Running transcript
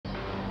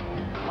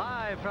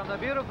from the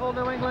beautiful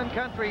New England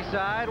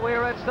countryside.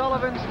 We're at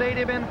Sullivan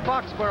Stadium in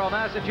Foxborough,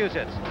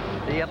 Massachusetts.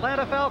 The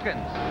Atlanta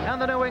Falcons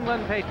and the New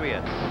England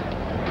Patriots.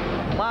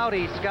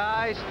 Cloudy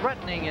skies,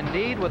 threatening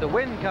indeed, with the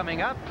wind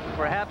coming up.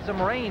 Perhaps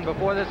some rain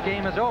before this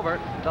game is over.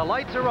 The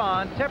lights are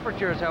on.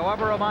 Temperatures,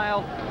 however, a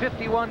mild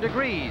 51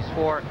 degrees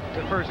for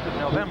the 1st of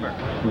November.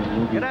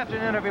 Good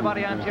afternoon,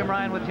 everybody. I'm Tim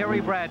Ryan with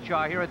Terry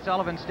Bradshaw here at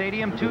Sullivan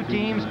Stadium. Two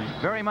teams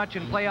very much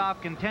in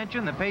playoff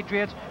contention. The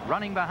Patriots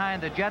running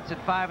behind the Jets at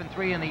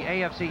 5-3 in the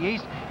AFC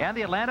East, and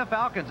the Atlanta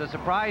Falcons, a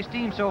surprise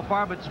team so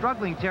far, but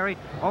struggling, Terry,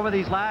 over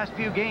these last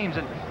few games.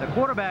 And the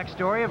quarterback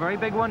story, a very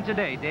big one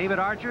today. David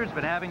Archer has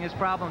been having his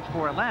problems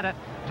for Atlanta.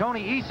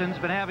 Tony Eason's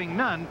been having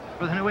none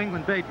for the New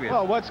England Patriots.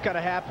 Well, what's got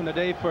to happen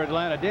today for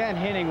Atlanta? Dan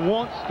Henning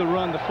wants to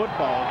run the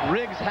football.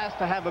 Riggs has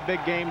to have a big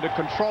game to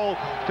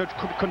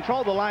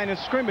control the line of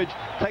scrimmage,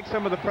 take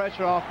some of the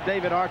pressure off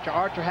David Archer.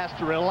 Archer has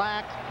to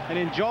relax and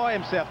enjoy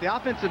himself. The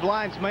offensive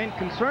line's main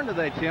concern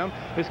today, Tim,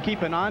 is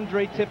keeping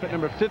Andre Tippett,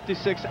 number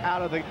 56,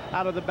 out of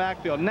the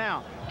backfield.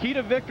 Now, key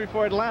to victory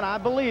for Atlanta, I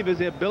believe, is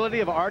the ability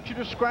of Archer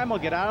to scramble,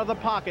 get out of the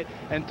pocket,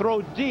 and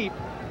throw deep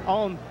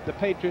on the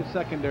Patriots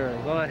secondary.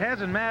 Well, it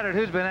hasn't mattered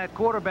who's been at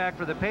quarterback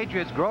for the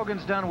Patriots.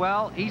 Grogan's done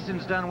well,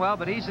 Eason's done well,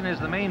 but Eason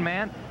is the main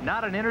man.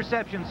 Not an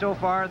interception so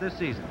far this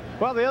season.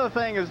 Well, the other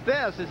thing is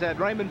that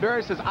Raymond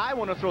Berry says, I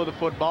want to throw the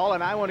football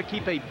and I want to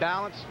keep a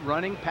balanced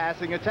running,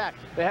 passing attack.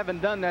 They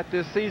haven't done that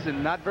this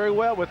season. Not very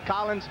well with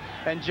Collins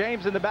and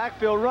James in the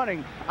backfield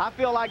running. I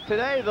feel like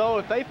today, though,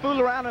 if they fool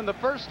around in the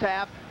first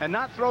half and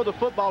not throw the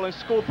football and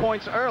score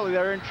points early,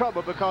 they're in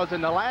trouble, because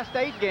in the last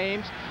 8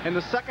 games, in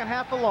the second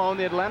half alone,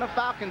 the Atlanta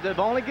Falcons have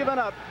only given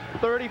up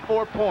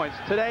 34 points.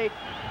 Today,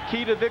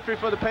 key to victory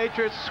for the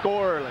Patriots,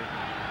 score early.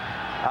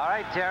 All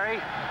right, Terry.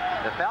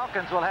 The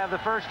Falcons will have the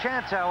first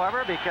chance,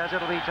 however, because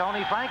it'll be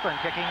Tony Franklin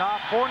kicking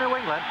off for New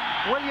England.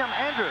 William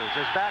Andrews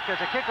is back as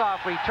a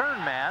kickoff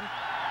return man,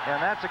 and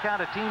that's the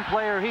kind of team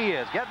player he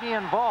is. Get me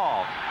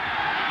involved.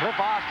 Cliff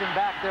Austin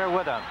back there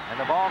with him, and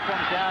the ball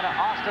comes down to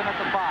Austin at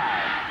the 5.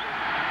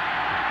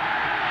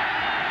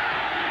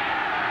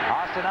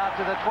 Austin out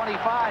to the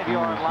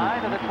 25-yard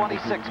line, to the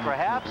 26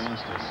 perhaps,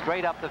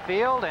 straight up the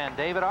field, and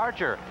David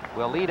Archer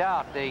will lead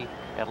out the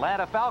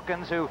Atlanta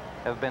Falcons, who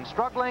have been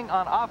struggling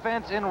on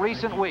offense in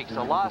recent weeks.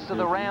 A loss to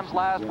the Rams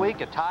last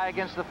week, a tie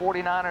against the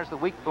 49ers the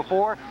week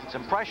before.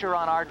 Some pressure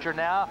on Archer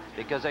now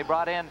because they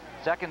brought in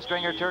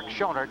second-stringer Turk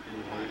Schonert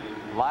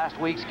last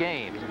week's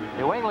game.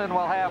 New England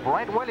will have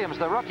Brent Williams,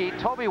 the rookie,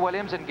 Toby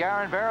Williams, and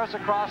Garen Veras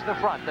across the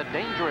front. The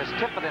dangerous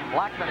Tippett and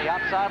Blackman, the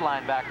outside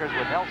linebackers,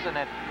 with Nelson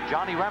and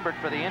Johnny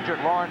Rembert for the injured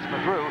Lawrence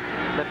McGrew.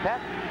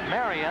 Lipette,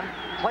 Marion,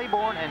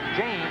 Claiborne, and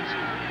James,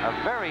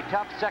 a very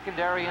tough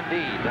secondary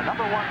indeed. The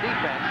 #1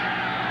 defense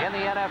in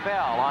the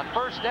NFL. On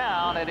first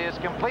down, it is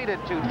completed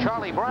to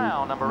Charlie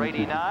Brown, number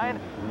 89.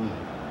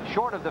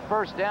 Short of the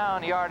first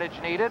down yardage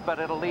needed, but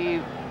it'll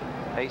leave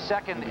a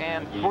 2nd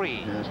and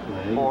 3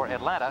 for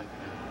Atlanta.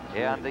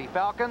 And the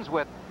Falcons,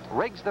 with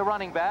Riggs the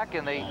running back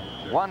in the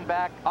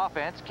one-back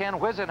offense. Ken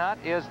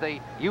Whisenhunt is the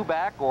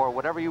U-back, or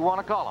whatever you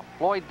want to call him.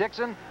 Floyd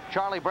Dixon,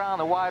 Charlie Brown,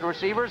 the wide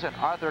receivers, and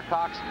Arthur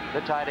Cox,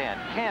 the tight end.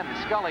 Ken,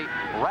 Scully,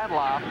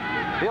 Radloff,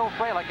 Bill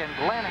Fralick, and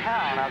Glenn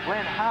Howe. Now,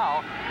 Glenn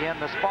Howe in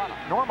the spot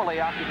normally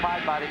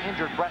occupied by the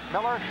injured Brett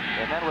Miller.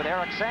 And then with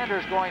Eric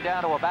Sanders going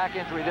down to a back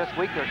injury this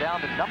week, they're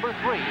down to number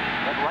 3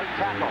 at right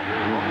tackle.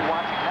 We'll be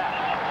watching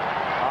that.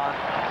 On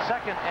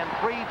 2nd and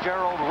 3,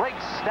 Gerald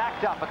Riggs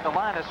stacked up at the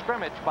line of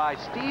scrimmage by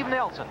Steve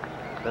Nelson,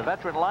 the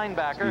veteran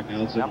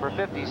linebacker, number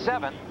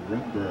 57.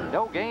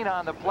 No gain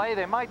on the play.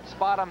 They might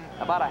spot him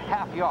about a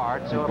half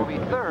yard, so it'll be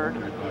 3rd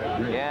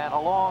and a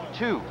long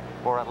 2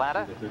 for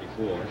Atlanta.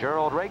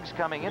 Gerald Riggs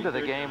coming into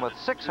the game with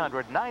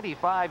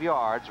 695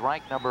 yards,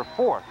 ranked number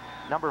 4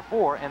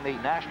 in the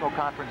National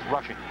Conference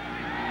rushing.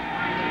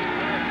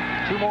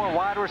 2 more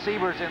wide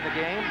receivers in the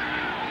game.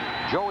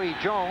 Joey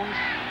Jones,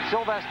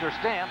 Sylvester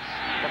Stamps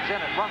comes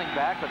in at running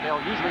back, but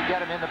they'll usually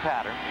get him in the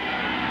pattern.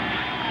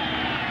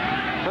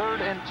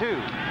 3rd and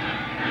 2.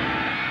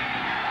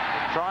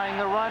 Trying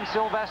the run,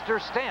 Sylvester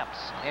Stamps,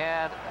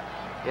 and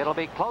it'll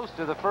be close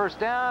to the first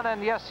down,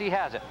 and yes, he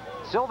has it.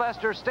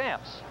 Sylvester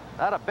Stamps,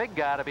 not a big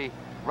guy to be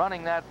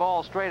running that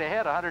ball straight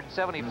ahead,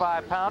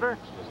 175-pounder.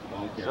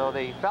 So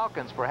the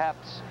Falcons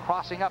perhaps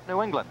crossing up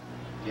New England.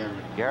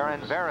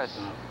 Garen Veras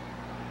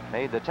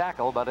made the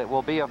tackle, but it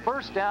will be a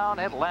first down,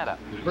 Atlanta.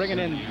 Bringing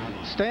in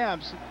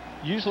Stamps,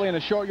 usually in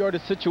a short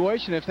yardage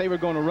situation, if they were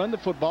going to run the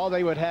football,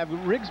 they would have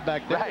Riggs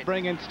back there to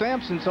bring in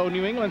Stamps, and so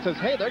New England says,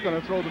 hey, they're going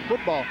to throw the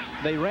football.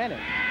 They ran it.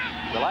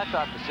 Well, I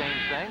thought the same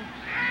thing,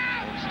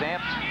 and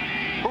Stamps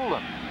fooled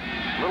him.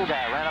 Little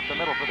guy ran up the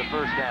middle for the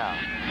first down.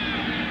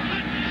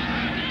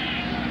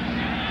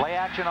 Play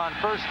action on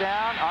first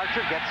down.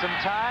 Archer gets some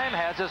time,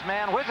 has his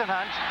man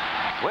Whisenhunt.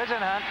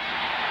 Whisenhunt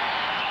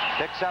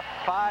picks up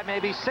 5,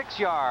 maybe 6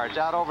 yards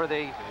out over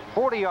the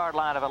 40-yard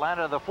line of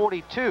Atlanta to the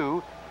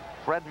 42.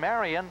 Fred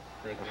Marion,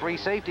 the free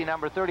safety,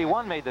 number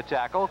 31, made the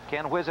tackle.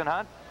 Ken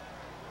Whisenhunt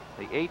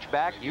the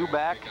H-back,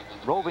 U-back,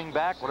 roving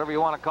back, whatever you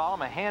want to call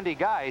him, a handy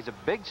guy. He's a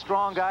big,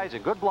 strong guy. He's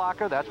a good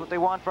blocker. That's what they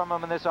want from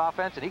him in this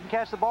offense, and he can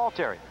catch the ball,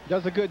 Terry.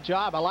 Does a good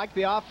job. I like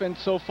the offense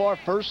so far.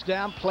 First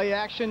down, play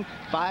action,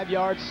 5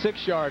 yards,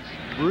 6 yards.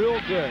 Real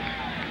good.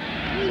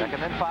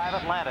 2nd and 5,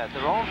 Atlanta at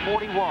their own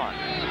 41.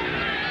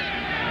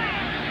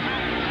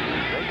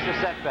 Takes the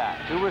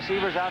setback. 2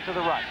 receivers out to the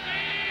right.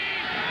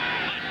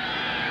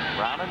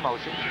 Brown in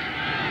motion.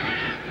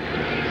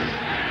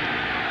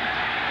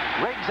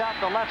 Riggs out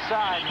the left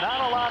side.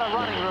 Not a lot of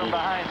running room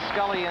behind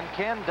Scully and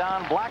Ken.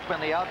 Don Blackman,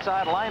 the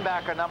outside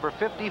linebacker, number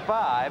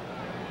 55.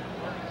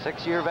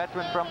 6-year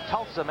veteran from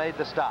Tulsa, made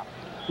the stop.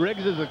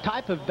 Riggs is a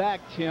type of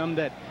back, Tim,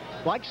 that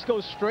likes to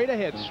go straight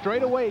ahead,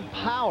 straight away,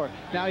 power.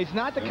 Now, he's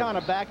not the kind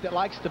of back that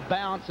likes to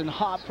bounce and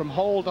hop from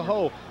hole to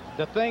hole.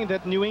 The thing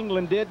that New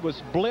England did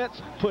was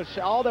blitz, push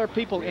all their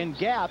people in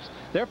gaps,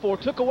 therefore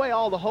took away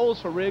all the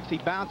holes for Riggs. He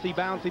bounced, he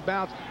bounced, he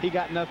bounced. He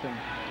got nothing.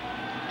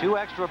 2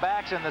 extra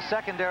backs in the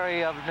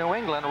secondary of New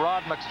England,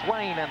 Rod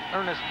McSwain and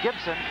Ernest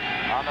Gibson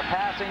on the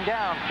passing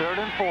down.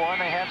 3rd and 4,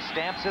 and they have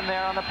Stamps in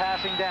there on the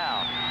passing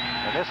down.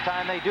 And this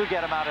time they do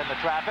get him out in the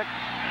traffic.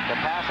 The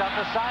pass out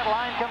the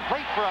sideline,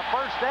 complete for a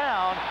first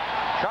down.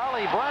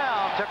 Charlie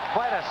Brown took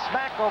quite a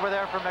smack over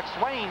there from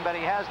McSwain, but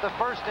he has the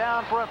first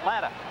down for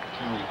Atlanta.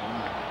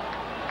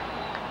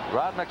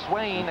 Rod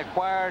McSwain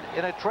acquired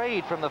in a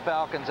trade from the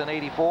Falcons in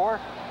 '84.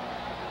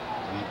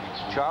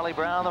 Charlie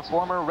Brown, the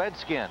former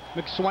Redskin.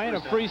 McSwain,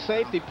 a free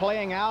safety,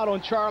 playing out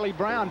on Charlie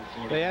Brown.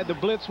 They had the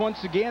blitz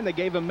once again. They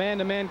gave him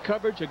man-to-man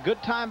coverage. A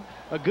good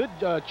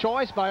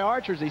choice by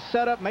Archer. He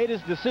set up, made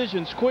his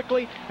decisions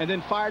quickly, and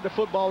then fired the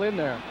football in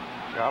there.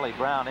 Charlie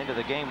Brown into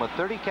the game with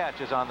 30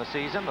 catches on the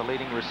season, the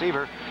leading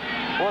receiver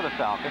for the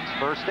Falcons.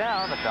 First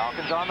down, the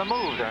Falcons on the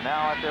move. They're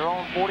now at their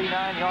own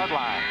 49-yard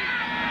line.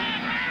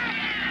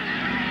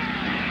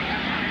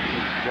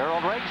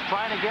 Gerald Riggs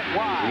trying to get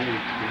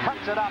wide.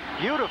 Cuts it up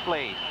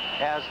beautifully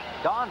as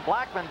Don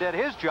Blackman did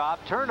his job,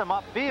 turned him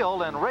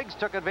upfield, and Riggs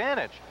took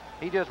advantage.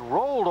 He just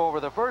rolled over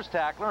the first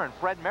tackler, and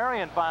Fred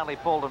Marion finally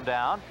pulled him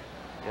down.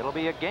 It'll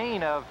be a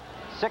gain of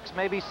 6,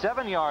 maybe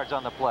 7 yards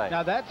on the play.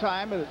 Now that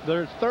time,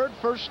 their 3rd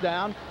first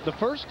down. The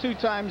first 2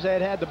 times they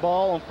had the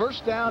ball on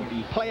first down,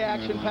 play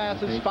action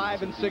passes,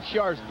 5 and 6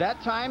 yards.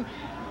 That time,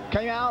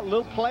 came out,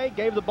 little play,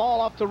 gave the ball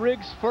off to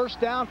Riggs, first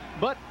down,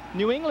 but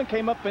New England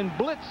came up and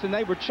blitzed, and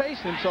they were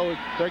chasing, so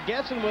they're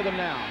guessing with him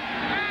now.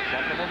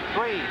 2nd and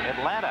 3,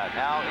 Atlanta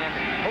now in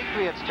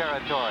Patriots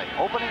territory,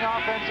 opening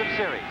offensive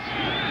series.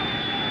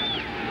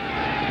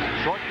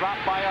 Short drop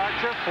by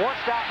Archer,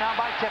 forced out now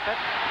by Tippett.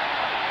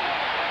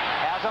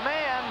 Has a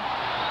man.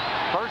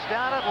 First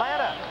down,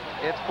 Atlanta.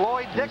 It's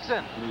Floyd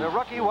Dixon, the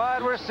rookie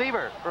wide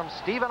receiver from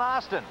Stephen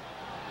Austin.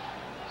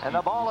 And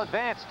the ball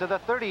advanced to the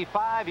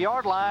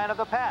 35-yard line of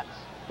the Pats.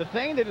 The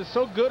thing that is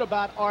so good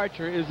about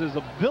Archer is his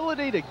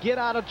ability to get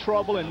out of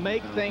trouble and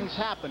make things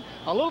happen.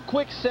 A little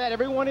quick set,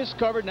 everyone is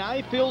covered. Now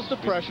he feels the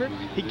pressure.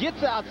 He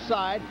gets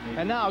outside,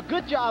 and now a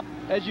good job,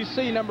 as you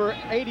see, number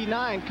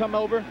 89 come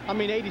over.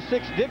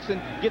 86, Dixon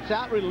gets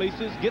out,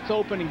 releases, gets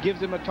open, and gives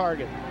him a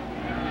target.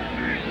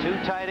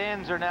 2 tight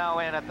ends are now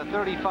in at the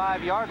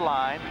 35-yard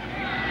line.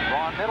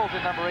 Ron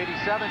Middleton, number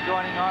 87,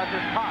 joining Arthur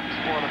Cox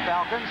for the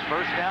Falcons.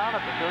 First down at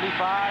the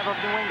 35 of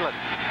New England.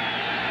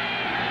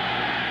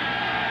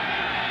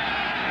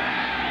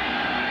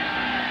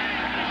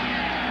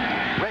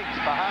 Riggs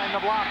behind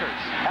the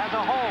blockers, has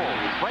a hole,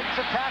 breaks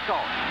a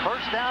tackle.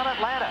 First down,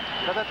 Atlanta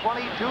to the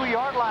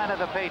 22-yard line of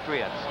the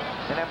Patriots.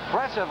 An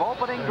impressive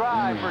opening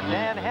drive for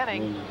Dan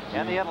Henning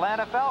and the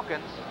Atlanta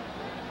Falcons.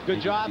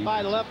 Good job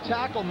by the left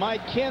tackle,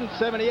 Mike Kinn,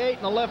 78,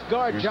 and the left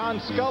guard, John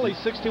Scully,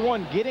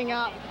 61, getting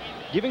out,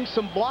 giving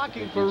some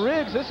blocking for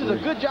Riggs. This is a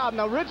good job.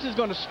 Now Riggs is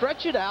going to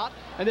stretch it out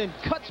and then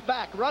cuts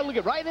back,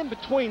 right in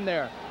between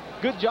there.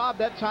 Good job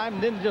that time,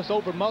 and then just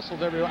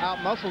out-muscles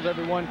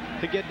everyone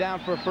to get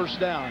down for a first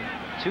down.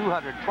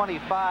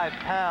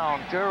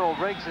 225-pound Gerald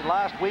Riggs.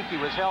 Last week he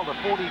was held to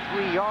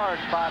 43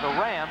 yards by the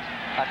Rams.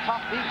 A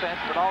tough defense,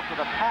 but also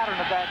the pattern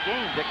of that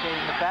game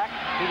dictating the fact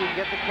he didn't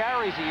get the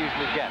carries he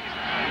usually gets.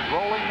 He's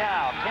rolling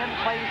now. 10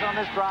 plays on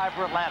this drive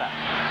for Atlanta.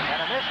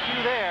 And a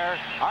miscue there.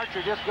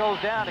 Archer just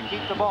goes down to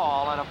keep the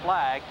ball, and a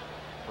flag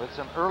with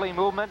some early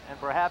movement and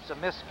perhaps a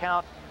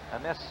miscount.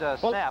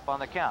 Snap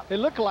on the count. It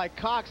looked like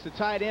Cox, the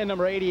tight end,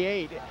 number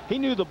 88. He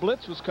knew the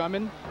blitz was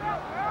coming.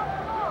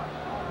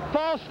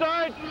 False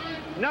start,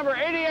 number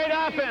 88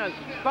 offense.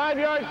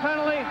 5-yard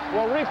penalty.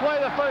 We'll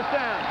replay the first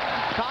down.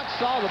 Cox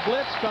saw the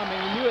blitz coming.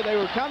 He knew they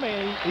were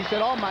coming. He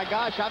said, oh, my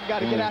gosh, I've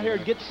got to get out here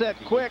and get set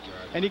quick.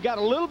 And he got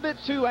a little bit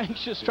too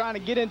anxious trying to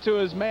get into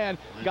his man.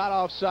 Got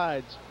off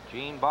sides.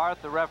 Gene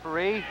Barth, the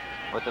referee,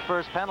 with the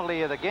first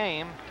penalty of the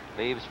game.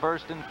 Leaves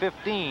 1st and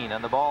 15,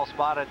 and the ball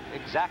spotted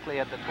exactly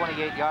at the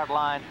 28-yard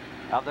line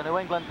of the New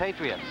England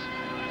Patriots.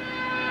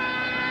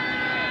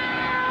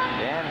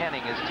 Dan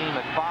Henning, his team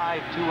at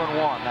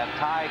 5-2-1. That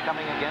tie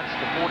coming against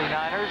the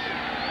 49ers.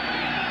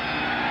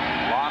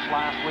 Lost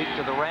last week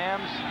to the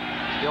Rams.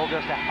 Still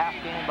just a half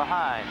game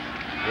behind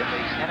in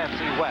the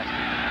NFC West.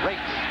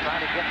 Riggs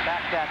trying to get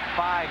back that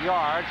 5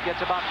 yards,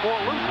 gets about 4.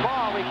 Loose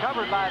ball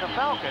recovered by the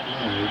Falcons.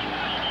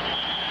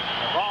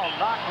 The ball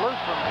knocked loose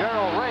from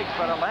Gerald Riggs,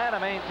 but Atlanta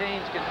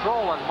maintains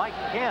control, and Mike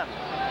Ken,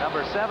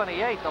 number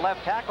 78, the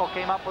left tackle,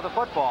 came up with the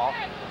football.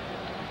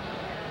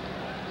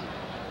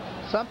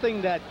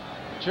 Something that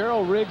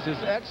Gerald Riggs is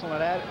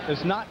excellent at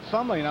is not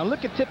fumbling. Now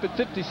look at Tippett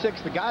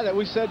 56, the guy that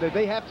we said that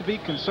they have to be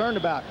concerned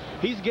about.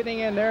 He's getting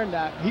in there, and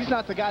he's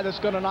not the guy that's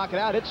going to knock it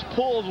out. It's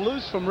pulled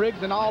loose from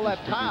Riggs and all that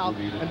pile,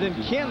 and then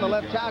Ken, the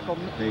left tackle,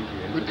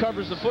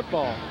 recovers the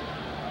football.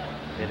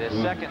 It is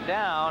second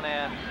down,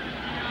 and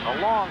a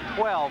long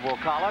 12, we'll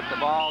call it. The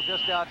ball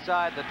just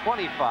outside the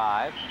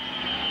 25.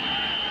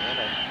 And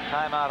a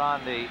timeout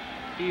on the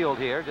field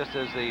here, just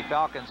as the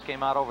Falcons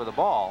came out over the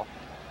ball.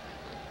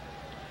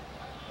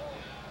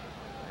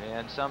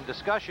 And some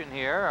discussion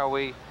here. Are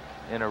we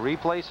in a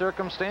replay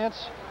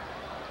circumstance?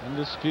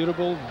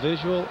 Indisputable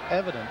visual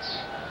evidence.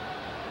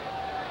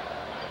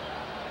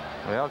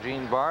 Well,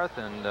 Gene Barth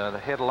and the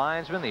head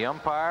linesman, the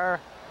umpire,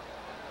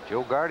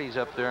 Joe Gardy's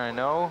up there, I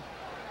know.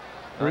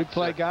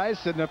 Replay guys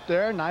sitting up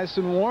there, nice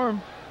and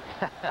warm.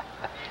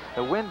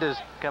 The wind has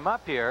come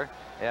up here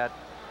at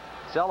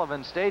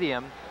Sullivan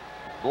Stadium,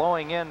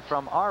 blowing in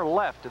from our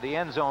left to the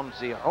end zones,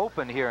 the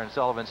open here in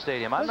Sullivan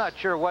Stadium. I'm not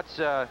sure what's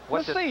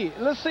let's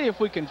see if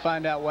we can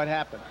find out what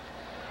happened.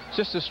 It's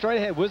just a straight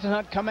ahead.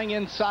 Wisenhunt coming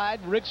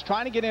inside. Riggs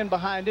trying to get in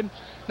behind him.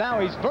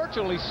 Now he's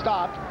virtually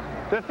stopped.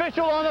 The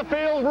official on the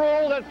field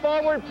ruled that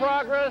forward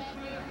progress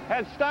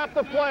had stopped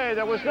the play.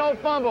 There was no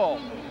fumble.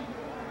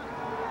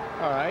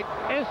 All right.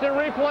 Instant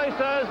replay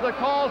says the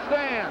call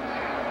stands.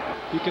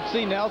 You could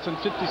see Nelson,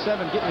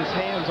 57, getting his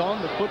hands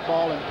on the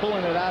football and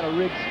pulling it out of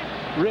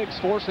Riggs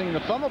forcing the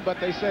fumble, but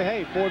they say,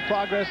 hey, forward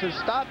progress has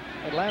stopped.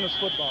 Atlanta's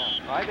football.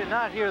 I did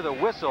not hear the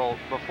whistle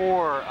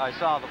before I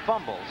saw the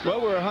fumble.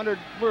 So. Well,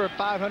 we're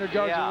 500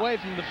 yards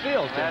away from the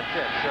field. So. That's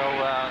it. So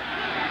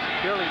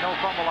clearly no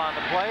fumble on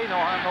the play,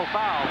 no harm, no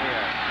foul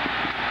here.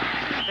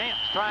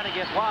 Stamps trying to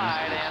get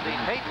wide, and the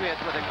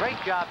Patriots, with a great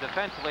job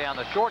defensively on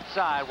the short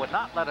side, would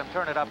not let him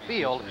turn it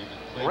upfield.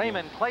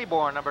 Raymond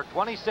Claiborne, number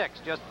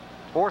 26, just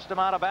forced him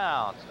out of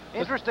bounds.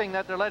 Interesting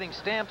that they're letting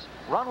Stamps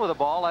run with the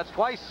ball. That's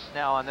twice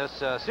now on this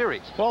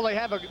series. Well, they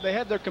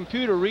have their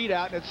computer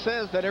readout, and it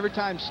says that every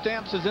time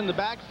Stamps is in the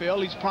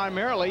backfield, he's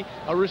primarily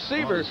a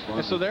receiver,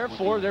 and so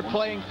therefore they're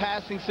playing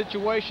passing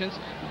situations.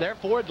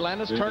 Therefore,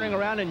 Atlanta's turning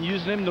around and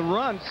using him to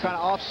run to kind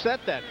of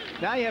offset that.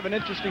 Now you have an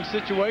interesting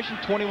situation,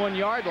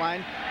 21-yard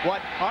line.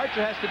 What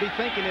Archer has to be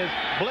thinking is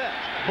blitz,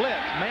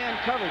 man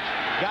coverage.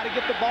 Got to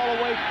get the ball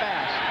away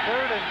fast.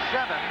 3rd and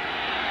 7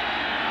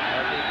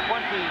 at the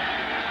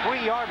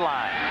 23-yard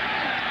line.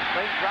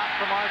 Great drop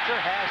from Archer,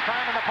 has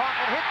time in the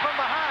pocket, hit from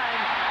behind,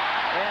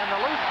 and the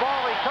loose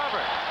ball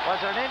recovered. Was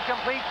it an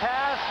incomplete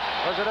pass?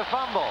 Was it a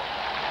fumble?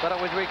 But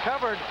it was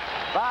recovered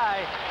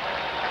by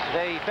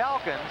the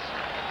Falcons.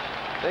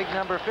 Big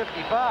number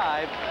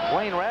 55,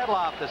 Wayne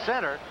Radloff, the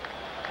center.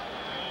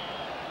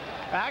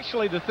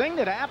 Actually, the thing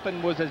that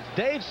happened was as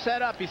Dave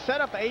set up, he set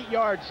up 8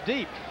 yards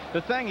deep.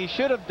 The thing he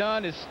should have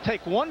done is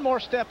take one more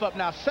step up.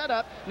 Now set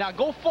up, now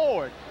go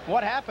forward.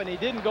 What happened, he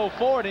didn't go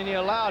forward, and he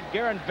allowed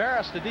Garen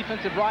Barris, the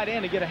defensive right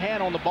end, to get a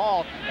hand on the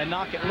ball and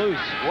knock it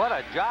loose. What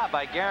a job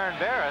by Garen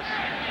Barris,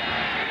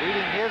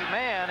 beating his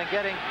man and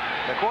getting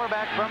the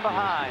quarterback from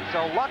behind.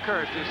 So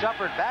Luckhurst, who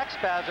suffered back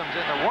spasms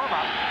in the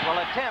warm-up, will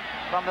attempt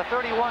from the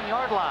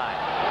 31-yard line.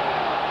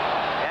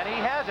 And he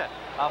has it.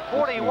 A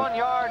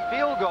 41-yard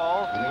field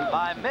goal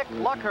by Mick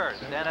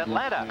Luckhurst, and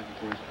Atlanta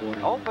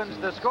opens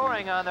the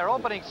scoring on their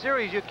opening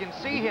series. You can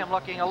see him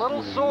looking a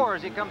little sore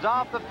as he comes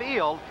off the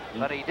field,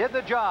 but he did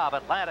the job.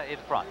 Atlanta in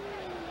front.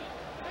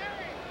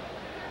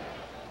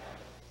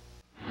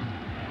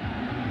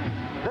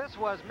 This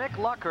was Mick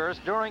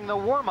Luckhurst during the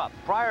warm-up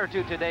prior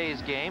to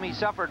today's game. He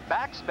suffered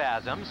back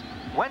spasms,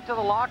 went to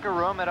the locker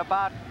room at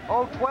about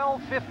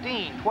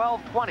 12:15,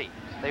 12:20.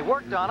 They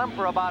worked on him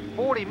for about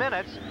 40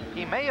 minutes.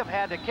 He may have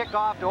had to kick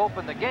off to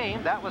open the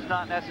game. That was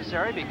not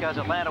necessary because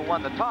Atlanta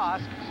won the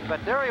toss.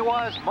 But there he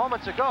was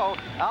moments ago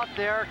out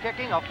there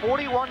kicking a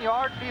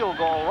 41-yard field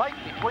goal right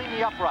between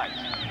the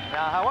uprights.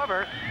 Now,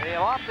 however, they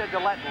have opted to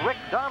let Rick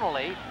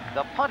Donnelly,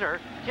 the punter,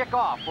 kick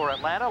off for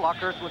Atlanta.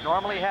 Luckhurst would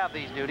normally have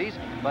these duties,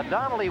 but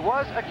Donnelly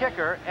was a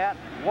kicker at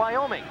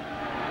Wyoming.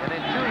 And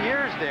in 2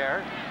 years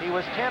there, he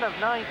was 10 of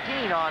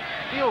 19 on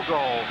field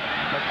goal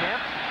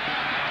attempts.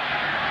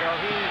 So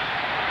he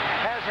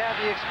has had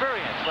the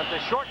experience, but the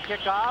short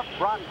kickoff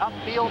brought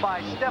upfield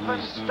by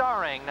Stephen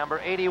Starring, number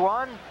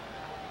 81.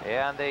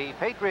 And the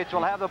Patriots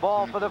will have the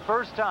ball for the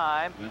first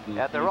time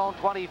at their own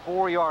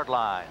 24-yard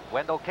line.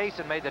 Wendell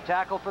Kaysen made the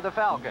tackle for the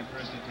Falcons.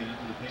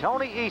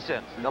 Tony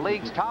Eason, the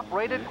league's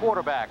top-rated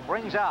quarterback,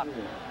 brings out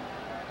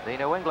the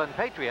New England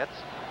Patriots,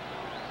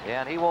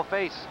 and he will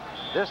face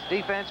this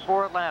defense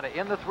for Atlanta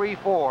in the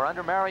 3-4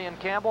 under Marion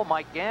Campbell,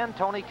 Mike Gann,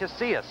 Tony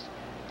Casillas,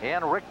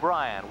 and Rick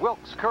Bryan.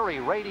 Wilkes, Curry,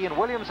 Rady, and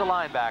Williams, the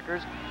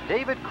linebackers.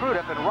 David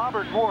Crudup and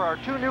Robert Moore are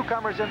two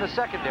newcomers in the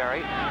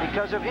secondary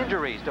because of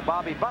injuries to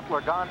Bobby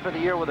Butler, gone for the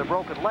year with a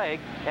broken leg,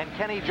 and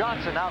Kenny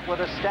Johnson out with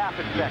a staph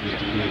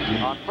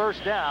infection. On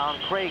first down,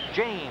 Craig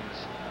James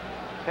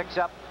picks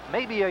up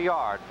maybe a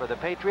yard for the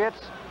Patriots,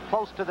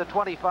 close to the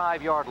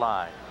 25-yard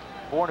line.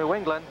 For New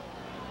England,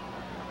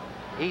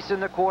 Eason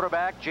the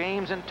quarterback,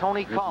 James and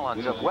Tony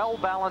Collins, a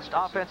well-balanced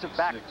offensive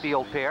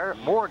backfield pair.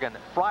 Morgan,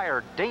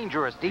 Fryer,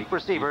 dangerous deep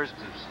receivers.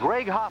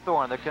 Greg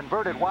Hawthorne, the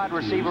converted wide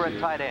receiver and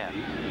tight end.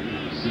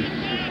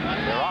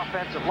 Their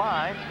offensive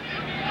line,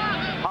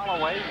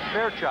 Holloway,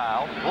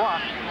 Fairchild,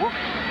 Bruck, Whoop,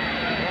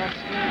 and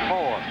Steve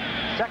Moore.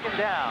 Second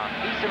down,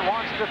 Eason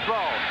wants to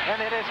throw,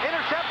 and it is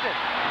intercepted.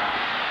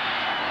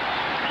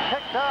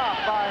 Picked off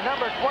by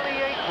number 28,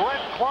 Brett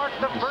Clark,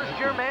 the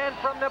first-year man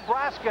from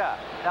Nebraska.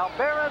 Now,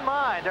 bear in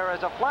mind, there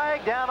is a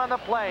flag down on the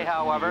play,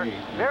 however.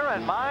 Bear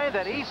in mind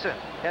that Eason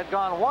had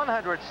gone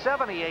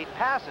 178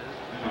 passes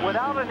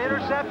without an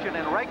interception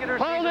in regular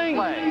season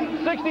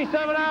play.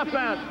 67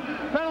 offense.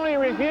 Penalty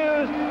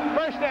refused.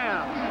 First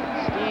down.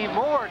 Steve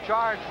Moore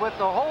charged with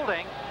the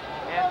holding.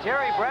 And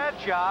Terry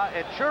Bradshaw,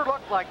 it sure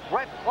looked like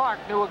Brett Clark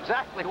knew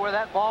exactly where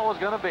that ball was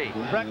going to be.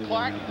 Brett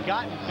Clark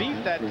got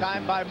beat that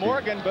time by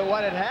Morgan, but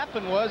what had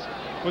happened was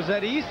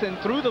that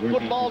Eason threw the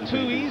football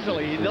too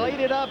easily. He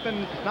laid it up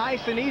and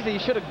nice and easy. He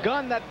should have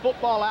gunned that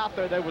football out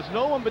there. There was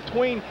no one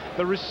between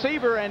the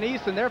receiver and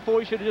Eason.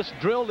 Therefore, he should have just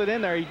drilled it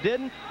in there. He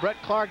didn't. Brett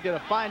Clark did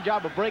a fine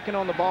job of breaking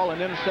on the ball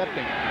and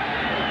intercepting.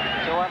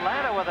 So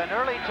Atlanta with an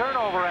early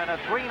turnover and a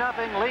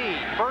 3-0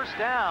 lead. First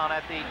down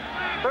at the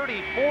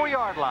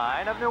 34-yard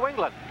line of New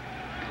England.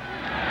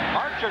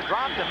 Archer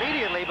dropped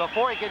immediately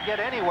before he could get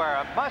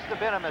anywhere. It must have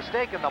been a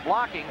mistake in the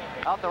blocking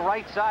out the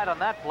right side on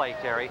that play,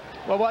 Terry.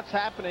 Well, what's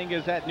happening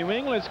is that New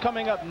England's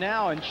coming up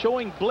now and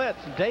showing blitz.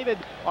 David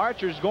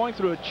Archer's going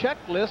through a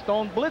checklist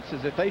on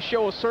blitzes. If they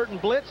show a certain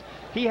blitz,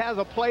 he has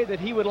a play that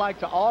he would like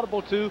to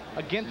audible to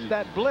against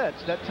that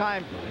blitz. That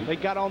time they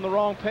got on the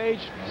wrong page,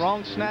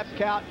 wrong snap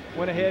count,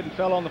 went ahead and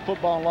fell on the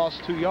football and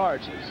lost 2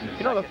 yards.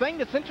 You know, the thing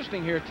that's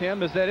interesting here,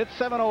 Tim, is that it's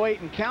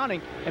 7:08 and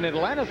counting, and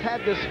Atlanta's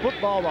had this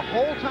football the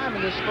whole time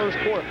in this first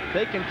quarter.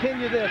 They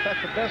continue this.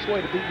 That's the best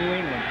way to beat New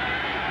England.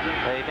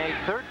 They made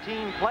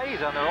 13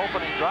 plays on their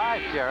opening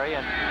drive, Terry,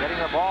 and getting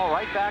the ball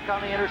right back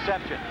on the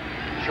interception.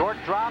 Short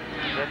drop,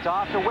 it's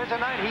off to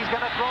Wisenhunt. He's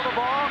going to throw the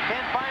ball,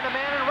 can't find a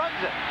man and runs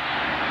it.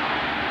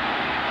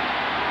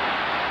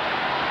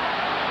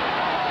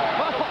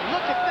 Oh,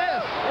 look at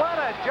this. What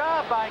a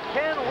job by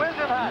Ken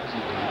Wisenhunt.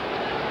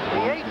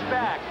 The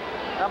H-back,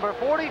 number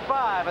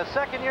 45, a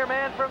second-year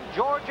man from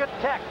Georgia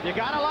Tech. You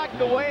gotta like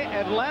the way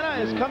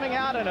Atlanta is coming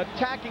out and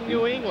attacking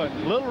New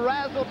England. Little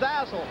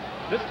razzle-dazzle.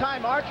 This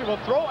time Archer will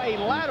throw a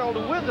lateral to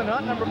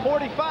Wisenhunt, number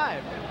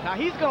 45. Now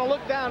he's going to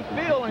look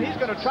downfield and he's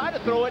going to try to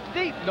throw it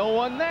deep. No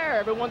one there.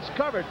 Everyone's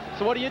covered.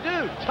 So what do?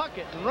 Tuck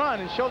it and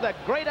run and show that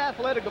great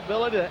athletic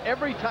ability that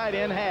every tight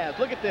end has.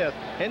 Look at this.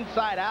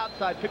 Inside,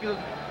 outside. Picking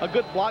a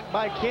good block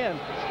by Ken.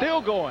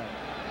 Still going.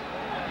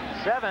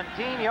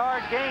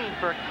 17-yard gain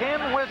for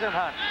Ken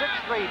Wisenhunt,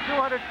 6'3",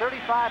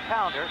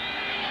 235-pounder.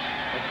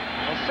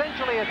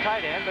 Essentially a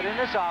tight end, but in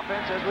this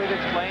offense, as we've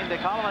explained, they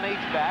call him an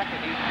H-back,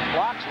 and he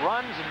blocks,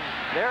 runs, and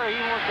there he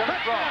was going to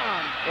throw.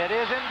 It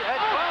is in,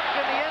 dropped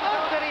in the end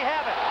zone. Did he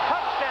have it?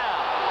 Touchdown.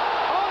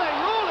 Oh, they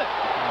ruled it.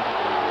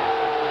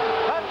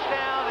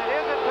 Touchdown. It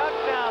is a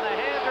touchdown. The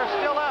hands are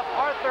still up.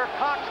 Arthur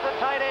Cox, the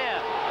tight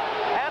end,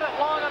 had it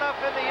long enough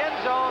in the end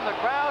zone. The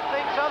crowd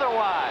thinks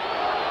otherwise.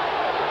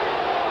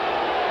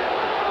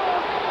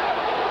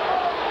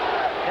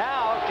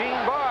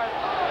 Gene Barth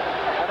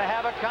going to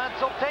have a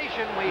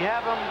consultation. We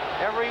have them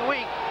every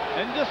week.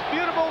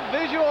 Indisputable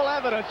visual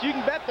evidence. You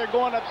can bet they're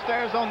going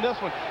upstairs on this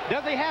one.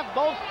 Does he have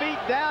both feet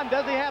down?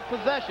 Does he have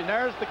possession?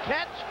 There's the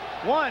catch.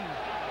 1,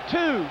 2.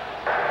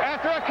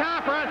 After a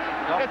conference,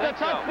 it's a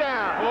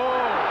touchdown. So.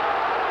 Whoa.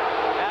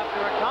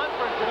 After a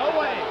conference, it's No a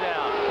way.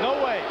 touchdown. No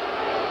way.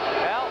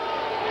 Well,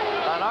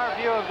 on our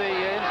view of the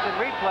instant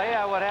replay,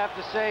 I would have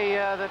to say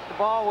that the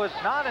ball was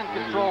not in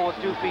control with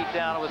 2 feet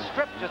down. It was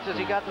stripped just as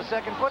he got the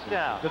second foot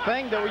down. The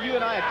thing that you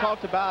and I had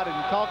talked about in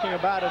talking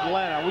about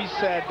Atlanta, we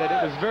said that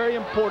it was very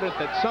important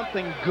that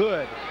something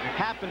good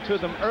happened to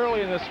them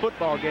early in this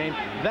football game.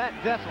 That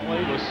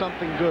definitely was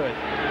something good.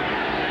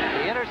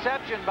 The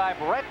interception by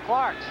Brett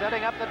Clark,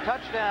 setting up the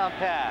touchdown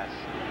pass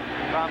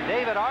from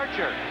David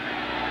Archer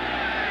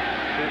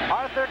to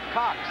Arthur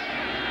Cox.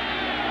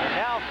 And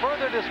now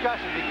further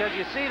discussion, because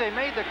you see they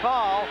made the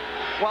call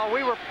while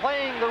we were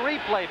playing the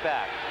replay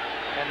back.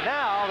 And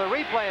now the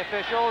replay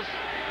officials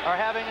are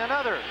having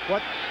another.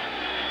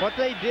 What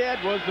they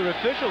did was the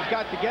officials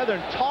got together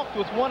and talked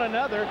with one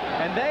another,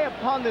 and they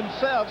upon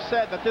themselves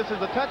said that this is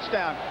a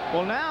touchdown.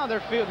 Well, now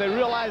they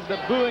realize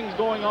that booing's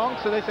going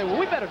on, so they say, well,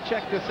 we better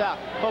check this out.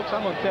 Folks,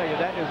 I'm going to tell you,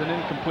 that is an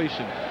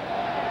incompletion.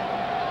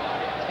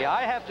 Yeah,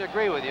 I have to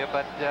agree with you,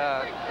 but,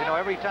 you know,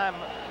 every time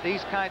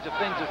these kinds of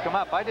things have come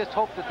up, I just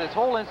hope that this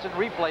whole instant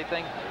replay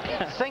thing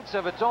sinks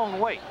of its own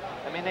weight.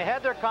 I mean, they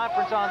had their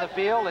conference on the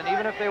field, and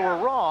even if they were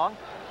wrong,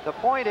 the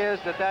point is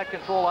that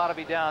control ought to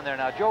be down there.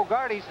 Now, Joe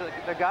Gardy's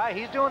the guy.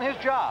 He's doing his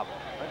job.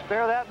 Let's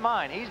bear that in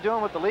mind. He's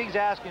doing what the league's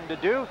asking him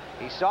to do.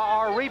 He saw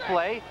our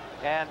replay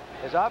and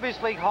has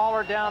obviously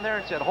hollered down there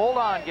and said, hold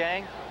on,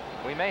 gang.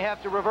 We may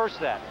have to reverse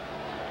that.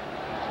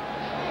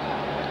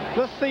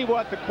 Let's see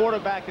what the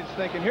quarterback is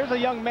thinking. Here's a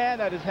young man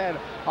that has had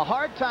a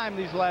hard time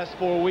these last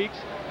 4 weeks.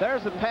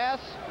 There's a pass.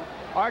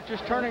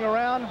 Archer's turning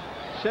around,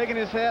 shaking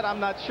his head. I'm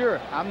not sure.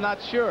 I'm not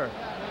sure.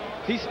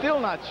 He's still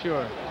not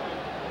sure.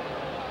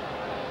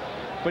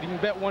 But you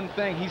can bet one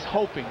thing, he's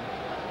hoping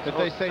that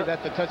they say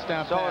that's the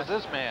touchdown so pass.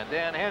 Is this man,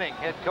 Dan Henning,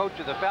 head coach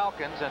of the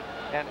Falcons,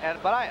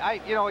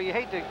 but you know, you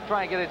hate to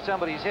try and get in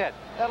somebody's head.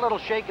 That little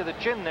shake of the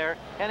chin there,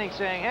 Henning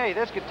saying, hey,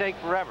 this could take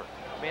forever.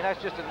 I mean,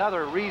 that's just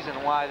another reason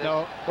why this.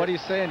 No, what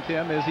he's saying,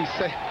 Tim, is he's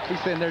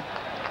saying they're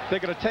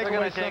going to take it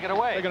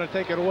away. They're going to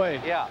take it away.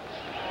 Yeah.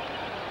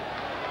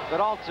 But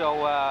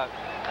also,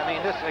 I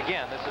mean, this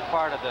is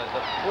part of the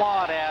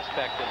flawed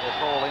aspect of this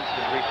whole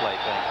instant replay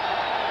thing.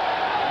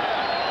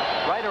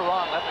 Right or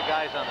wrong, let the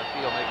guys on the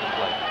field make the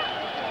play.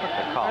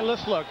 All right,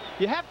 let's look.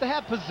 You have to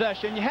have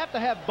possession. You have to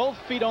have both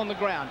feet on the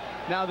ground.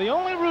 Now, the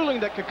only ruling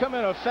that could come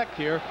into effect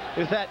here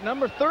is that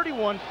number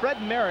 31, Fred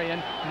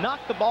Marion,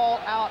 knocked the ball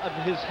out of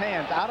his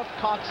hands, out of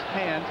Cox's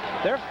hands.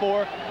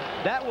 Therefore,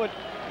 that would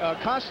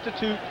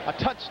constitute a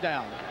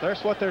touchdown.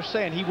 That's what they're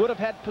saying. He would have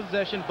had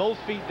possession, both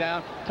feet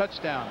down,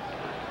 touchdown.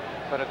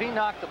 But if he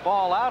knocked the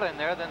ball out in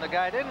there, then the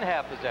guy didn't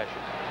have possession.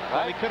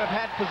 Well, he could have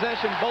had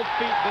possession, both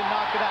feet, then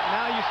knocked it out.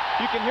 Now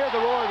you can hear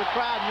the roar of the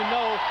crowd. You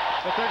know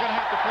that they're going to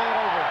have to play it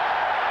over.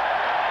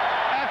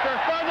 After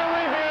further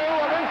review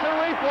of instant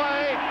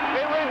replay,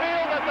 it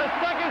revealed that the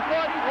second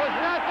foot was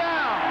not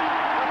down.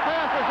 The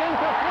pass was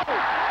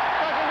incomplete.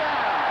 Second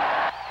down.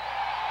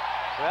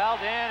 Well,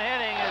 Dan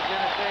Henning is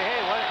going to say,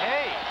 hey,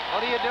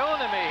 what are you doing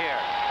to me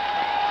here?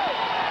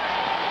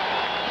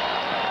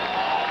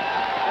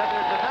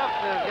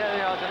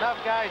 There's enough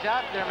guys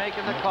out there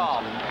making the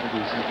call.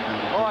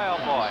 Boy, oh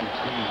boy.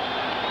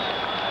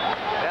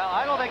 Well,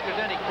 I don't think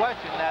there's any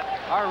question that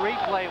our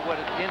replay would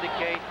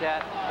indicate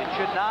that it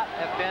should not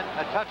have been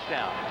a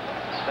touchdown.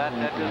 That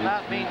does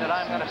not mean that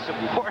I'm going to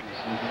support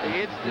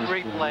the instant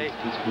replay.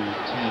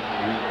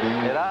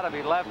 It ought to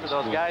be left to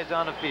those guys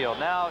on the field.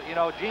 Now, you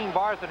know, Gene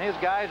Barth and his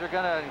guys are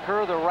going to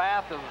incur the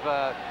wrath of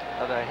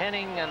the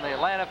Henning and the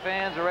Atlanta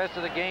fans the rest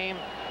of the game.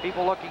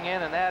 People looking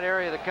in that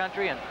area of the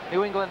country, and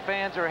New England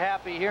fans are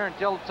happy here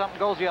until something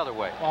goes the other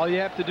way. All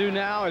you have to do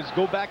now is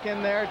go back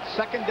in there,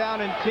 second down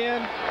and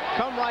 10,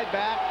 come right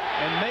back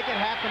and make it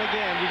happen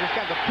again. You just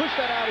got to push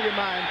that out of your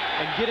mind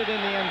and get it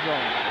in the end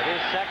zone. It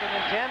is second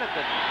and 10 at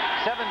the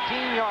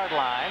 17-yard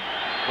line.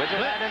 With the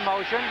man in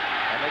motion,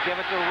 and they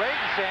give it to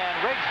Riggs, and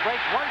Riggs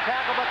breaks one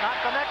tackle, but not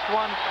the next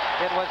one.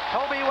 It was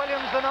Toby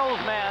Williams, the nose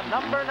man,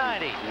 number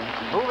 90,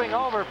 moving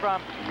over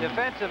from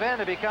defensive end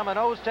to become a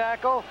nose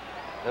tackle.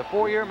 The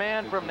 4-year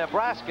man from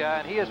Nebraska,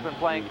 and he has been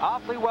playing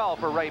awfully well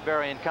for Ray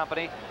Berry and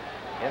company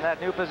in that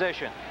new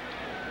position.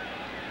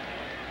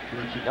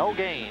 No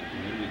gain.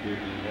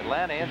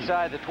 Atlanta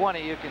inside the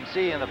 20. You can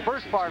see in the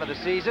first part of the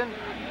season,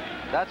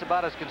 that's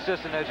about as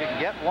consistent as you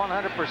can get.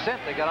 100%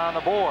 they got on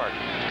the board.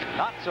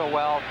 Not so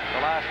well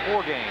the last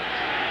 4 games.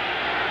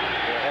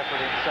 Their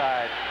effort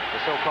inside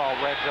the so-called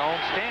red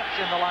zone. Stamps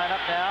in the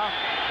lineup now,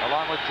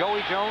 along with Joey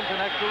Jones, an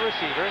extra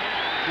receiver.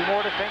 2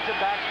 more defensive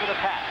backs for the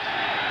Pats.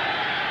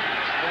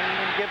 Green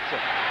and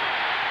Gibson.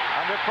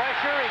 Under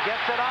pressure, he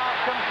gets it off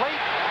complete.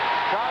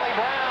 Charlie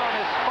Brown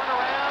is spun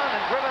around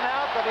and driven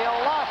out. There'll be a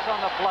loss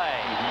on the play.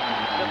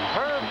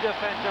 Superb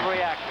defensive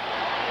reaction.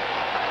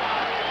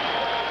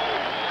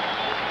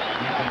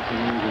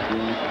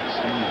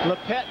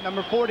 Lepet,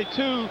 number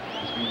 42,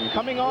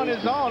 coming on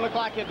his own. Looked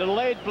like a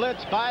delayed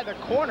blitz by the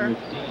corner.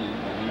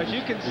 As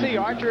you can see,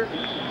 Archer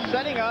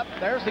setting up.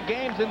 There's the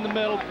games in the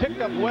middle. Picked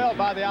up well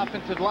by the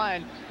offensive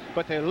line.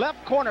 But the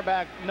left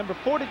cornerback, number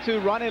 42,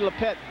 Ronnie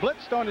Lepet,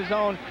 blitzed on his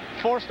own,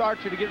 forced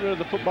Archer to get rid of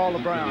the football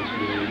to Brown.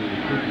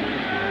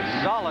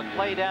 Solid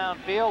play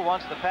downfield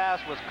once the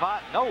pass was caught.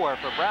 Nowhere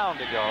for Brown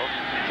to go.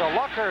 So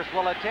Luckhurst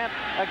will attempt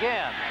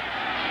again.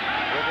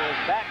 With his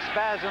back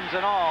spasms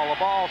and all, the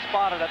ball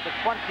spotted at the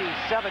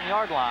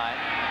 27-yard line.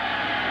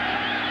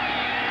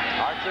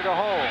 Archer to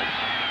hold.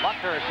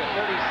 Luckhurst, a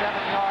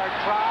 37-yard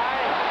try,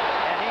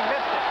 and he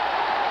missed it.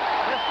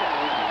 Missed it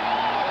to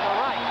the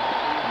right.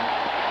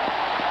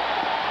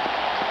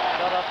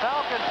 So the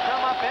Falcons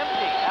come up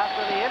empty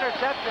after the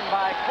interception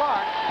by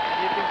Clark.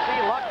 And you can see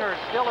Luckhurst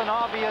still in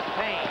obvious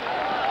pain.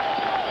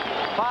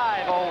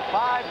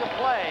 5:05 to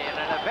play in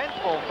an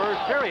eventful first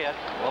period.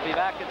 We'll be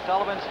back at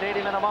Sullivan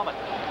Stadium in a moment.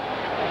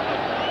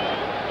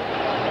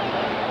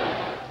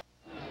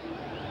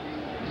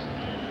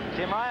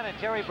 Tim Ryan and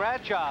Terry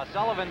Bradshaw,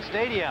 Sullivan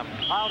Stadium.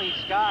 Cloudy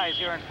skies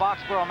here in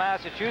Foxborough,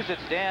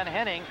 Massachusetts. Dan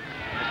Henning,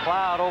 the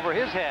cloud over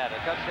his head. A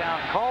touchdown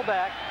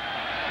callback.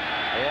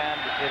 And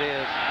it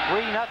is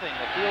 3-0.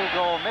 The field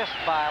goal missed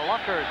by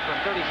Luckhurst from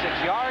 36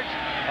 yards.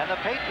 And the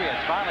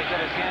Patriots finally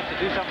get a chance to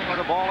do something with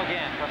the ball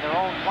again from their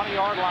own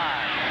 20-yard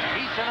line.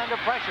 Eason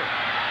under pressure.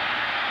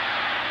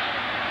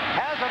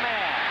 Has a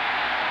man.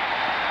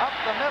 Up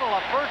the middle,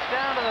 a first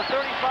down to the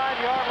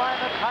 35-yard line,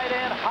 the tight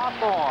end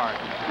Hawthorne.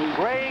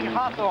 Greg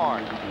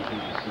Hawthorne.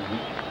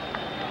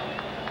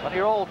 One of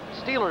your old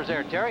Steelers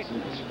there, Terry.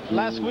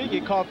 Last week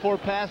he caught 4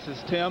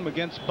 passes, Tim,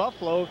 against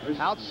Buffalo.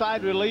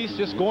 Outside release,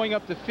 just going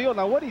up the field.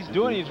 Now what he's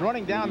doing, he's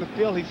running down the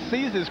field. He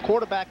sees his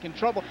quarterback in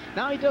trouble.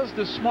 Now he does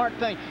the smart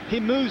thing. He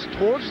moves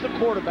towards the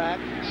quarterback,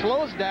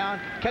 slows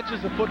down,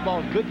 catches the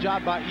football. Good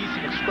job by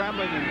Eason of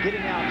scrambling and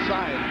getting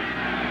outside.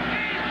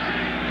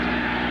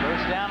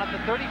 First down at the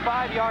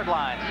 35-yard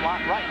line.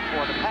 Slot right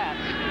for the Pats.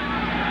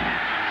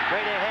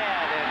 Straight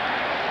ahead, and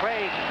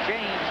Craig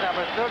James,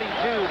 number 32,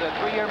 the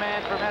 3-year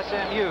man from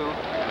SMU,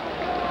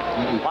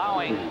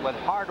 plowing with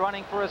hard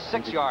running for a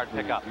 6-yard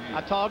pickup.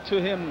 I talked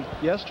to him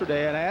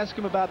yesterday, and I asked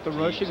him about the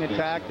rushing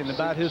attack and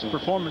about his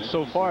performance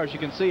so far. As you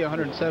can see,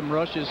 107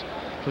 rushes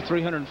for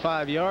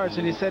 305 yards.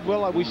 And he said,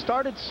 well, we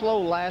started slow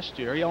last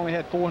year. He only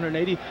had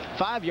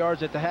 485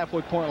 yards at the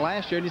halfway point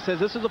last year. And he says,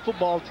 this is a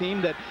football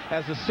team that,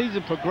 as the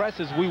season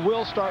progresses, we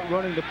will start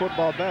running the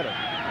football better.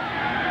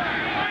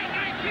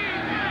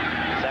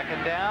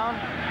 Second down.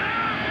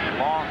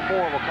 Long 4,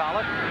 we'll call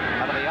it.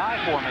 Out of the I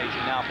formation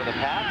now for the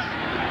Pats.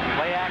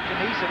 Play action,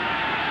 Eason.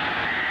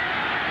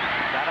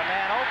 Got a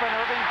man open,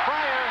 Irving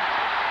Fryer.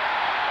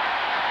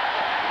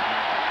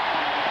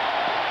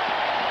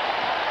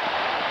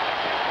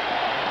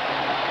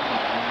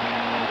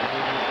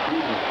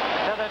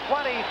 To the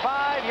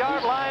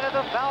 25-yard line of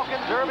the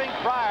Falcons, Irving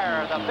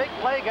Fryer, the big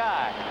play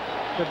guy.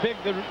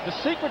 The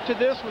secret to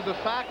this was the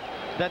fact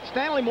that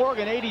Stanley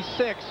Morgan,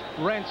 86,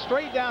 ran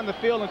straight down the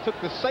field and took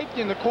the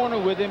safety in the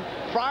corner with him.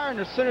 Fryer in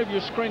the center of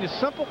your screen, a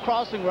simple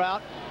crossing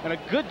route, and a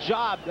good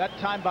job that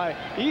time by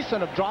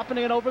Eason of dropping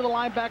in over the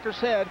linebacker's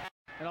head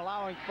and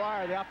allowing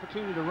Fryer the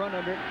opportunity to run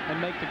under it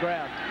and make the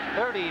grab.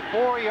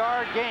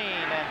 34-yard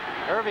gain, and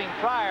Irving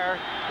Fryer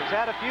has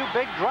had a few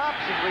big drops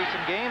in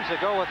recent games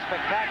to go with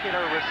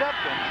spectacular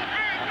receptions.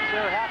 I'm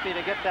sure happy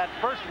to get that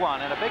first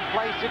one in a big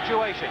play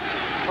situation.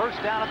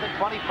 First down at the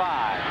 25.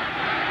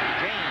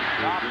 James,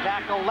 drop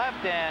tackle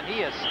left, and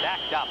he is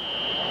stacked up.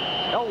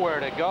 Nowhere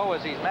to go as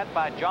he's met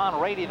by John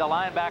Rady, the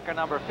linebacker,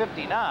 number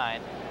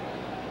 59.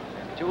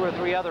 2 or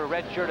 3 other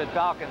red-shirted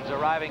Falcons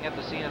arriving at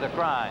the scene of the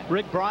crime.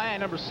 Rick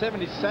Bryan, number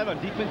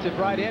 77, defensive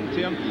right end,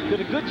 Tim,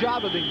 did a good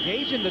job of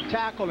engaging the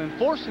tackle and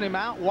forcing him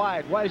out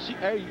wide.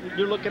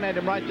 You're looking at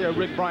him right there,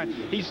 Rick Bryan.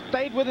 He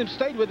stayed with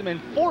him,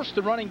 and forced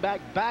the running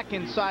back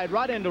inside,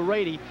 right into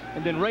Rady,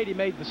 and then Rady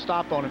made the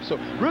stop on him. So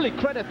really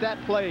credit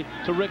that play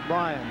to Rick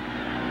Bryan.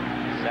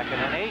 Second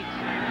and 8.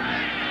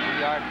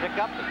 2-yard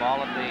pickup. The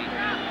ball at the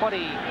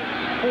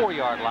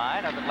 24-yard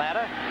line of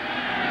Atlanta.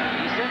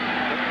 Eason,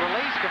 quick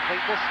release,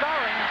 complete to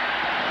Starring.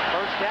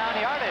 First down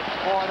yardage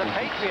for the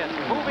Patriots,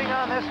 moving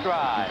on this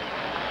drive.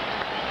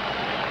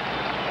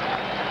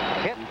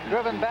 Hit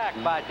driven back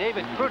by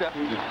David Crudup.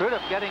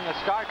 Crudup getting the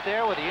start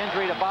there with the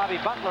injury to Bobby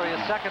Butler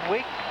his second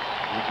week.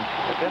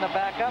 But then a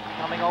backup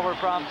coming over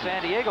from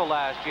San Diego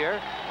last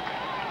year.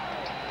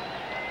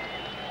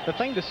 The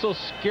thing that's so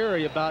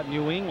scary about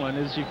New England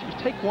is if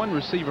you take one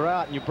receiver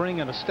out and you bring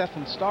in a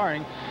Stephen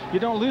Starring, you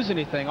don't lose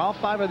anything. All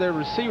 5 of their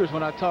receivers,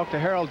 when I talked to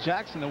Harold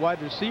Jackson, the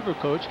wide receiver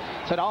coach,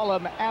 said all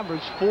of them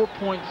average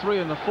 4.3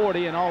 in the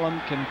 40, and all of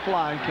them can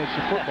fly and catch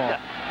the football.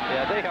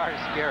 Yeah, they are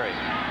scary.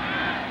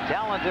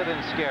 Talented and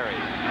scary.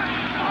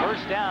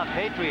 First down,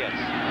 Patriots.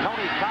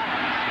 Tony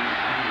Collins.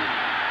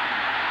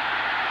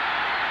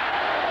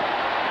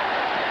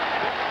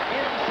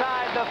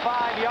 Inside the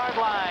 5-yard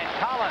line,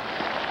 Collins.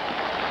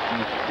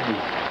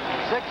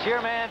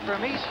 6-year man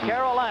from East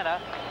Carolina.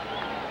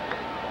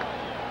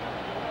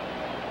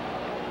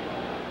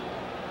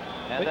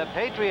 And the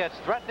Patriots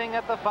threatening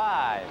at the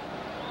 5.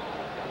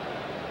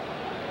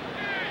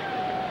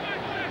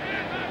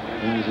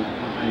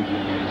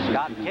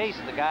 Scott Case,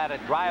 the guy to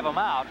drive them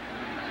out.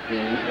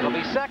 It'll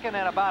be second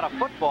and about a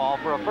football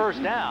for a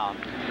first down.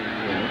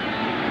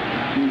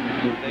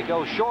 If they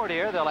go short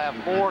here, they'll have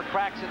 4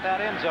 cracks at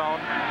that end zone.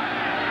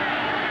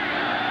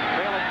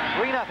 Trailing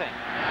 3-0.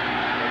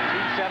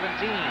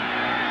 2:17.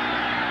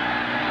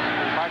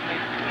 Pardon me.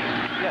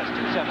 Yes,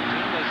 2:17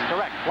 is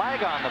correct.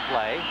 Flag on the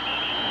play.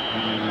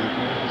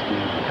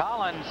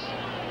 Collins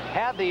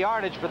had the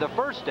yardage for the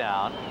first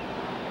down,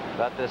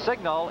 but the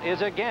signal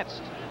is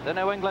against the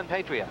New England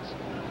Patriots.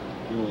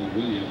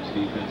 Williams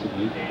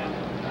defensively.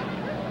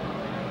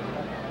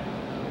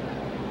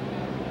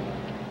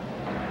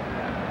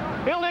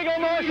 Illegal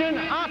motion,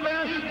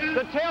 offense.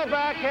 The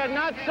tailback had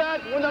not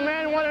set when the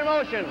man went in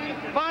motion.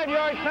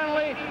 5-yard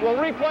penalty. Will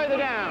replay the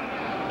down.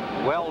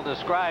 Well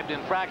described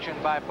infraction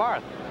by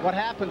Barth. What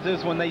happens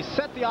is when they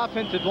set the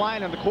offensive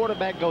line and the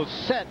quarterback goes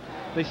set,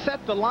 they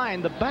set the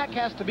line. The back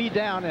has to be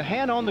down and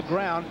hand on the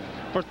ground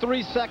for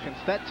 3 seconds.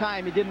 That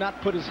time he did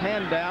not put his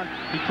hand down.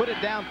 He put it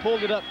down,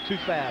 pulled it up too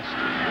fast.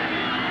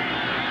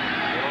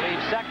 It'll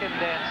leave second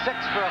and 6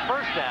 for a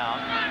first down.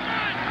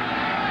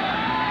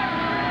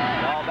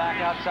 Ball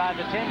back outside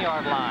the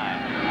 10-yard line.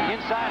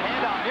 Inside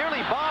handoff,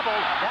 nearly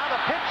bobbled. Now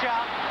the pitch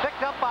out,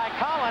 picked up by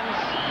Collins,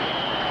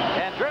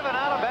 and driven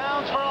out of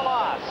bounds for a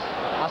loss.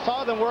 I I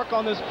saw them work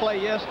on this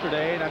play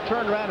yesterday, and I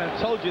turned around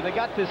and told you they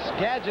got this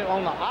gadget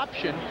on the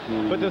option.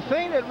 But the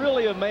thing that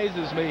really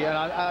amazes me, and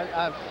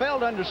I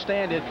failed to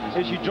understand it,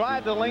 is you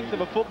drive the length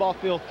of a football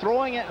field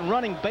throwing it and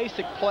running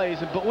basic plays.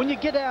 But when you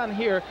get down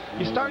here,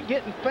 you start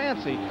getting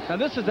fancy. Now,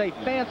 this is a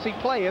fancy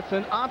play. It's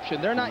an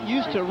option. They're not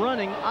used to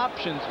running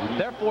options.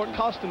 Therefore, it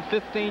cost them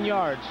 15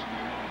 yards.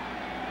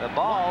 The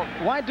ball.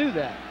 Why do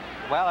that?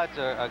 Well, that's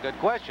a good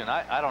question.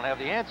 I don't have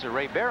the answer.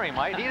 Ray Berry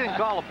might. He didn't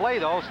call a play,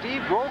 though.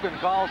 Steve Grogan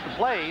calls the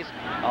plays,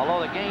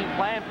 although the game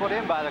plan put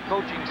in by the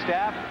coaching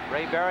staff,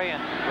 Ray Berry and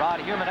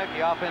Rod Humanek,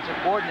 the offensive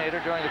coordinator,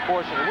 during the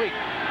course of the week.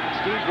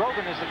 Steve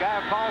Grogan is the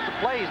guy who calls the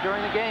plays during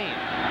the game.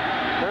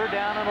 3rd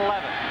down and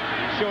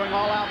 11. Showing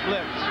all-out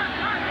blitz.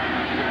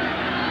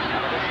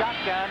 Out of the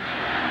shotgun.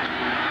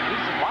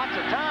 He's lots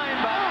of time,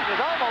 but it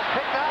was almost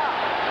picked off.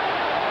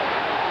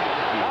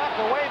 Knocked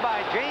away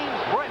by James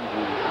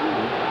Britton.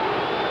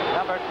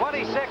 Number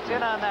 26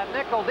 in on that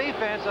nickel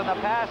defense on the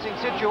passing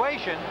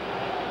situation,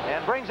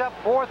 and brings up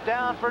 4th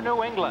down for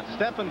New England.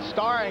 Stephen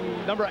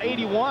Starring, number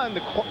 81,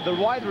 the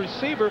wide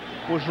receiver,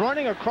 was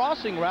running a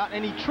crossing route,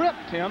 and he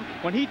tripped him.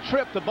 When he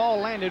tripped, the ball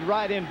landed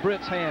right in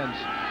Britt's hands.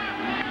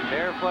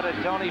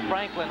 Barefooted Tony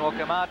Franklin will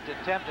come out to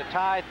attempt to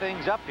tie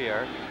things up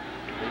here.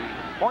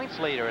 The points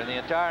leader in the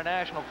entire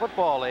National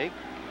Football League.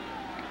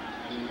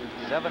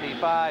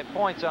 75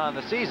 points on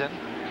the season.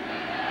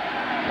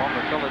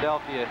 Former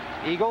Philadelphia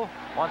Eagle.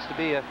 Wants to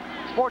be a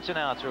sports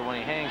announcer when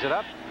he hangs it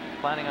up.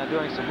 Planning on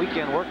doing some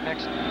weekend work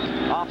next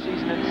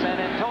offseason in San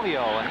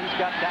Antonio. And he's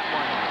got that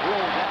one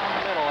rolled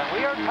down the middle. And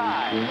we are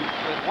tied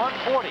with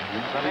 1:40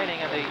 remaining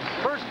in the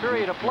first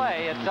period of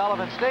play at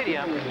Sullivan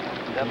Stadium.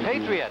 The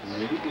Patriots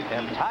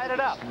have tied it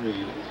up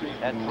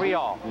at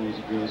 3-all.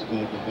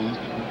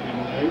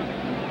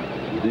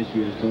 This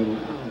year's total.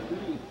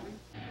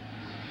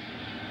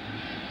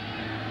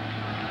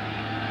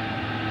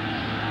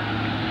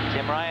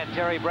 Tim Ryan,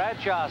 Terry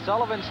Bradshaw,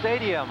 Sullivan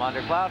Stadium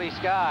under cloudy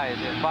skies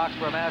in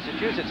Foxborough,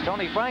 Massachusetts.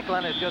 Tony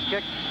Franklin has just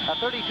kicked a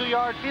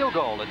 32-yard field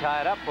goal to tie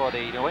it up for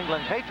the New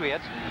England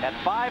Patriots at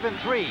 5-3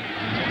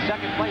 in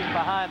second place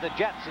behind the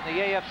Jets in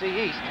the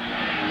AFC East.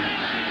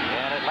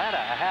 And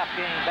Atlanta a half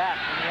game back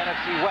in the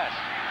NFC West.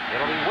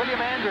 It'll be William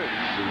Andrews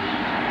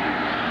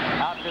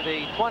out to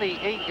the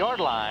 28-yard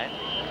line.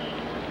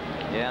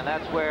 And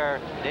that's where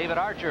David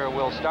Archer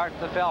will start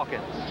the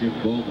Falcons.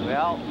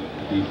 Well,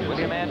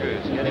 William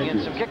Andrews getting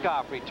in some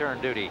kickoff return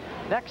duty.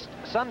 Next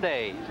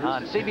Sunday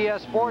on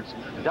CBS Sports,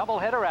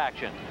 doubleheader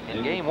action.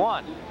 In Game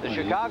 1, the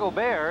Chicago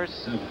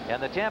Bears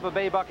and the Tampa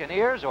Bay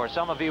Buccaneers, or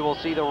some of you will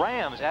see the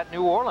Rams at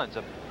New Orleans,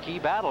 a key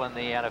battle in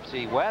the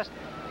NFC West.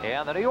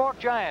 And the New York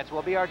Giants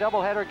will be our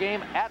doubleheader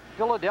game at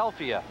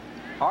Philadelphia.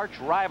 Arch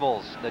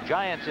rivals, the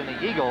Giants and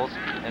the Eagles,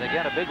 and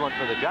again a big one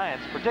for the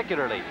Giants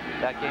particularly.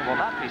 That game will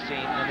not be seen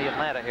in the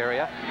Atlanta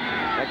area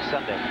next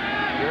Sunday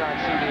here on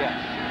CBS.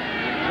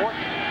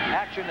 Important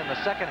action in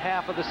the second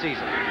half of the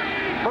season.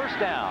 First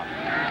down.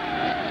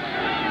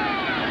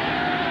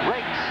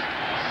 Breaks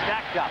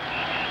stacked up.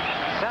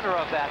 Center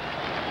of that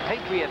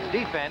Patriots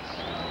defense.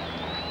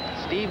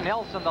 Steve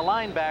Nelson, the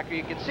linebacker.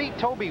 You can see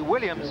Toby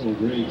Williams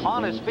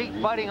on his feet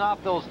fighting off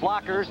those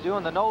blockers,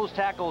 doing the nose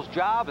tackle's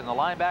job, and the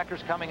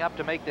linebackers coming up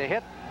to make the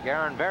hit.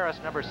 Garen Barris,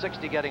 number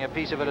 60, getting a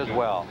piece of it as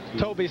well.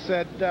 Toby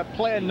said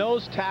playing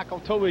nose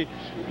tackle. Toby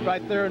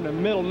right there in the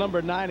middle, number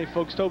 90,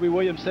 folks. Toby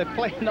Williams said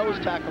playing nose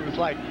tackle is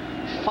like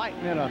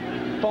fighting in a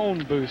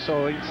phone booth.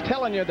 So he's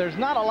telling you there's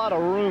not a lot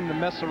of room to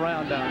mess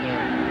around down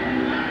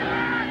there.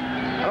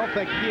 I don't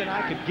think he and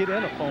I could get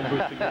in a phone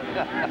booth together.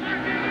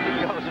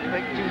 He goes and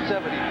make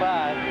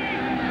 275.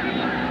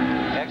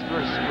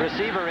 Extra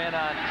receiver in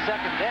on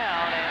second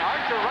down, and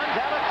Archer runs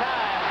out of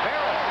time.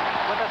 Barris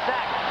with a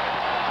sack.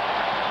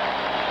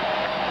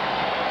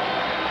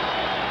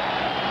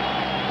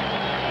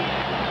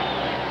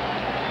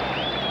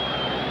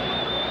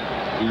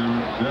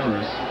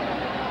 Barris.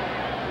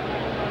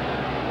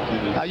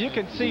 Now you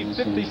can see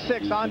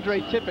 56, Andre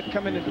Tippett,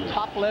 coming in the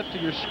top left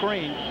of your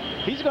screen.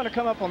 He's going to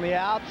come up on the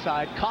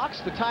outside.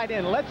 Cox, the tight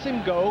end, lets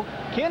him go.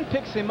 Ken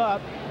picks him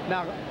up.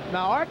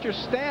 Now Archer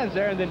stands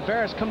there, and then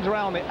Barris comes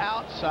around on the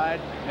outside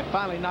and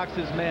finally knocks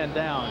his man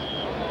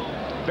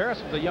down.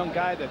 Barris was a young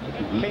guy that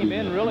came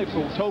in really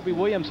for Toby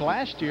Williams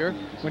last year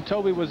when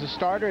Toby was a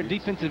starter at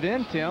defensive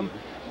end, Tim.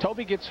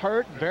 Toby gets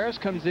hurt. Barris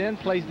comes in,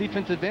 plays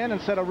defensive end,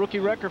 and set a rookie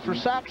record for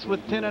sacks with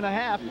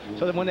 10.5.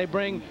 So that when they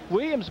bring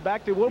Williams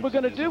back, they, what are we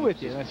going to do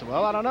with you? And I said,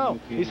 well, I don't know.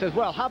 He says,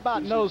 well, how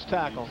about nose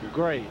tackle?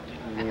 Great.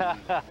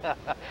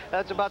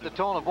 That's about the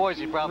tone of voice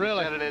he probably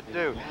said it in,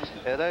 too.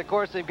 And then, of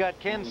course, they've got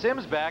Ken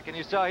Sims back, and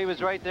you saw he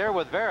was right there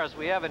with Barris.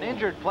 We have an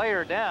injured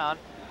player down,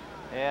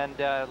 and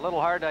a little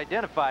hard to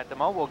identify at the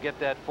moment. We'll get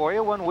that for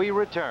you when we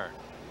return.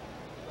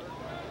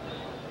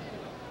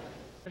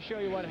 I'll show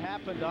you what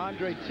happened to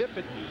Andre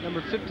Tippett,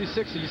 number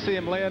 56. You see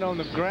him laying on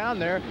the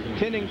ground there,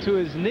 tending to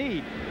his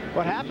knee.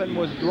 what happened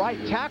was right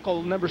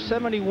tackle number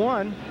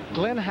 71,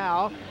 Glenn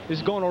Howe,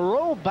 is going to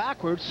roll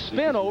backwards,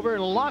 spin over,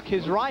 and lock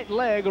his right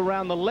leg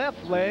around the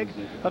left leg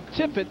of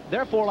Tippett,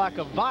 therefore like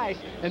a vice.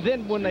 And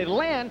then when they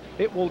land,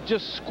 it will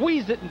just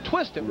squeeze it and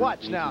twist it.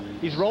 Watch now.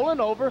 He's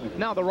rolling over.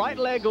 Now the right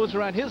leg goes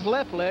around his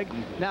left leg.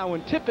 Now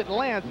when Tippett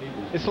lands,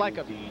 it's like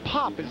a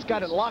pop. It's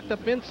got it locked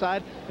up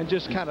inside and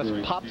just kind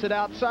of pops it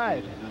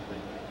outside.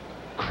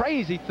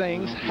 Crazy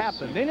things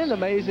happen. Isn't it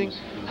amazing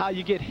how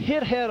you get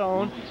hit head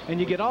on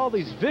and you get all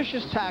these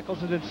vicious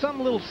tackles and then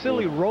some little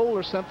silly roll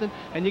or something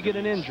and you get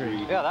an injury?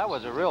 Yeah, that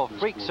was a real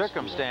freak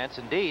circumstance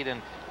indeed.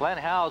 And Glenn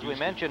Howe, as we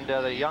mentioned,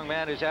 the young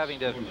man who's having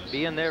to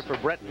be in there for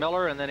Brett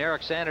Miller, and then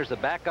Eric Sanders, the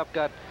backup,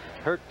 got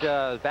hurt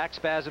back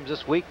spasms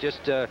this week,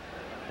 just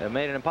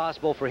made it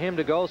impossible for him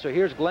to go. So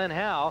here's Glenn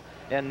Howe,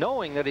 and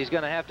knowing that he's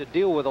going to have to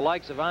deal with the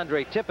likes of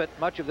Andre Tippett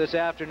much of this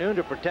afternoon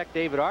to protect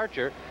David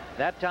Archer.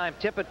 That time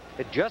Tippett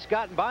had just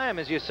gotten by him,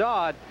 as you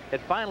saw,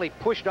 had finally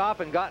pushed off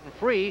and gotten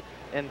free,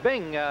 and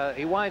bing,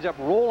 he winds up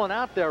rolling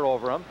out there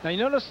over him. Now you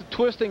notice the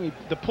twisting,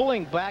 the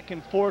pulling back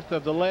and forth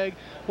of the leg.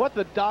 What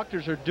the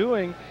doctors are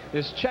doing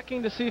is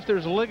checking to see if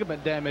there's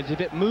ligament damage.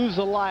 If it moves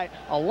a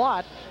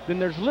lot, then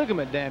there's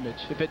ligament damage.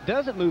 If it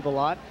doesn't move a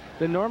lot,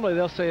 then normally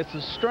they'll say it's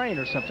a strain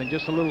or something,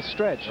 just a little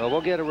stretch. Well,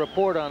 we'll get a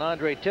report on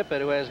Andre Tippett,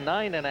 who has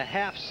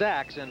 9.5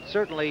 sacks, and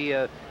certainly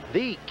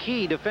the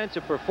key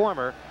defensive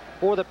performer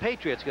for the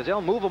Patriots, because they'll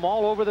move them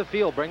all over the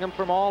field, bring them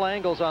from all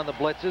angles on the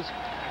blitzes.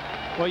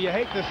 Well, you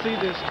hate to see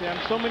this, Tim.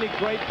 So many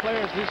great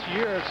players this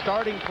year,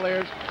 starting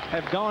players,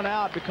 have gone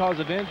out because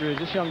of injuries.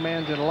 This young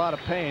man's in a lot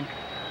of pain,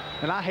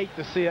 and I hate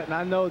to see it, and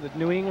I know that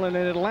New England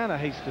and Atlanta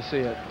hates to see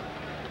it.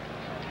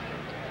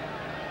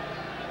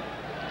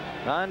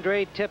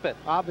 Andre Tippett.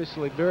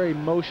 Obviously very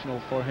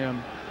emotional for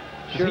him.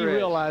 Sure he is.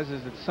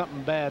 realizes that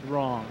something bad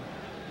wrong.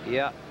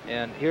 Yeah,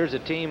 and here's a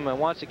team that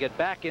wants to get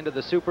back into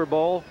the Super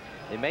Bowl.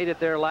 They made it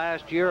there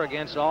last year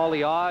against all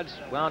the odds,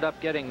 wound up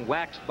getting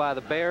waxed by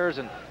the Bears,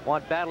 and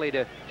want badly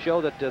to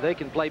show that they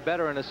can play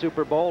better in a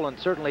Super Bowl. And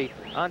certainly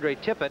Andre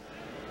Tippett,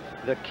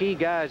 the key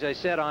guy, as I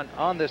said,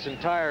 on this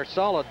entire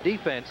solid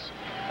defense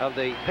of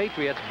the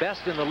Patriots,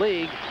 best in the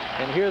league.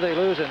 And here they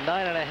lose a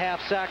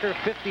 9.5 sacker,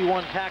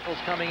 51 tackles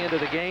coming into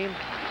the game.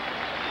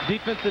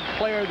 Defensive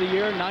Player of the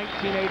Year,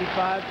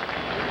 1985.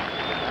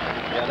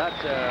 Yeah,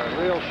 that's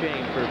a real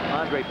shame for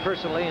Andre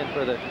personally, and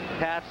for the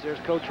Pats. There's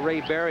Coach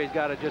Ray Barry. He's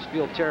got to just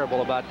feel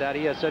terrible about that.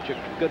 He has such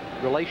a good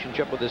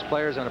relationship with his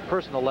players on a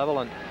personal level,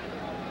 and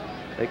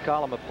they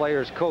call him a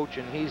player's coach,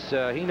 and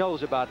he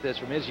knows about this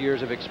from his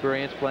years of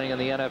experience playing in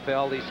the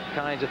NFL, these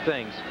kinds of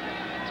things.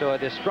 So a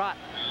distraught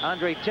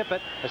Andre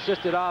Tippett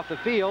assisted off the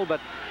field, but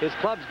his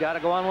club's got to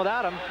go on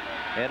without him.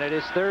 And it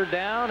is 3rd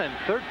down and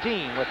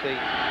 13 with the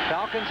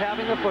Falcons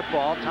having the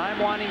football. Time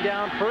winding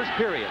down, first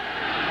period.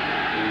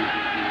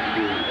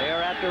 They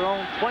are at their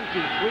own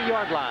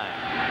 23-yard line.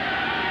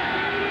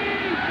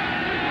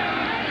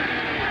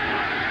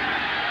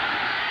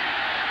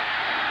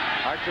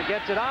 Archer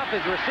gets it off.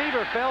 His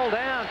receiver fell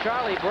down.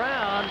 Charlie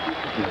Brown,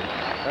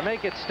 to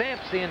make it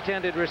Stamps, the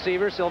intended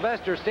receiver.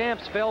 Sylvester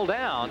Stamps fell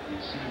down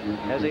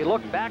as he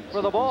looked back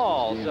for the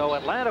ball. So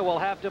Atlanta will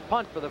have to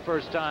punt for the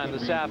first time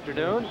this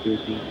afternoon.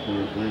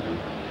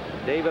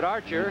 David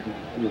Archer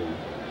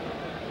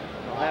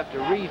will have to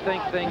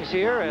rethink things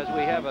here as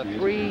we have a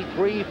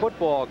 3-3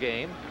 football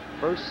game.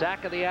 First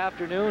sack of the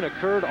afternoon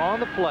occurred on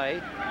the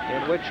play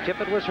in which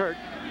Tippett was hurt.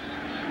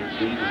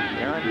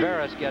 Aaron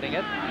Barris getting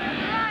it.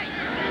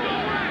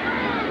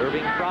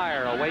 Irving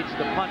Pryor awaits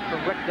the punt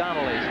from Rick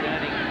Donnelly,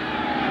 standing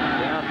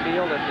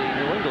downfield at the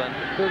New England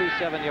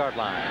 37-yard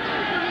line.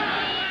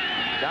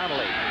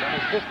 Donnelly from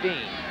his 15.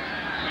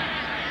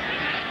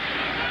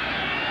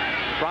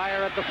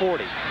 Pryor at the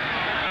 40.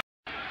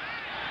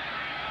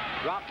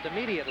 Dropped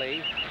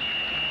immediately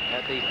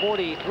at the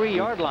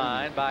 43-yard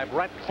line by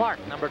Brett Clark,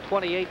 number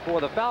 28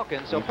 for the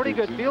Falcons. So pretty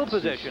good field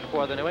position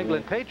for the New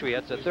England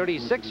Patriots. A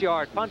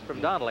 36-yard punt from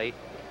Donnelly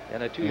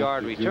and a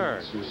 2-yard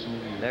return.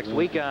 Next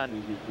week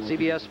on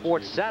CBS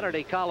Sports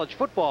Saturday college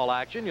football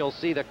action, you'll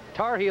see the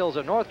Tar Heels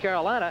of North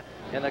Carolina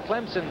and the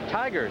Clemson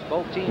Tigers,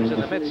 both teams in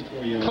the midst of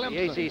the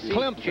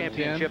ACC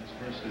championship.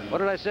 What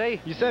did I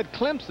say? You said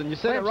Clemson. You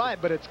said it right,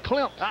 but it's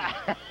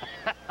Clemson.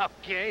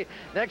 Okay,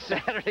 next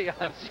Saturday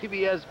on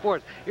CBS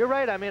Sports. You're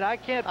right. I mean, I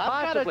can't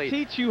possibly. I've got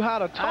to teach you how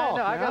to talk.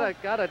 I know. I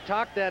gotta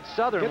talk that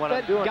Southern when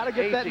I'm doing. Got to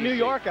get ACC. that New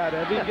York out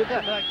of you. Get some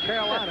of that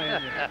Carolina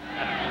in you.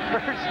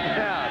 First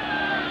down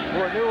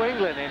for New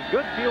England in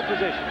good field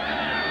position.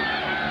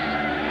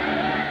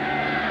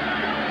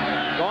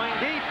 Going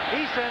deep,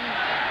 Eason.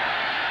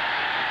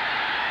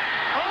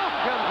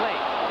 Complete.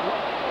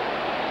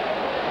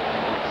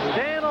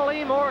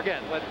 Stanley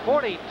Morgan with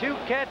 42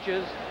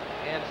 catches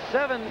and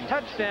 7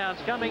 touchdowns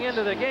coming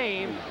into the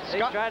game. They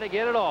try to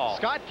get it all.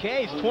 Scott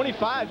Case,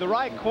 25, the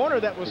right corner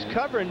that was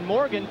covering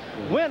Morgan,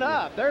 went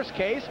up. There's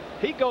Case.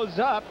 He goes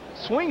up,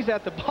 swings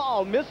at the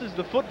ball, misses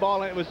the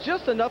football, and it was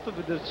just enough of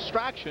a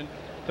distraction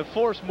to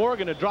force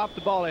Morgan to drop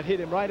the ball and hit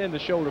him right in the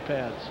shoulder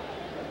pads.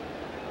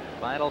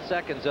 Final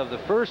seconds of the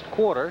first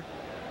quarter.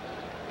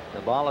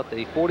 The ball at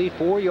the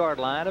 44-yard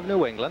line of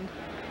New England.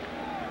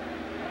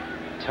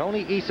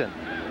 Tony Eason,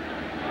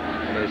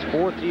 in his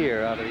 4th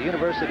year out of the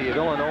University of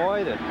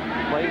Illinois, that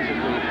plays, as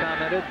we've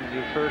commented, and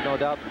you've heard no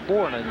doubt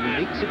before, in a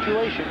unique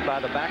situation by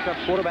the backup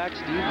quarterback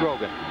Steve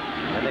Grogan.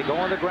 And they go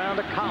on the ground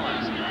to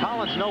Collins.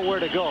 Collins nowhere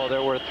to go.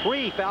 There were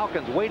 3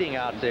 Falcons waiting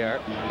out there,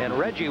 and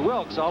Reggie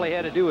Wilkes, all he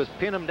had to do was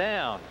pin him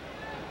down.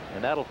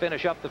 And that'll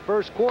finish up the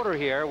first quarter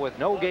here with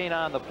no gain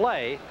on the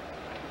play,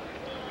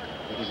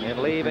 and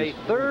leave a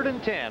 3rd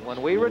and 10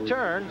 when we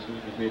return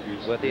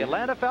with the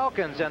Atlanta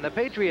Falcons and the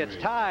Patriots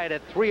tied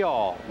at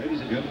 3-all. Ladies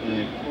and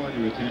gentlemen, I call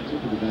your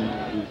attention to the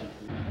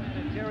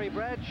back. Terry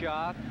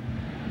Bradshaw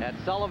at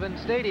Sullivan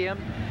Stadium.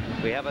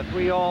 We have a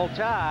 3-all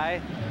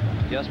tie,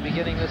 just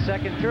beginning the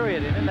second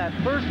period. And in that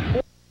first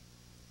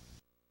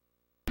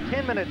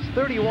 10 minutes,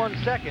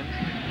 31 seconds,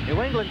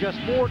 New England just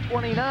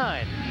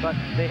 4:29, but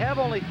they have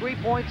only 3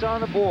 points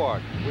on the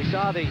board. We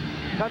saw the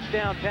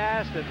touchdown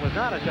pass that was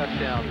not a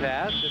touchdown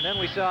pass, and then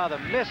we saw the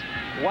missed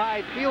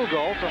wide field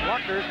goal from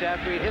Luckhurst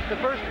after he'd hit the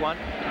first one.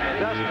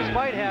 And thus,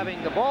 despite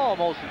having the ball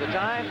most of the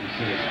time,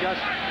 it's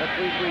just a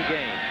 3-3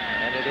 game.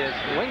 And it is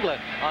New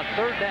England on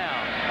 3rd down.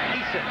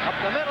 Eason up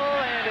the middle,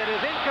 and it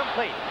is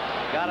incomplete.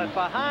 Got it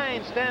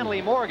behind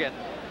Stanley Morgan.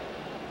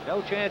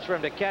 No chance for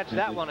him to catch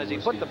that one as he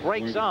put the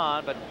brakes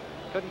on, but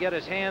couldn't get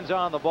his hands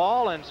on the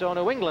ball, and so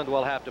New England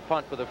will have to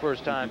punt for the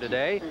first time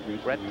today.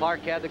 Brett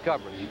Clark had the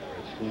coverage.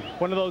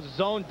 One of those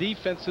zone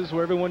defenses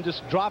where everyone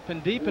just dropping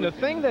deep. And the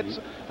thing that's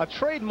a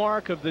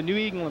trademark of the New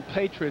England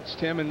Patriots,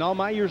 Tim, in all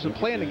my years of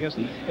playing against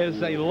them, is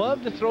they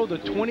love to throw the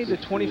 20 to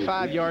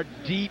 25-yard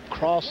deep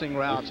crossing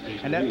routes.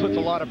 And that puts a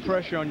lot of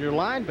pressure on your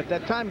line. But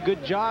that time,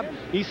 good job.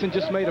 Eason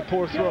just made a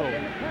poor throw.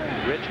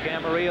 Rich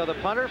Camarillo, the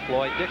punter.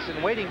 Floyd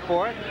Dixon waiting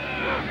for it.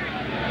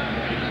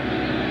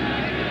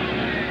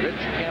 Rich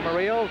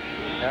Camarillo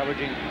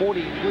averaging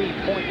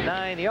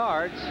 43.9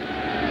 yards.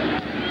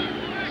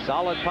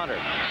 Solid punter.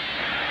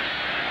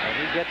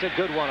 And he gets a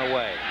good one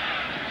away.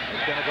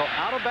 It's going to go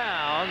out of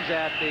bounds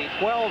at the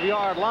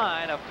 12-yard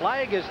line. A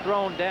flag is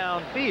thrown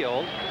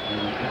downfield.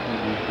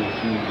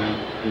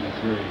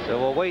 So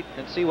we'll wait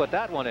and see what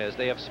that one is.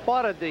 They have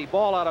spotted the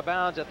ball out of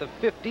bounds at the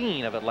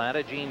 15 of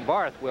Atlanta. Gene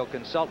Barth will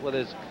consult with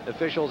his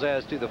officials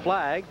as to the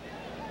flag.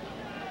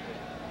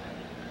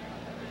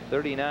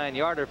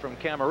 39-yarder from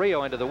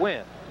Camarillo into the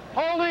wind.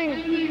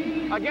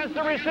 Holding against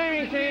the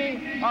receiving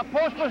team, a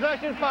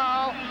post-possession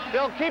foul.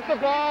 They'll keep the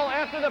ball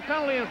after the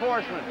penalty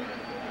enforcement.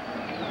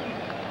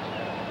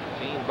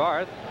 Gene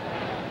Barth,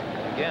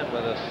 again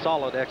with a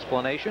solid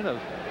explanation of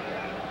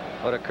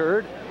what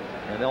occurred,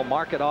 and they'll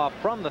mark it off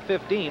from the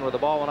 15 where the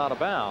ball went out of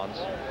bounds.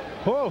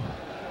 Whoa,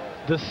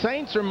 the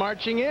Saints are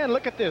marching in.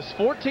 Look at this,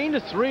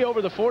 14-3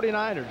 over the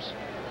 49ers.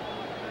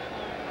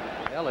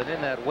 Well, and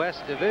in that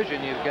West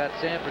Division, you've got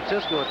San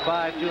Francisco at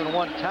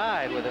 5-2-1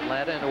 tied with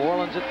Atlanta, and New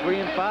Orleans at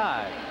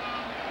 3-5.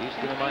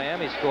 Houston and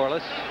Miami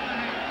scoreless.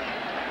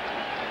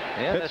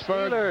 And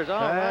Pittsburgh, the Steelers,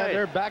 all right.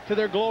 They're back to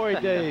their glory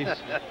days.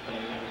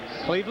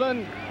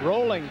 Cleveland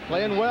rolling,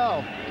 playing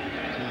well.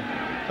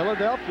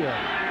 Philadelphia,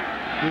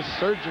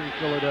 resurging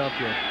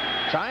Philadelphia.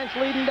 Giants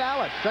leading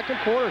Dallas, second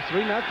quarter,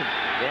 3-0.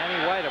 Danny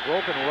White, a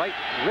broken right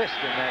wrist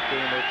in that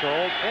game, we're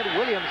told. Ed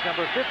Williams,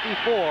 number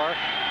 54,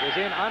 is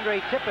in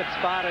Andre Tippett's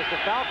spot as the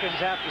Falcons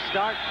have to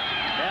start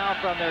now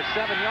from their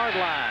 7-yard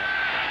line.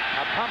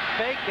 A pump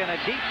fake and a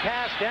deep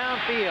pass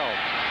downfield.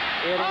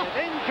 It is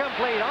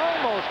incomplete,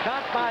 almost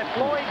caught by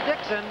Floyd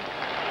Dixon.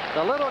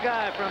 The little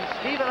guy from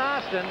Stephen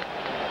Austin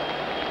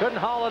couldn't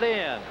haul it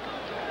in.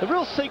 The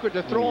real secret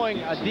to throwing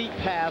a deep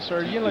pass,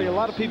 or a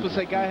lot of people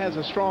say guy has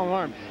a strong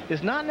arm,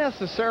 is not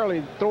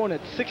necessarily throwing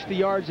it 60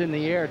 yards in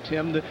the air,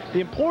 Tim. The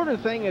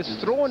important thing is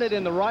throwing it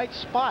in the right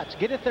spots.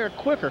 Get it there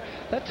quicker.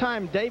 That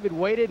time David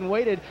waited and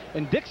waited,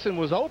 and Dixon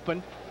was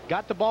open.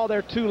 Got the ball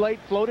there too late,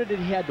 floated it.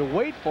 He had to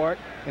wait for it,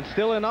 and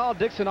still in all,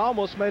 Dixon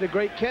almost made a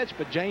great catch,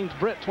 but James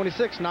Britt,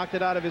 26, knocked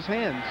it out of his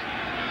hands.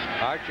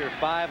 Archer,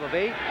 5 of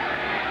 8,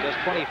 just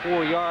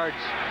 24 yards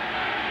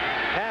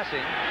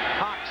passing.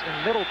 Cox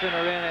and Middleton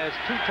are in as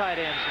 2 tight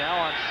ends now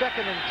on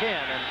 2nd and 10,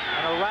 and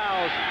an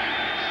aroused,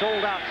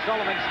 sold-out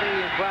Sullivan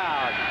Stadium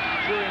crowd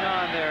cheering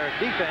on their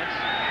defense.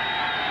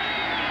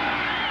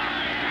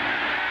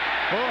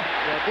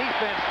 The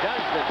defense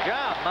does the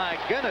job. My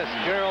goodness,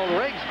 Gerald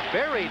Riggs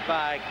buried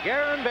by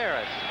Garen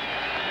Barris.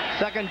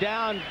 Second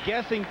down,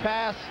 guessing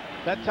pass.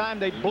 That time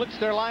they blitzed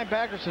their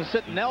linebackers and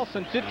sit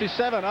Nelson,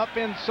 57, up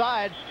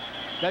inside.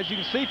 As you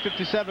can see,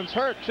 57's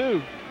hurt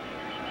too.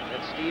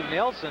 That's Steve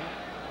Nelson,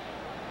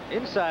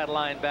 inside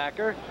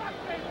linebacker.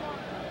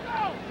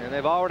 And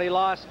they've already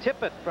lost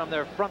Tippett from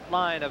their front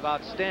line of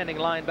outstanding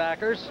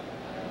linebackers.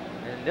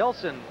 And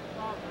Nelson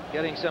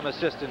getting some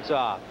assistance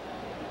off.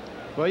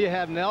 Well, you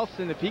have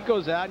Nelson if he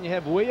goes out, and you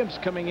have Williams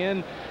coming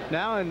in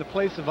now in the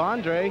place of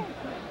Andre.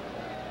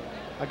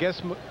 I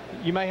guess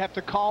You may have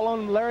to call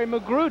on Larry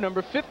McGrew,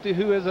 number 50,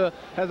 who has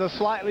a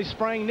slightly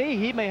sprained knee.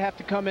 He may have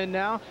to come in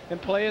now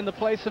and play in the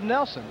place of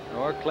Nelson.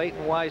 Or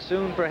Clayton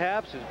Wysoon,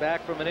 perhaps, who's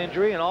back from an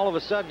injury. And all of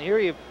a sudden here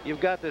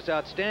you've got this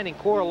outstanding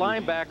core of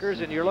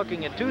linebackers, and you're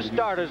looking at 2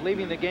 starters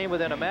leaving the game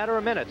within a matter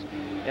of minutes.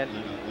 And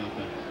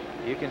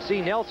you can see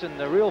Nelson,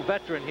 the real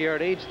veteran here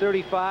at age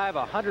 35,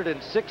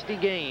 160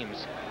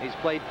 games. He's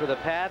played for the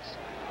Pats,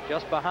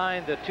 just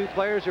behind the 2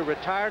 players who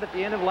retired at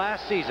the end of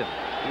last season,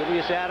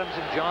 Julius Adams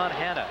and John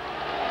Hanna.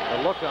 The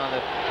look on the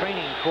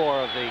training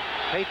core of the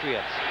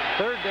Patriots.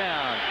 3rd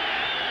down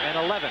and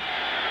 11.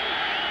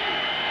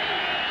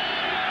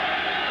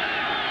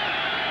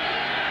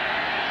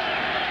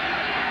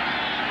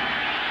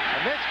 A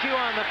miscue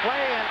on the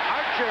play, and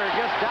Archer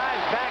just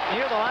dives back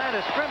near the line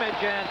of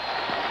scrimmage, and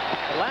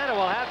Atlanta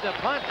will have to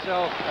punt.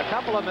 So a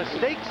couple of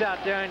mistakes out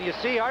there, and you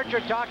see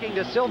Archer talking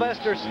to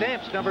Sylvester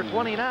Stamps, number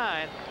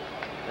 29.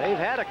 They've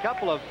had a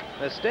couple of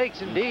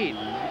mistakes indeed.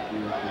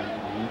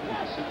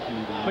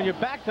 When you're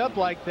backed up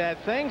like that,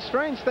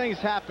 strange things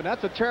happen.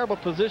 That's a terrible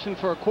position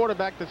for a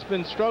quarterback that's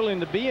been struggling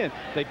to be in.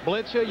 They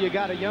blitz you. You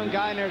got a young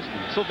guy in there,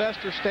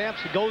 Sylvester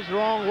Stamps, who goes the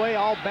wrong way.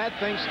 All bad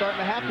things starting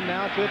to happen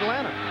now to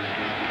Atlanta.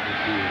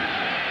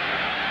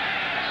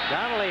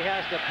 Donnelly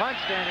has to punt,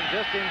 standing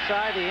just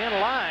inside the end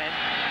line.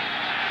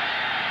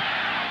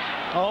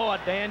 Oh,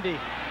 a dandy.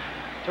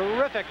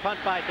 Terrific punt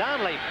by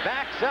Donnelly.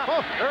 Backs up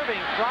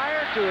Irving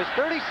Fryer to his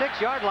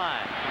 36-yard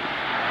line.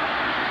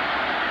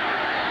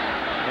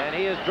 And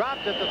he is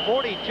dropped at the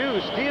 42.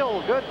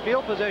 Still good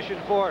field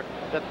position for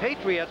the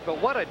Patriots,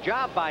 but what a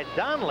job by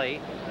Donnelly.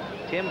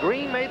 Tim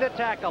Green made the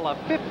tackle, a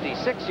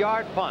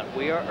 56-yard punt.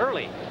 We are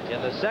early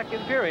in the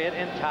 2nd period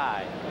and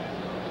tied.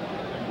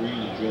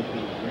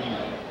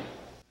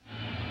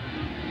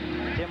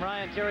 Tim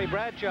Ryan, Terry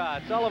Bradshaw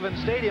at Sullivan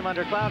Stadium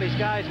under cloudy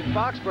skies in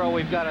Foxborough.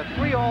 We've got a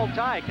 3-all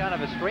tie, kind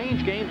of a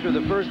strange game through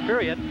the 1st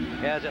period,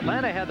 as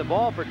Atlanta had the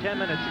ball for 10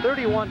 minutes,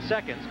 31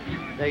 seconds.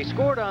 They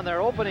scored on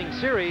their opening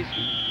series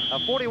a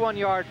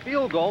 41-yard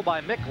field goal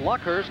by Mick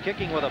Luckhurst,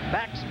 kicking with a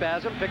back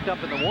spasm, picked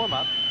up in the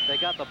warm-up. They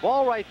got the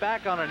ball right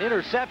back on an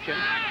interception.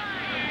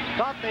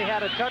 Thought they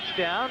had a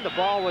touchdown. The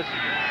ball was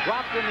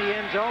dropped in the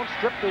end zone,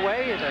 stripped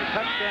away, as a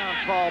touchdown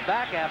call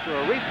back after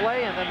a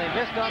replay, and then they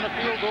missed on the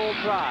field goal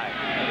try.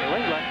 And New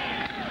England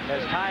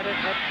has tied it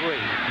at 3.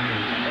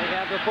 They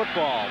have the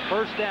football.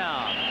 1st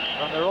down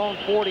from their own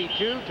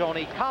 42.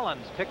 Tony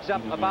Collins picks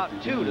up about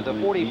 2 to the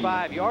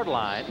 45-yard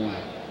line.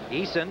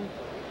 Eason,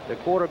 the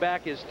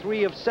quarterback, is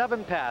 3 of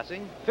 7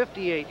 passing,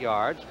 58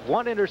 yards,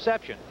 1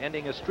 interception,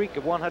 ending a streak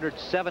of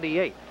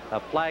 178. A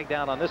flag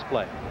down on this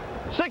play.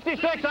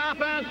 66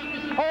 offense,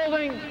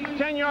 holding,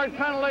 10-yard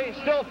penalty,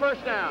 still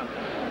 1st down.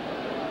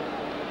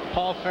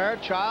 Paul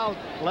Fairchild,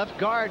 left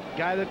guard,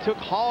 guy that took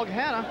Hog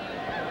Hanna.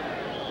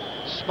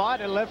 Spot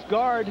at left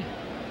guard.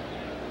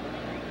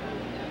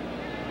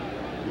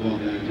 Ball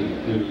back to the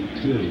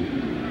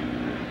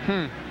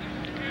 32.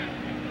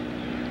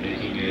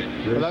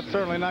 Well, that's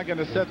certainly not going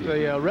to set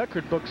the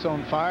record books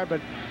on fire, but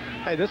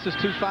hey, this is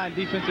 2 fine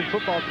defensive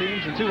football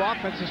teams and 2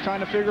 offenses trying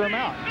to figure them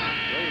out.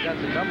 Well, you got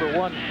the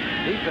 #1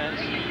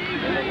 defense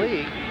in the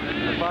league,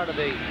 a part of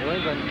the New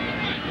England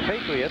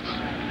Patriots,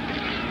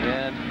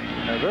 and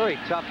a very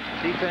tough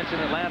defense in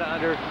Atlanta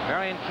under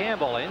Marion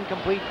Campbell.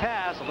 Incomplete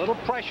pass, a little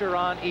pressure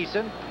on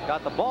Eason,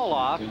 got the ball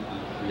off,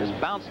 just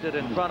bounced it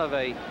in front of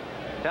a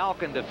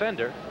Falcon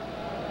defender.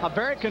 A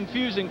very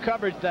confusing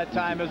coverage that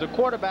time. As a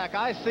quarterback,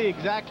 I see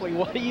exactly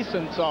what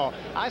Eason saw.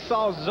 I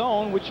saw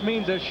zone, which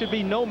means there should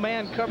be no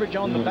man coverage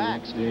on the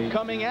backs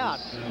coming out.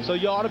 So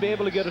you ought to be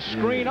able to get a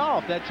screen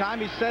off. That time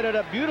he set it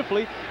up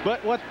beautifully,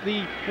 but what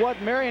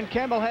Marion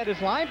Campbell had his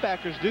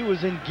linebackers do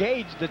was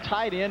engage the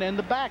tight end and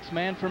the backs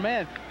man for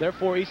man.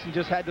 Therefore, Eason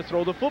just had to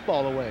throw the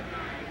football away.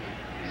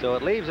 So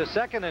it leaves a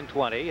 2nd and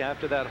 20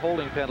 after that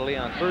holding penalty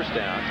on 1st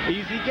down.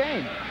 Easy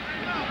game.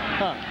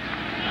 Huh.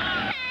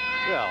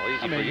 Well,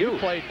 easy for you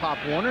played Pop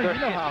Warner. You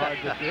know how hard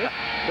this is.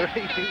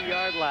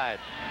 32-yard line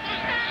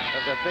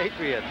of the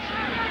Patriots.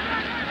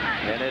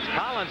 And it's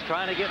Collins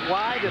trying to get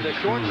wide to the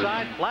short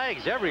side.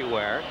 Flags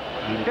everywhere.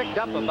 He picked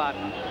up about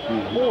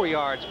 4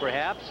 yards,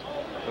 perhaps,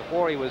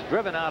 before he was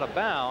driven out of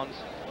bounds,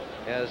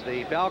 as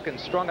the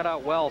Falcons strung it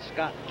out well.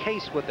 Scott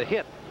Case with the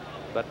hit.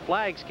 But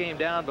flags came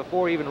down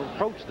before he even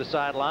approached the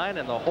sideline,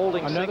 and the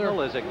holding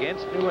signal is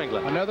against New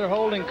England. Another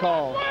holding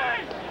call.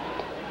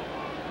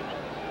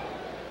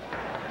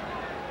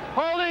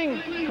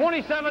 Holding,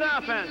 27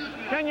 offense,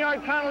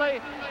 10-yard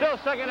penalty, still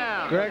 2nd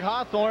down. Greg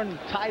Hawthorne,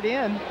 tight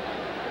end.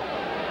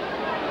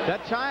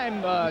 That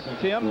time,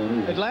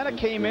 Tim, Atlanta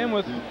came in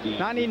with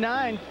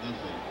 99.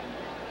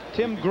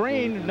 Tim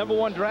Green,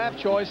 #1 draft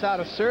choice out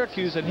of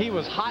Syracuse, and he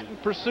was hot in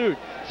pursuit.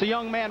 It's a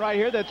young man right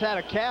here that's had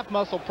a calf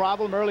muscle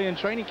problem early in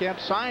training camp,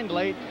 signed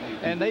late,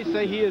 and they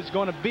say he is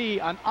going to be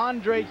an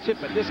Andre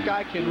Tippett. This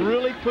guy can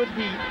really put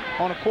heat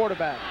on a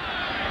quarterback.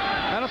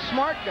 And a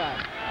smart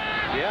guy.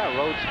 Yeah,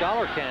 Rhodes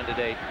Scholar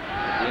candidate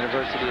at the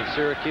University of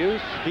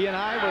Syracuse. He and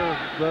I were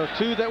the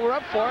 2 that were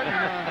up for it,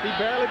 and he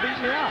barely beat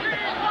me out.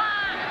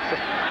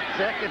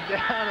 2nd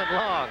down and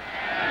long.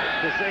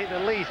 to say the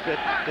least,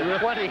 at the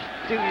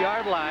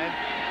 22-yard line.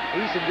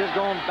 Eason just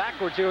going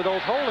backwards here with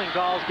those holding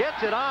calls.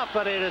 Gets it off,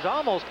 but it is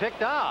almost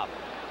picked off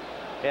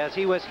as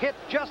he was hit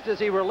just as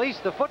he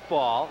released the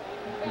football.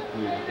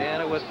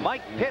 And it was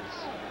Mike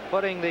Pitts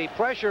putting the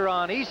pressure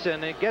on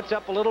Eason. It gets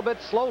up a little bit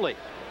slowly.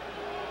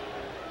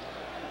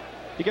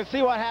 You can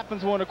see what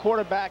happens when a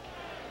quarterback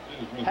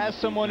has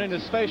someone in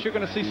his face. You're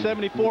going to see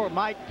 74,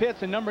 Mike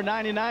Pitts, and number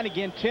 99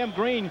 again, Tim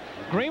Green.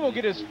 Green will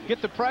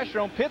get the pressure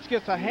on. Pitts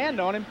gets a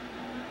hand on him,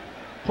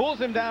 pulls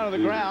him down to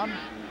the ground,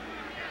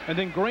 and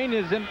then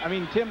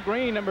Tim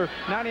Green, number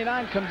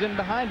 99, comes in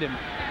behind him.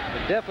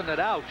 A definite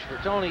ouch for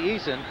Tony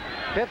Eason.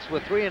 Pitts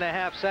with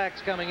 3.5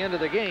 sacks coming into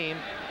the game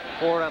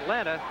for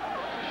Atlanta,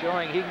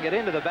 showing he can get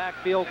into the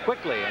backfield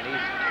quickly, and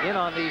he's in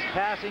on these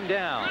passing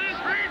downs.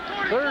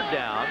 Third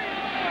down.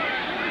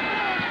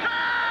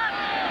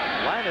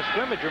 Line of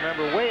scrimmage,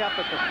 remember, way up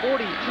at the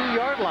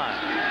 42-yard line.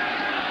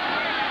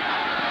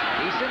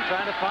 Eason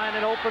trying to find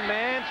an open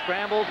man,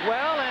 scrambles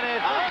well, and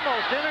it's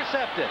almost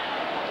intercepted.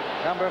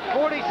 Number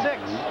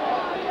 46,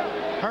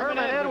 Herman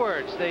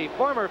Edwards, the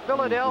former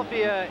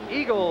Philadelphia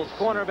Eagles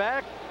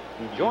cornerback,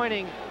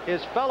 joining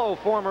his fellow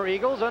former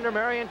Eagles under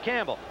Marion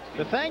Campbell.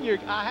 The thing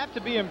I have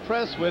to be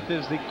impressed with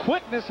is the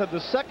quickness of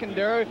the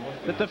secondary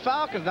that the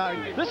Falcons. Now,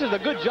 this is a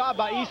good job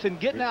by Eason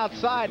getting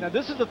outside. Now,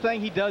 this is the thing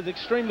he does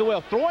extremely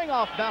well. Throwing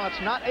off balance,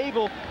 not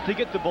able to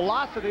get the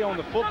velocity on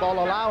the football,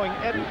 allowing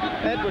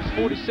Edwards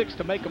 46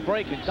 to make a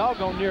break, and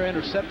doggone near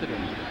intercepted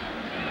him.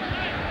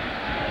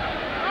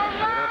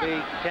 It'll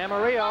be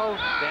Camarillo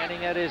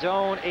standing at his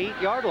own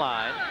 8-yard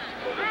line.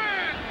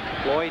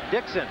 Floyd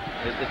Dixon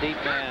is the deep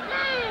man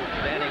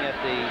standing at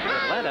the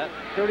Atlanta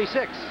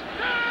 36.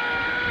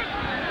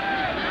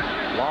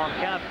 Long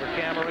count for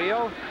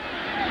Camarillo.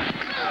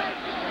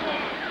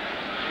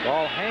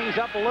 Ball hangs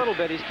up a little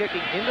bit. He's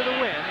kicking into the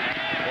wind.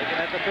 Taken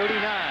at the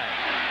 39.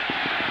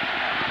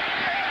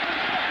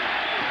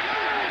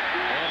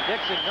 And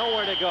Dixon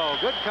nowhere to go.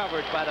 Good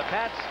coverage by the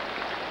Pats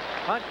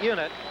punt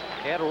unit.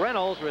 Ed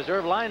Reynolds,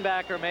 reserve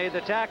linebacker, made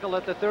the tackle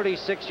at the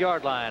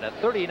 36-yard line. A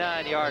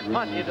 39-yard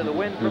punt into the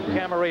wind from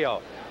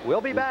Camarillo.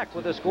 We'll be back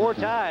with the score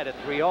tied at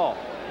 3-all.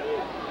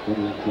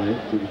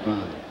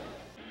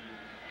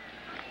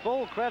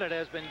 Full credit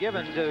has been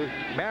given to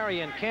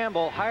Marion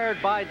Campbell,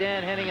 hired by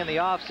Dan Henning in the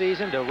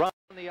offseason to run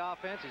the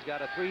offense. He's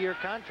got a 3-year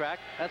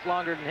contract. That's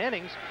longer than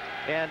Henning's.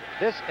 And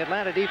this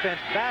Atlanta defense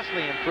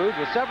vastly improved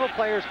with several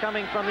players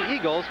coming from the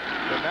Eagles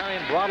that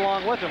Marion brought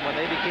along with him when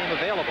they became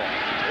available.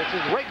 This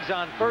is Riggs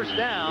on first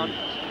down.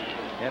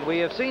 And we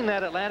have seen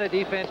that Atlanta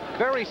defense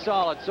very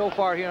solid so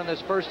far here in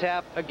this first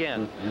half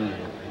again.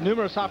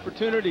 Numerous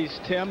opportunities,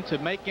 Tim, to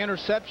make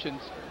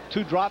interceptions.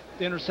 2 dropped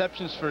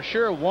interceptions for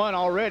sure, 1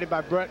 already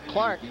by Brett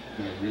Clark.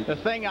 The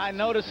thing I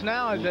notice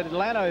now is that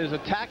Atlanta is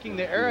attacking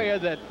the area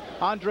that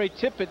Andre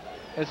Tippett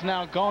has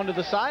now gone to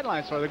the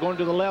sidelines. So they're going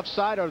to the left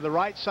side or the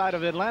right side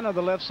of Atlanta,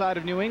 the left side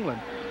of New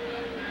England.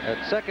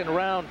 At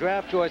second-round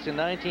draft choice in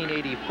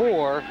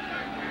 1984,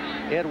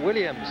 Ed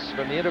Williams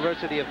from the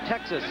University of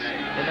Texas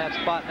in that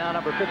spot, now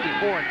number 54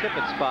 in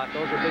Tippett's spot.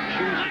 Those are big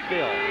shoes to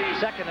fill.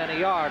 Second and a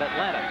yard,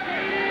 Atlanta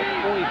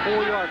at the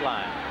 44-yard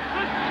line.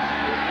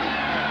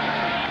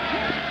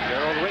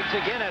 Gerald Riggs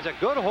again has a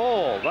good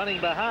hole running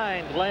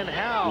behind Glenn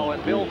Howe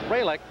and Bill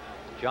Fralick.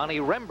 Johnny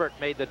Rembert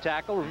made the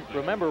tackle.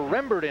 Remember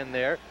Rembert in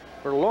there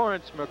for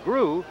Lawrence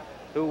McGrew,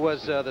 who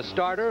was the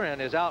starter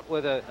and is out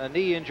with a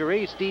knee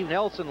injury. Steve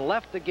Nelson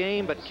left the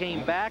game but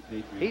came back.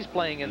 He's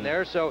playing in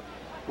there. So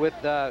with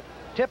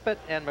Tippett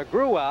and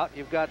McGrew out,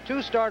 you've got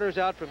 2 starters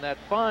out from that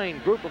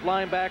fine group of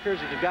linebackers,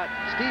 and you've got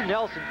Steve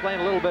Nelson playing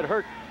a little bit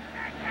hurt.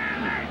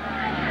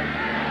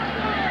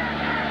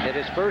 It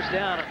is first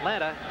down,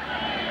 Atlanta.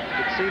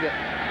 You can see that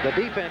the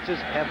defenses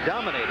have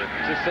dominated,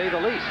 to say the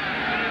least.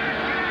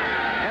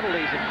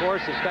 Penalties, of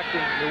course,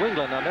 affecting New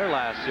England on their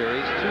last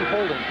series. 2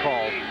 holding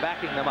calls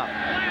backing them up.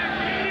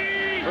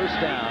 First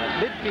down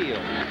at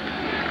midfield.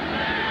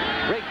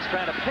 Riggs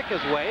trying to pick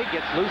his way,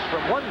 gets loose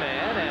from one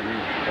man, and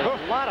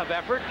a lot of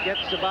effort,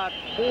 gets about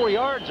 4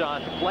 yards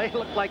on the play.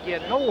 Looked like he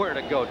had nowhere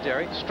to go,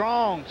 Terry.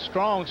 Strong,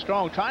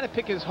 trying to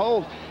pick his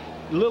hold.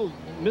 Little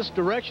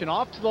misdirection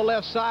off to the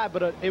left side,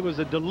 but it was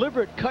a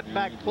deliberate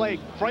cutback play.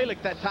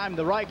 Fralick that time,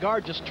 the right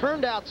guard, just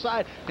turned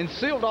outside and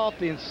sealed off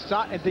the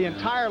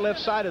entire left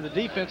side of the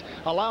defense,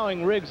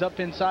 allowing Riggs up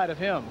inside of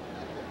him.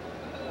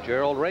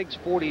 Gerald Riggs,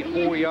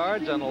 44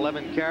 yards on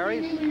 11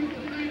 carries.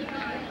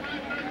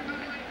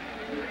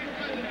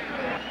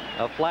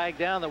 A flag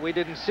down that we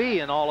didn't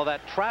see in all of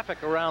that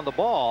traffic around the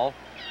ball.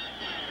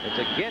 It's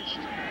against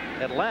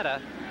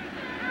Atlanta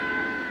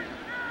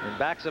and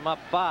backs them up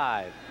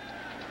 5.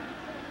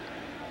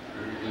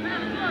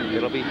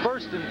 It'll be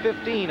 1st and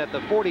 15 at the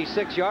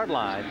 46-yard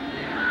line.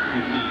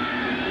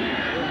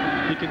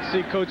 You can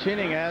see Coach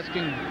Henning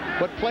asking,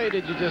 what play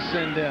did you just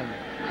send in?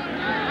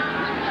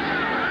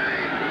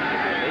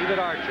 David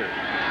Archer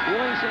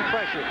feeling some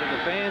pressure from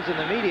the fans and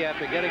the media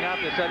after getting out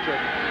to such a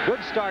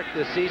good start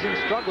this season,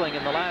 struggling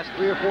in the last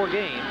 3 or 4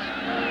 games.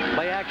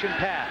 Play action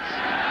pass.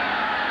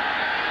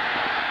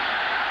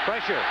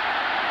 Pressure.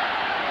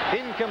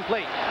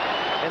 Incomplete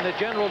in the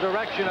general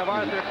direction of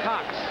Arthur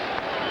Cox.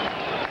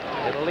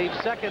 It'll leave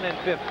 2nd and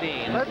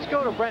 15. Let's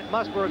go to Brent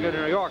Musburger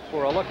in New York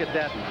for a look at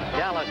that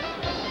Dallas.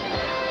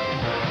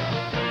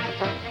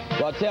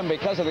 Well, Tim,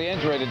 because of the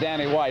injury to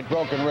Danny White,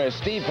 broken wrist,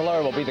 Steve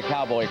Fuller will be the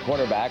Cowboy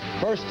quarterback.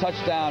 First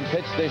touchdown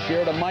pitch this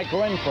year to Mike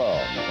Renfro.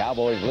 The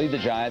Cowboys lead the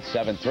Giants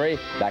 7-3.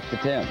 Back to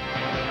Tim.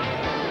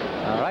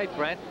 All right,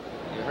 Brent.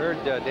 You heard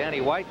Danny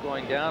White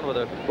going down with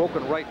a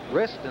broken right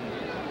wrist, and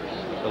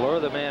Fuller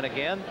the man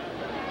again.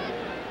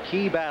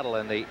 Key battle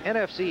in the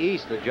NFC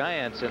East, the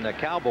Giants and the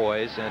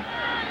Cowboys, and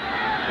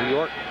New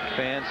York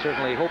fans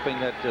certainly hoping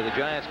that the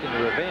Giants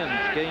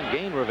can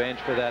gain revenge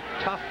for that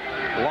tough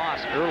loss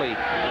early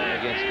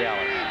against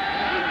Dallas.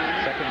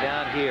 2nd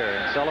down here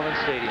in Sullivan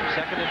Stadium.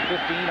 2nd and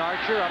 15.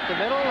 Archer up the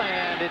middle,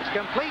 and it's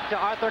complete to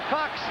Arthur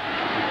Cox.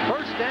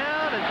 First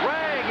down and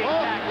dragging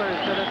tacklers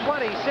to the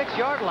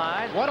 26-yard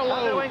line. What a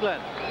load. New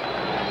England.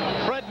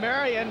 Fred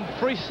Marion,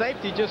 free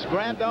safety, just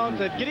grabbed on and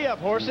said, "Giddy up,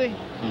 horsey."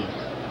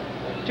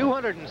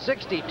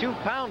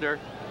 262-pounder.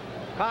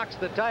 Cox,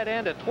 the tight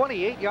end, a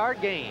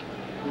 28-yard gain.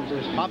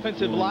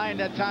 Offensive line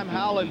that time,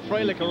 Howell and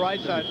Freilich a right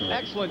side.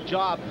 Excellent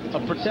job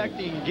of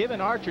protecting, giving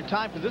Archer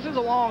time, because this is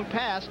a long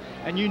pass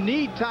and you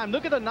need time.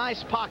 Look at the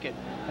nice pocket,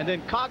 and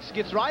then Cox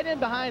gets right in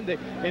behind the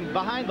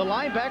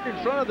linebacker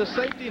in front of the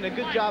safety, and a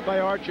good job by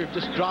Archer of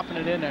just dropping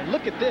it in there.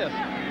 Look at this.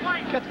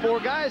 Got 4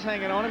 guys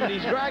hanging on him, and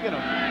he's dragging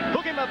them.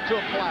 Hook him up to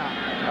a plow.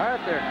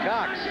 Arthur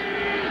Cox,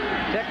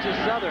 Texas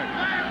Southern.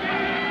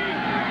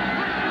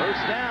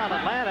 First down,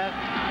 Atlanta.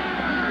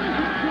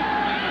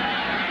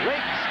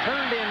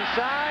 Turned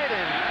inside,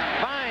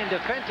 and fine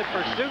defensive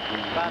pursuit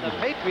by the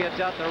Patriots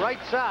out the right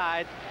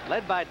side,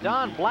 led by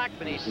Don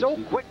Blackman. He's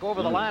so quick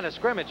over the line of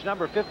scrimmage,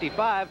 number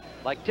 55,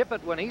 like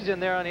Tippett when he's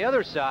in there on the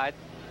other side,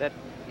 that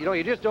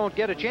you just don't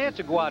get a chance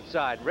to go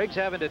outside. Riggs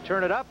having to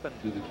turn it up, and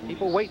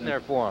people waiting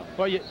there for him.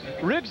 Well,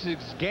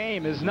 Riggs'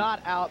 game is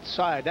not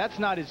outside. That's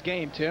not his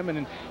game, Tim.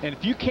 And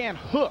if you can't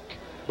hook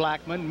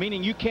Blackman,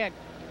 meaning you can't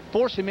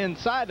force him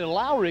inside and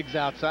allow Riggs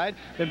outside,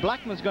 then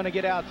Blackman's going to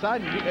get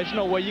outside, and there's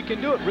no way you can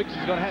do it. Riggs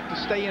is going to have to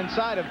stay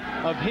inside of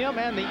him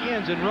and the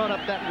ends and run up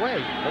that way.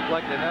 Looked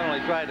like they not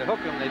only tried to hook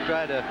him, they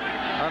tried to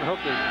unhook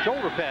his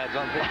shoulder pads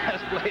on the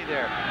last play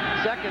there.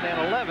 2nd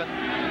and 11.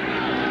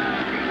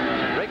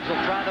 Riggs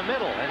will try the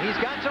middle, and he's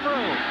got some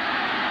room.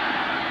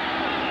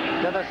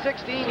 To the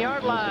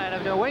 16-yard line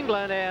of New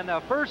England, and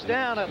a first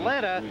down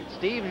Atlanta.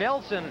 Steve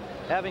Nelson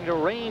having to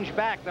range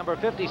back, number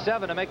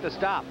 57, to make the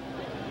stop.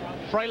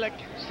 Freilich,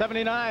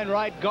 79,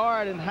 right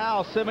guard, and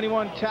Howell,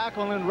 71,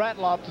 tackle, and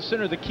Ratloff, the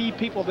center, the key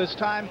people this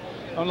time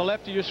on the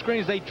left of your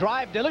screens. They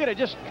drive down. Look at it,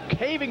 just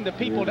caving the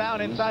people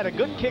down inside. A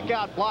good kick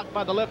out blocked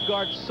by the left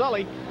guard,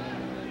 Sully,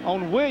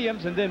 on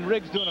Williams, and then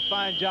Riggs doing a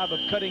fine job of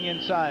cutting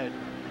inside.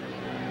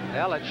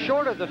 Well, it's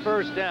short of the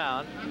first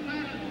down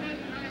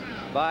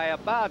by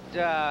about,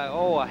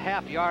 a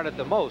half yard at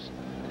the most.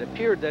 It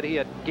appeared that he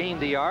had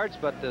gained the yards,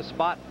 but the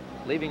spot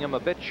leaving him a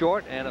bit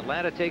short, and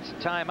Atlanta takes a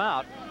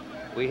timeout.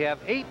 We have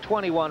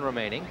 8:21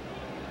 remaining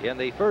in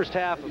the first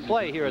half of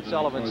play here at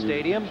Sullivan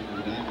Stadium.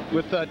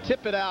 With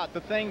Tippett out,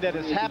 the thing that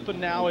has happened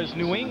now is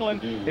New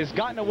England has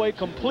gotten away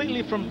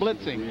completely from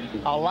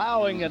blitzing,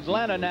 allowing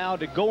Atlanta now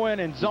to go in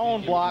and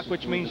zone block,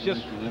 which means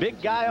just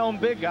big guy on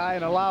big guy,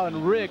 and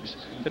allowing Riggs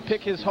to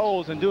pick his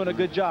holes and doing a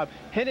good job.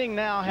 Henning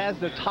now has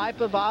the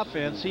type of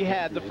offense he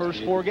had the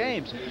first 4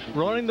 games.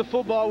 Running the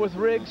football with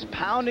Riggs,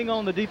 pounding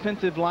on the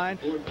defensive line,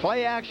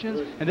 play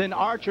actions, and then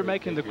Archer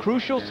making the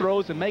crucial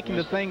throws and making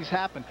the things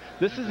happen.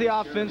 This is the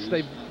offense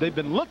they've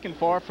been looking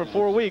for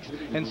 4 weeks,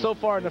 and so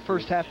far in the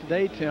first half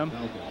today, Tim,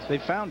 they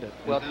found it.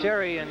 Well,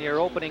 Terry, in your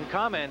opening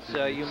comments,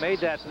 you made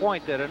that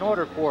point that in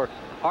order for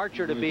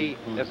Archer to be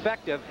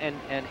effective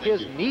and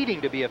his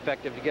needing to be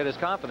effective to get his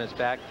confidence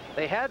back,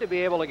 they had to be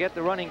able to get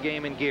the running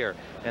game in gear.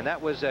 And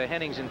that was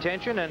Henning's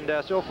intention,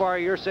 and so far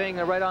you're saying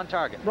they're right on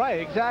target. Right,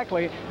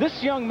 exactly.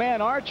 This young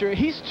man, Archer,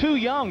 he's too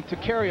young to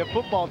carry a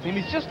football team.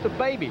 He's just a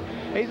baby.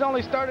 He's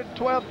only started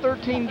 12,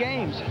 13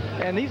 games,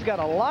 and he's got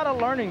a lot of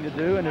learning to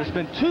do, and there's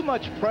been too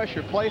much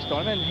pressure placed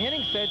on him. And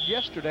Henning said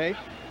yesterday,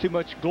 too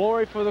much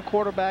glory for the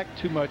quarterback,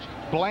 too much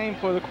blame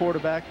for the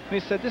quarterback,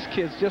 and he said this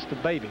kid's just a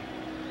baby.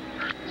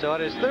 So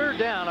it is 3rd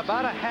down,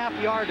 about a half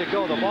yard to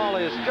go. The ball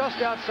is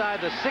just outside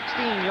the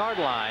 16-yard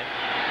line.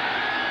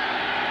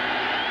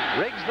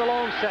 Riggs the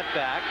lone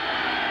setback.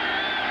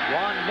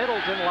 Juan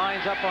Middleton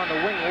lines up on the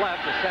wing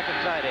left, the second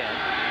tight end.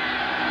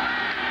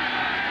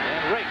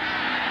 And Riggs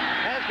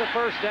has the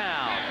first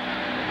down.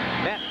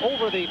 Met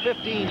over the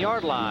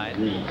 15-yard line.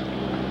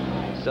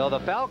 So the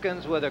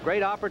Falcons with a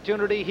great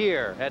opportunity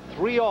here at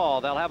 3-all.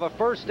 They'll have a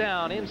first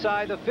down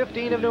inside the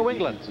 15 of New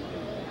England.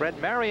 Fred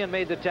Marion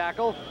made the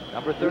tackle,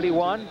 number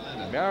 31.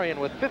 Marion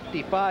with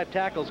 55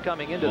 tackles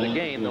coming into the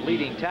game, the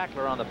leading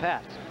tackler on the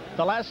pass.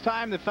 The last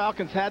time the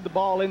Falcons had the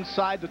ball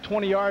inside the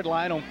 20-yard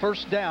line on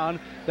first down,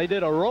 they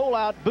did a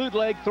rollout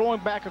bootleg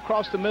throwing back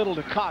across the middle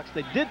to Cox.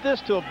 They did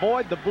this to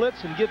avoid the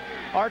blitz and get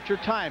Archer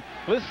time.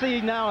 Let's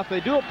see now if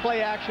they do a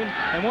play action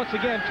and once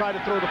again try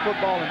to throw the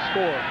football and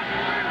score.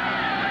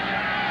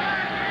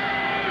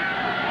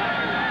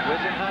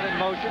 Wisenhunt in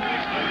motion.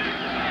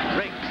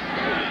 Riggs.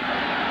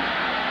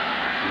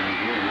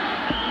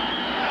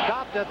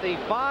 Stopped at the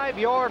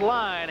 5-yard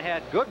line,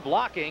 had good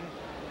blocking,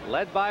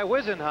 led by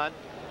Wisenhunt.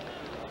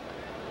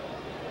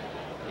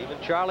 Even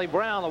Charlie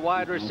Brown, the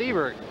wide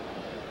receiver,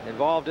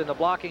 involved in the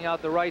blocking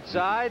out the right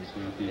side.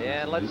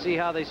 And let's see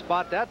how they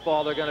spot that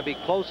ball. They're going to be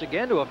close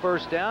again to a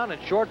first down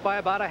and short by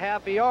about a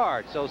half a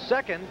yard. So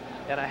 2nd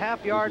and a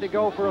half yard to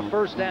go for a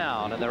first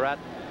down. And they're at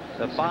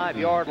the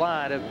 5-yard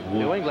line of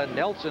New England.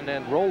 Nelson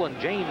and Roland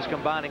James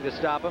combining to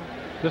stop him.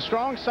 The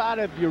strong side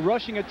of your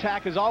rushing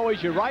attack is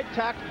always your right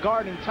tackle,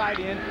 guard, and tight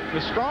end.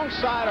 The strong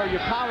side or your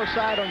power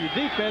side on your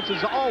defense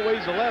is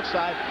always the left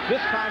side.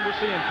 This time we're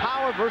seeing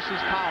power versus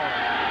power.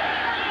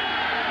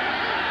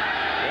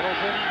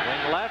 Middleton,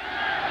 wing left.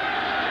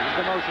 He's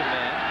the motion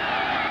man.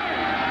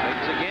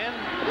 Riggs again.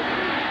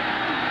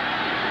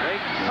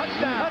 Riggs.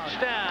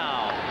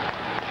 Touchdown.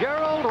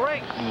 Gerald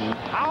Riggs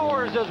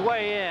powers his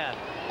way in.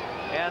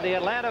 And the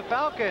Atlanta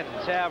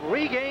Falcons have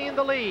regained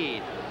the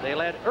lead. They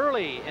led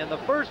early in the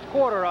first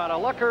quarter on a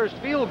Luckhurst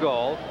field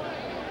goal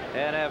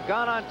and have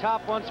gone on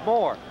top once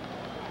more.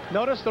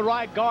 Notice the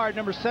right guard,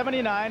 number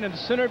 79, in the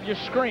center of your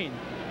screen.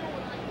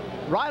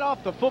 Right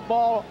off the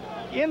football,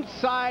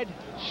 inside,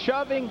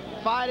 shoving,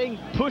 fighting,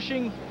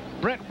 pushing.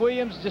 Brent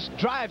Williams just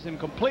drives him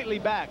completely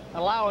back,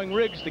 allowing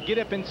Riggs to get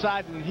up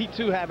inside, and he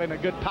too having a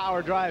good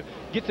power drive,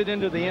 gets it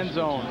into the end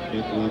zone.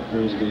 And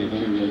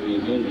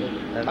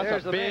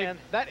there's the man.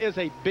 That is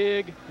a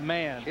big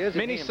man.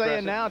 Many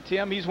saying now,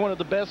 Tim, he's one of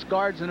the best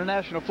guards in the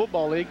National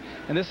Football League,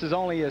 and this is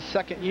only his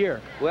 2nd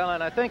year. Well,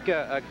 and I think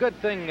a good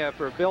thing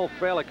for Bill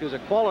Fralick, who's a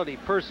quality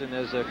person,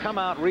 has come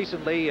out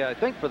recently, I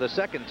think for the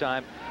 2nd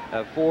time,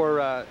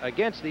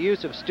 against the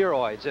use of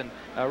steroids, and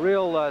a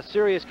real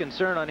serious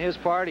concern on his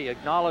part. He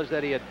acknowledged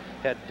that he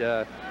had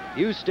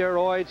used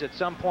steroids at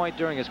some point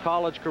during his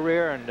college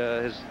career, and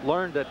has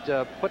learned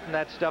that putting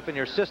that stuff in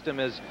your system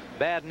is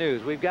bad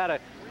news. We've got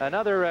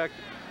another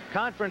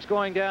conference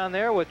going down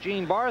there with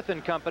Gene Barth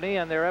and company,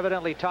 and they're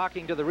evidently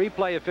talking to the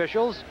replay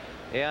officials,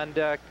 and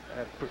it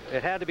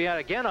had to be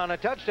again on a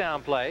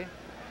touchdown play.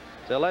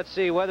 So let's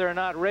see whether or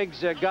not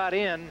Riggs got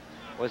in.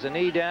 Was a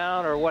knee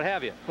down or what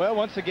have you? Well,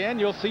 once again,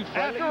 you'll see.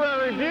 After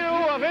a review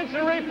of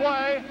instant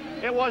replay,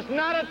 it was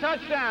not a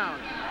touchdown.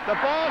 The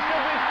ball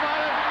should be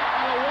spotted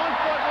on the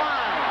 1-foot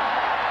line.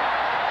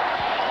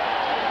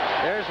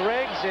 There's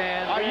Riggs,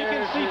 and you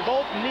can see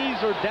both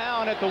knees are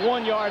down at the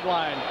 1-yard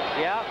line.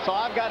 Yeah. So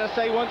I've got to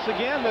say once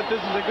again that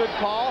this is a good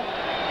call.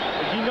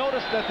 You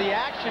notice that the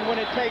action when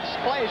it takes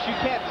place, you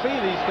can't see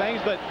these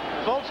things, but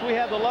folks, we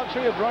have the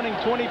luxury of running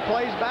 20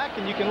 plays back,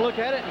 and you can look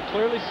at it and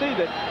clearly see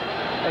that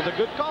as a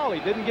good call, he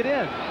didn't get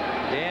in.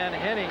 Dan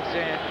Henning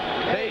saying,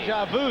 hey,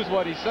 deja vu is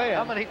what he's saying.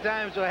 How many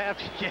times do I have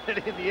to get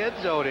it in the end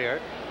zone here?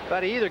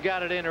 But he either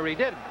got it in or he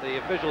didn't. The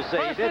officials say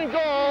he didn't. First and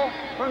goal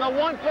from the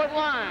 1-foot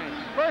line.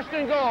 First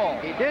and goal.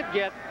 He did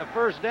get a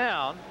first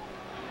down,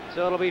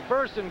 so it'll be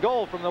first and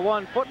goal from the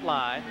 1-foot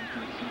line.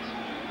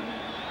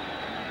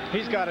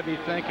 He's got to be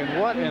thinking,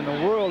 what in the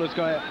world is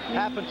going to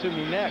happen to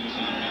me next?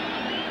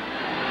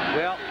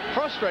 Well,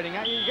 frustrating.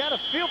 You got to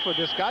feel for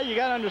this guy. You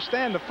got to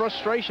understand the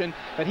frustration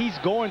that he's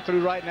going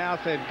through right now.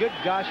 Saying, "Good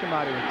gosh, I'm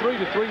out of here."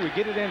 3-3, we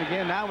get it in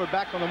again. Now we're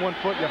back on the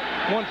 1-foot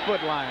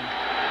line.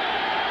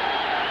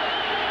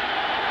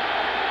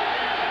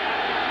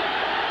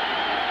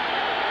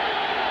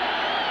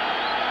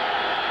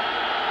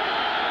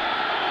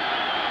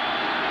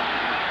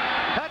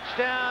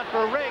 Touchdown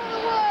for Riggs.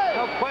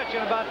 No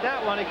question about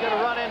that one. He could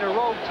have run into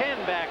row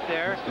 10 back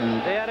there.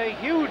 They had a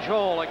huge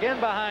hole again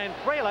behind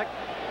Fralick.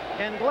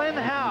 And Glenn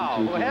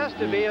Howe, who has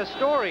to be a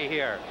story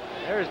here.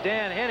 There's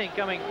Dan Henning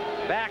coming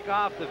back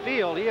off the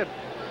field. He had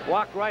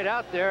walked right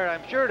out there,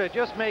 I'm sure, to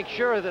just make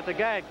sure that the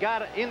guy had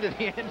got into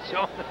the end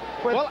zone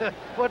with the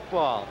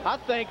football. I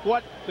think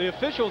what the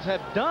officials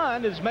have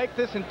done is make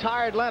this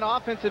entire Atlanta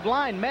offensive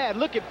line mad.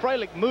 Look at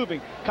Fralick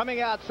moving, coming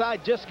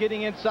outside, just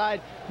getting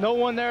inside. No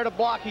one there to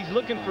block. He's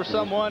looking for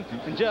someone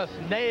and just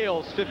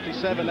nails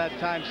 57 that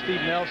time.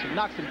 Steve Nelson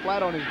knocks him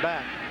flat on his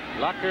back.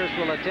 Luckhurst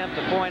will attempt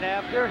the point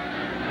after.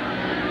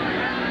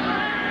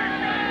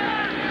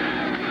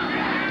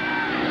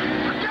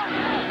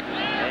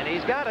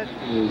 He's got it.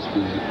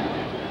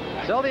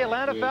 So the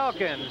Atlanta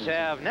Falcons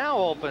have now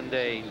opened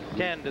a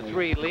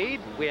 10-3 lead.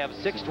 We have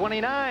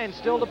 6:29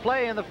 still to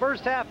play in the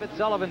first half at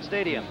Sullivan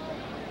Stadium.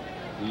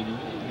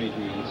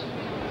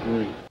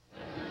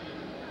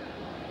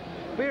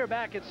 We are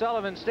back at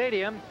Sullivan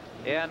Stadium,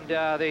 and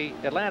the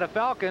Atlanta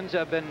Falcons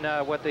have been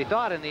what they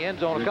thought in the end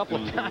zone a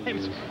couple of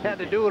times. Had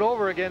to do it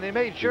over again. They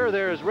made sure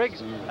there's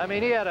Riggs. I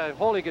mean, he had a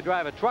hole he could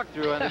drive a truck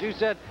through, and as you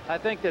said, I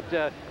think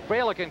that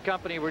Fralick and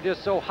company were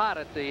just so hot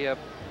at the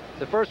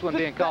first one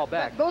being called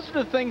back. Those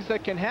are the things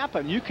that can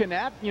happen. You can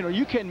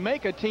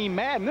make a team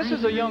mad, and this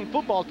is a young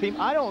football team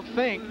I don't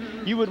think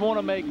you would want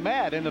to make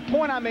mad. And the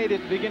point I made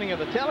at the beginning of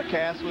the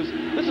telecast was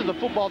this is a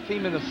football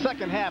team in the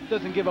second half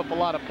doesn't give up a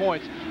lot of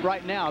points.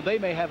 Right now, they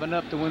may have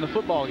enough to win the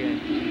football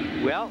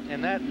game. Well,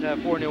 and that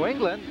for New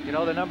England, the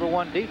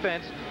 #1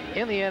 defense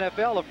in the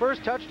NFL, the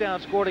first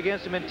touchdown scored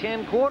against them in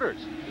 10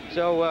 quarters.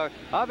 So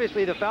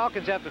obviously the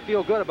Falcons have to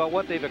feel good about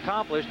what they've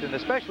accomplished, and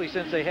especially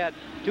since they had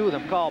 2 of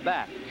them called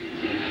back.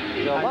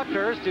 So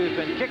Luckhurst, who's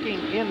been kicking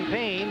in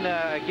pain,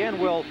 again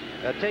will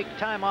take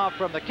time off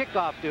from the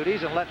kickoff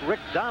duties and let Rick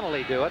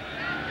Donnelly do it.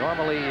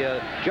 Normally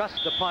just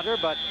the punter,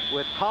 but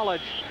with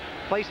college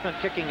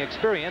placement kicking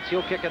experience,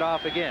 he'll kick it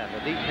off again. The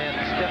deep man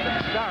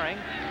Stephen Starring,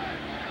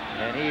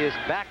 and he is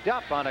backed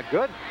up on a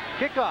good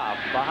kickoff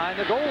behind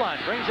the goal line.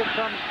 Brings it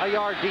from a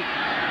yard deep.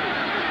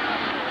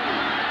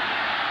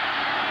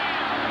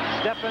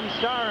 Stephen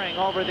Starring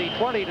over the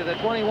 20 to the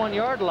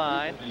 21-yard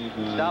line.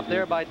 Stopped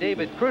there by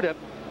David Crudup.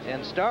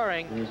 And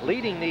Starring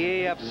leading the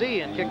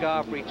AFC in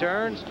kickoff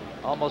returns,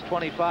 almost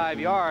 25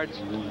 yards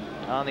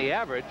on the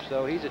average.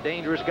 So he's a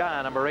dangerous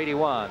guy, number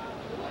 81.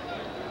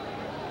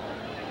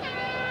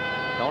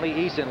 Tony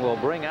Eason will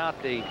bring out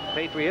the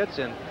Patriots,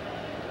 and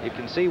you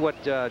can see what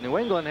New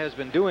England has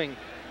been doing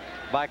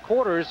by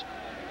quarters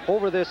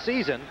over this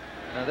season.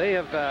 Now, they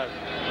have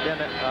been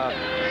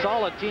a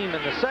solid team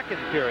in the second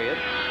period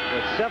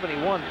with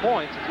 71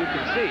 points, as you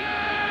can see.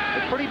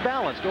 They're pretty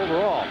balanced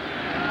overall.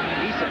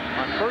 Eason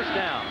on first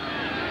down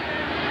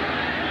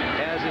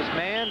has his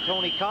man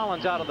Tony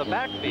Collins out of the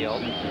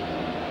backfield,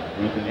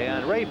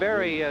 and Ray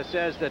Berry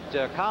says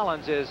that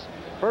Collins is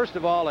first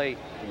of all a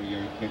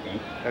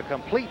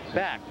complete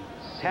back,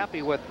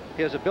 happy with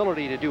his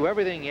ability to do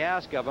everything you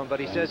ask of him, but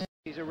he says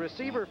he's a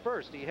receiver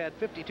first. He had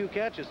 52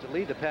 catches to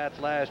lead the Pats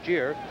last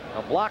year,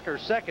 a blocker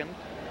second,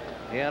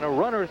 and a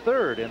runner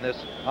third in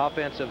this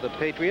offense of the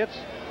Patriots.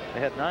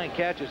 They had 9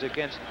 catches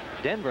against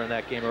Denver in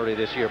that game early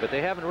this year, but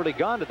they haven't really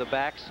gone to the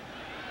backs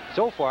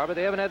so far, but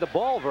they haven't had the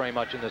ball very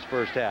much in this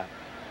first half.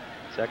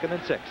 2nd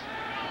and 6.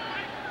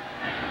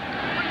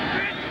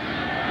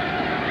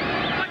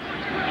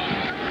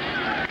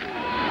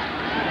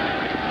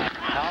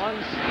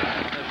 Collins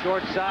on the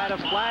short side. A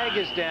flag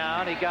is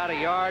down. He got a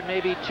yard,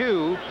 maybe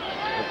 2,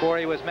 before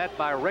he was met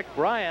by Rick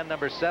Bryan,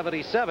 number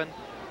 77,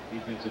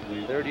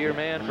 third-year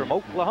man from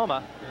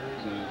Oklahoma.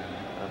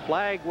 The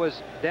flag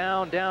was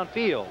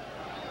downfield.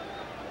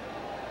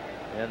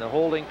 And the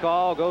holding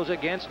call goes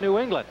against New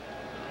England.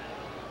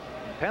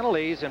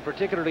 Penalties, and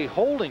particularly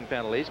holding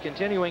penalties,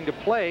 continuing to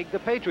plague the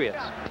Patriots.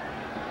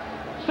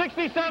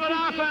 67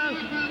 offense,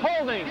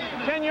 holding,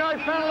 10-yard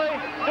penalty,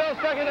 still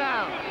 2nd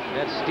down.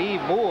 That's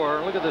Steve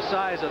Moore. Look at the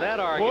size of that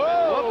argument.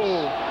 Whoa.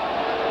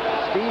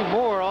 Whoops. Steve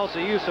Moore also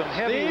used some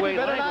heavyweight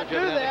better not language.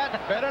 do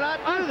that. Better not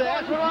do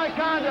that. Unsportsmanlike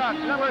conduct,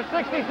 number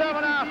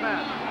 67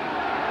 offense.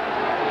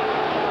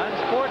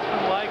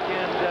 Unsportsmanlike,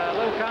 and a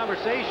little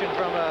conversation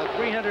from a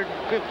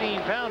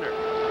 315-pounder.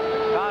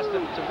 Cost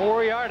him some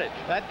more yardage.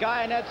 That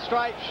guy in that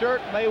striped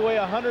shirt may weigh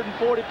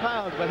 140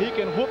 pounds, but he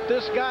can whoop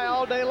this guy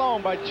all day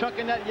long by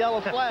chunking that yellow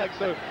flag,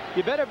 so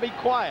you better be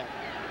quiet.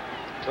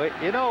 But,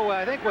 you know,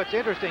 I think what's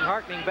interesting,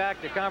 harkening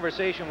back to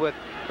conversation with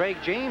Craig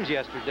James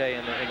yesterday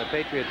in the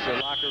Patriots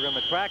locker room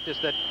at practice,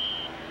 that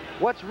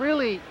what's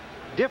really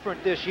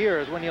different this year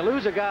is when you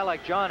lose a guy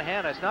like John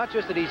Hanna, it's not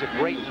just that he's a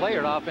great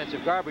player at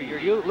offensive guard, but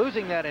you're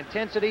losing that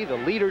intensity, the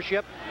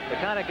leadership, the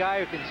kind of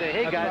guy who can say,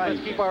 hey, guys,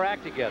 let's keep our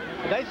act together.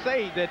 They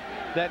say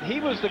that he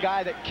was the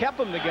guy that kept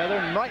them together,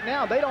 and right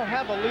now they don't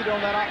have a leader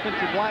on that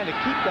offensive line to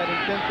keep that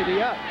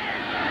intensity up.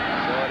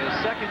 So it is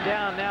 2nd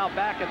down now,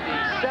 back at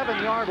the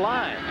 7-yard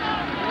line.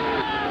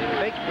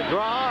 They fake the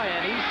draw,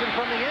 and Easton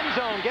from the end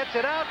zone gets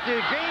it out to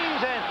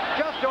James and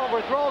just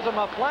overthrows him.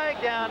 A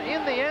flag down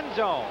in the end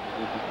zone.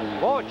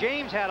 Oh,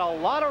 James had a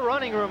lot of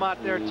running room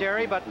out there,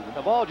 Terry, but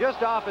the ball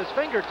just off his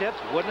fingertips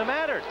wouldn't have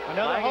mattered.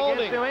 Another flag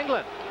holding against New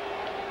England.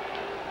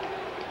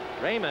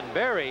 Raymond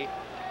Berry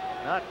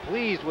not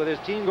pleased with his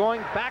team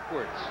going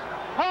backwards.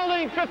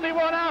 Holding,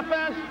 51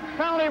 offense,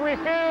 penalty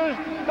refused,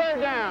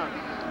 3rd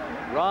down.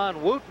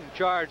 Ron Wooten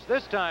charged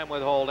this time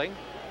with holding.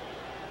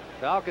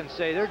 Falcons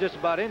say they're just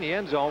about in the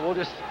end zone. We'll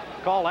just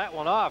call that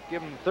one off,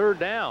 give them 3rd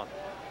down.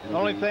 The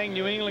only thing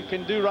New England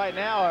can do right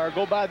now, or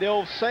go by the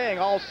old saying,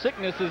 all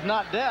sickness is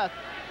not death.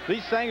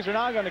 These things are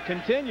not going to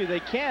continue. They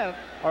can't,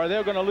 or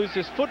they're going to lose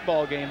this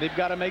football game. They've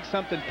got to make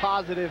something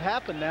positive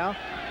happen now.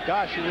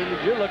 Gosh,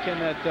 you're looking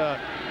at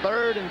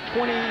 3rd and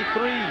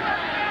 23.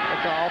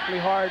 It's awfully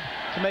hard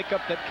to make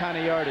up that kind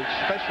of yardage,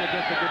 especially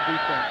against a good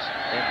defense.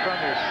 And from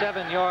your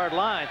 7-yard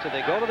line, so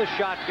they go to the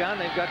shotgun.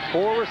 They've got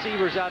 4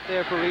 receivers out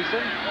there for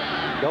Eason.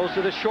 Goes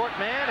to the short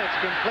man. It's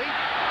complete.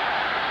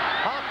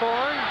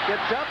 Hawthorne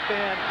gets up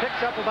and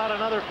picks up about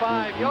another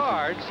 5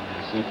 yards.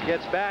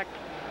 Gets back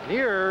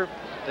near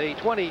the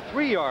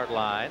 23-yard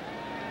line.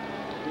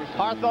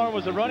 Hawthorne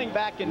was a running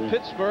back in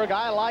Pittsburgh.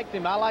 I liked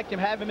him. I liked him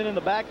having him in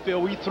the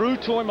backfield. We threw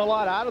to him a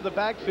lot out of the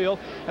backfield.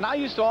 And I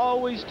used to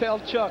always tell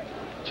Chuck,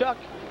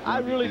 I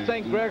really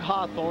think Greg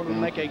Hawthorne would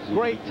make a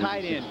great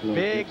tight end.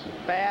 Big,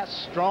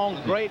 fast,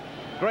 strong, great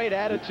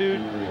attitude.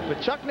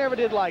 But Chuck never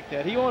did like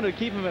that. He wanted to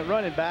keep him at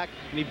running back,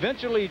 and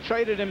eventually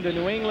traded him to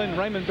New England.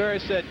 Raymond Berry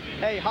said,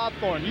 hey,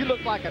 Hawthorne, you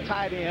look like a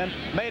tight end.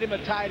 Made him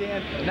a tight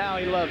end. Now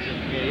he loves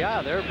him.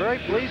 Yeah, they're very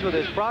pleased with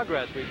his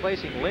progress,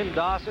 replacing Lynn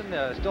Dawson.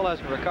 Still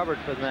hasn't recovered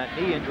from that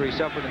knee injury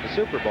suffered in the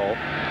Super Bowl.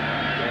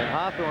 And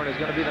Hawthorne is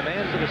going to be the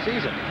man for the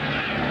season.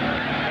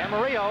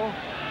 Camarillo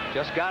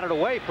Just got it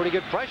away. Pretty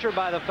good pressure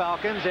by the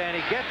Falcons, and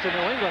he gets a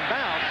New England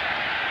bounce.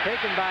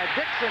 Taken by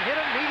Dixon, hit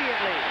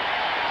immediately.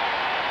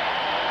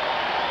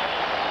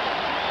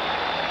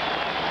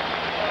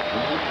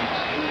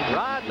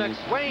 Rod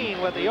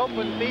McSwain with the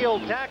open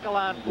field tackle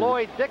on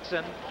Floyd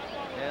Dixon,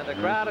 and the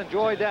crowd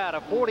enjoyed that,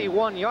 a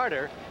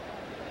 41-yarder.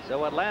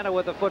 So Atlanta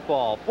with the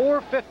football,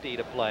 4:50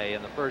 to play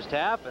in the first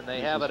half, and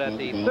they have it at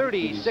the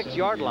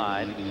 36-yard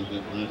line.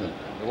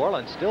 New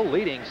Orleans still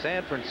leading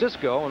San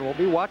Francisco, and we'll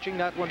be watching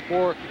that one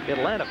for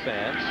Atlanta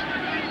fans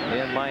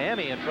in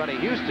Miami in front of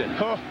Houston.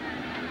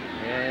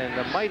 And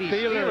the mighty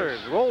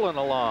Steelers rolling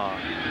along.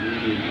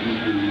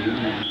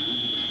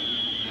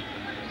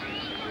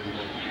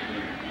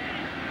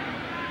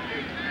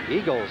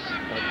 Eagles,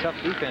 a tough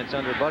defense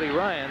under Buddy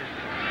Ryan,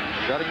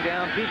 shutting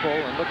down people.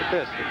 And look at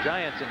this, the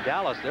Giants in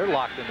Dallas, they're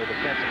locked into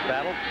defensive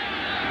battle.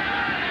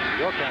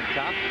 York on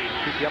top.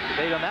 Keep you up to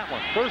date on that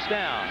one. First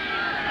down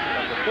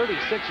from the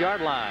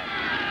 36-yard line.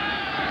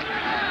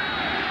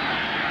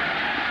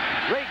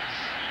 Riggs,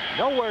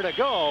 nowhere to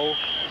go.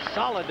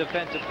 Solid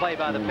defensive play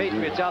by the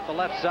Patriots out the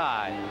left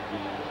side.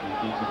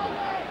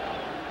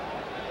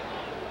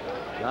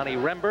 Johnny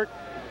Rembert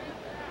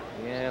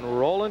and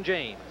Roland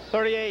James.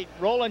 38,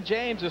 Roland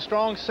James, a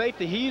strong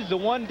safety. He's the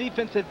one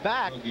defensive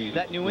back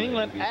that New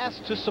England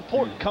asked to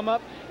support, come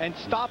up and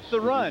stop the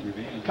run.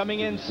 Coming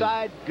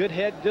inside, good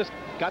head, just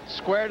got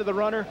square to the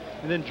runner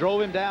and then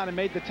drove him down and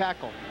made the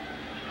tackle.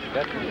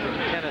 Veteran from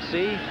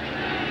Tennessee.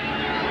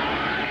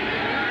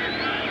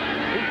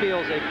 He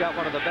feels they've got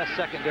one of the best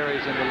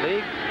secondaries in the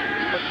league.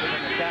 Puts them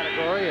in the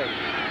category of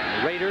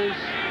Raiders,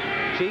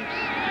 Chiefs,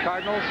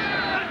 Cardinals.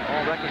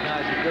 All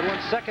recognize as good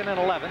ones. 2nd and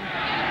 11.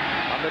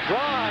 On the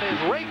draw it is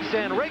Riggs,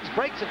 and Riggs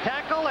breaks a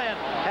tackle and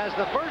has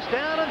the first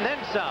down and then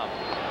some.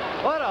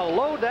 What a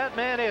load that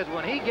man is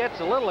when he gets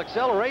a little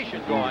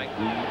acceleration going.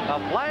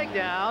 A flag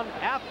down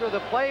after the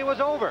play was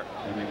over.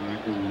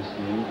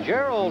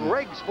 Gerald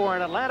Riggs for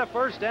an Atlanta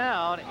first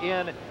down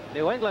in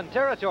New England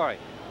territory.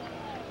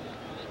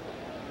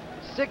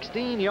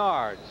 16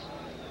 yards.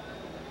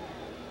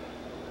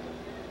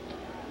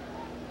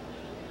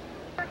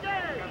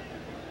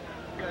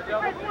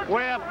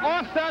 We have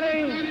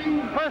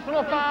offsetting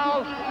personal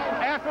fouls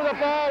after the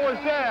ball was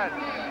dead.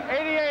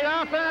 88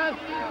 offense,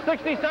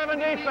 67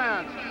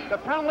 defense. The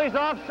penalties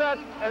offset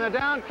and the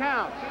down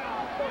counts.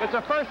 It's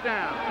a first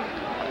down.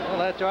 Well,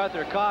 that's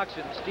Arthur Cox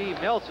and Steve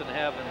Nelson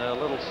having a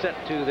little set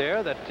to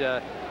there that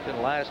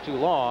didn't last too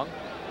long.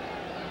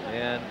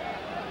 And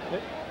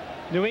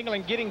New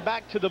England getting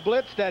back to the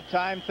blitz that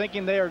time,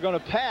 thinking they are going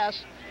to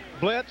pass.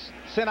 Blitz,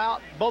 sent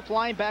out both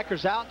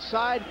linebackers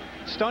outside,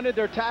 stunted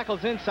their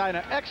tackles inside.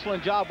 An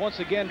excellent job once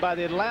again by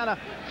the Atlanta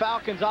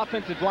Falcons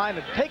offensive line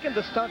of taking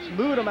the stunts,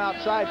 moved them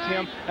outside,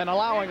 Tim, and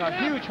allowing a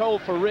huge hole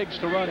for Riggs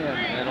to run in.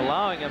 And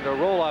allowing him to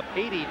roll up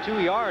 82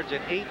 yards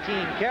in 18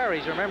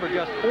 carries. Remember,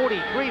 just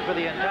 43 for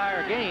the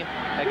entire game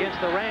against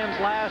the Rams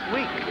last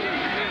week.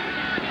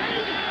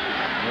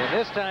 And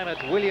this time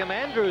it's William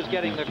Andrews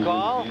getting the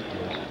call.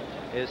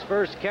 His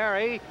first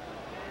carry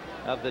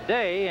of the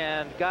day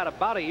and got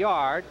about a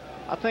yard.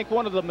 I think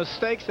one of the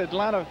mistakes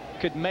Atlanta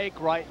could make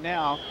right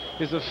now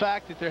is the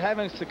fact that they're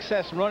having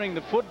success running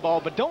the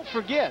football, but don't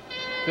forget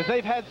that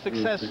they've had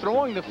success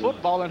throwing the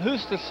football, and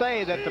who's to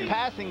say that the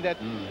passing that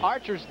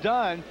Archer's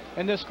done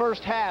in this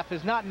first half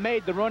has not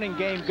made the running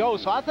game go.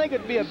 So I think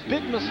it'd be a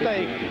big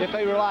mistake if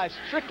they rely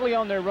strictly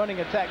on their running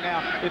attack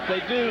now. If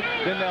they do,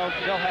 then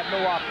they'll have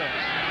no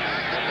offense.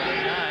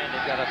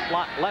 They've got a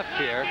slot left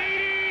here.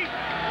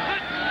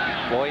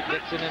 Floyd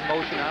Dixon in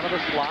motion out of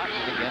the slot.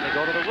 Again, they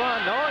go to the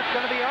run. No, it's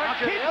going to be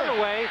Archer the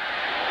other way.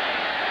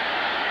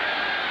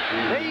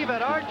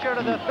 David Archer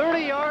to the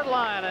 30-yard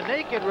line. A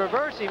naked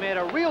reverse. He made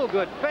a real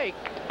good fake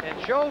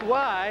and showed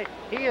why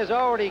he has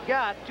already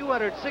got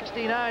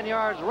 269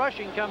 yards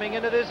rushing coming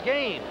into this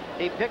game.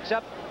 He picks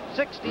up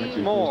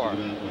 16 more.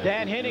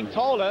 Dan Henning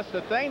told us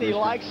the thing he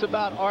likes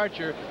about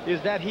Archer is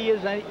that he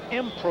is an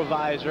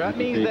improviser. That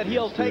means that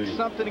he'll take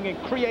something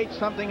and create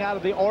something out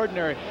of the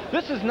ordinary.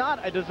 This is not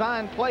a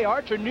design play.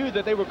 Archer knew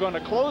that they were going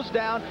to close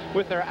down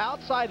with their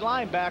outside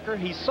linebacker.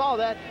 He saw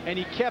that and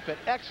he kept it.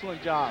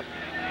 Excellent job.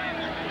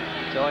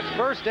 So it's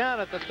first down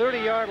at the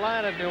 30-yard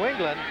line of New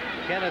England.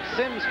 Kenneth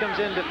Sims comes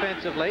in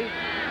defensively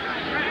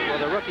for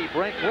the rookie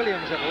Brent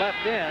Williams at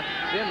left end.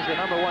 Sims, the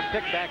 #1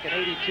 pick back in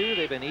 '82.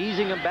 They've been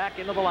easing him back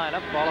into the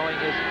lineup following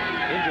his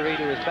injury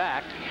to his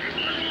back.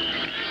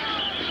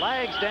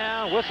 Flags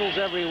down, whistles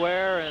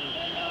everywhere, and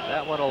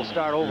that one will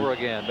start over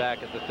again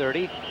back at the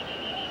 30.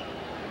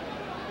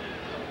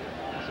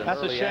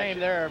 That's a shame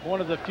there.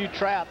 One of the few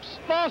traps.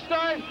 Ball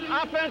start,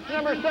 offense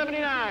number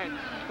 79.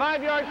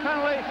 5-yard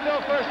penalty,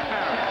 still first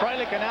down.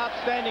 Freilich, an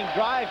outstanding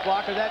drive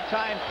blocker that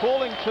time,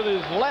 pulling to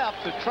his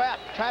left to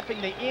trapping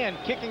the end,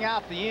 kicking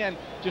out the end,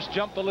 just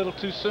jumped a little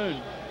too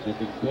soon. So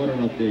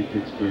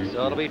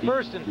it'll be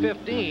first and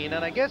 15,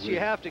 and I guess you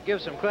have to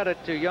give some credit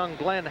to young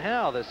Glenn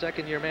Howe, the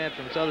second-year man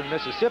from Southern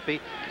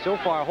Mississippi, so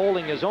far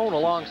holding his own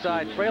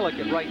alongside Freilich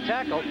at right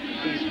tackle.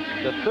 He's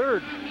the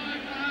third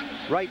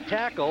right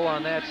tackle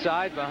on that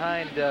side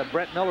behind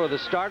Brett Miller, the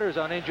starters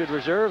on injured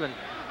reserve, and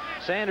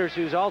Sanders,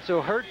 who's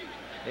also hurt.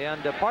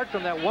 And apart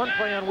from that one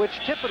play on which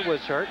Tippett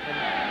was hurt, and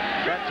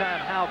that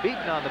time Hal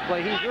Beaton on the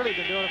play, he's really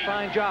been doing a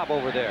fine job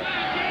over there.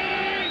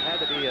 Had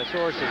to be a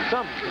source of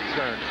some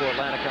concern for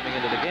Atlanta coming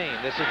into the game.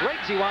 This is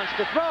Riggs. He wants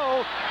to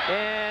throw,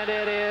 and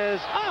it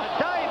is a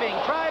diving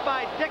try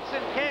by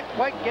Dixon. Can't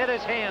quite get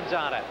his hands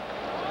on it.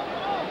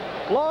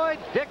 Floyd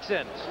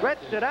Dixon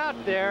stretched it out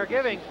there,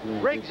 giving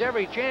Riggs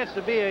every chance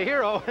to be a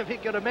hero if he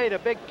could have made a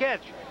big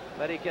catch,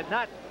 but he could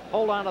not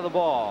hold on to the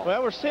ball.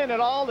 Well, we're seeing it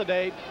all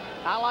today.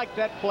 I like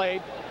that play.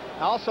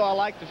 Also, I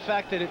like the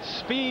fact that it's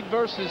speed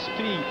versus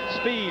speed.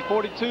 Speed,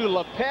 42,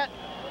 Lepet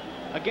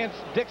against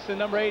Dixon,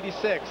 number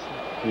 86.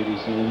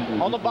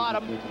 On the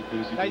bottom.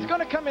 Now, he's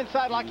going to come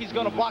inside like he's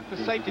going to block the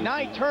safety. Now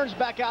he turns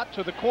back out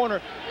to the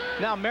corner.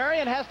 Now,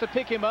 Marion has to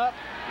pick him up.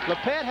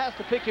 Lepet has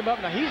to pick him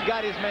up. Now, he's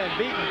got his man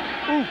beaten.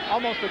 Ooh,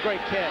 almost a great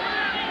catch.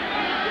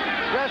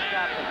 Just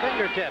got the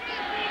fingertips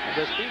of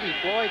the speedy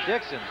Floyd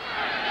Dixon.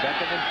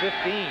 2nd and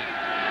 15.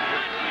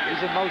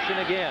 He's in motion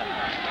again.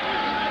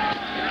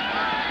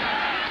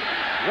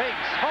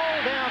 Riggs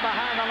hauled down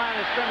behind the line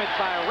of scrimmage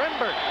by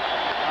Rembert,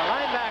 a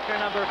linebacker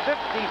number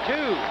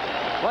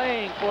 52,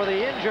 playing for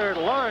the injured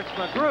Lawrence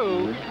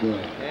McGrew.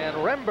 And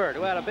Rembert,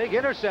 who had a big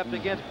intercept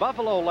against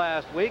Buffalo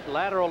last week,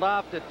 lateraled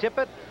off to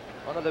Tippett.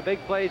 One of the big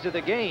plays of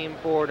the game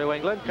for New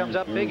England, comes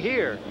up big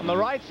here. On the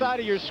right side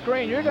of your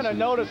screen, you're going to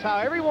notice how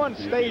everyone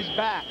stays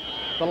back.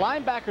 The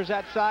linebackers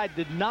outside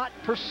did not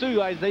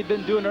pursue as they've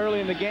been doing early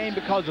in the game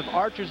because of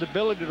Archer's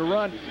ability to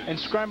run and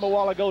scramble a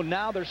while ago.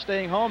 Now they're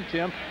staying home,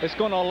 Tim. It's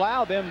going to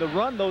allow them to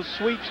run those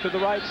sweeps to the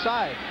right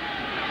side.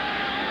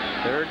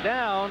 3rd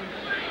down,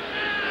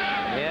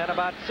 and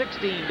about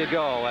 16 to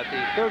go at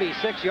the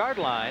 36-yard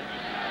line.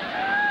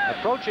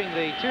 Approaching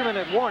the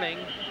 2-minute warning,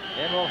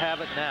 and we'll have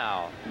it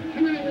now.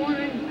 2-minute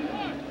warning.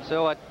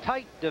 So a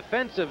tight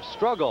defensive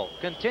struggle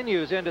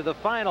continues into the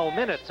final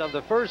minutes of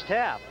the first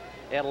half.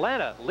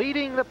 Atlanta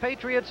leading the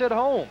Patriots at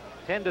home,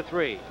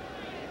 10-3.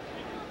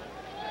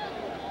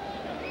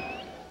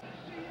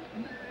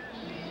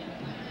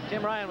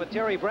 Tim Ryan with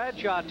Terry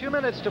Bradshaw. 2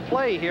 minutes to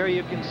play here.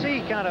 You can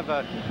see kind of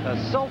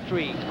a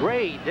sultry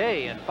gray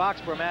day in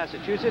Foxborough,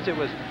 Massachusetts. It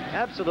was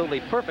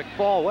absolutely perfect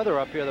fall weather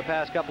up here the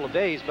past couple of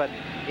days, but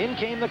in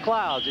came the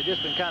clouds. They've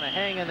just been kind of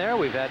hanging there.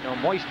 We've had no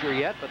moisture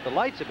yet, but the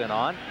lights have been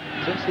on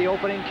since the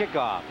opening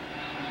kickoff.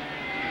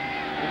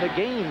 And the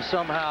game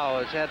somehow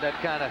has had that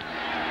kind of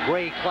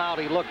gray,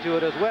 cloudy look to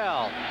it as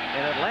well.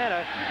 In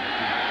Atlanta,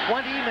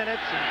 20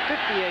 minutes and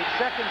 58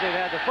 seconds they've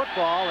had the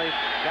football. They've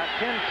got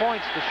 10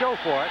 points to show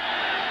for it.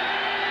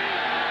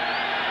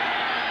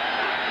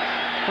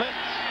 Blitz.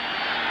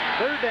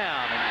 3rd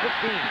down and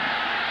 15.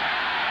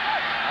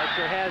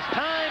 Archer has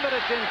time, but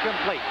it's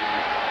incomplete.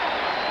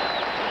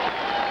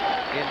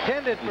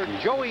 Intended for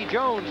Joey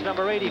Jones,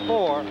 number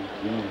 84.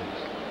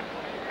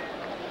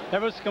 There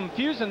was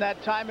confusion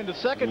that time in the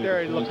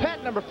secondary.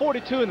 Lepet, number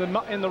 42,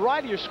 in the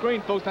right of your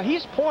screen, folks. Now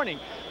he's pointing,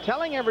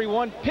 telling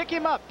everyone, pick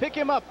him up,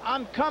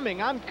 I'm coming,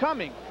 I'm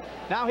coming.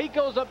 Now he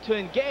goes up to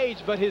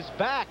engage, but his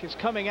back is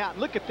coming out.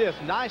 Look at this,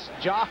 nice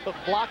job of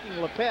blocking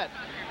Lepet.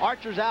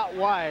 Archer's out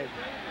wide.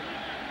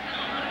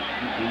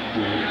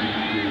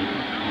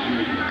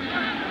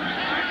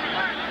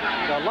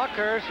 So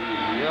Luckhurst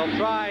will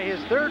try his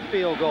 3rd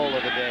field goal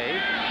of the day.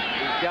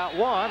 He's got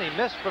one. He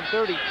missed from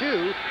 32,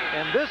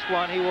 and this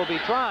one he will be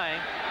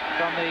trying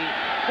from the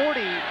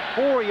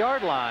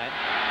 44-yard line.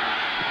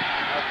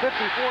 A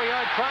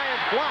 54-yard try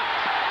is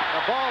blocked.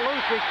 The ball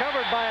loose,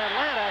 recovered by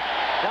Atlanta.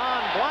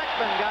 Don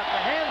Blackman got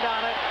the hand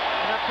on it,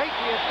 and the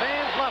Patriots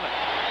fans love it.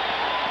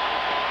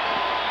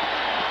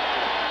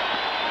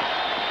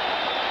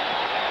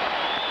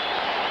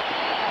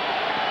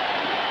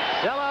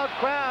 Sellout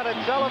crowd at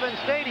Sullivan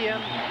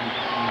Stadium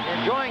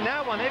enjoying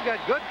that one. They've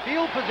got good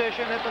field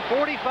position at the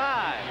 45.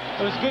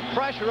 It was good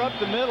pressure up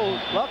the middle.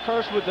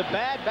 Luckhurst with the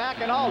bad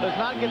back and all does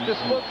not get this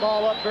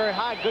football up very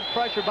high. Good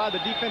pressure by the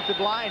defensive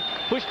line.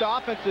 Pushed the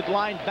offensive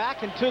line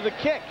back into the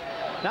kick.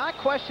 Now I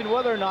question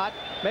whether or not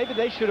maybe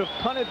they should have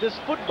punted this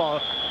football,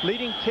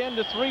 leading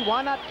 10-3.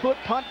 Why not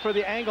punt for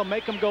the angle,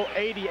 make them go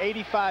 80,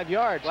 85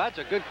 yards? Well, that's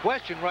a good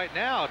question right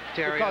now,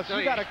 Terry. Because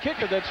you got a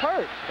kicker that's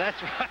hurt. That's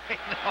right.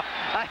 No,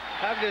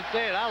 I'm just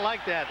saying, I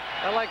like that.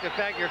 I like the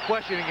fact you're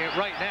questioning it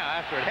right now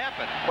after it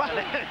happened. Well,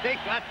 they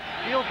got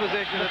field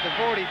position at the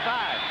 45.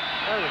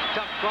 That was a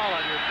tough call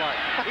on your part.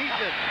 He's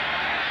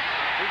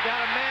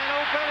got a man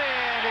open,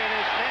 and it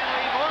is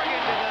Stanley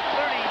Morgan to the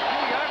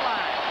 32-yard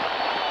line.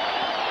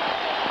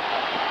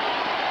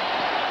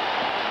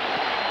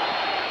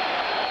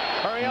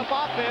 Hurry up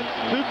offense.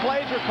 2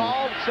 plays are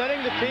called, setting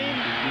the team,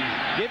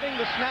 giving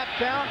the snap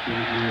count.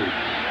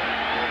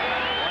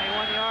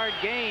 21-yard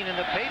gain, and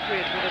the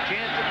Patriots with a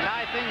chance to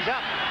tie things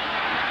up.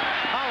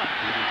 Collins.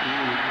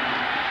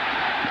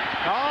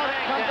 Oh,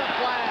 there comes a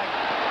flag.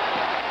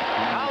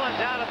 Collins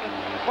out at the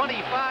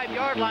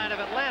 25-yard line of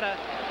Atlanta,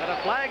 but a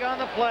flag on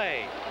the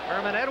play.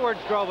 Herman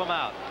Edwards drove him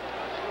out.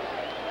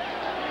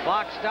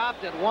 Clock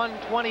stopped at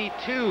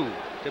 1:22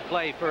 to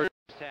play first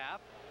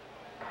half.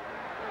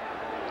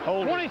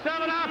 Holding.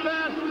 27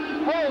 offense,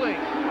 holding.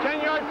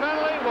 10-yard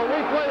penalty will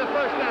replay the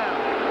first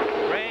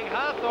down. Greg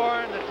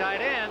Hawthorne, the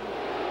tight end.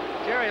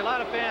 Jerry, a lot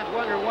of fans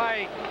wonder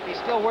why he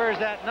still wears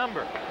that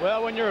number.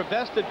 Well, when you're a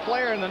vested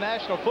player in the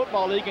National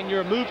Football League and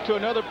you're moved to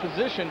another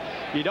position,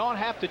 you don't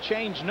have to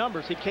change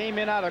numbers. He came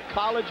in out of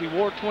college. He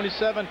wore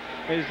 27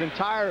 his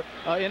entire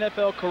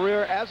NFL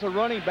career as a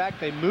running back.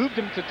 They moved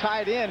him to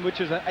tight end,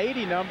 which is an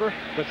 80 number.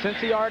 But since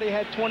he already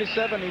had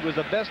 27, he was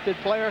a vested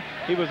player.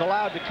 He was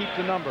allowed to keep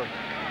the number.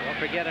 Don't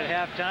forget, at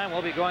halftime,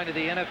 we'll be going to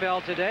the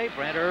NFL today.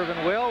 Brent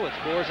Irvin will with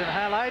scores and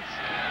highlights.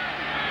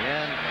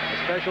 And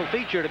a special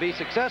feature: to be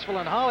successful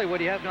in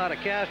Hollywood, you have not to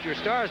cast your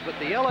stars. But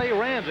the LA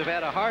Rams have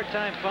had a hard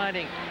time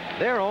finding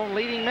their own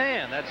leading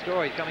man. That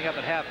story coming up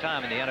at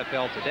halftime in the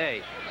NFL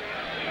today.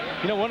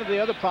 You know, one of the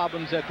other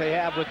problems that they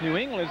have with New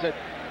England is that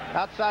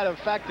outside of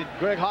the fact that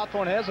Greg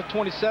Hawthorne has a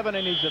 27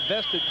 and he's a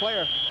vested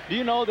player, do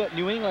you know that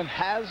New England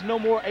has no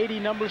more 80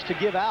 numbers to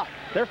give out?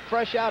 They're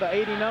fresh out of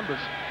 80 numbers.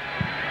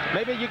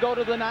 Maybe you go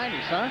to the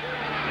 90s, huh?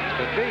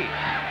 Could be.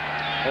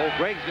 Old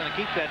Greg's going to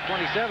keep that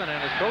 27, and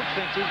his coach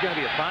thinks he's going to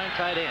be a fine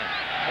tight end.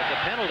 But the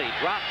penalty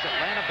drops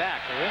Atlanta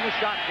back. They're in the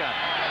shotgun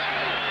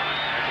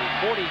at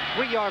the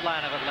 43-yard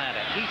line of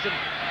Atlanta. Eason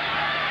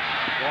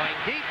going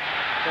deep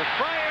to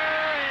Fryer,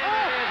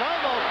 and it is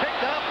almost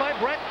picked up by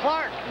Brett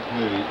Clark.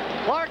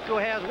 Clark, who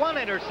has one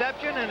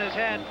interception and has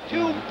had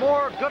 2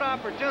 more good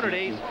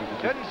opportunities,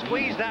 couldn't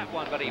squeeze that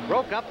one, but he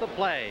broke up the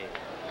play.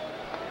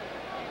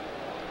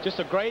 Just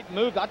a great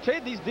move. I tell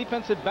you, these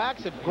defensive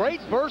backs have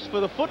great burst for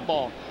the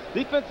football.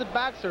 Defensive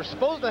backs are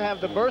supposed to have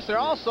the burst. They're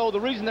also,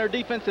 the reason they're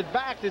defensive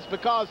backs is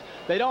because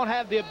they don't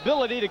have the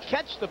ability to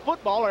catch the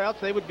football, or else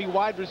they would be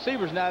wide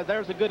receivers. Now,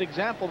 there's a good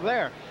example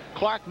there.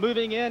 Clark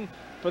moving in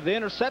for the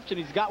interception.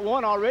 He's got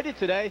one already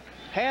today.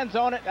 Hands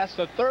on it. That's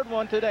the 3rd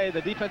one today.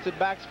 The defensive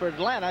backs for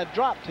Atlanta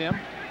dropped him.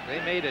 They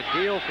made a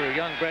deal for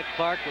young Brett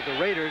Clark with the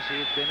Raiders.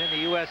 He's been in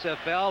the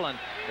USFL, and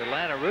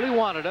Atlanta really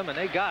wanted him, and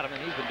they got him,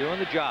 and he's been doing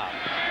the job.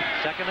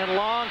 2nd and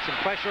long, some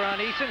pressure on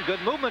Eason. Good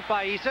movement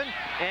by Eason,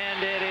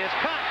 and it is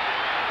caught.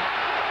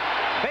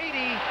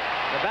 Beatty,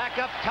 the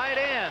backup tight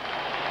end,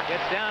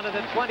 gets down to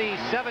the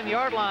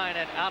 27-yard line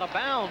and out of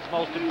bounds,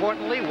 most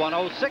importantly.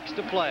 1:06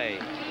 to play.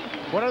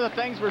 One of the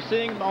things we're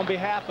seeing on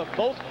behalf of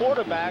both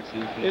quarterbacks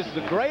is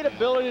the great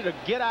ability to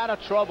get out of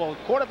trouble.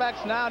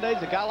 Quarterbacks nowadays,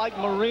 a guy like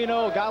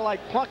Marino, a guy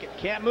like Plunkett,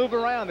 can't move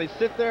around. They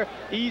sit there,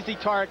 easy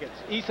targets.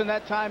 Eason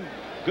that time,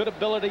 good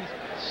ability,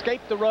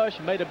 escaped the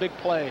rush, made a big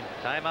play.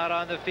 Timeout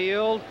on the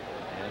field,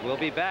 and we'll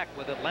be back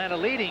with Atlanta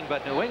leading,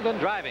 but New England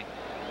driving.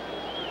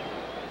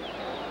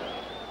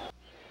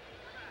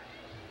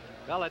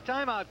 Well, a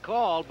timeout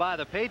called by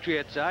the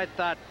Patriots. I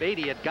thought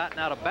Beatty had gotten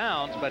out of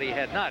bounds, but he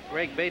had not.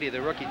 Greg Beatty,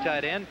 the rookie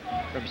tight end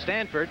from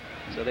Stanford.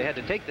 So they had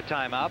to take the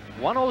timeout.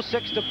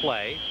 1:06 to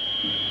play.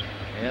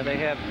 And they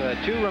have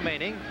 2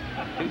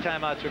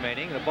 timeouts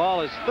remaining. The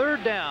ball is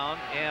 3rd down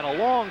and a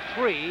long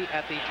 3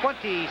 at the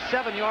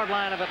 27-yard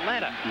line of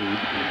Atlanta.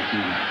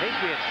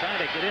 Patriots trying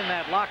to get in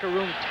that locker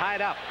room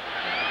tied up.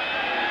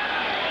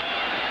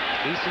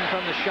 Eason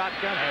from the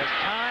shotgun has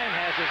time,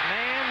 has his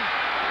man.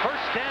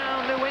 1st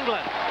down, New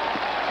England.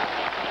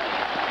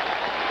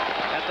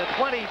 At the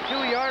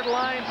 22-yard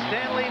line,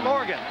 Stanley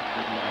Morgan.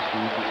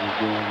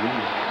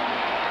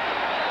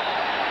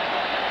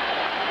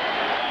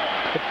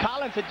 If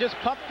Collins had just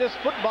pumped this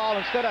football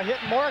instead of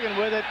hitting Morgan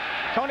with it,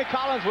 Tony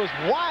Collins was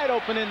wide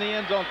open in the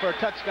end zone for a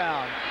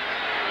touchdown.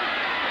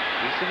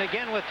 Eason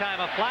again with time.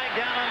 A flag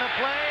down on the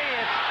play.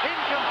 It's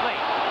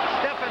incomplete.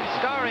 Stephen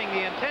Starring,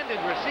 the intended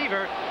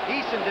receiver.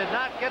 Eason did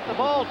not get the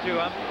ball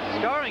to him.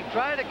 Starring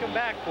tried to come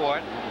back for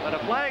it, but a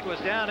flag was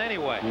down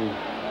anyway.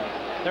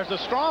 There's a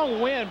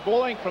strong wind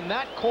blowing from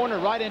that corner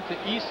right into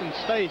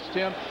Eason's face,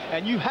 Tim,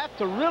 and you have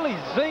to really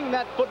zing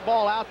that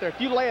football out there.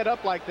 If you lay it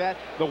up like that,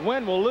 the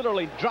wind will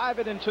literally drive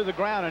it into the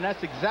ground, and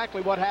that's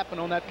exactly what happened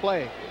on that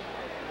play.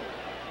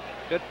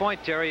 Good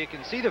point, Terry. You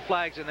can see the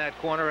flags in that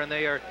corner, and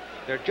they're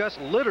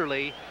just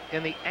literally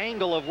in the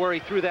angle of where he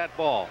threw that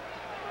ball.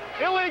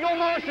 Illegal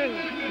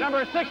motion,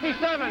 number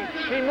 67.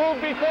 He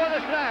moved before the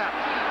snap.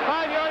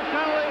 5-yard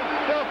penalty,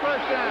 still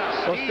 1st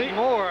down. So Steve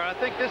Moore, I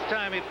think this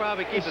time he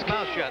probably keeps his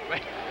mouth shut.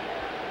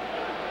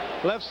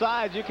 Left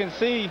side, you can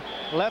see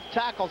left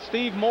tackle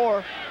Steve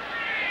Moore.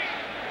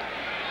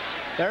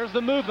 There's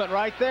the movement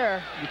right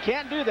there. You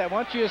can't do that.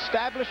 Once you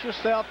establish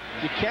yourself,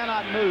 you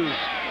cannot move.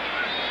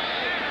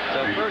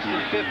 So 1st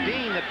and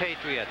 15, the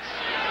Patriots.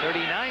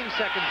 39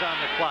 seconds on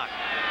the clock.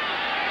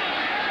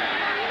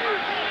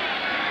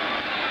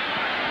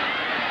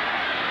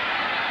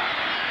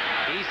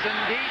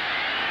 Eason deep.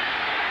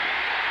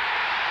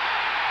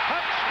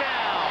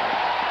 Touchdown.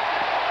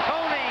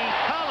 Tony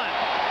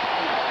Collins.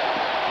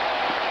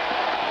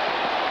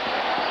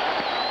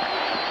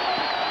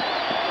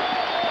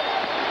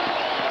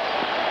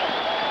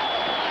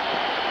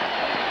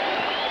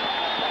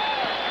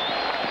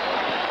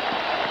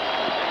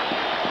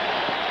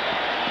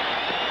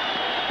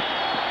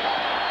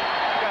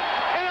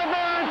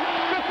 Interburn,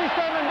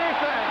 57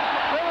 defense.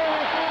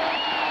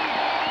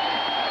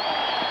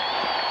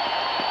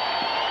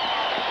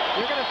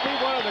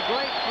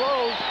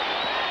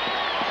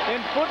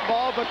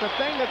 football, but the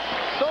thing that's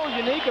so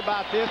unique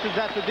about this is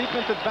that the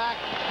defensive back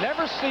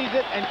never sees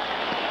it, and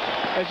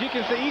as you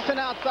can see, Eason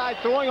outside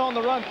throwing on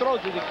the run,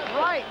 throws it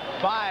right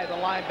by the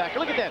linebacker.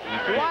 Look at that,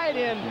 right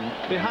in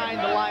behind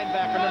the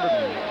linebacker, number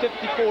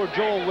 54,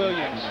 Joel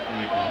Williams.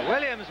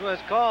 Williams was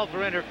called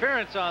for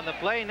interference on the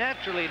play,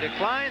 naturally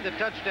declined. The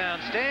touchdown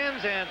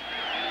stands, and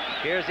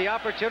here's the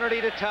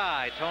opportunity to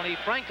tie. Tony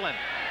Franklin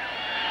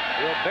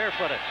will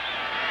barefoot it.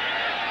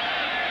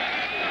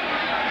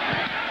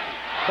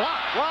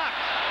 Blocked.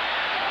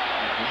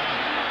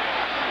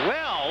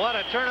 Well, what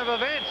a turn of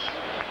events.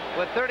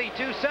 With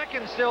 32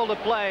 seconds still to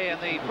play in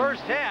the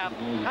first half,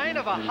 kind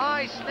of a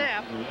high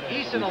snap.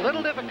 Eason a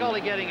little difficulty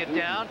getting it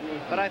down,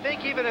 but I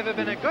think even if it had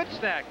been a good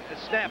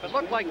snap, it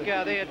looked like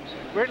they had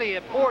really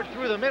poured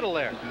through the middle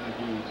there.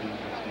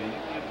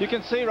 You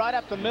can see right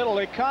up the middle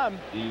they come.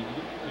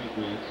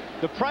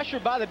 The pressure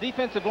by the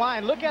defensive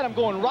line. Look at him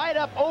going right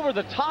up over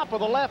the top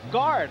of the left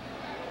guard.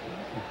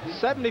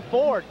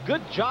 74,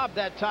 good job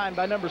that time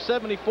by number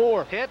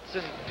 74. Pitts.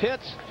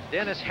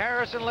 Dennis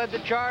Harrison led the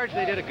charge.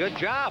 They did a good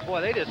job.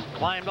 Boy, they just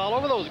climbed all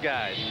over those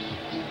guys.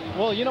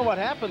 Well, you know what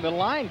happened? The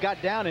line got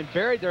down and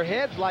buried their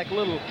heads like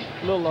little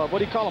what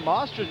do you call them,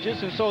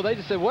 ostriches, and so they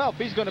just said, well, if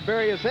he's going to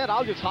bury his head,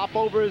 I'll just hop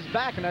over his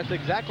back, and that's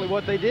exactly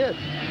what they did.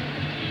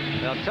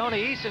 Well,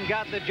 Tony Eason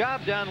got the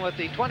job done with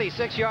the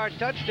 26-yard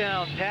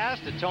touchdown pass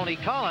to Tony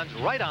Collins,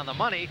 right on the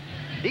money,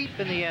 deep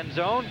in the end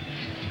zone.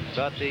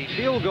 But the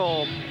field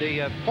goal,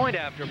 the point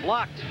after,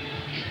 blocked.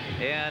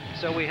 And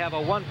so we have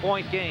a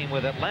one-point game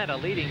with Atlanta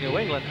leading New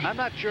England. I'm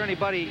not sure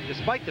anybody,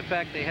 despite the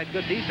fact they had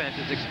good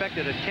defenses,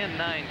 expected a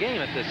 10-9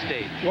 game at this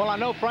stage. Well, I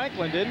know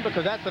Franklin didn't,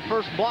 because that's the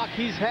first block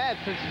he's had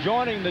since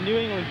joining the New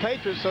England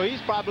Patriots, so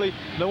he's probably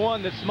the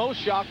one that's most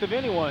shocked of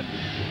anyone.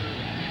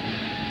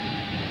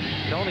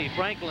 Tony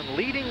Franklin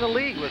leading the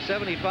league with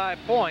 75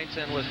 points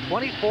and was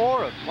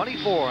 24 of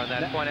 24 on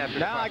that point after.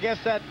 Now I guess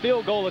that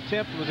field goal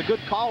attempt was a good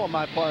call on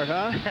my part,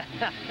 huh?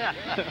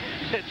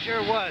 It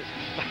sure was.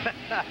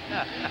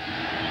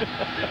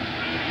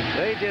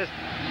 They just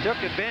took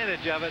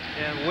advantage of it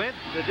and went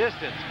the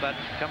distance, but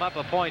come up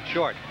a point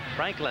short.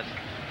 Franklin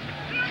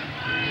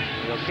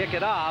will kick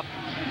it off.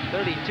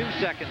 32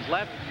 seconds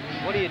left.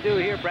 What do you do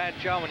here,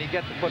 Bradshaw, when you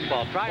get the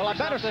football? Well, I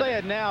better say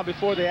it now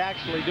before they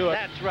actually do it.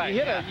 That's right.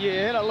 You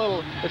hit a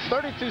little, it's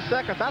 32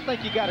 seconds. I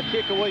think you got to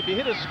kick away. If you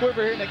hit a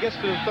squiver here and it gets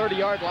to the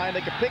 30-yard line, they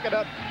can pick it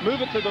up,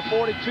 move it to the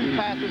 42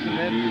 passes, and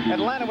then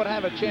Atlanta would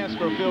have a chance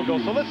for a field goal.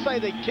 So let's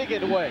say they kick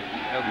it away.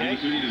 Okay. And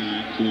he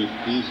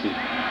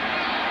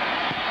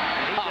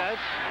does.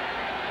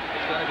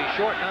 It's going to be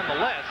short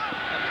nonetheless.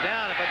 Comes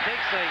down, but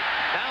takes a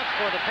bounce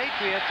for the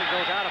Patriots and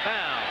goes out of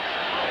bounds.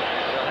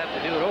 They'll have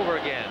to do it over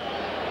again.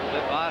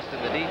 Cliff Austin,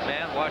 the deep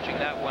man, watching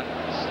that one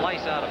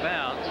slice out of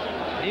bounds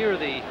near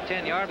the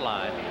 10-yard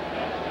line.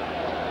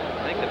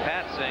 I think the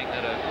Pat's saying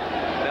that a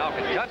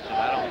Falcon touched it.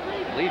 I don't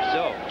believe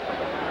so.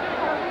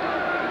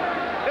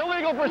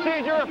 Illegal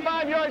procedure, a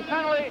 5-yard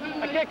penalty,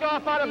 a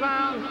kickoff out of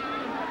bounds.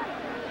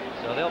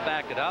 So they'll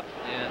back it up,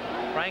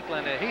 and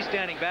Franklin, he's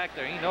standing back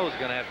there. He knows he's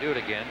going to have to do it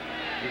again.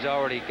 He's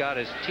already got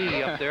his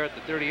tee up there at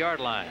the 30-yard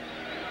line.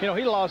 You know,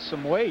 he lost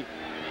some weight.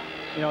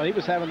 You know, he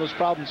was having those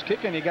problems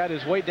kicking. He got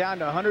his weight down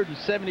to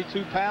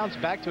 172 pounds,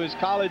 back to his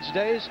college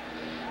days,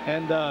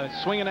 and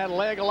swinging that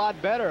leg a lot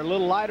better, a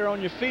little lighter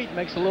on your feet,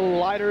 makes a little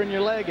lighter in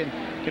your leg, and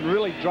can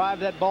really drive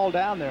that ball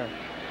down there.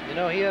 You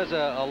know, he has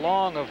a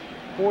long of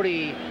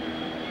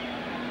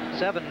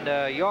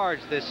 47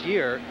 yards this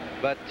year,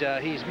 but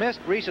he's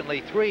missed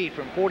recently 3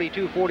 from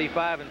 42,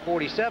 45, and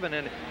 47,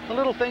 and the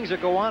little things that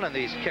go on in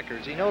these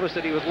kickers. He noticed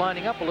that he was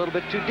lining up a little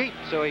bit too deep,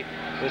 so he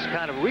was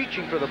kind of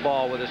reaching for the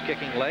ball with his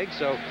kicking leg,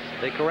 so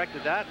they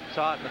corrected that,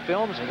 saw it in the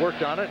films, and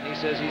worked on it, and he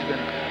says he's been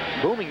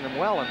booming them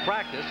well in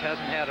practice,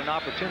 hasn't had an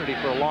opportunity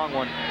for a long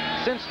one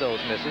since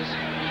those misses,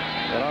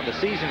 but on the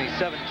season he's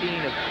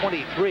 17 of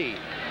 23,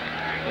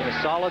 and a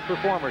solid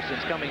performer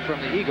since coming from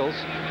the Eagles.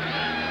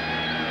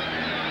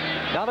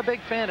 Not a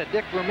big fan of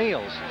Dick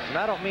Vermeil's, and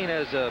I don't mean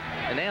as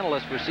an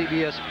analyst for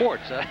CBS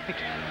Sports.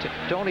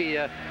 Tony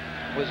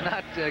was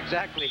not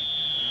exactly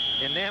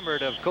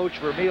enamored of Coach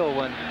Vermeil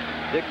when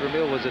Dick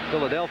Vermeil was at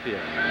Philadelphia.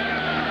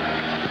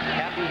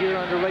 Happy here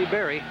under Ray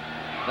Berry.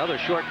 Another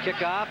short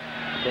kickoff,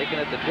 taken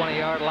at the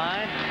 20-yard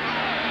line.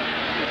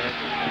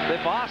 And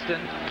Cliff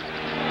Austin.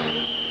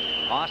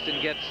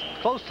 Austin gets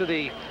close to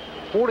the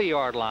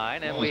 40-yard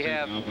line, and we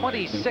have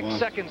 26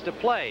 seconds to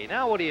play.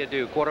 Now what do you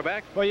do,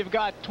 quarterback? Well, you've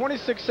got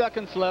 26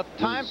 seconds left,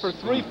 time for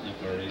three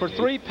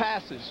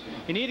passes.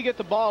 You need to get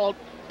the ball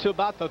to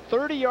about the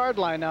 30-yard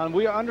line now, and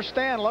we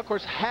understand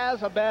Luckhorst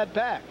has a bad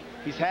back.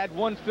 He's had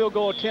one field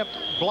goal attempt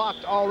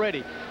blocked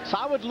already. So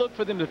I would look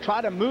for them to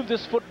try to move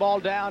this football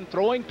down,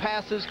 throwing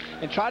passes,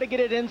 and try to get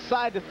it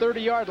inside the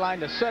 30-yard line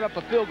to set up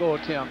a field goal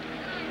attempt.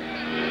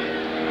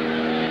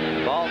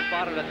 Ball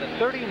spotted at the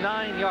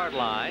 39-yard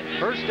line.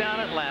 First down,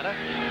 Atlanta.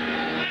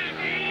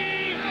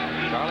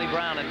 Charlie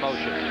Brown in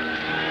motion.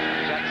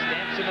 Got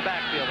Stamps in the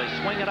backfield. They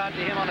swing it out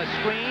to him on a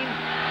screen.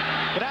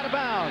 Get out of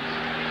bounds.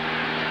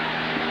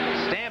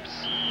 Stamps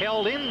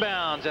held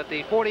inbounds at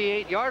the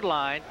 48-yard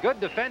line. Good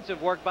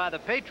defensive work by the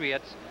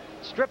Patriots,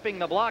 stripping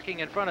the blocking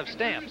in front of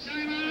Stamps.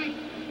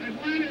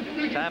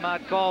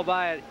 Timeout called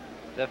by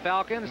the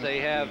Falcons. They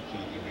have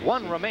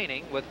one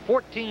remaining with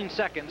 14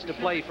 seconds to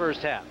play first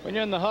half. When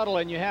you're in the huddle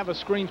and you have a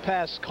screen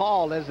pass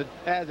called, as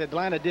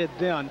Atlanta did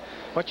then,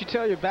 what you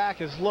tell your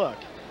back is, look,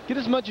 get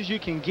as much as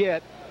you can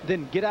get,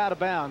 then get out of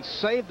bounds.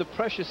 Save the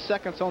precious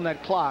seconds on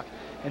that clock,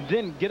 and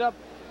then get up.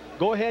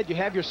 Go ahead, you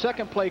have your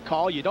second play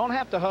call. You don't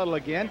have to huddle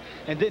again,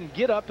 and then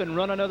get up and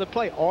run another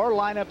play, or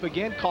line up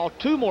again, call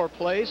 2 more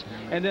plays,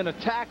 and then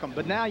attack them.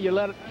 But now you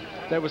let it.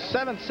 There was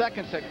 7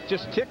 seconds that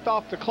just ticked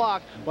off the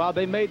clock while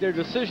they made their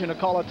decision to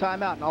call a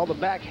timeout, and all the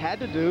back had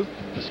to do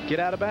was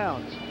get out of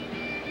bounds.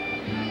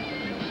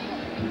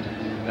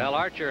 Well,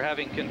 Archer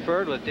having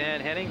conferred with Dan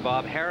Henning,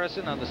 Bob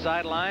Harrison on the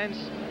sidelines.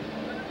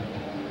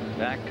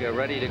 Back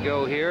ready to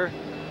go here.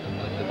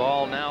 The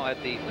ball now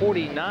at the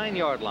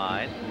 49-yard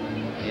line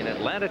in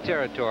Atlanta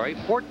territory.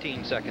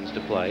 14 seconds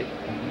to play.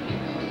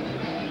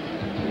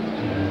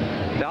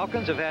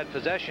 Falcons have had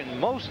possession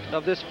most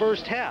of this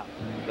first half,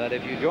 but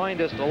if you joined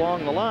us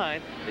along the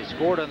line, they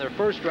scored on their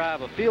first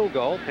drive a field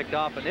goal, picked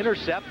off an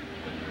intercept,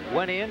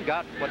 went in,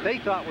 got what they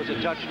thought was a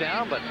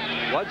touchdown, but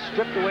was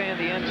stripped away in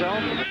the end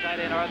zone from the tight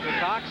end Arthur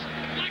Cox,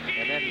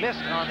 and then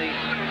missed on the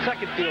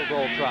second field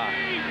goal try.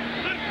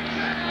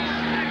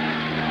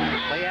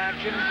 Play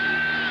action.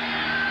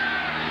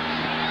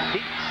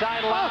 Deep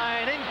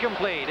sideline,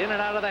 incomplete. In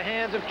and out of the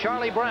hands of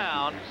Charlie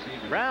Brown.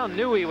 Brown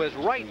knew he was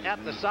right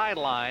at the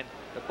sideline.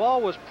 The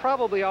ball was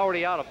probably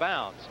already out of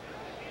bounds.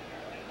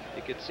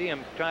 You could see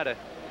him trying to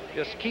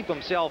just keep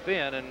himself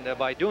in, and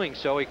by doing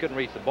so, he couldn't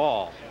reach the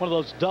ball. One of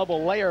those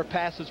double layer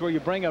passes where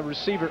you bring a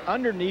receiver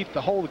underneath to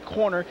hold the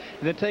corner,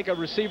 and then take a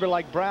receiver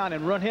like Brown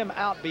and run him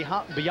out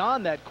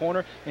beyond that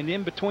corner and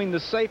in between the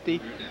safety,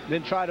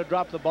 then try to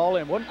drop the ball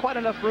in. Wasn't quite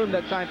enough room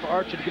that time for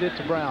Archer to get it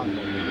to Brown.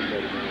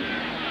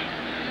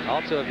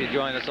 Also, if you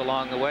join us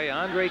along the way,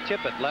 Andre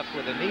Tippett left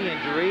with a knee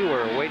injury.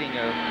 We're awaiting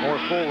a more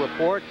full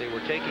report. They were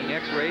taking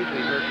x-rays.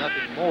 We've heard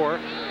nothing more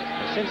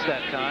since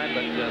that time,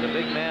 but the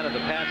big man of the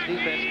Pats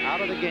defense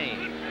out of the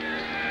game.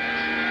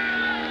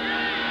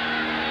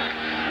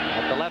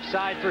 At the left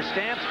side for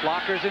Stamps,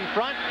 blockers in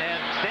front, and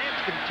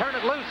Stamps can turn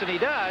it loose, and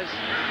he does.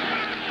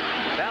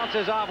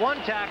 Bounces off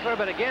one tackler,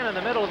 but again in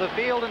the middle of the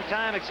field, and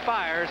time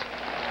expires.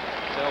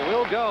 So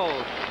we'll go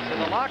to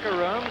the locker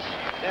rooms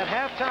at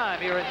halftime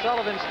here at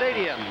Sullivan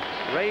Stadium.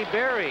 Ray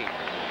Berry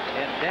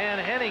and Dan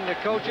Henning, the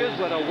coaches,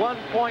 with a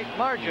 1-point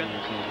margin,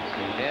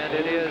 and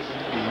it is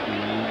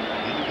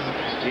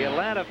the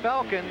Atlanta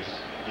Falcons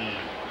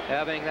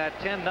having that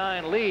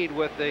 10-9 lead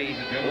with the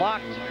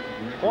blocked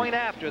point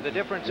after, the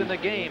difference in the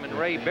game, and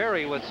Ray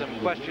Berry with some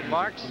question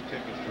marks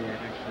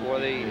for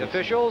the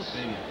officials,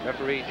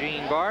 referee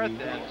Gene Barth. And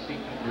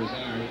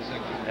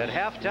at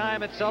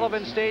halftime at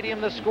Sullivan Stadium,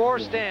 the score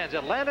stands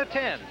Atlanta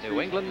 10, New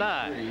England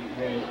 9.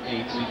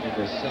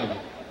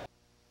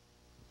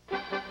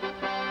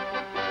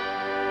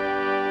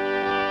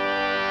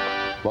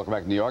 Welcome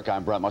back to New York.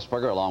 I'm Brent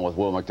Musburger along with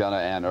Will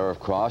McDonough and Irv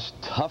Cross.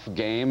 Tough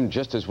game,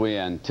 just as we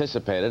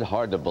anticipated.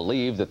 Hard to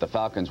believe that the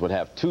Falcons would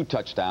have 2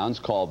 touchdowns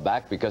called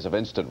back because of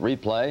instant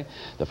replay.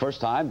 The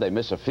first time they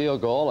miss a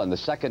field goal, and the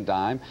second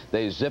time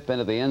they zip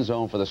into the end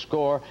zone for the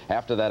score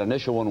after that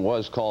initial one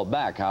was called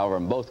back. However,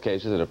 in both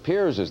cases it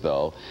appears as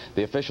though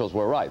the officials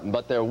were right.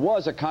 But there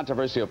was a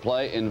controversial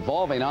play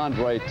involving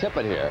Andre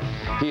Tippett here.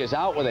 He is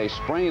out with a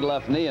sprained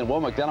left knee, and Will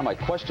McDonough, my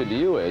question to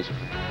you is,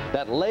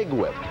 that leg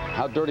whip,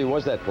 how dirty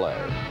was that play?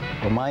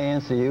 Well, my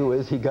answer to you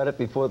is he got it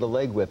before the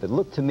leg whip. It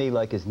looked to me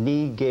like his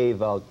knee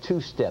gave out 2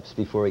 steps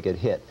before he got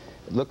hit.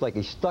 It looked like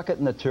he stuck it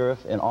in the turf,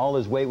 and all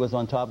his weight was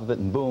on top of it,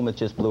 and boom, it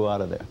just blew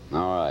out of there.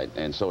 All right,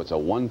 and so it's a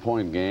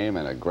 1-point game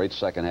and a great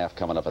second half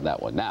coming up in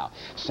that one. Now,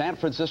 San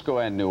Francisco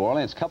and New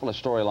Orleans, couple of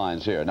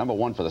storylines here. Number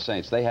one for the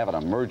Saints, they have an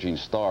emerging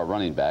star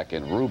running back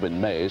in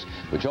Reuben Mays,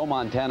 with Joe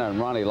Montana and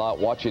Ronnie Lott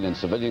watching in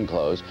civilian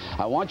clothes.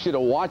 I want you to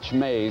watch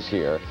Mays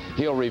here.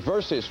 He'll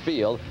reverse his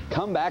field,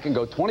 come back and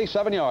go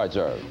 27 yards,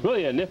 Irv.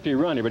 Really a nifty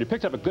runner, but he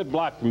picked up a good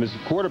block from his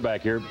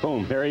quarterback here.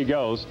 Boom, there he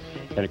goes.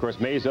 And, of course,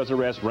 Mays does the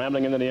rest,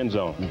 rambling into the end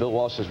zone. Bill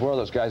Walsh says, where are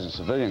those guys in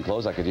civilian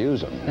clothes? I could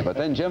use them. But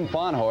then Jim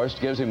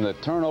Fonhorst gives him the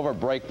turnover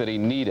break that he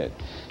needed.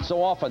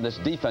 So often this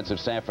defense of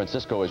San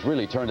Francisco has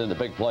really turned into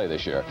big play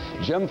this year.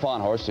 Jim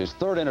Fonhorst, his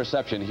 3rd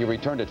interception, he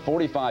returned it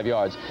 45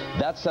 yards.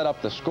 That set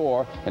up the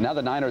score, and now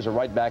the Niners are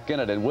right back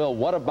in it. And, Will,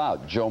 what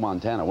about Joe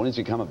Montana? When is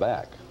he coming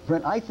back?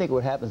 Brent, I think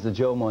what happens to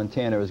Joe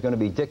Montana is going to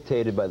be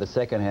dictated by the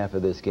second half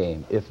of this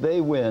game. If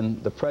they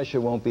win, the pressure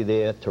won't be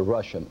there to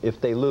rush him.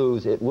 If they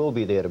lose, it will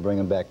be there to bring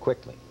him back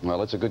quickly.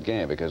 Well, it's a good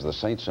game because the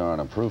Saints are an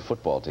improved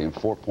football team,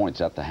 4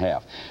 points at the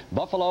half.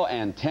 Buffalo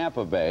and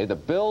Tampa Bay, the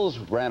Bills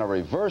ran a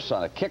reverse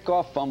on a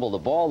kickoff, fumbled the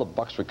ball. The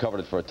Bucs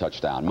recovered it for a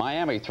touchdown.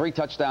 Miami, 3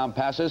 touchdown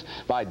passes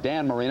by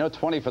Dan Marino,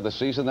 20 for the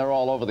season. They're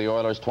all over the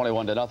Oilers,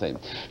 21-0.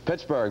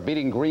 Pittsburgh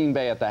beating Green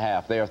Bay at the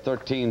half. They are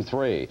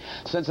 13-3.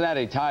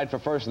 Cincinnati tied for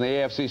first in the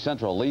AFC NBC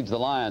Central leads the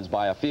Lions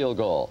by a field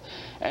goal.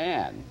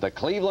 And the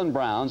Cleveland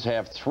Browns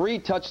have 3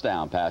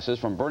 touchdown passes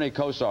from Bernie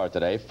Kosar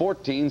today,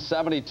 14,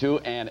 72,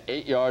 and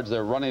 8 yards.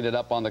 They're running it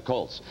up on the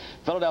Colts.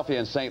 Philadelphia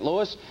and St.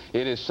 Louis,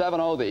 it is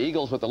 7-0. The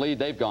Eagles with the lead.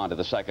 They've gone to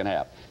the second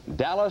half.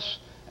 Dallas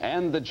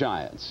and the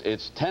Giants.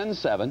 It's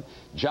 10-7.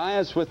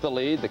 Giants with the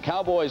lead. The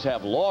Cowboys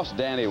have lost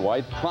Danny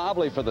White,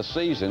 probably for the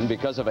season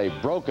because of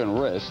a broken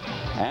wrist.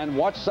 And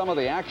watch some of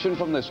the action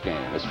from this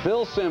game as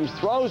Phil Simms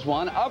throws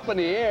one up in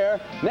the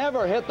air,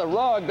 never hit the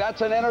rug.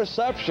 That's an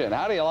interception.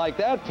 How do you like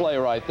that play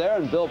right there?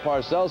 And Bill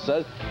Parcells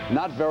says,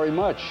 not very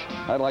much.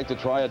 I'd like to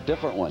try a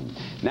different one.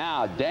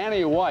 Now,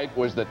 Danny White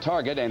was the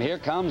target, and here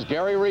comes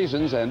Gary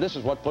Reasons, and this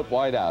is what put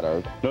White out,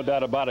 Irv. No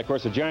doubt about it. Of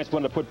course, the Giants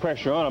wanted to put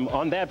pressure on him.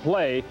 On that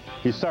play,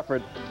 he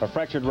suffered a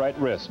fractured right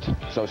wrist.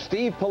 So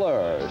Steve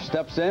Palleur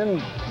steps in,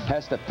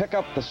 has to pick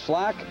up the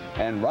slack,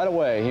 and right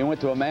away he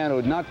went to a man who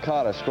had not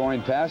caught a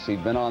scoring pass.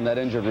 He'd been on that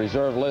injured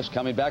reserve list.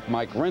 Coming back,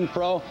 Mike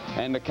Renfro,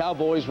 and the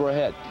Cowboys were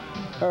ahead.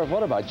 Irv,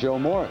 what about Joe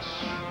Morris?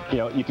 You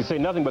know, you can say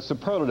nothing but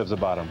superlatives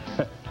about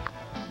him.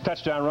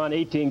 Touchdown run,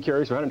 18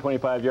 carries for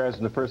 125 yards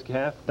in the first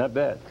half. Not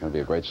bad. Going to be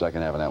a great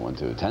second half in that one,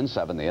 too.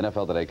 10-7. The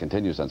NFL Today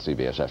continues on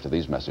CBS after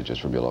these messages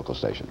from your local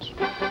stations.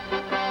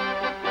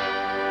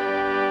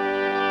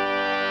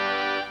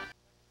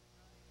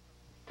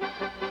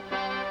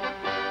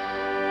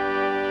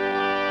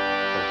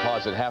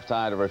 At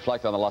halftime to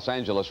reflect on the Los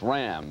Angeles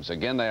Rams.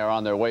 Again, they are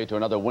on their way to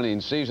another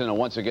winning season, and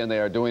once again they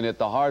are doing it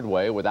the hard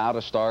way without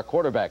a star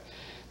quarterback.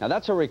 Now,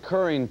 that's a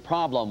recurring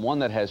problem, one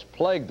that has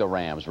plagued the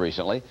Rams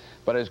recently,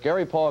 but as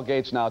Gary Paul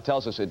Gates now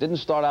tells us, it didn't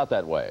start out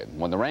that way.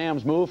 When the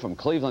Rams moved from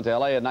Cleveland to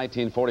L.A. in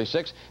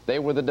 1946, they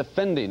were the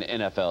defending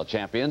NFL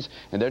champions,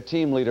 and their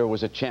team leader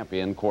was a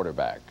champion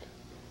quarterback.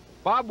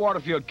 Bob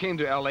Waterfield came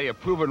to L.A. a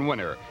proven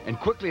winner and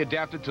quickly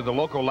adapted to the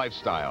local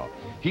lifestyle.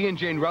 He and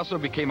Jane Russell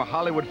became a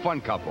Hollywood fun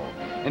couple,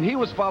 and he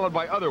was followed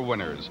by other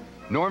winners,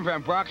 Norm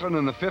Van Brocklin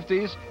in the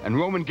 50s and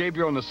Roman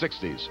Gabriel in the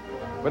 60s.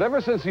 But ever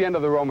since the end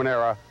of the Roman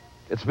era,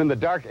 it's been the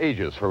dark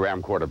ages for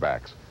Ram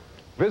quarterbacks.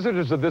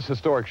 Visitors of this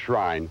historic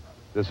shrine,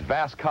 this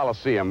vast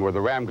coliseum where the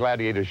Ram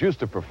gladiators used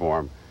to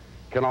perform,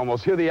 can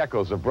almost hear the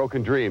echoes of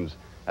broken dreams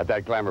at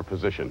that glamour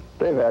position.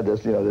 They've had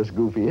this, this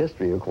goofy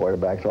history of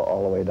quarterbacks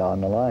all the way down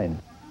the line.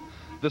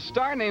 The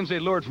star names they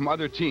lured from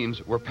other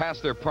teams were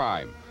past their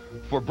prime.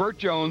 For Burt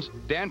Jones,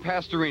 Dan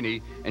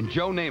Pastorini, and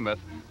Joe Namath,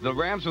 the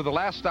Rams were the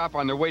last stop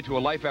on their way to a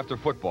life after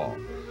football.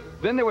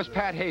 Then there was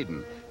Pat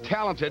Hayden,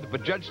 talented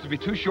but judged to be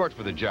too short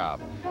for the job.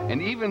 And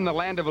even in the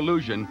land of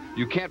illusion,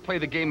 you can't play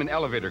the game in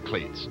elevator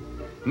cleats.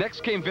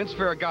 Next came Vince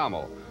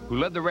Ferragamo, who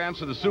led the Rams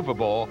to the Super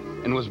Bowl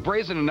and was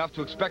brazen enough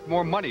to expect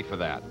more money for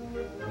that.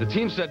 The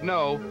team said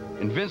no,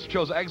 and Vince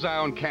chose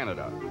exile in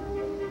Canada.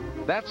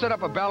 That set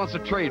up a balance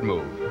of trade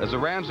move, as the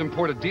Rams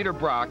imported Dieter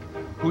Brock,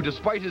 who,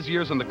 despite his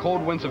years on the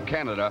cold winds of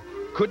Canada,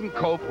 couldn't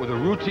cope with a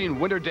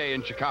routine winter day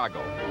in Chicago.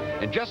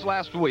 And just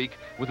last week,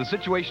 with the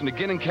situation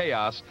again in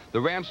chaos,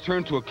 the Rams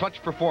turned to a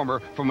clutch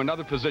performer from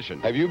another position.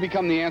 Have you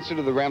become the answer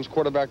to the Rams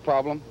quarterback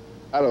problem?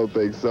 I don't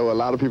think so. A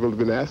lot of people have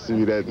been asking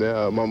me that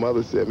now. My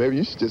mother said, maybe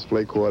you should just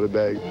play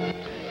quarterback.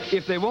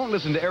 If they won't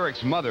listen to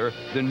Eric's mother,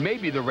 then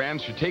maybe the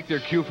Rams should take their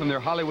cue from their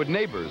Hollywood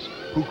neighbors,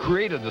 who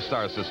created the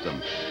star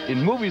system.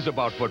 In movies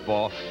about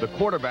football, the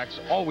quarterbacks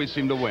always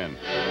seem to win.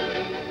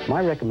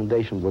 My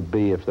recommendation would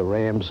be if the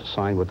Rams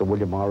signed with the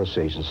William Morris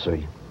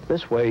Agency.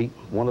 This way,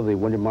 one of the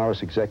William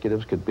Morris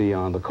executives could be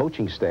on the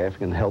coaching staff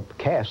and help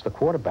cast the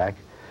quarterback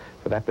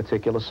for that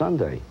particular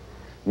Sunday.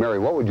 Mary,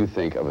 what would you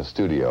think of a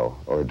studio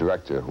or a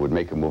director who would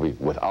make a movie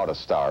without a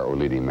star or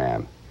leading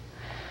man?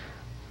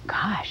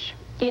 Gosh,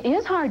 it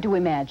is hard to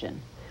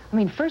imagine. I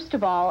mean, first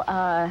of all,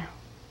 I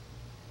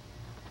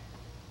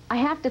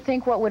have to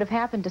think what would have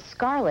happened to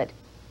Scarlett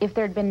if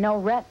there'd been no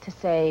Rhett to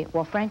say,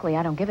 well, frankly,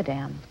 I don't give a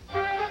damn.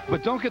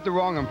 But don't get the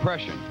wrong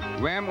impression.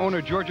 Ram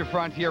owner Georgia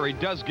Frontiere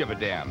does give a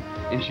damn,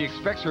 and she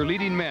expects her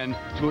leading men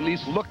to at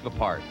least look the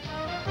part.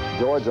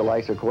 Georgia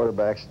likes her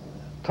quarterbacks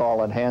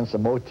tall and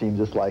handsome. Most teams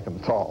just like them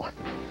tall.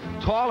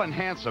 Tall and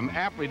handsome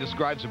aptly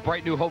describes a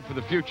bright new hope for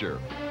the future.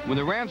 When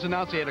the Rams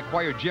announced they had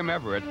acquired Jim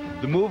Everett,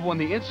 the move won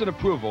the instant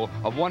approval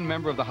of one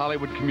member of the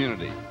Hollywood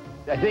community.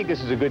 I think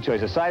this is a good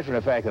choice, aside from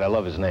the fact that I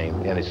love his name,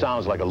 and it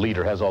sounds like a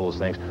leader, has all those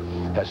things,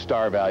 has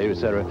star value,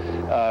 etc.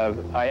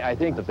 I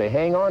think if they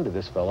hang on to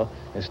this fella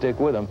and stick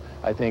with him,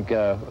 I think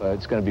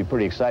it's going to be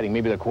pretty exciting.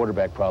 Maybe the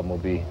quarterback problem will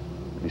be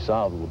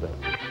solved a little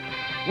bit.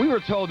 We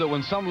were told that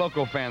when some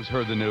local fans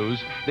heard the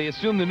news, they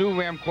assumed the new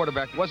Ram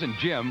quarterback wasn't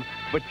Jim,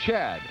 but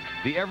Chad,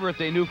 the Everett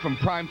they knew from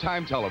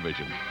primetime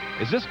television.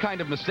 Is this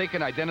kind of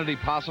mistaken identity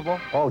possible?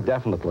 Oh,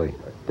 definitely.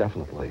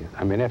 Definitely.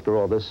 I mean, after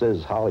all, this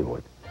is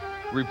Hollywood.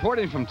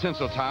 Reporting from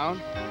Tinseltown,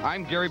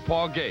 I'm Gary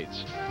Paul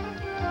Gates.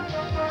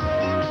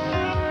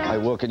 Hey,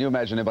 Will, can you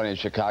imagine anybody in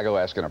Chicago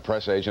asking a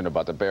press agent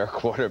about the Bear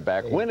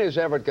quarterback? When is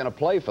Everett going to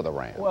play for the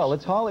Rams? Well,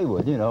 it's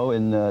Hollywood, you know.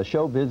 In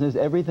show business,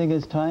 everything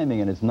is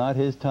timing, and it's not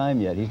his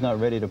time yet. He's not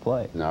ready to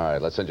play. All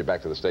right, let's send you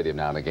back to the stadium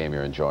now in a game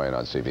you're enjoying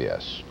on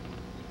CBS.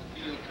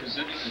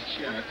 Presenting the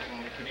check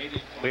while the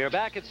Canadian We are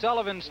back at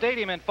Sullivan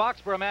Stadium in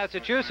Foxborough,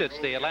 Massachusetts.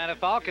 The Atlanta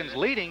Falcons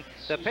leading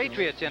the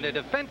Patriots in a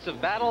defensive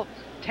battle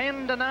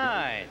 10-9.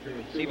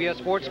 CBS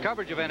Sports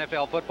coverage of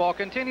NFL football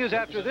continues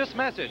after this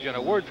message and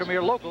a word from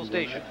your local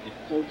station.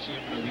 Tim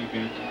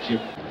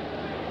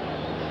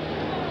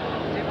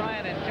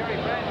Ryan and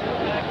Terry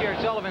Bradshaw back here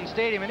at Sullivan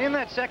Stadium. And in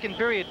that second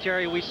period,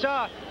 Terry, we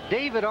saw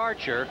David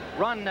Archer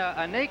run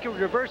a naked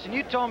reverse, and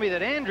you told me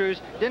that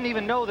Andrews didn't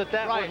even know that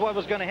was what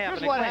was going to happen.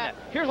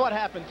 Here's what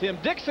happened, Tim.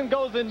 Dixon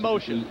goes in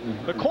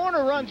motion. The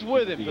corner runs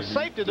with him. The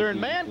safety, they're in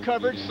man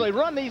coverage, so they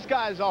run these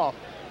guys off.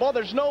 Well,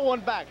 there's no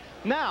one back.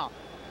 Now,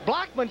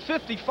 Blackman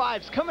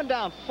 55's coming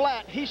down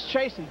flat. He's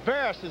chasing.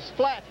 Varys is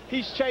flat.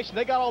 He's chasing.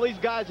 They got all these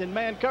guys in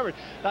man coverage.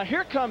 Now,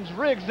 here comes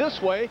Riggs this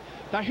way.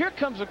 Now, here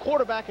comes the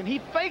quarterback, and he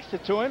fakes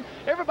it to him.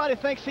 Everybody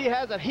thinks he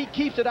has it. He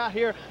keeps it out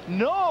here.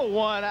 No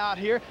one out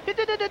here.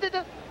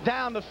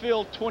 Down the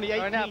field, 28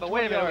 yards. Now, but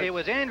wait a minute. It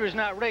was Andrews,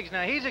 not Riggs.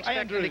 Now, he's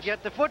expecting to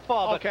get the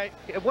football. Okay.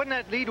 But wouldn't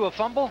that lead to a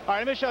fumble? All right,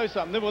 let me show you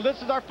something. Well,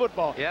 this is our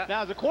football. Yeah.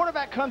 Now, as the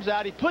quarterback comes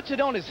out, he puts it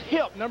on his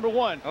hip, number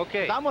one.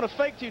 Okay. I'm going to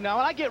fake to you now.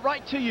 When I get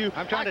right to you,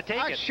 I'm trying to take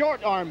it. I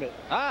short arm it.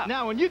 Ah.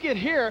 Now, when you get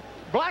here,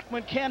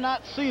 Blackman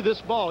cannot see this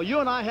ball. You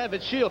and I have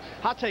it shielded.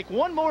 I take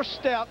one more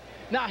step.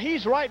 Now,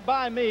 he's right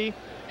by me.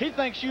 He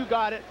thinks you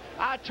got it.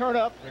 I turn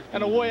up,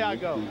 and away I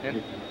go.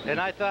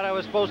 And I thought I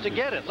was supposed to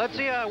get it. Let's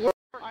see how it works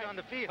on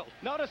the field.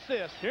 Notice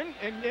this.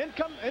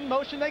 In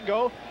motion they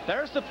go.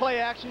 There's the play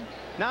action.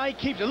 Now he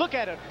keeps it. Look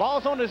at it.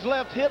 Ball's on his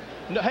left hip.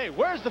 Hey,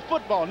 where's the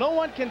football? No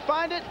one can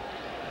find it.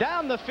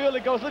 Down the field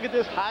it goes. Look at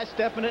this. High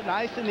stepping it.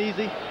 Nice and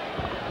easy.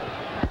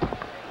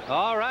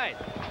 All right.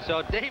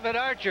 So David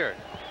Archer.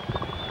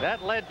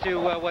 That led to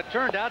what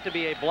turned out to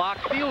be a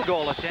blocked field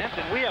goal attempt,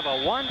 and we have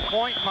a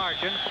 1-point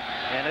margin,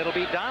 and it'll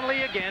be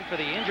Donnelly again for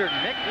the injured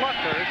Mick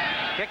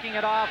Luckhurst, kicking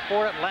it off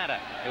for Atlanta.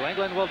 New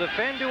England will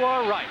defend to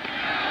our right.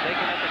 Taken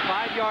at the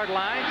 5-yard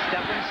line,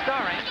 Stephen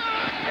Starring.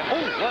 And,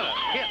 what a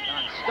hit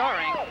on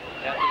Starring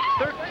at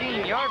the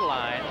 13-yard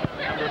line.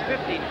 Number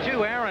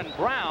 52, Aaron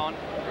Brown,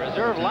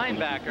 reserve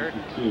linebacker,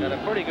 got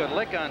a pretty good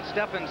lick on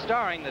Stephen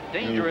Starring, the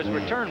dangerous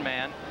return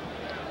man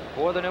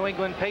for the New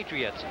England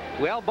Patriots.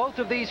 Well, both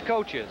of these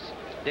coaches,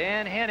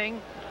 Dan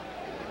Henning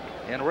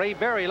and Ray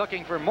Berry,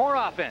 looking for more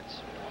offense.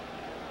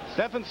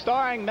 Stephen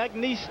Starring,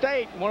 McNeese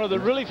State, one of the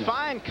really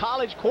fine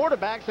college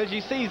quarterbacks, as you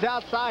see, he's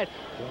outside,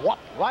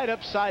 right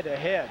upside the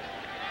head.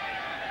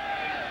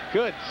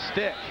 Good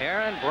stick.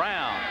 Aaron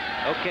Brown.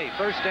 Okay,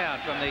 first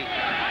down from the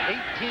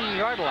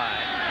 18-yard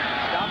line.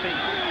 Stopping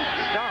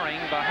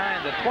Starring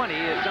behind the 20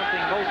 is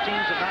something most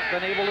teams have not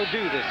been able to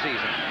do this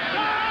season.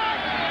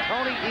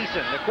 Tony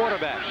Eason, the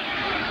quarterback,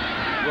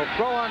 will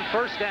throw on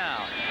first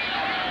down.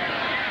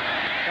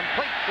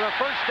 Complete for a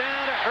first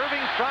down to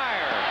Irving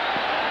Fryer.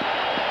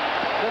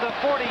 To the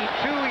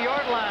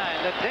 42-yard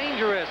line, the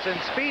dangerous and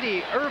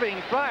speedy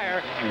Irving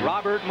Fryer.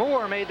 Robert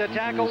Moore made the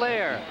tackle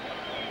there.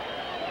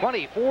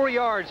 24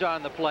 yards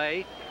on the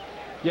play.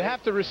 You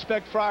have to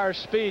respect Fryer's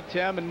speed,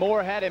 Tim, and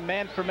Moore had him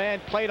man for man,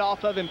 played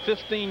off of him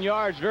 15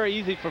 yards. Very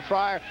easy for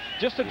Fryer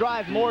just to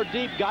drive more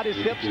deep, got his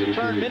hips to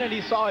turn. The minute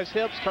he saw his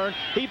hips turn,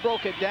 he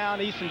broke it down.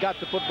 Eason got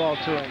the football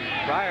to him.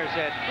 Fryer's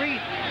had 3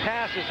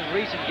 passes in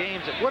recent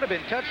games that would have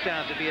been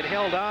touchdowns if he had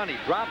held on. He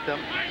dropped them,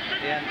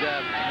 and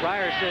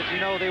Fryer says, you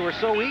know, they were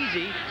so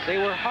easy, they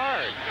were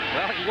hard.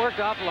 Well, he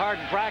worked awful hard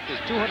in practice,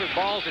 200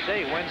 balls a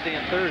day, Wednesday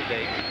and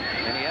Thursday,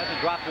 and he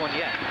hasn't dropped one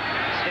yet.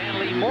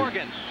 Stanley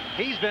Morgan.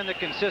 He's been the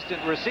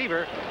consistent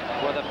receiver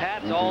for the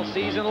Pats all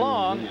season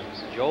long.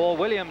 Joel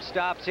Williams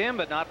stops him,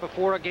 but not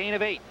before a gain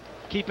of 8.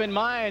 Keep in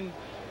mind,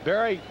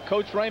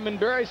 Coach Raymond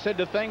Berry said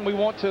the thing we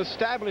want to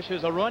establish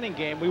is a running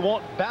game. We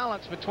want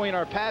balance between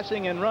our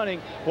passing and running.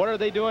 What are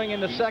they doing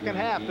in the second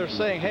half? They're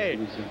saying, hey,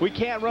 we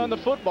can't run the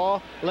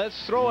football. Let's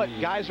throw it.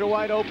 Guys are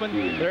wide open.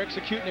 They're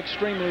executing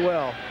extremely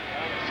well.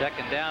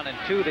 Second down and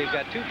 2. They've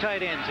got 2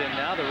 tight ends in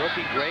now. The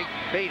rookie Greg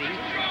Beatty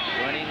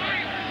running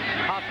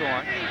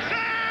Hawthorne.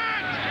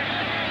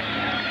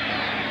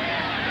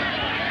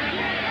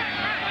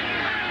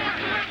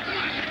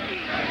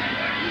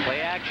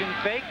 Play action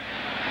fake.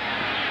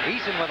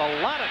 Eason with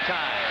a lot of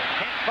time.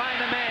 Can't find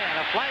the man.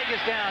 A flag is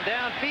down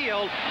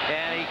downfield,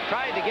 and he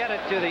tried to get it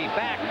to the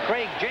back.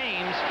 Craig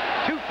James.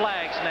 2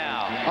 flags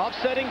now.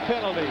 Offsetting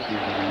penalties.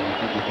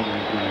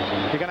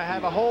 You're going to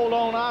have a hold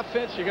on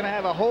offense. You're going to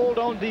have a hold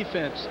on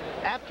defense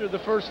after the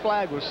first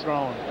flag was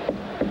thrown.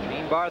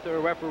 Gene Barther,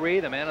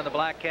 referee, the man in the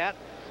black cap.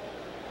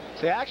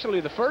 See,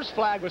 actually, the first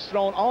flag was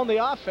thrown on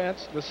the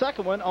offense. The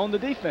second one on the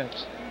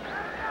defense.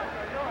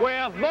 We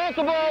have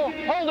multiple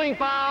holding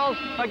fouls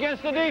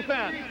against the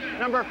defense.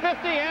 Number 50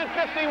 and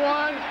 51,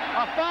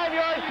 a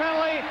 5-yard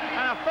penalty,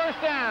 and a first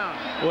down.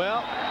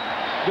 Well,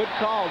 good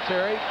call,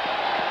 Terry.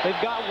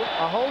 They've got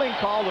a holding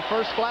call. The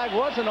first flag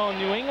wasn't on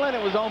New England.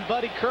 It was on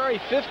Buddy Curry,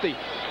 50.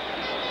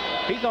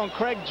 He's on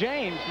Craig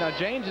James. Now,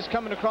 James is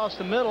coming across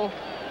the middle.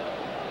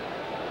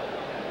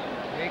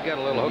 He got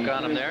a little hook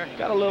on him there.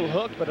 Got a little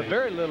hook, but a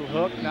very little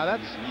hook. Now,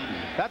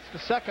 that's the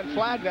second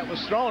flag that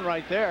was thrown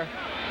right there.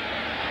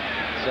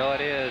 So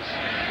it is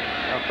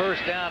A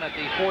first down at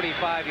the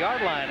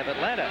 45-yard line of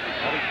Atlanta.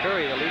 Bobby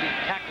Curry, the leading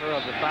tackler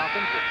of the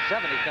Falcons, with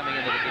 70 coming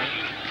into the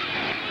game.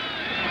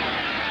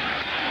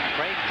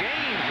 Craig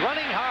James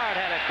running hard,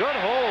 had a good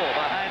hole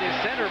behind his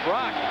center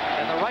Brock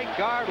and the right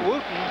guard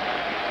Wooten,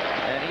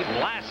 and he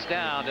blasts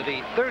down to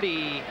the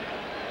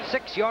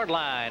 36-yard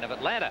line of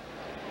Atlanta.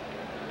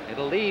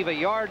 It'll leave a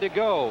yard to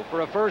go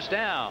for a first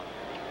down.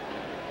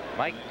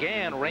 Mike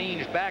Gann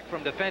ranged back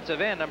from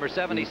defensive end, number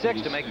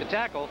 76, to make the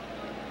tackle.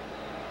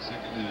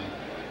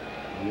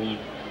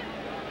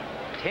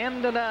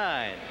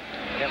 10-9.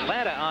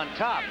 Atlanta on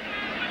top.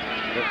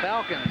 The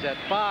Falcons at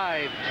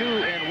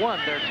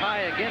 5-2-1. Their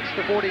tie against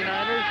the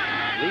 49ers,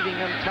 leaving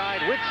them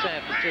tied with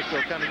San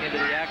Francisco coming into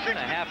the action,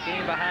 a half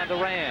game behind the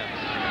Rams.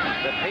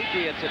 The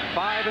Patriots at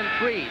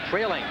 5-3,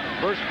 trailing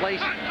first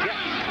place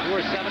Jets, who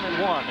are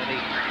 7-1 in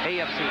the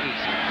AFC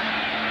East.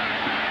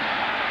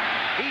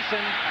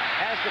 Eason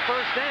has the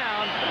first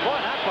down.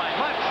 Boy, not by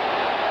much.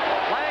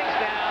 Flags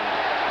down.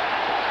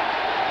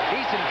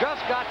 Eason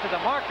just got to the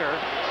marker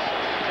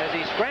as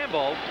he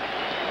scrambled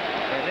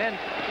and then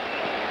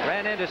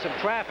ran into some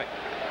traffic.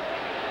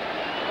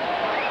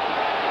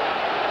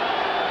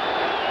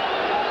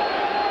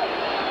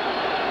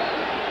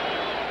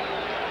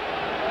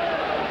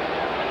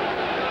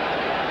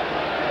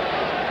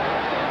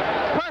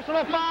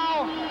 Personal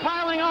foul,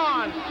 piling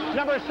on.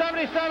 Number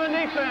 77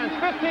 defense,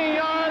 15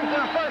 yards and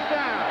a first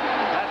down.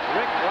 That's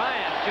Rick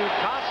Ryan. 2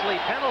 costly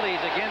penalties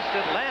against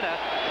Atlanta,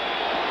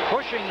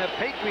 pushing the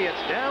Patriots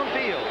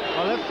downfield.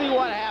 Well, let's see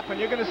what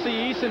happened. You're going to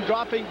see Eason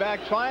dropping back,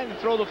 trying to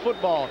throw the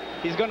football.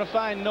 He's going to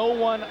find no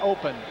one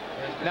open.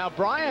 Now,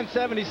 Brian,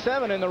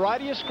 77, in the right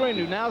of your screen,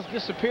 who now has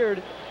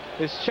disappeared,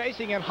 is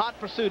chasing in hot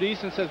pursuit.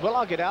 Eason says, well,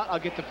 I'll get out. I'll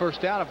get the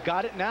first down. I've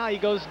got it. Now he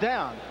goes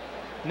down.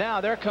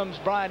 Now there comes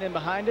Brian in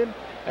behind him.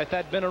 If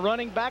that had been a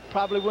running back,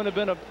 probably wouldn't have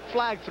been a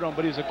flag thrown,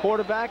 but he's a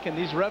quarterback, and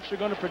these refs are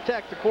going to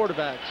protect the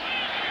quarterbacks.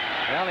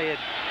 Well, he had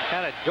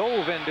kind of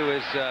dove into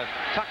his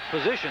tucked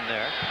position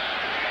there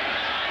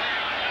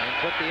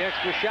and took the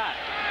extra shot.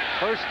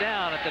 First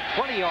down at the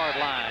 20-yard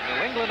line.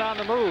 New England on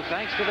the move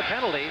thanks to the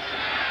penalties.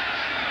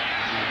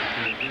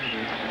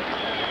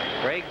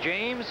 Craig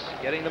James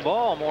getting the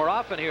ball more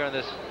often here in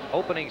this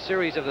opening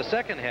series of the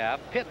second half.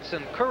 Pitts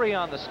and Curry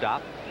on the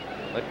stop,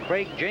 but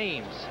Craig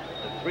James,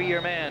 the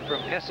 3-year man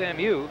from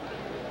SMU,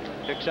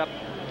 picks up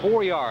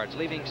 4 yards,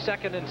 leaving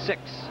 2nd and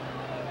 6.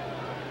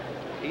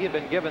 He had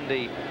been given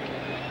the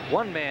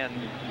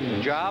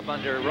one-man job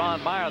under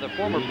Ron Meyer, the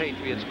former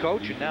Patriots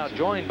coach, and now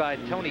joined by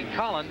Tony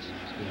Collins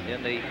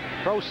in the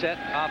pro set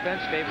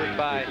offense favored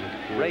by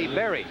Ray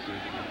Berry.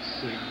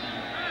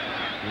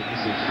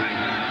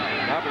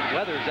 Robert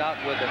Weathers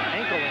out with an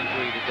ankle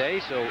injury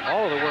today, so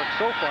all of the work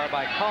so far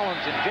by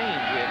Collins and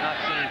James. We have not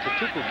seen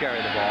Tatuku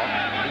carry the ball.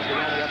 He's the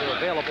only other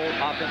available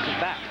offensive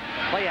back.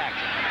 Play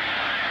action.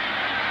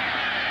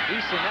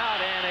 Eason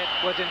out, and it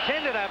was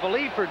intended, I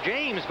believe, for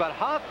James, but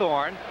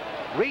Hawthorne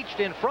reached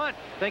in front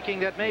thinking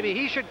that maybe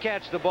he should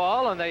catch the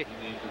ball, and they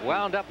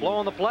wound up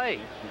blowing the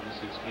play.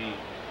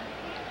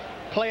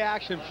 Play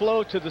action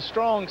flow to the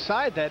strong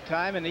side that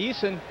time, and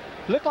Eason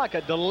looked like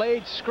a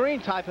delayed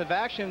screen type of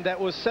action that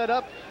was set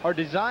up or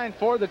designed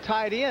for the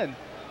tight end.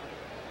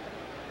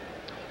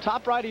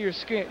 Top right of your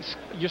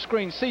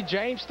screen, see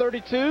James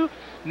 32.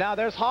 Now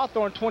there's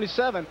Hawthorne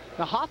 27.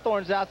 Now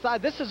Hawthorne's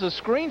outside. This is a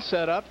screen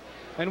setup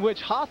in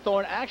which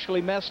Hawthorne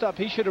actually messed up.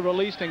 He should have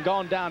released and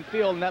gone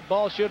downfield, and that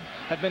ball should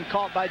have been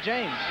caught by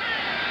James.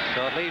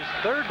 So it leaves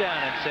 3rd down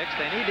and 6.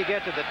 They need to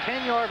get to the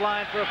 10-yard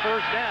line for a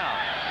first down.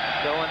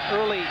 So an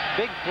early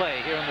big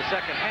play here in the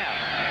second half.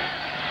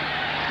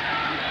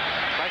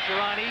 Pressure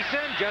on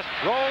Eason, just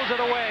throws it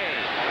away.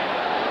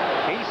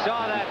 He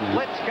saw that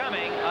blitz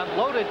coming,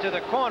 unloaded to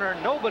the corner,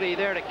 nobody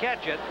there to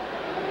catch it,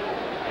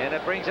 and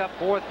it brings up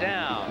 4th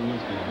down.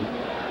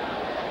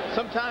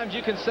 Sometimes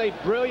you can say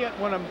brilliant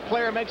when a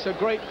player makes a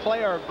great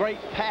play or a great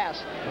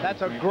pass.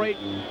 That's a great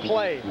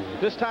play.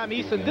 This time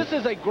Eason, this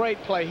is a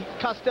great play.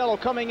 Costello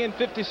coming in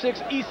 56.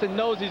 Eason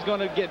knows he's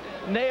going to get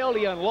nailed.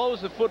 He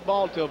unloads the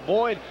football to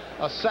avoid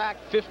a sack.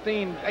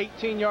 15,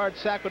 18-yard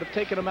sack would have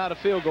taken him out of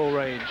field goal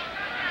range.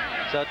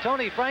 So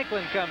Tony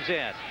Franklin comes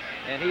in,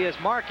 and he is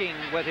marking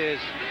with his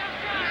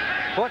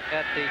foot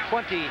at the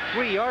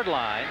 23-yard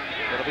line.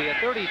 It'll be a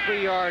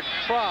 33-yard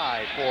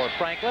try for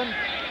Franklin.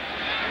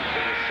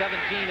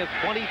 17 of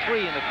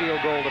 23 in the field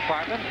goal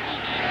department.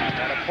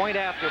 Got a point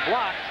after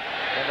block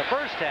in the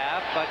first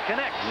half, but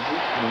connects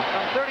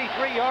from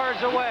 33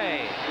 yards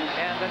away.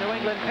 And the New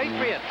England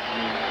Patriots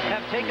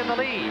have taken the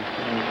lead.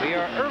 We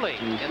are early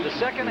in the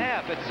second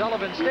half at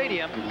Sullivan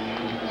Stadium.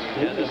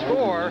 And the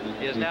score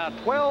is now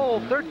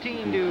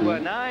 12-13 to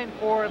 9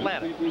 for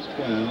Atlanta.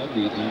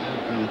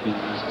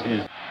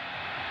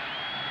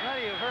 Well,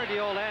 you've heard the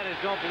old adage,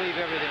 don't believe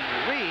everything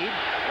you read.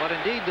 What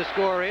indeed the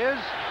score is,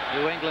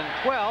 New England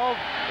 12,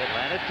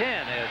 Atlanta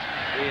 10. As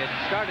we had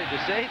started to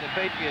say, the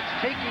Patriots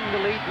taking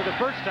the lead for the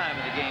first time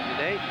in the game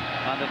today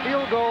on the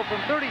field goal from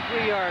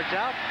 33 yards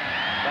out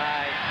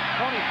by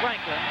Tony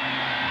Franklin.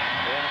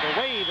 And the the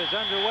wave is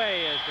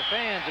underway as the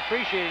fans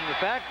appreciating the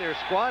fact their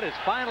squad is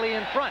finally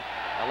in front.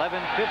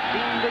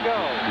 11:15 to go,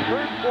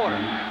 third quarter.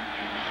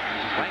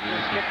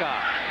 Franklin's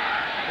kickoff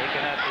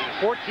taken at the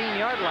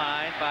 14-yard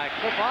line by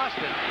Cliff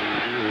Austin.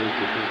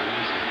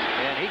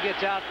 And he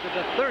gets out to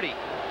the 30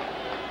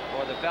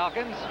 for the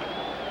Falcons.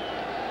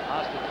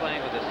 Austin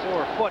playing with a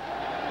sore foot.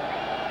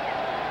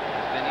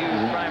 Has been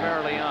used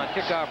primarily on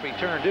kickoff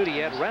return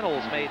duty. Ed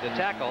Reynolds made the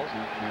tackle.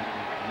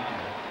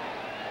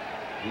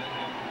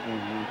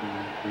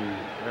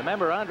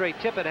 Remember, Andre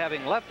Tippett,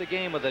 having left the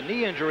game with a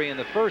knee injury in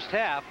the first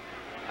half,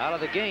 out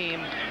of the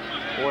game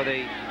for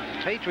the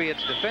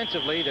Patriots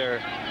defensively,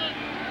 their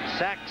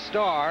sack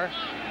star,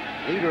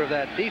 leader of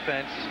that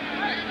defense.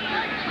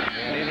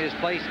 And in his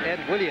place,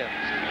 Ed Williams,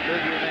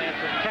 third-year man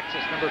from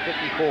Texas, number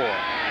 54.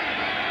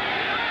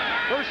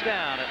 First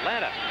down,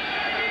 Atlanta.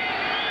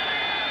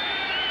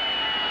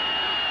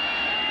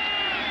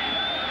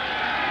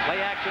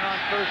 Play action on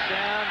first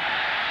down.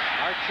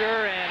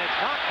 Archer, and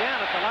it's knocked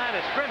down at the line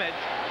of scrimmage.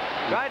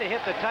 Tried to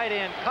hit the tight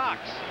end Cox,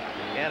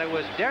 and it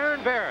was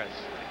Darren Barris.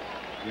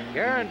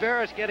 Darren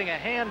Barris getting a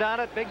hand on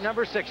it, big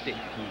number 60.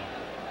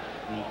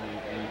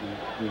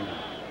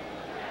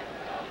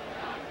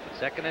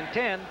 Second and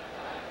 10.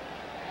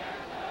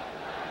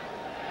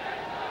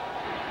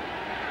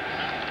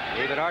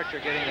 David Archer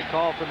getting the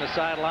call from the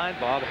sideline.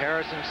 Bob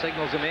Harrison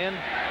signals him in.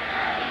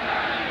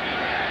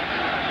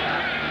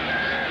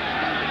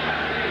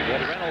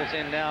 Ed Reynolds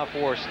in now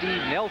for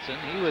Steve Nelson.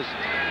 He was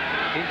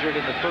injured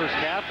in the first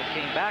half but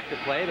came back to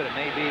play, but it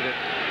may be that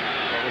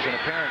what was an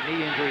apparent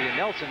knee injury to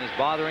Nelson is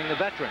bothering the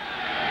veteran.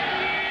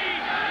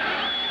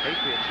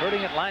 Patriots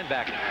hurting at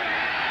linebacker.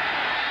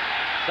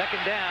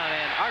 Second down,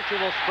 and Archer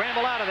will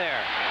scramble out of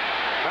there.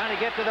 Trying to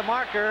get to the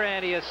marker,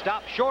 and he is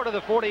stopped short of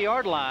the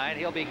 40-yard line.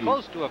 He'll be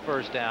close to a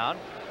first down.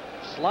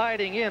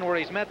 Sliding in where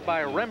he's met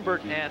by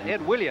Rembert and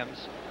Ed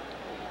Williams.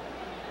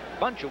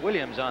 Bunch of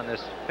Williams on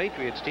this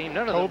Patriots team.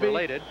 None of them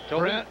related.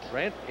 Toby,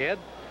 Brent, Ed.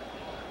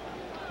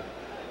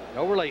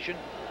 No relation.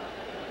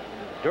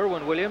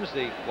 Derwin Williams,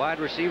 the wide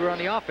receiver on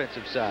the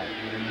offensive side.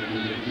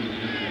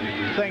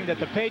 The thing that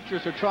the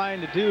Patriots are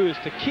trying to do is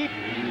to keep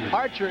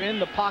Archer in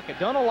the pocket.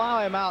 Don't allow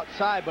him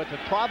outside, but the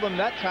problem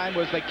that time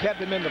was they kept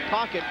him in the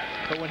pocket.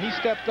 But when he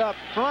stepped up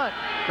front,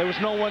 there was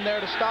no one there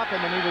to stop him,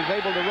 and he was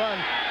able to run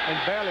and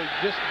barely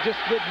just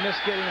did miss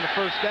getting the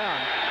first down.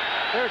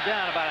 Third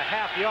down, about a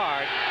half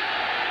yard.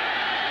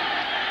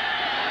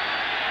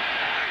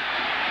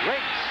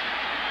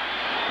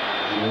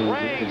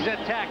 Rangs a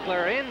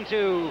tackler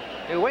into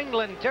New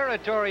England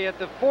territory at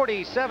the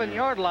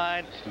 47-yard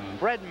line.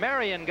 Fred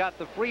Marion got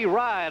the free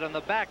ride on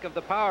the back of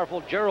the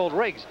powerful Gerald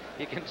Riggs.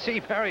 You can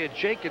see Marion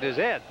shaking his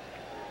head.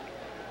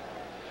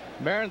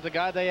 Marion's the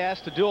guy they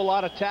asked to do a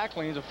lot of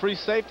tackling. He's a free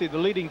safety, the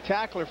leading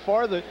tackler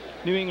for the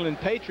New England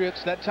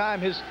Patriots. That time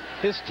his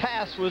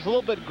task was a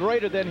little bit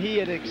greater than he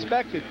had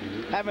expected,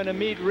 having to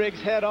meet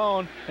Riggs head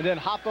on and then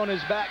hop on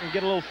his back and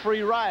get a little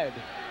free ride.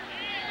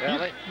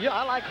 Well, yeah,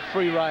 I like a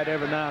free ride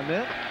every now and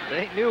then.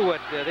 They knew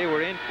what they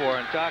were in for,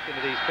 and talking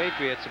to these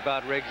Patriots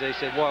about Riggs, they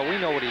said, well, we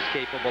know what he's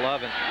capable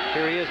of, and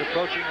here he is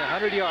approaching the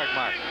 100-yard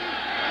mark.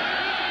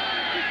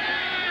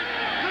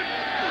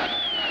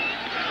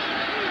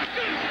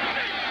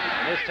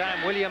 And this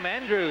time, William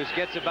Andrews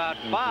gets about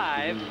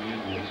 5,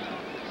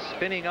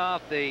 spinning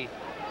off the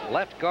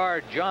left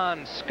guard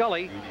John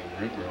Scully,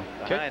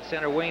 behind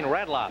center Wayne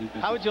Radloff.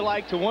 How would you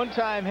like to one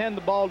time hand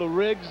the ball to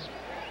Riggs,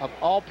 an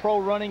all-pro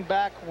running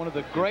back, one of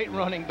the great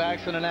running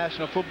backs in the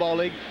National Football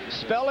League,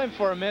 spell him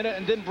for a minute,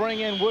 and then bring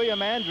in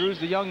William Andrews,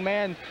 the young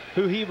man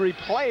who he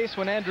replaced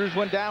when Andrews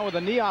went down with a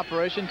knee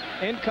operation?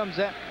 In comes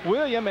that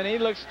William, and he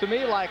looks to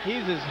me like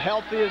he's as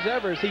healthy as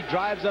ever as he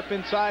drives up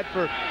inside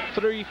for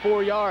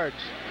 3-4 yards.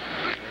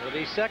 It'll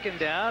be second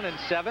down and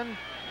 7.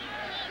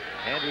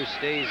 Andrews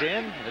stays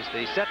in as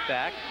the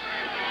setback.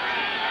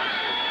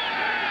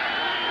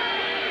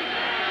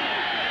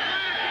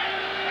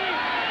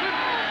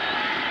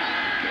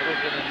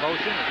 In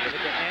motion, give it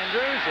to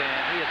Andrews,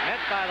 and he is met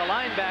by the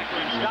linebacker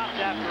and stopped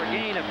after a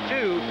gain of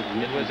 2.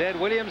 It was Ed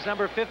Williams,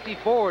 number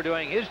 54,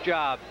 doing his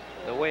job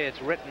the way it's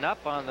written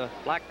up on the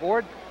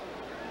blackboard.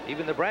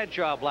 Even the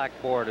Bradshaw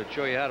blackboard would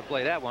show you how to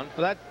play that one.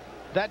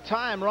 That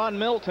time, Ron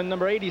Milton,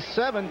 number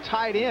 87,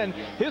 tight end,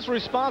 his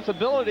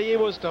responsibility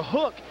was to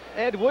hook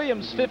Ed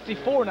Williams,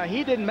 54. Now,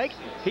 he didn't make,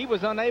 he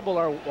was unable,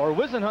 or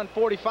Wisenhunt,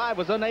 45,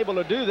 was unable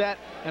to do that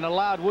and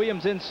allowed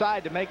Williams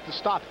inside to make the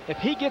stop. If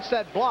he gets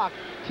that block,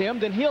 Tim,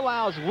 then he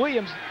allows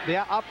Williams the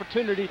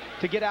opportunity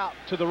to get out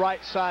to the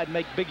right side and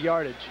make big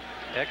yardage.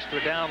 Extra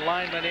down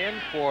lineman in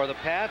for the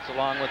Pats,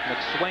 along with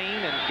McSwain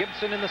and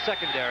Gibson in the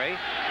secondary.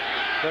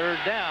 Third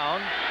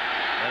down,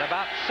 and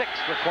about 6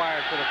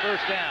 required for the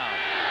first down.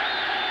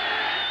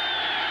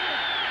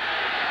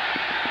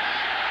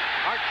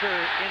 Archer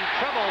in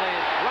trouble,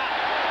 is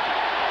dropped.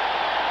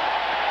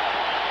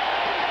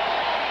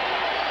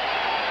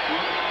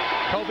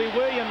 Toby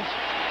Williams,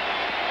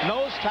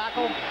 nose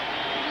tackle.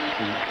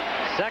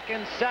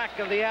 Second sack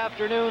of the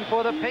afternoon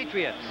for the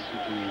Patriots.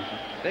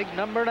 Big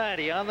number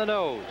 90 on the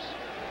nose.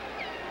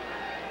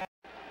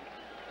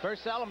 Very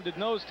seldom did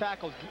nose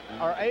tackles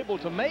are able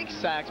to make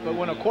sacks, but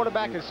when a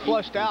quarterback is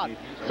flushed out,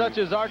 such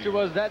as Archer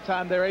was that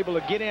time, they're able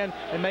to get in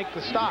and make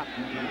the stop.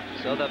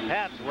 So the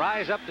Pats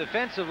rise up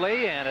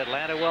defensively, and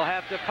Atlanta will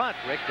have to punt.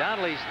 Rick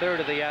Donnelly's third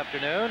of the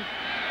afternoon.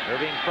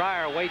 Irving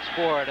Fryer waits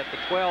for it at the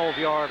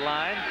 12-yard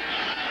line.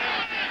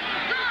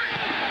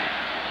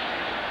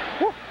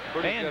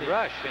 Pretty good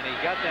rush, and he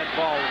got that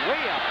ball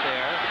way up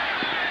there.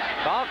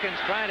 Falcons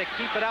trying to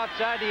keep it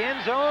outside the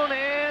end zone,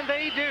 and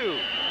they do.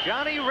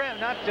 Johnny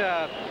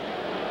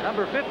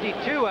number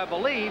 52, I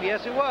believe.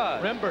 Yes, it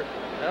was. Rembert.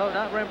 No,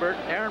 not Rembert.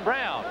 Aaron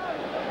Brown.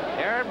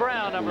 Aaron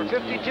Brown, number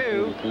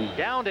 52,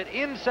 downed it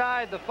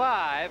inside the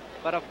 5,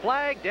 but a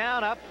flag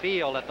down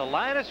upfield at the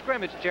line of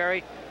scrimmage,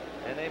 Terry,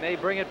 and they may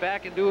bring it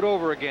back and do it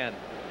over again.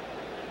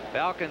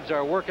 Falcons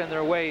are working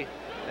their way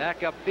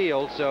back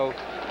upfield, so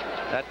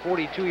that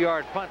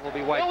 42-yard punt will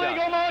be wiped out.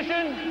 Illegal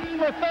motion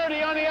for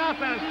 30 on the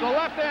offense, the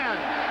left end.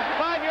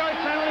 5-yard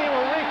penalty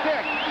will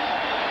re-kick.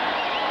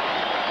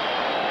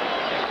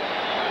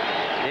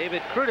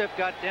 David Crudup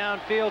got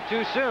downfield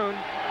too soon.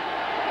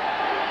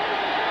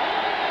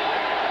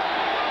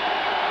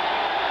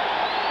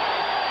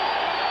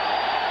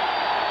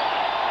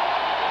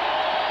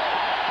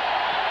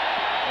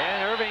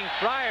 And Irving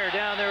Fryer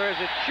down there as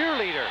a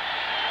cheerleader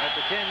at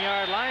the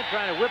 10-yard line,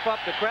 trying to whip up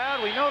the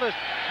crowd. We noticed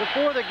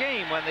before the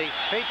game, when the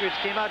Patriots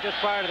came out just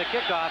prior to the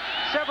kickoff,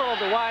 several of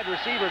the wide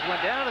receivers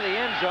went down to the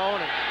end zone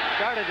and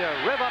started to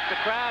rev up the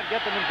crowd,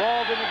 get them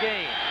involved in the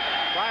game.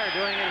 Fryer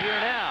doing it here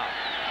now.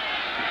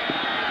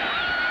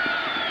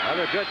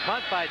 Another good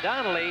punt by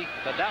Donnelly,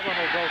 but that one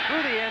will go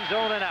through the end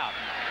zone and out.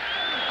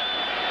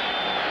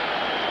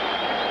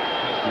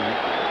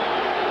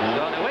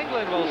 So New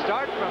England will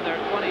start from their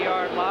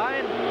 20-yard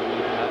line,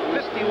 a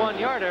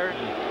 51-yarder.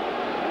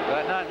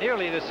 But not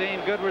nearly the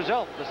same good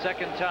result the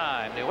second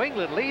time. New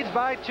England leads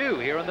by 2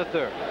 here in the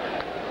third.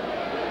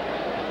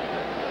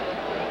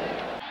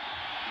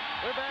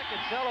 We're back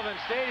at Sullivan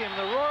Stadium.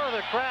 The roar of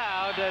the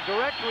crowd, a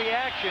direct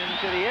reaction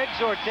to the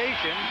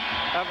exhortation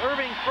of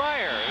Irving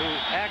Fryer, who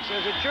acts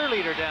as a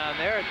cheerleader down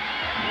there.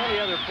 The only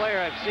other player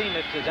I've seen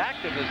that's as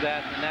active as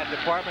that in that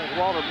department is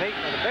Walter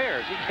Payton of the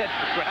Bears. He gets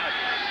the crowd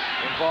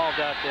involved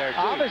out there, too.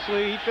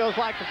 Obviously, he feels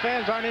like the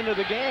fans aren't into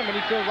the game, and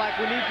he feels like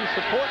we need your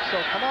support,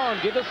 so come on,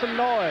 give us some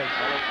noise.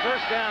 Well, it's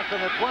first down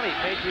from the 20,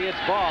 Patriots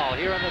ball.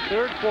 Here in the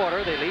third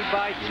quarter, they lead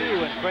by 2,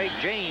 and Craig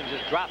James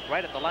is dropped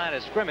right at the line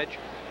of scrimmage.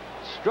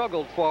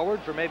 Struggled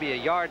forward for maybe a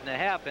yard and a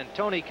half, and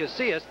Tony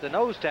Casillas, the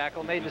nose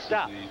tackle, made the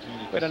stop.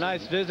 We had a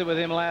nice visit with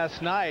him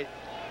last night.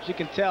 As you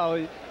can tell,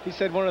 he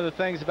said one of the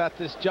things about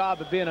this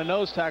job of being a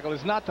nose tackle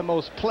is not the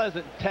most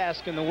pleasant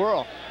task in the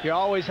world. You're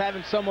always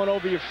having someone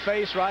over your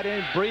face right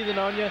in, breathing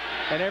on you,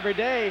 and every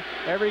day,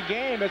 every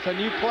game, it's a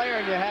new player,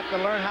 and you have to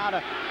learn how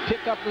to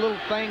pick up little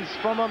things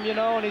from them, you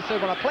know. And he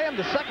said, when I play him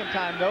the second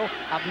time, though,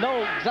 I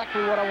know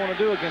exactly what I want to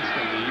do against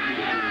him.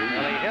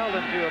 Well, he held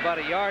him to about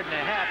a yard and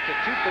a half to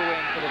Tupu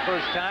in for the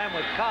first time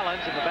with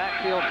Collins in the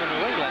backfield for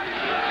New England.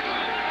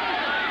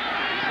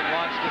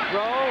 Wants to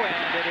throw,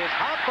 and it is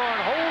Hawthorne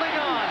holding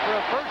on for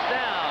a first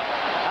down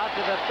out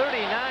to the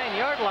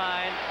 39-yard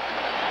line.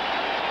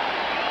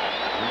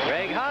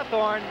 Greg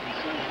Hawthorne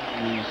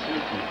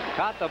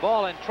caught the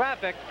ball in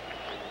traffic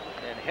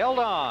and held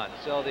on.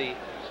 So the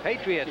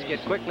Patriots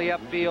get quickly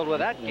upfield with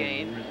that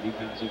gain.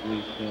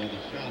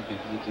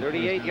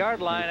 38-yard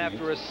line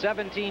after a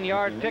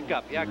 17-yard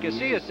pickup. Yeah,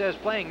 Casillas says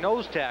playing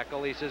nose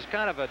tackle, he says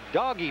kind of a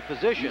doggy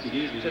position.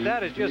 He said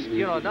that is just,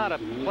 you know, not a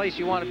place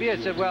you want to be. I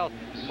said, well,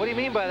 what do you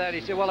mean by that?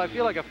 He said, well, I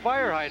feel like a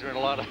fire hydrant a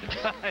lot of the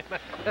time.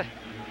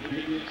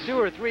 2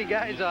 or 3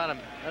 guys on him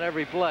on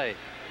every play.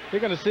 You're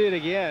going to see it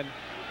again.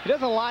 He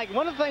doesn't like,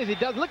 one of the things he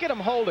does, look at him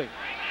holding.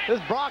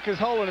 This Brock is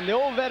holding him. The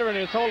old veteran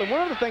is holding.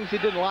 One of the things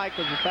he didn't like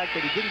was the fact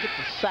that he didn't get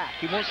the sack.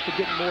 He wants to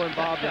get more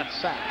involved in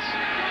sacks.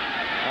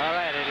 All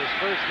right, it is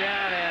first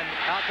down and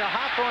out to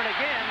Hawthorne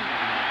again.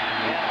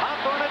 And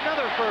Hawthorne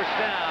another first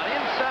down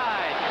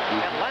inside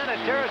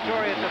Atlanta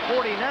territory at the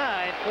 49,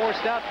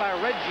 forced out by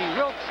Reggie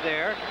Wilkes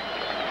there.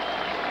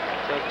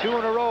 So 2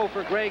 in a row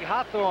for Greg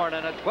Hawthorne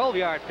and a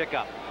 12-yard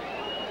pickup.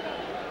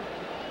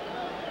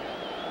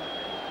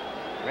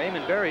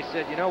 Raymond Berry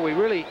said, you know, we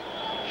really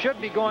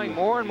should be going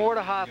more and more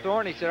to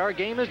Hawthorne. He said, our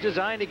game is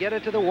designed to get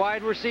it to the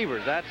wide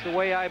receivers. That's the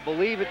way I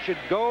believe it should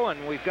go,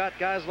 and we've got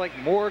guys like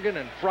Morgan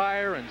and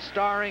Fryer and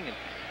Starring and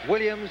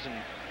Williams and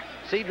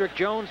Cedric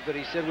Jones, but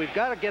he said, we've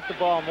got to get the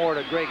ball more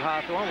to Greg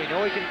Hawthorne. We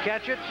know he can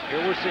catch it. Here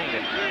we're seeing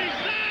it.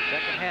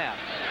 Second half.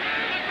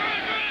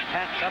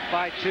 Pats up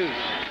by 2.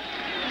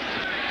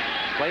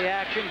 Play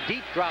action,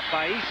 deep drop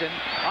by Eason.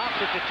 Off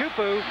to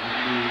Tupu.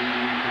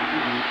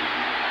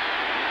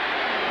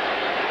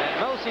 And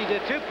Mosi to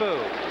Tupu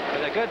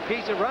with a good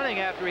piece of running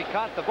after he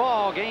caught the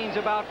ball. Gains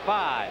about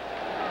 5.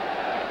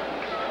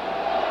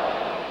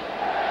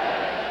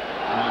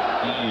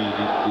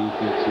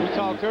 We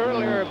talked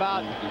earlier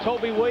about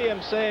Toby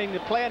Williams saying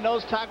that playing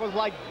nose tackle is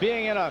like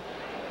being in a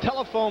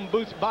telephone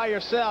booth by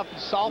yourself.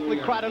 It's awfully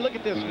crowded. Look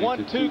at this.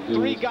 1, 2,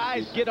 3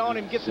 guys get on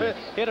him, gets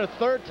hit a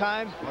third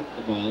time.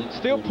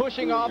 Still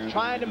pushing off,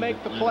 trying to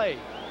make the play.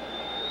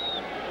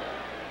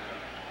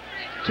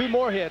 2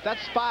 more hits.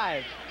 That's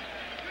 5.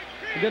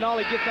 And then all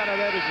he gets out of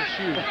that is a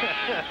shoe.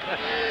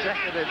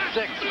 2nd and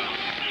 6.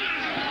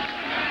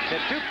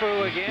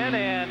 Tetupu again,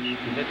 and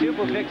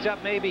Tetupu picks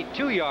up maybe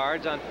 2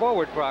 yards on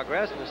forward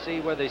progress. We'll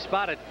see where they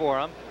spot it for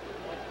him.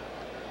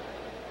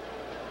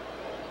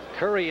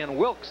 Curry and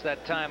Wilkes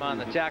that time on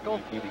the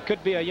tackle.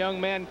 Could be a young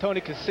man,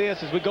 Tony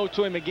Casillas, as we go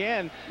to him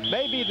again.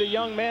 Maybe the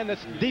young man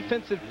that's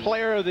Defensive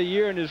Player of the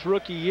Year in his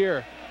rookie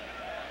year.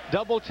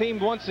 Double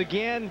teamed once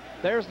again.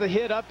 There's the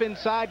hit up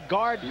inside.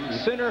 Guard,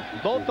 center,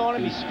 both on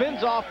him. He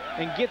spins off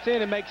and gets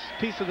in and makes a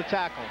piece of the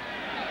tackle.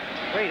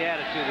 Great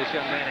attitude this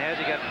young man has.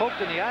 He got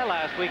poked in the eye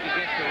last week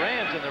against the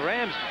Rams, and the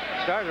Rams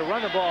started to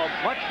run the ball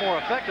much more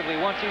effectively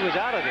once he was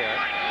out of there.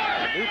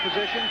 A new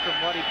position from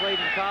what he played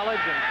in college,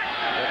 and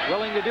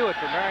willing to do it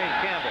for Marion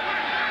Campbell.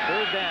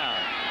 3rd down.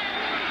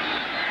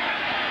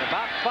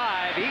 About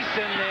 5.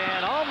 Eason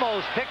and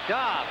almost picked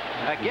off.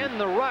 Again,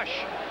 the rush.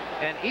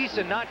 And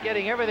Eason not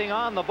getting everything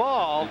on the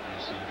ball.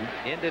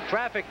 Into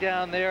traffic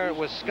down there, it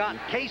was Scott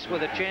Case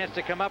with a chance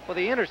to come up with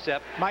the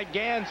intercept. Mike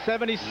Gann,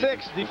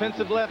 76,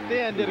 defensive left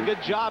end, did a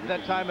good job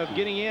that time of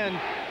getting in,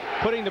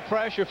 putting the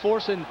pressure,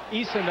 forcing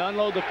Eason to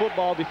unload the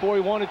football before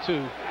he wanted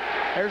to.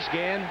 There's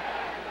Gann.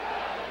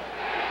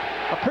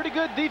 A pretty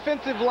good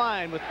defensive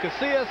line with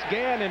Casillas,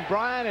 Gann, and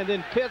Bryan, and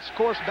then Pitts, of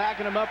course,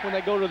 backing them up when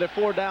they go to their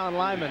 4-down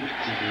linemen.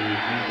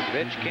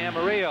 Rich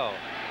Camarillo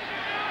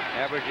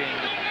averaging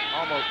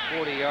almost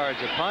 40 yards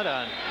a punt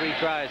on 3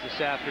 tries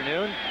this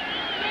afternoon.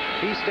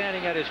 He's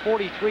standing at his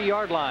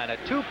 43-yard line. A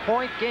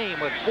 2-point game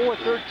with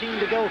 4:13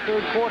 to go,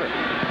 3rd quarter.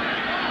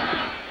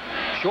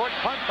 Short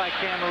punt by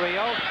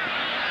Camarillo.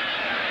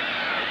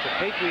 It's a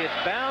Patriots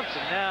bounce,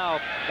 and now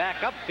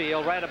back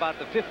upfield right about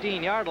the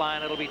 15-yard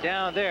line. It'll be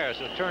down there,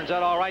 so it turns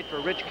out all right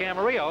for Rich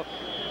Camarillo.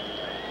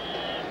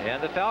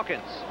 And the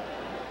Falcons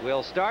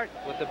will start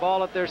with the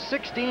ball at their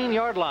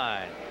 16-yard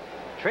line,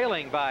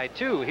 trailing by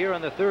 2 here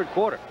in the 3rd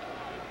quarter.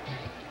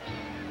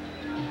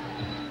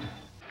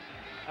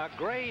 A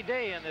gray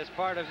day in this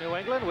part of New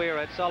England. We are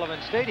at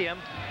Sullivan Stadium,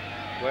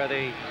 where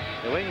the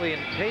New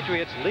England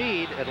Patriots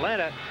lead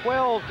Atlanta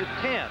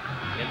 12-10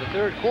 in the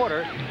 3rd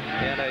quarter,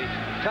 and a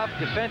tough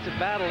defensive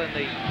battle in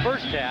the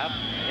first half,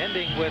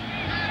 ending with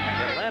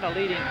Atlanta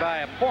leading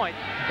by a point,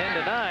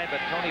 10-9,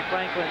 but Tony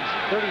Franklin's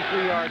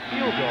 33-yard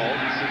field goal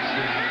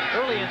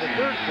early in the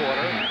 3rd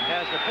quarter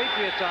has the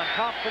Patriots on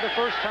top for the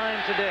first time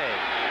today.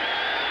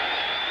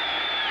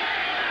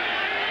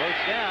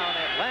 First down,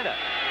 Atlanta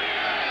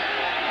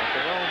at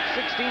their own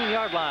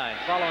 16-yard line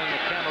following the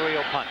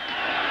Camarillo punt.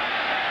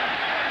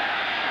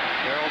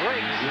 Gerald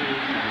Riggs,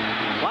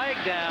 flag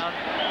down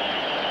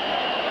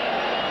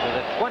to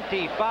the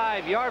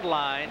 25-yard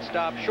line,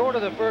 stopped short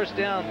of the first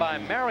down by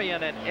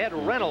Marion and Ed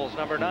Reynolds,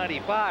 number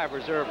 95,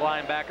 reserve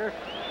linebacker.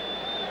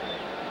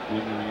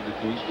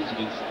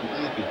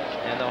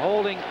 And the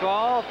holding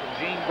call from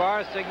Gene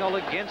Barsignal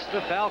against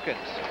the Falcons.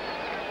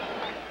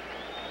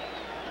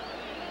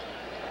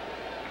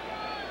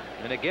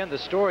 And again, the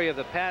story of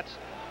the Pats'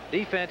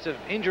 defensive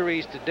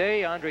injuries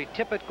today. Andre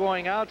Tippett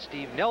going out.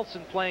 Steve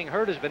Nelson playing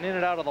hurt, has been in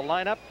and out of the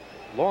lineup.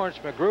 Lawrence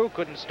McGrew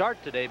couldn't start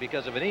today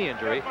because of a knee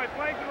injury.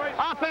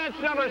 Offense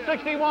number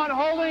 61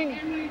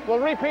 holding will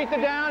repeat the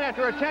down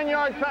after a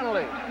 10-yard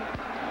penalty.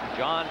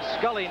 John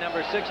Scully,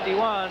 number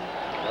 61,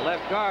 the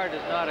left guard,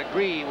 does not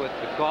agree with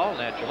the call,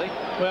 naturally.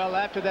 Well,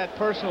 after that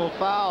personal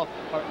foul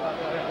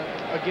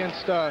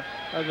against the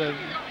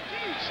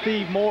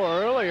Steve Moore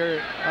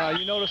earlier,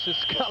 you notice that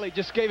Scully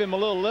just gave him a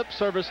little lip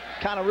service,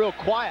 kind of real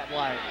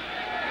quiet-like.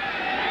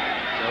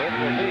 So it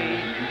will be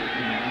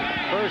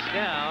first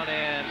down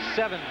and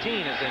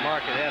 17 as they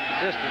mark it half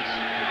the distance.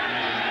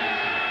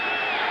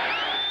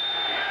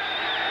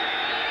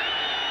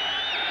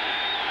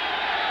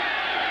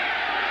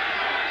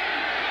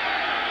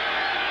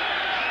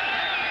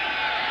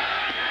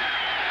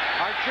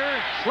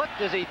 Archer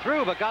slipped as he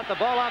threw, but got the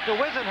ball out to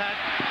Whisenhunt.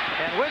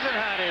 And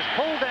Whisenhunt is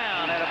pulled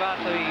down at about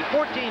the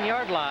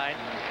 14-yard line.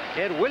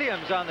 Ed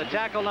Williams on the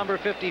tackle, number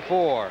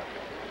 54.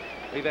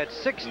 We've had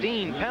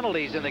 16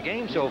 penalties in the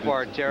game so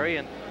far, Terry,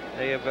 and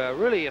they have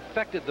really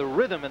affected the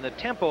rhythm and the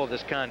tempo of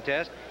this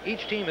contest.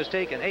 Each team has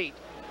taken 8,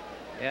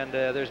 and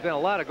there's been a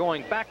lot of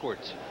going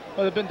backwards.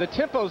 Well, the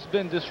tempo's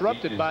been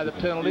disrupted by the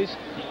penalties.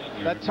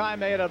 That time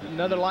they had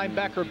another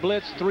linebacker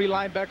blitz, 3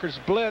 linebackers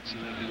blitzed.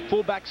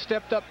 Fullback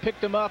stepped up,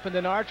 picked him up, and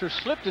then Archer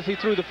slipped as he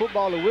threw the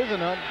football to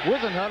Whisenhunt.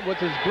 Whisenhunt with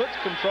his blitz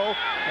control,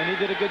 and he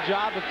did a good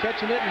job of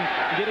catching it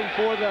and getting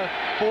for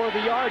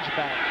the yards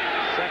back.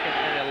 2nd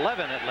and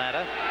 11,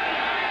 Atlanta.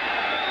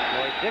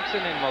 Lloyd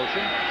Dixon in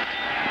motion.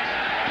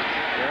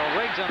 Gerald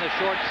Riggs on the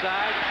short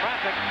side.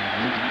 Traffic.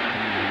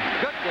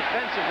 Good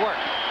defensive work.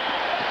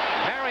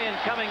 Marion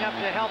coming up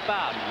to help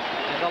out.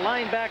 And the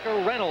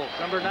linebacker Reynolds,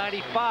 number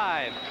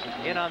 95,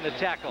 in on the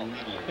tackle.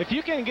 If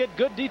you can get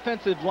good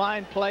defensive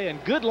line play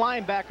and good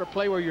linebacker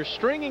play where you're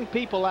stringing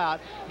people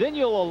out, then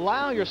you'll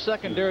allow your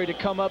secondary to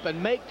come up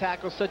and make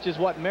tackles, such as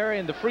what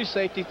Marion, the free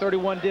safety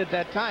 31, did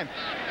that time.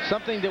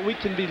 Something that we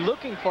can be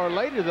looking for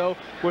later, though,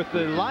 with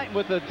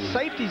the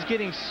safeties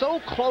getting so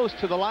close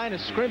to the line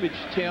of scrimmage,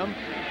 Tim,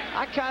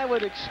 I kind of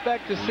would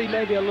expect to see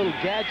maybe a little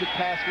gadget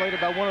pass later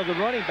by one of the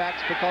running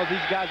backs, because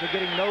these guys are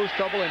getting nose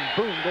trouble and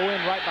boom, go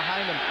in right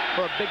behind them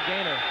for a big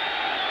gainer.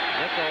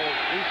 Nickel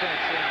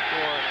defense in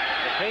for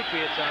the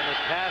Patriots on this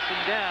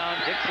passing down.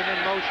 Dixon in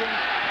motion.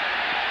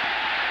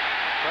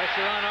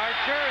 Pressure on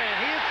Archer, and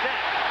he is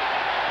sacked.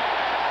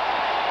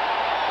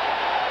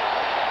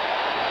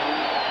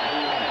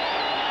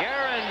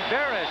 Garen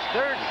Barris,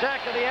 third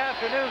sack of the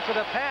afternoon for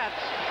the Pats.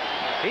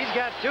 He's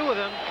got 2 of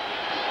them.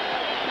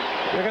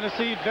 You're going to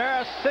see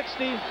Barris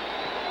 60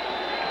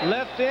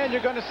 left in.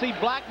 You're going to see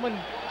Blackman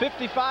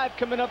 55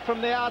 coming up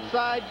from the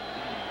outside.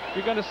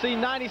 You're going to see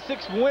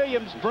 96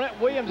 Williams, Brent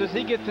Williams, as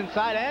he gets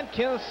inside, and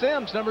Kenneth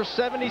Sims, number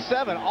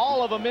 77.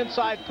 All of them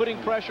inside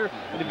putting pressure,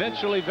 and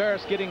eventually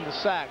Barris getting the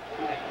sack.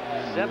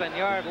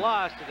 7-yard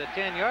loss to the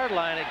 10-yard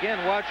line.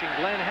 Again, watching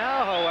Glenn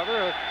Howe,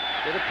 however,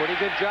 did a pretty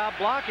good job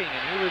blocking,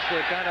 and he was the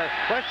kind of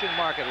question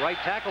mark at right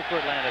tackle for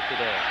Atlanta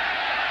today.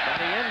 From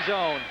the end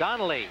zone,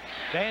 Donnelly.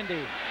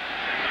 Dandy.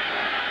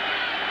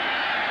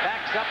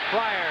 Backs up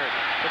Pryor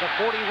to the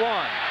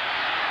 41.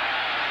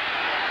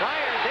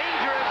 Pryor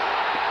dangerous.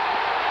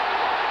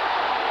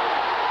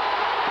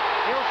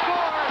 He'll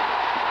score.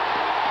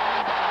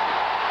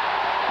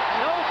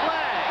 No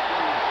flag.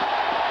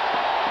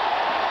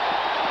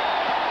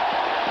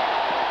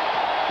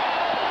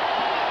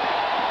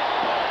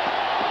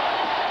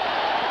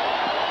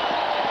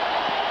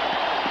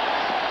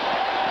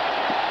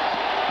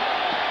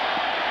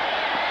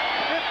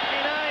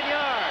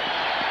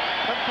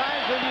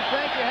 Sometimes when you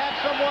think you have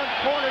someone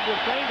cornered, the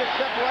thing that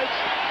separates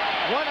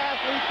one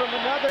athlete from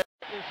another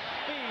is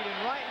speed.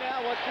 And right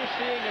now what you're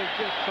seeing is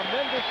just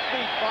tremendous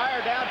speed.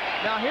 Fire down.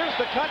 Now here's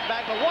the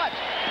cutback, but watch.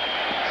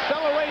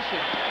 Acceleration.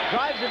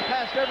 Drives him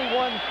past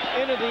everyone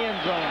into the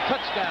end zone.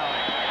 Touchdown.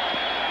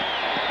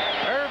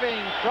 Irving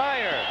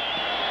Pryor.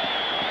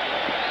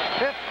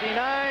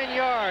 59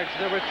 yards.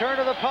 The return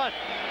of the punt.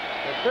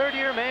 The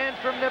third-year man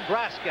from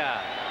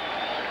Nebraska.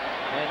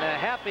 And a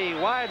happy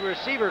wide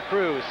receiver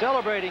crew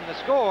celebrating the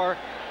score.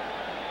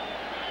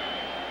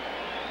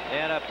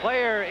 And a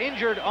player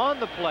injured on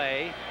the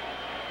play.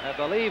 I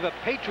believe a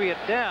Patriot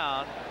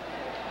down.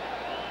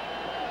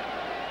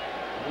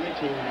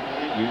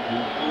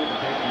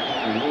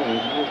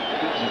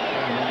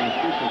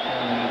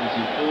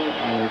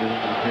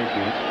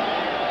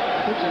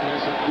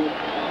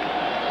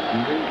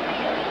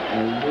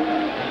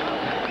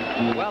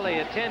 Well, they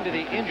attend to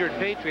the injured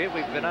Patriot.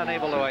 We've been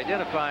unable to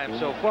identify him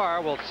so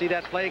far. We'll see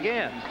that play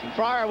again.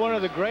 Fryer, one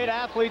of the great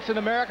athletes in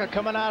America,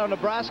 coming out of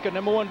Nebraska,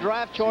 #1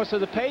 draft choice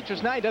of the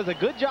Patriots. Now he does a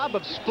good job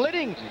of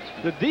splitting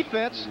the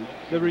defense,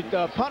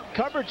 the punt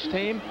coverage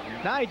team.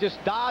 Now he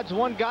just dodges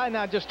one guy,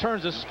 now just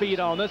turns his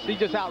speed on. He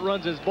just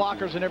outruns his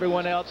blockers and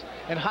everyone else,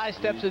 and high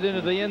steps it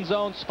into the end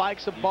zone,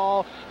 spikes a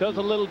ball, does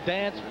a little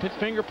dance,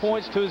 finger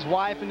points to his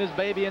wife and his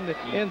baby in the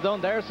end zone.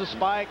 There's the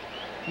spike.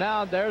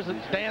 Now there's a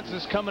dance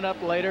that's coming up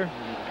later.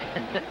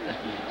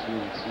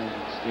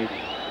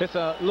 It's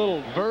a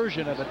little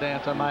version of a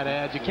dance, I might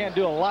add. You can't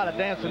do a lot of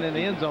dancing in the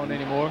end zone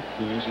anymore.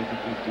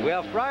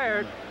 Well,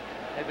 Fryer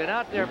had been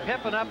out there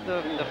pimping up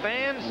the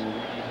fans,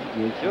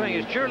 doing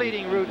his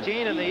cheerleading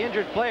routine, and the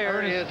injured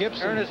player is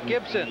Ernest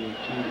Gibson.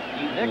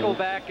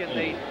 Nickelback in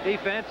the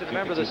defense and a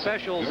member of the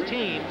specials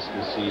teams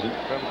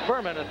from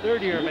Furman, a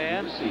third-year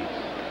man,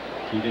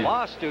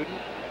 law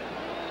student.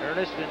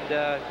 Ernest,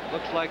 and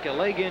looks like a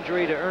leg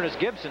injury to Ernest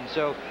Gibson.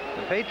 So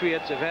the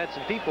Patriots have had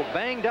some people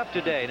banged up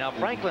today. Now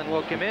Franklin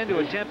will come in to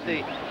attempt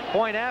the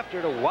point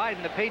after to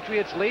widen the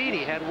Patriots lead.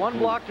 He had one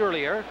blocked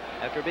earlier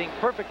after being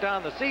perfect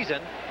on the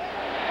season.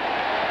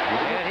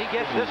 And he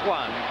gets this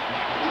one.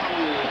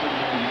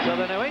 So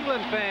the New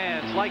England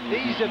fans like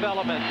these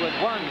developments with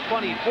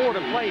 1:24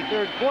 to play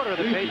third quarter.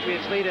 The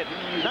Patriots lead at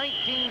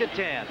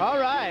 19-10. All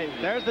right,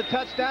 there's the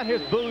touchdown.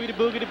 Here's boogity,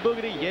 boogity,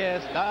 boogity.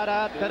 Yes,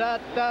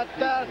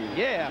 da-da-da-da-da-da.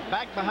 Yeah,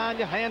 back behind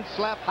you, hand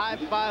slap, high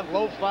five,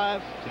 low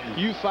five,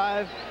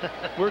 U5.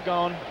 We're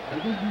gone.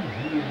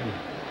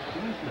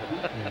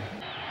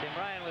 Tim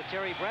Ryan with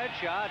Terry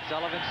Bradshaw at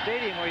Sullivan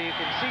Stadium, where you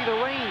can see the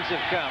rains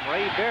have come.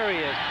 Ray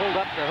Berry has pulled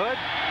up the hood,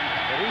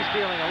 but he's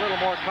feeling a little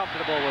more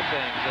comfortable with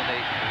things. And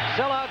the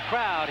sellout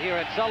crowd here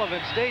at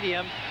Sullivan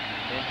Stadium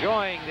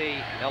enjoying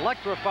the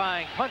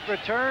electrifying punt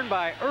return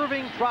by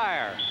Irving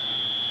Pryor.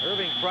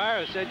 Irving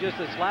Pryor said just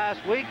this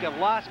last week, "I've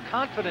lost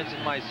confidence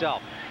in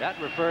myself." That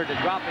referred to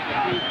dropping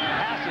a few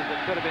passes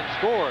that could have been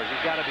scores.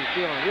 He's got to be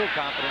feeling real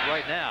confident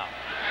right now.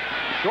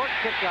 Short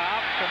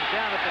kickoff comes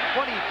down at the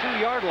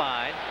 22-yard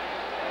line.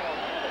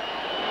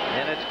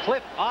 And it's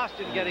Cliff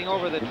Austin getting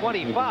over the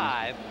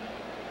 25.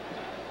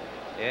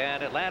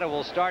 And Atlanta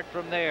will start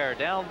from there,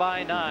 down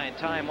by 9,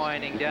 time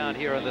winding down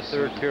here in the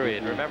third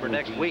period. Remember,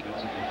 next week,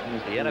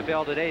 the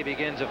NFL Today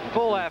begins a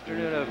full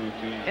afternoon of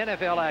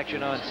NFL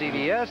action on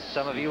CBS.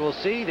 Some of you will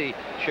see the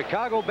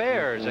Chicago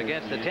Bears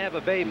against the Tampa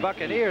Bay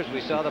Buccaneers.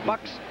 We saw the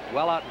Bucs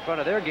well out in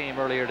front of their game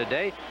earlier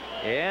today.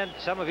 And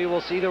some of you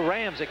will see the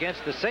Rams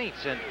against the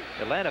Saints, and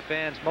Atlanta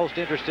fans most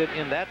interested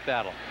in that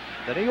battle.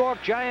 The New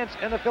York Giants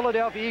and the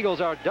Philadelphia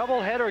Eagles are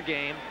doubleheader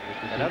game,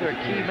 another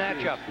key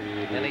matchup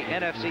in the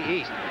NFC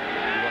East.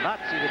 You will not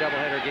see the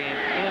doubleheader game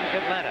in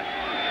Atlanta.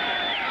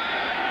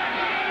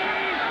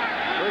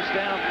 First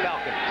down,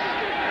 Falcons.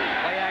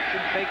 Play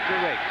action, fake to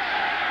Riggs.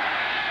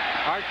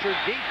 Archer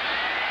deep.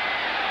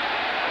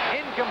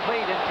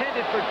 Incomplete,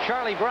 intended for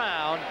Charlie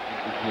Brown.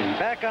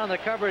 Back on the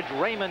coverage,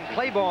 Raymond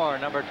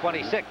Claiborne, number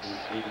 26.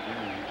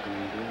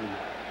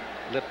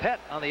 Lippett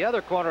on the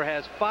other corner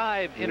has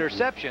 5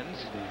 interceptions,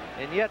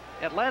 and yet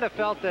Atlanta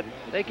felt that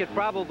they could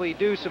probably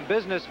do some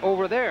business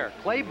over there.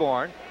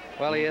 Claiborne,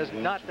 well, he has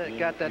not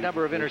got that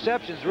number of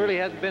interceptions, really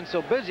hasn't been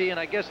so busy, and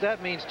I guess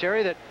that means,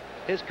 Terry, that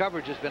his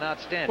coverage has been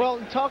outstanding.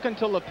 Well, talking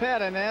to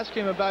Lippett and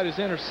asking him about his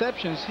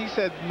interceptions, he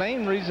said the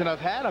main reason I've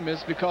had them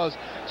is because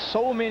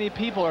so many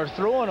people are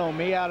throwing on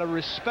me out of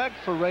respect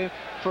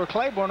for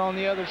Claiborne on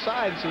the other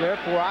side. So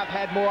therefore, I've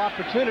had more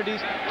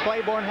opportunities.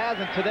 Claiborne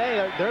hasn't.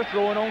 Today, they're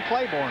throwing on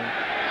Claiborne.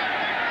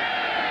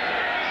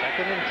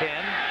 2nd and 10.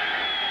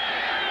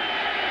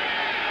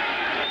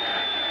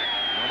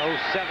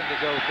 1:07 to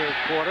go, third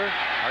quarter.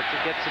 Archer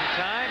gets some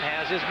time,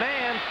 has his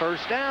man.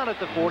 First down at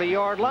the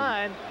 40-yard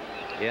line.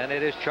 And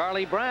it is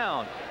Charlie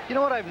Brown. You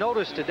know what I've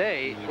noticed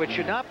today, which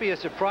should not be a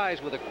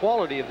surprise with the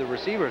quality of the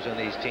receivers on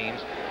these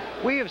teams,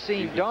 we have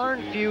seen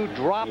darn few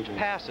dropped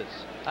passes.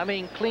 I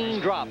mean,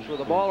 clean drops where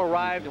the ball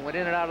arrived and went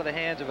in and out of the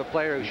hands of a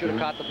player who should have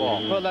caught the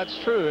ball. Well, that's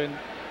true.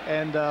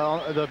 And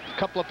the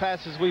couple of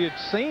passes we had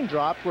seen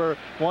dropped were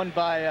one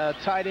by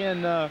tight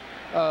end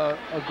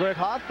Greg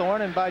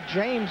Hawthorne and by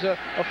James, a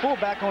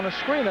fullback on a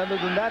screen. Other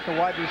than that, the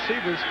wide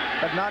receivers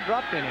have not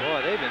dropped any.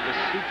 Boy, they've been just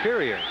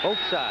superior, both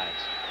sides.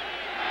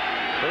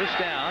 First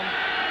down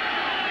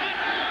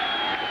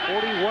at the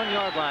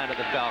 41-yard line of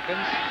the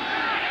Falcons.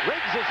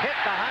 Riggs is hit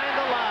behind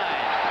the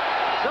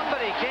line.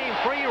 Somebody came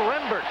free,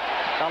 Rembert,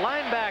 the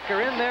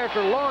linebacker, in there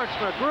for Lawrence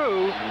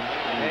McGrew,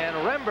 and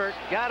Rembert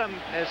got him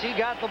as he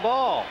got the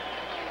ball.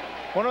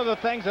 One of the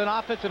things an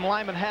offensive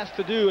lineman has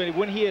to do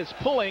when he is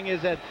pulling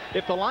is that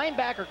if the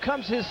linebacker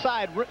comes his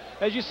side,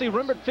 as you see,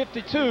 Rembert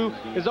 52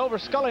 is over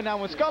Scully. Now,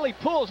 when Scully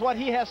pulls, what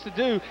he has to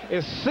do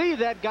is see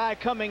that guy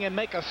coming and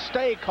make a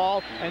stay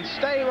call and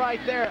stay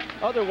right there.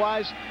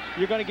 Otherwise,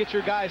 you're going to get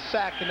your guy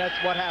sacked, and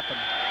that's what happened.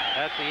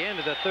 At the end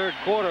of the third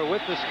quarter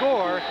with the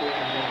score,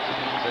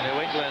 the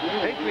New England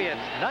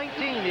Patriots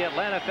 19, the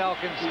Atlanta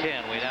Falcons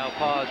 10. We now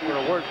pause for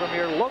a word from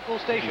your local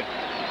station.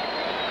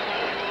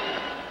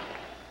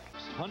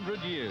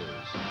 100 years.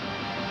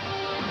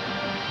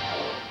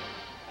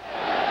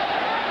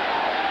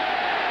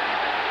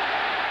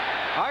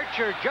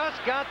 Archer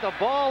just got the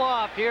ball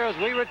off here as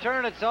we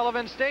return at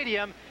Sullivan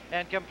Stadium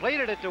and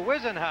completed it to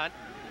Wisenhunt.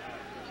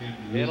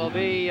 It'll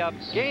be a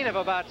gain of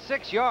about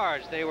 6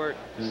 yards. They were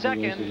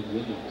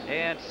 2nd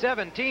and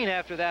 17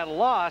 after that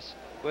loss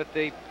with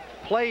the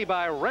play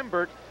by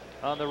Rembert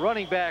on the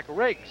running back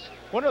Riggs.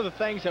 One of the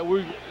things that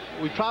we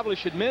probably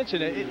should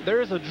mention, there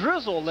is a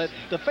drizzle that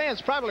the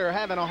fans probably are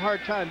having a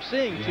hard time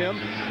seeing, Tim,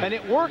 and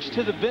it works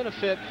to the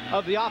benefit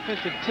of the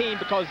offensive team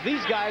because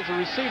these guys, the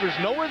receivers,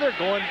 know where they're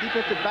going.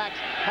 Defensive backs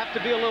have to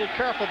be a little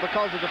careful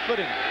because of the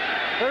footing.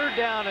 3rd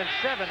down and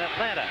 7,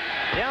 Atlanta.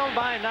 Down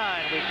by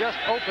 9. We just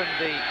opened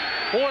the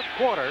 4th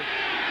quarter.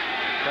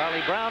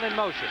 Charlie Brown in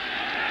motion.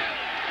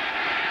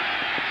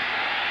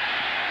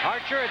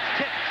 Archer, it's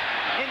tipped.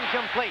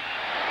 Incomplete.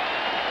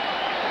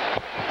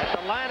 At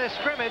the line of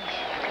scrimmage,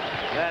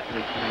 that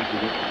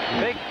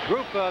big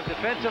group of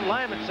defensive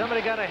linemen,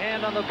 somebody got a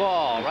hand on the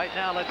ball. Right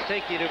now, let's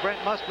take you to Brent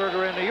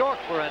Musburger in New York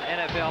for an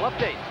NFL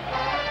update.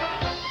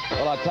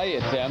 Well, I'll tell you,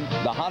 Tim,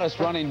 the hottest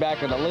running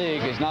back in the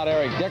league is not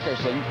Eric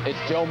Dickerson, it's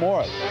Joe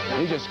Morris.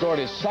 He just scored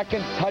his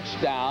 2nd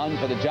touchdown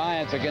for the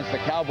Giants against the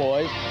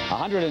Cowboys.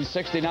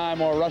 169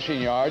 more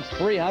rushing yards,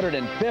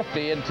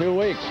 350 in 2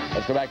 weeks.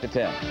 Let's go back to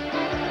Tim.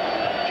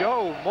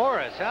 Joe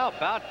Morris, how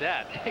about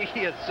that?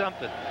 He is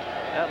something.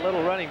 That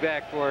little running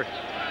back for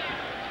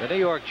the New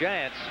York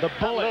Giants. The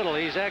bullet. Not little,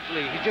 he's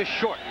just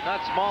short.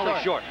 Not small,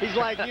 he's short. He's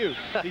like you.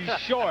 He's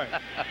short.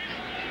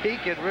 He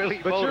can really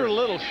bowl. But you're a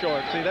little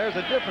short. See, there's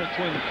a difference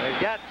between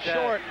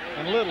short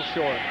and little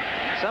short.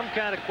 Some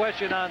kind of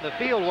question on the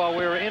field while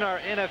we were in our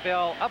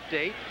NFL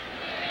update.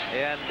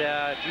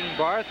 And Gene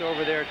Barth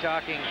over there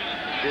talking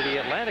to the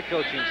Atlanta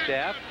coaching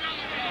staff.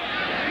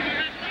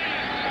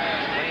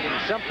 Explaining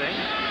something.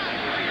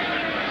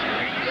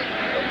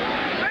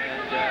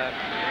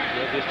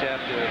 We'll just have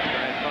to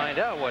try and find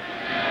out what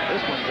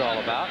this one's all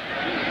about.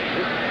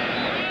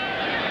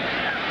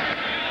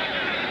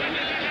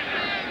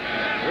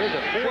 There's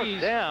a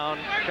 4th down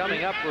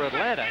coming up for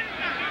Atlanta.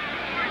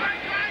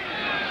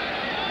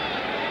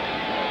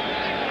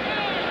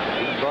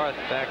 Gene Barth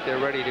back there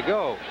ready to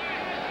go.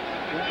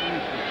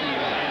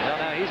 Well,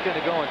 now he's going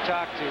to go and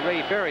talk to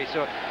Ray Ferry.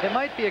 So it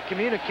might be a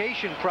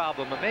communication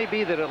problem. It may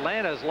be that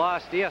Atlanta's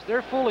lost. Yes,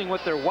 they're fooling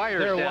with their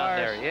wires down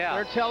there. Yeah.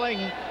 They're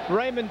telling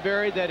Raymond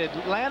Berry that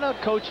Atlanta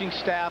coaching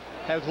staff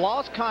has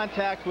lost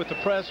contact with the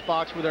press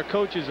box where their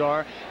coaches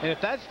are. And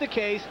if that's the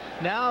case,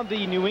 now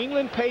the New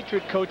England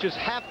Patriot coaches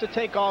have to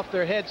take off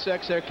their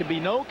headsets. There can be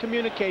no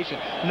communication,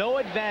 no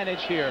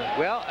advantage here.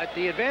 Well,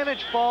 the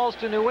advantage falls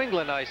to New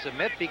England, I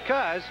submit,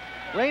 because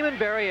Raymond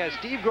Berry has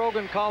Steve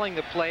Grogan calling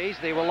the plays.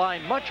 They rely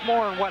much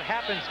more on what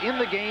happens in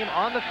the game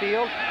on the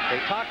field. They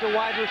talk to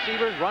wide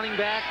receivers, running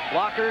backs,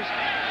 blockers.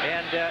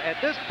 And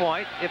at this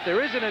point, if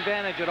there is an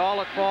advantage at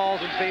all, it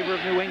falls in favor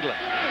of New England.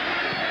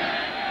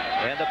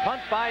 And the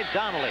punt by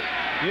Donnelly.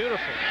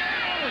 Beautiful.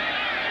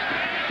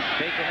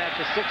 Taken at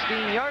the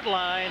 16-yard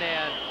line,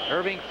 and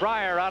Irving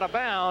Fryer out of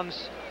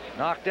bounds.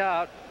 Knocked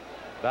out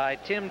by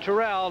Tim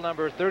Terrell,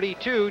 number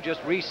 32,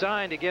 just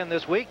re-signed again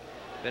this week.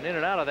 Been in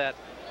and out of that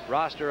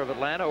roster of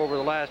Atlanta over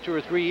the last 2 or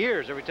 3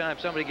 years. Every time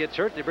somebody gets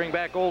hurt, they bring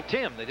back old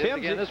Tim. They did it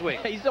again this week.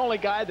 He's the only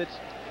guy that's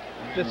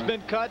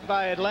been cut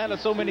by Atlanta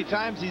so many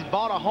times. He's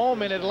bought a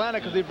home in Atlanta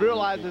because he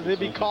realizes he'll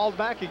be called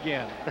back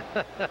again.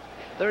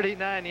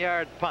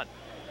 39-yard punt.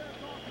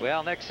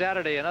 Well, next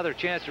Saturday, another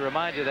chance to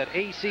remind you that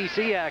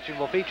ACC action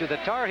will feature the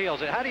Tar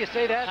Heels. How do you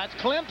say that? That's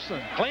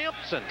Clemson.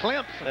 Clemson.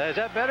 Clemson. Is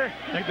that better?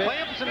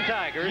 Clemson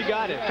Tigers. You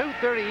got it.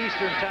 2:30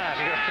 Eastern time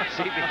here on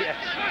CBS.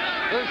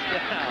 First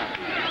down.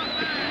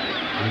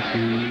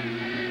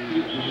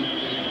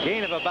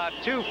 Gain of about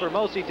 2 for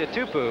Mosi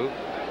Tatupu.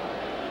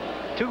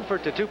 2 for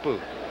Tatupu.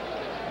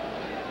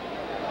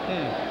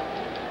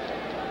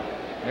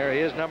 There he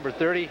is, number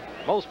 30.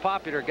 Most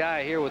popular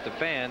guy here with the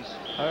fans.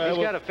 He's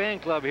got a fan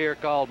club here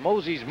called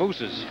Mosey's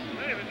Mooses.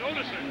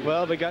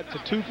 Well, we got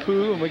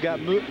Tatupu and we got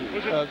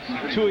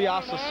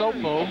Tuiasa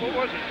Sopo.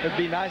 It'd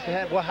be nice to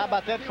have. Well, how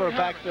about that for a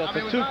backfield?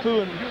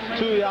 Tatupu and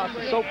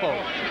Tuiasa Sopo.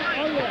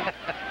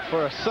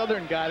 For a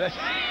Southern guy, that's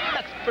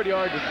pretty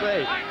hard to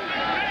say.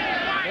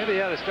 Maybe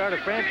he ought to start a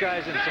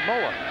franchise in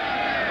Samoa.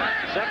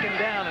 2nd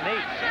down and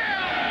 8.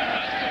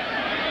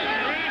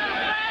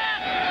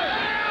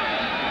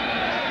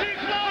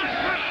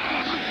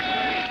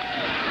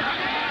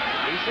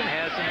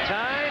 Has some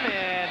time,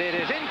 and it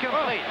is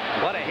incomplete.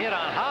 What a hit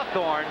on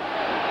Hawthorne.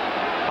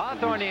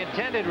 Hawthorne, the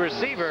intended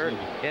receiver,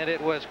 and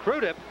it was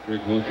Crudup who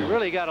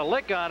really got a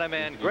lick on him,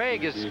 and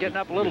Gregg is getting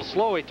up a little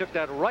slow. He took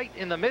that right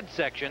in the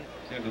midsection.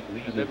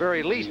 At the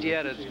very least, he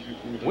had his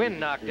wind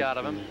knocked out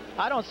of him.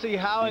 I don't see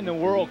how in the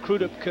world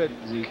Crudup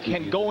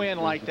can go in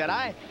like that.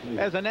 I,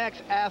 as an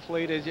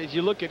ex-athlete, as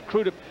you look at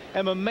Crudup,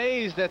 am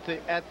amazed at the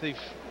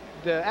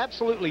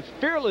absolutely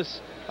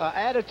fearless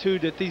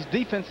attitude that these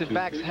defensive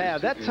backs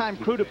have. That time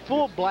Crudup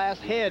full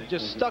blast head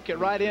just stuck it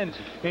right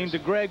into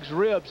Gregg's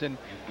ribs, and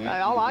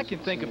all I can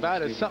think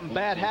about is something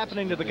bad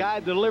happening to the guy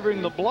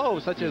delivering the blow,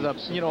 such as a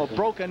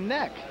broken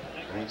neck.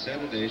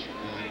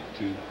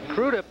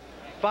 Crudup,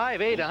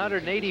 5'8",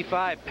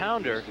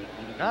 185-pounder,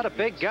 not a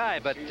big guy,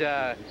 but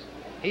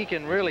he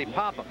can really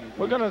pop him.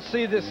 We're going to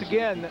see this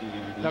again.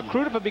 Now,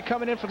 Crudup will be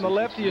coming in from the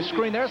left of your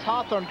screen. There's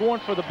Hawthorne going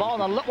for the ball.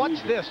 Now,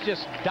 watch this.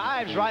 Just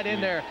dives right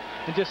in there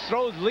and just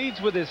leads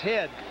with his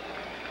head.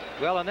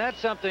 Well, and that's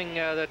something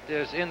that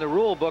is in the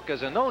rule book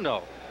as a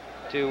no-no.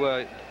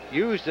 To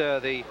use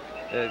the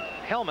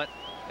helmet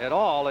at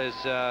all is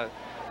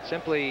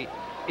simply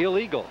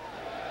illegal.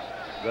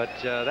 But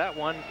that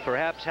one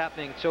perhaps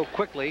happening so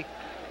quickly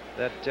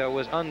that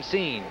was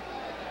unseen.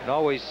 It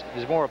always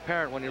is more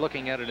apparent when you're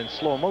looking at it in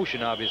slow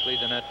motion, obviously,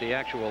 than at the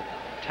actual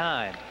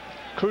time.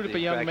 Crudup, a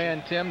young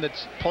man, Tim,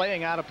 that's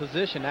playing out of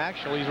position,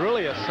 actually. He's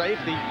really a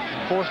safety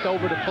forced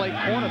over to play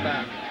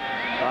cornerback.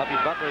 Bobby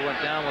Butler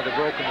went down with a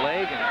broken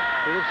leg, and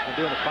Crudup's been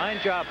doing a fine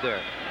job there.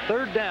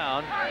 3rd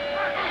down,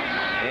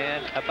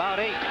 and about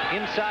 8.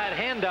 Inside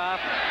handoff.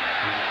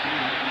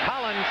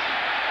 Collins,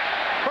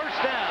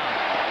 1st down.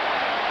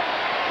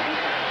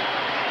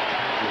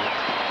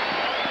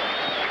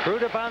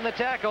 Crudup on the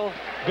tackle.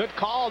 Good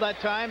call that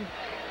time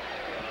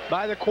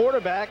by the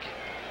quarterback.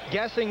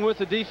 Guessing with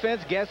the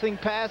defense, guessing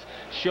pass,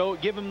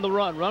 give him the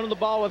run. Run the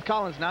ball with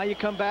Collins. Now you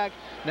come back.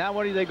 Now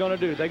what are they going to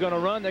do? They're going to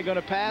run. They're going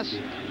to pass.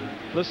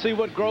 Let's see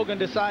what Grogan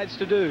decides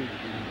to do.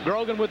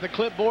 Grogan with the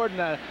clipboard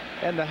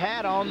and the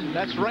hat on.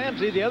 That's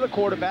Ramsey, the other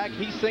quarterback.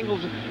 He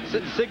signals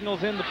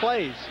in the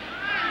plays.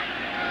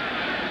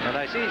 And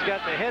I see he's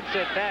got the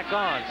headset back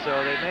on,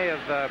 so they may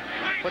have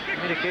put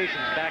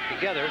communications back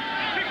together.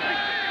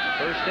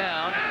 1st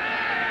down.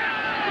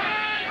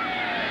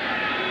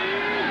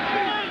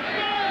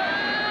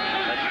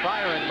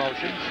 Fryer in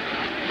motion.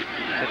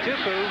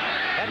 Tatupu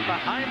head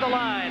behind the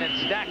line and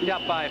stacked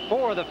up by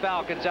 4 of the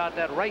Falcons out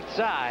that right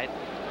side.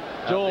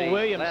 Joel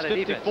Williams,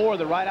 54,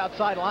 the right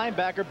outside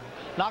linebacker,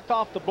 knocked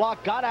off the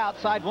block, got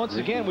outside. Once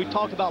again, we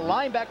talked about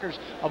linebackers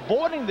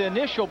avoiding the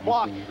initial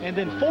block and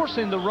then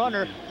forcing the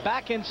runner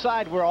back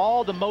inside where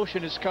all the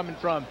motion is coming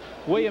from.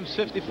 Williams,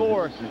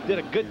 54, did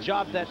a good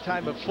job that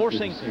time of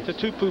forcing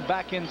Tatupu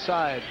back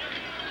inside.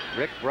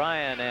 Rick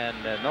Bryan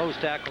and nose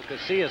tackle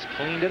Casillas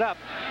cleaned it up.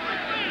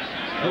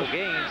 No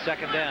gain,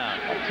 second down.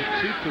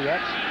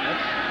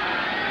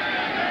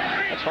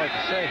 That's hard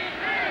to say.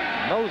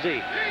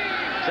 Mosey,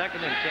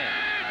 second and 10.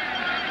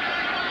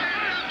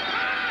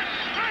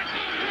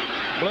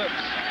 Blitz.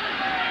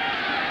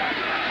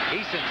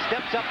 Eason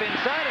steps up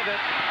inside of it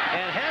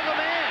and has a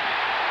man.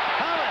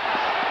 Collins.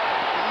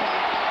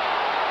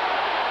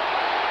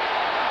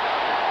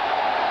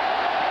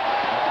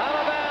 Out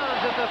of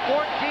bounds at the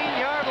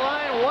 14-yard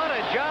line. What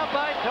a job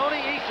by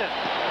Tony Eason.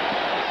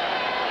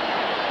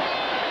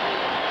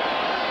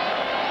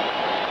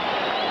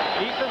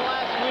 Eason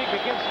last week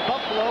against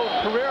Buffalo,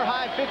 career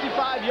high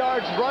 55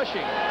 yards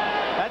rushing.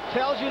 That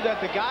tells you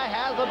that the guy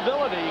has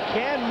ability. He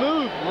can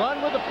move,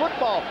 run with the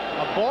football.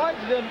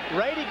 Avoids them.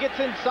 Rady gets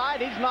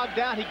inside. He's knocked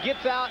down. He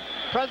gets out.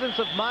 Presence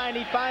of mind.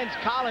 He finds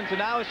Collins, and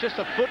now it's just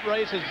a foot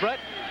race as Brett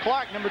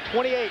Clark, number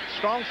 28,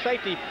 strong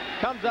safety,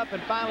 comes up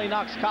and finally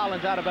knocks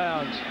Collins out of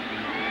bounds.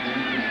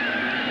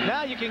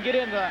 Now you can get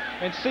in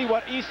and see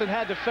what Eason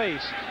had to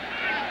face.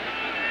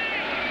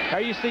 There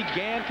you see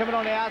Gann coming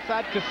on the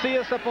outside,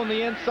 Casillas up on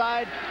the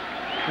inside,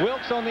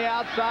 Wilkes on the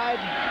outside.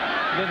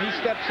 Then he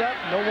steps up,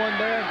 no one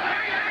there,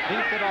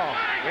 beats it off.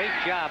 Great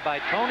job by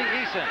Tony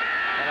Eason.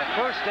 And a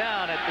first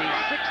down at the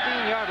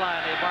 16-yard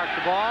line. They marked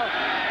the ball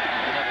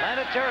in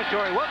Atlanta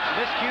territory. Whoops,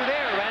 miscue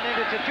there, ran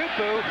into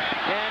Tupu,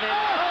 and it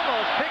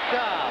almost picked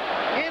off.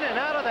 In and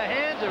out of the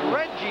hands of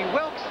Reggie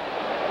Wilkes,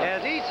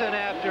 as Eason,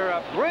 after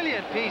a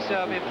brilliant piece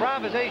of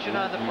improvisation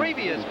on the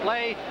previous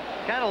play,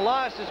 kind of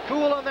lost his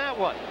cool on that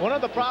one. One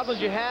of the problems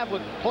you have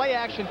with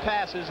play-action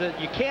passes is that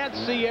you can't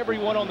see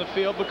everyone on the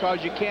field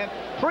because you can't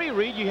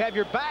pre-read. You have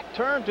your back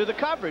turned to the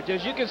coverage.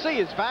 As you can see,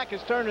 his back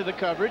is turned to the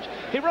coverage.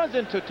 He runs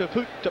into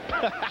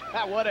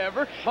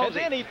whatever, and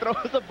then he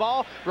throws the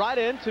ball right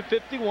into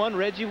 51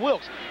 Reggie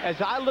Wilkes.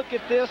 As I look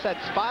at this,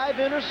 that's 5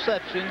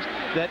 interceptions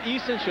that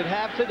Eason should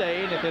have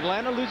today, and if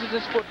Atlanta loses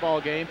this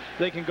football game,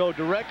 they can go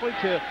directly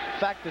to the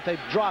fact that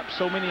they've dropped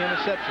so many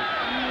interceptions.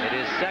 It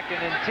is second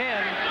and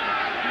 10.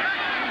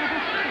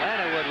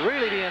 Atlanta would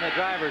really be in the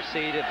driver's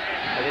seat if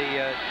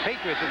the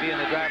Patriots would be in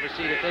the driver's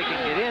seat if they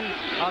can get in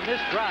on this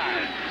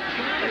drive.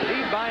 They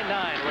lead by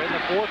 9. We're in the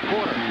fourth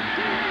quarter.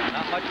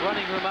 Not much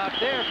running room out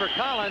there for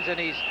Collins, and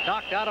he's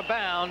knocked out of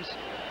bounds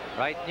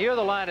right near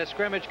the line of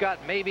scrimmage,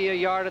 got maybe a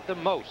yard at the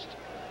most.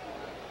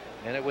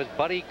 And it was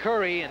Buddy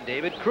Curry and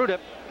David Crudup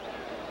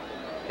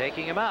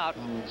taking him out.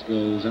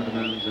 Goes out of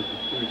bounds at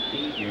the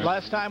 13-yard.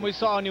 Last time we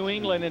saw New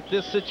England in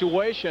this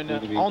situation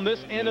on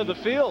this end of the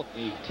field,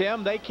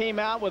 Tim, they came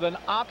out with an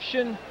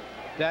option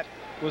that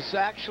was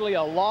actually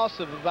a loss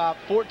of about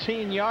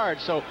 14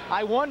 yards. So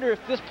I wonder if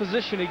this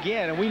position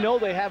again, and we know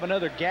they have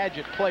another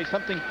gadget play,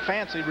 something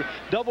fancy,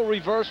 double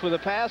reverse with a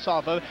pass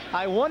off of it.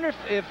 I wonder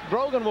if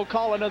Brogan will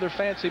call another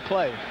fancy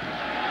play. Well,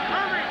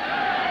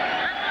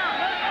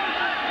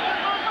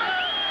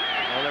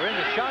 they're in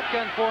the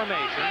shotgun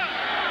formation.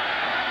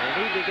 They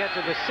need to get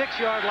to the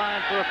 6-yard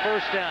line for a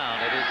first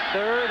down. It is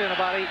third and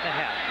about 8.5.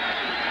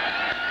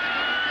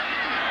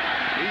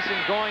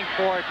 Eason going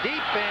for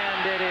deep,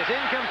 and it is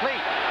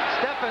incomplete.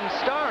 Stephen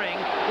Starring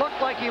looked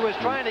like he was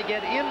trying to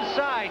get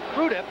inside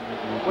Crudup,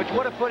 which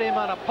would have put him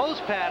on a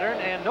post pattern,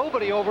 and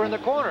nobody over in the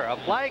corner. A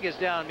flag is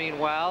down,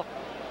 meanwhile,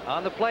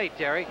 on the plate,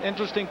 Terry.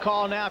 Interesting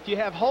call now. If you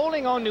have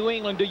holding on New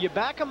England, do you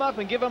back them up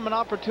and give them an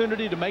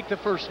opportunity to make the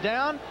first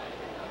down?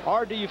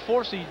 Or do you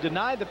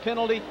deny the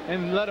penalty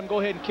and let them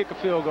go ahead and kick a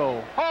field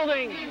goal?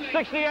 Holding,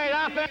 68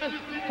 offense,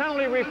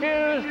 penalty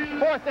refused,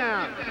 fourth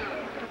down.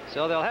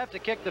 So they'll have to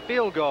kick the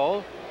field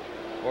goal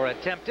or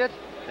attempt it.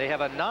 They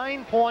have a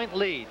 9-point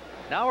lead.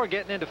 Now we're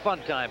getting into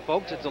fun time,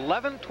 folks. It's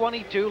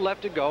 11:22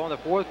 left to go in the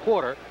fourth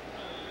quarter.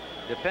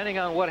 Depending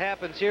on what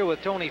happens here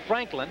with Tony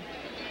Franklin,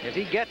 if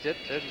he gets it,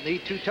 they'll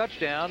need 2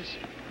 touchdowns.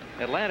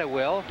 Atlanta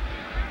will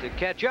to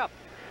catch up.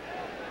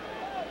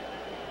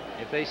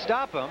 If they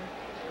stop him,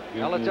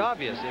 well, it's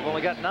obvious. They've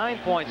only got 9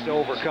 points to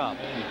overcome.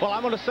 Well,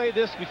 I'm going to say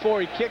this before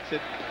he kicks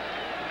it.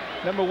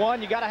 Number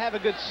one, you got to have a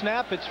good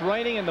snap. It's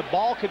raining and the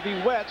ball could be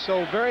wet,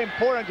 so very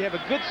important to have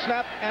a good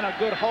snap and a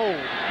good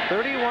hold.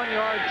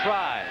 31-yard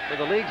try for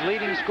the league's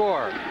leading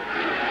scorer.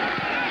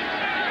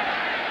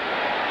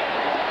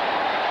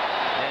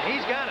 And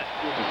he's got it.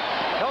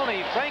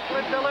 Tony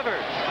Franklin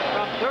delivers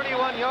from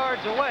 31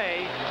 yards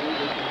away.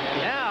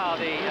 Now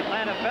the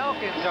Atlanta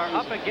Falcons are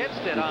up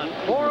against it on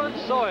foreign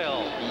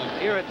soil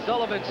here at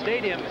Sullivan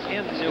Stadium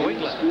in New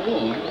England.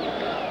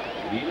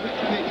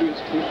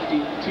 Patriots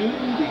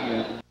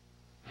 52.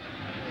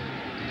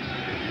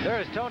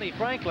 There's Tony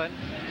Franklin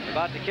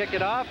about to kick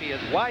it off. He has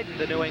widened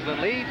the New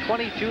England lead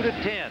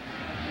 22-10.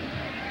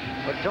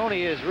 But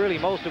Tony is really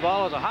most of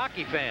all as a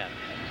hockey fan.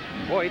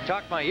 Boy, he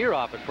talked my ear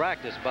off at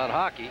practice about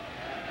hockey.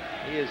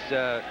 He is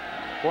a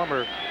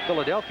former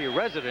Philadelphia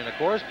resident, of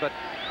course, but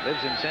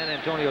lives in San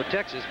Antonio,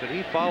 Texas, but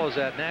he follows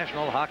that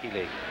National Hockey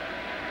League.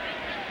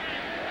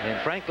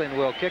 And Franklin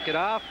will kick it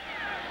off.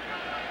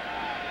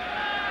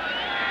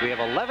 We have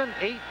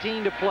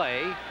 11:18 to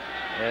play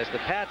as the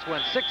Pats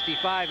went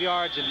 65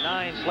 yards in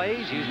 9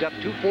 plays, used up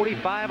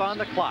 2:45 on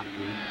the clock.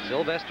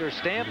 Sylvester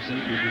Stamps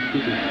and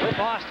Cliff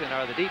Austin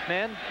are the deep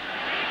men.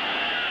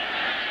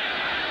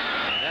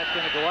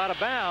 going to go out of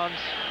bounds.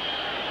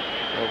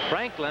 So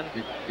Franklin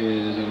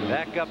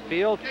back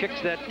upfield,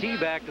 kicks that tee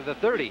back to the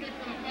 30.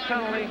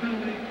 Penalty.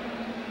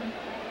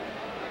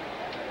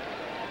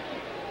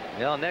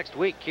 Well, next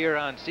week here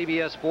on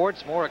CBS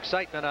Sports, more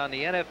excitement on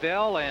the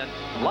NFL, and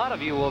a lot of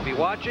you will be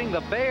watching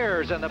the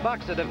Bears and the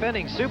Bucs, the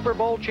defending Super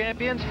Bowl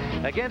champions,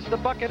 against the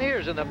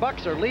Buccaneers, and the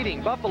Bucs are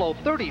leading Buffalo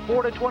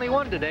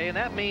 34-21 today, and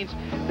that means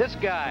this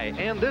guy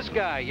and this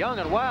guy, Young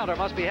and Wilder,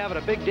 must be having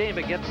a big game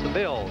against the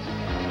Bills.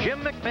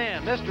 Jim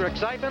McMahon, Mr.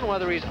 Excitement,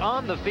 whether he's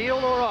on the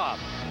field or off,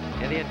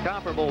 and the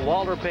incomparable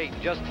Walter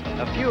Payton. Just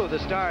a few of the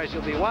stars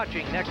you'll be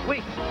watching next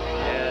week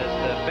as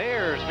the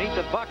Bears meet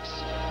the Bucs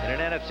in an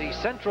NFC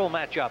Central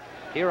matchup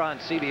here on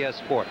CBS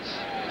Sports.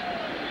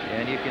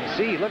 And you can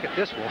see, look at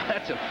this one.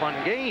 That's a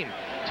fun game.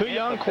 Two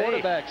young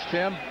quarterbacks,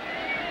 Tim.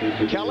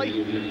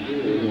 Kelly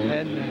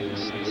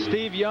and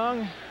Steve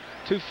Young.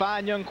 Two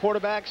fine young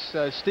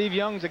quarterbacks. Steve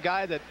Young's a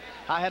guy that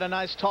I had a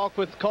nice talk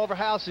with Culver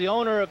House, the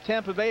owner of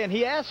Tampa Bay, and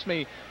he asked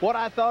me what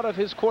I thought of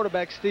his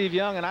quarterback, Steve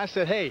Young, and I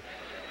said, hey,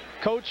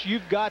 Coach,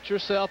 you've got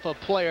yourself a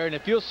player, and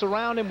if you'll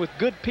surround him with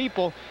good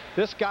people,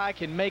 this guy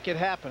can make it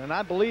happen. And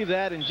I believe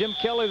that, and Jim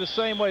Kelly the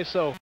same way.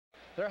 So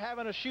they're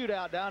having a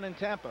shootout down in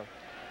Tampa.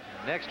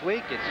 Next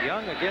week, it's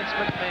Young against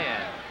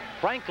McMahon.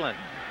 Franklin,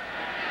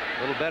 a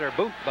little better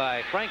boot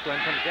by Franklin,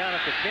 comes down at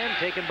the 10,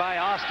 taken by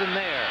Austin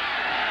there.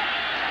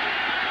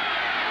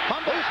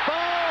 Loose ball,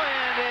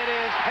 and it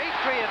is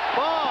Patriots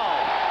ball.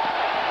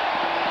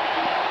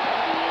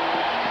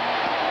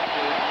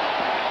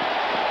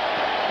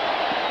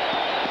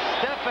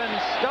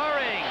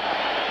 Starring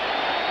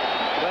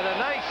with a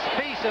nice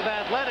piece of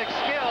athletic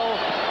skill,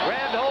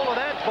 grabbed hold of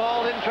that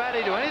ball, didn't try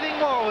to do anything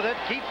more with it,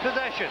 keep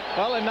possession.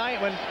 Well, at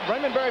night when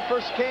Raymond Berry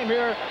first came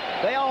here,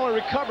 they only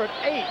recovered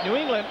 8. New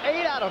England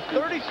 8 out of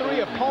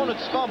 33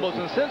 opponents' fumbles,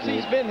 and since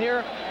he's been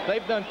here,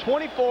 they've done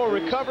 24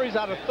 recoveries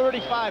out of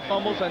 35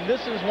 fumbles, and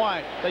this is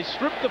why. They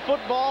stripped the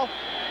football,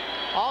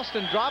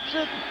 Austin drops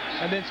it,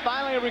 and then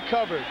finally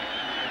recovered.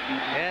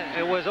 And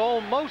it was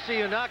old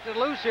Mosi who knocked it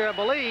loose here, I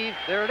believe.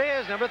 There it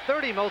is, number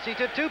 30, Mosi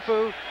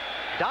Tutupu.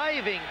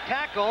 Diving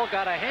tackle,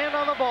 got a hand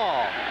on the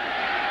ball.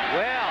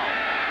 Well,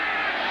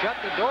 shut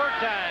the door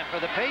time for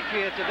the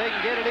Patriots if they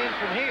can get it in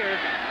from here.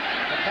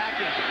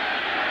 Attacking.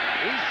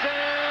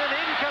 Eason,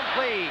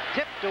 incomplete,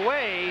 tipped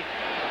away.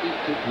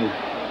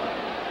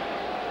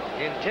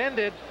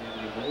 Intended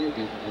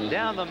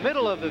down the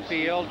middle of the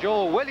field.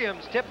 Joel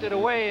Williams tipped it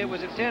away. It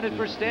was intended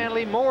for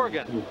Stanley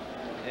Morgan.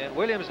 And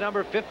Williams,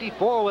 number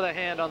 54, with a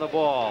hand on the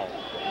ball.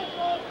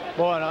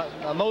 Boy,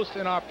 a most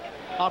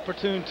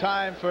opportune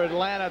time for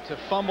Atlanta to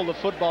fumble the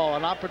football.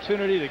 An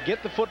opportunity to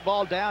get the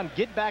football down,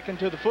 get back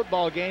into the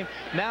football game.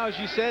 Now, as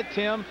you said,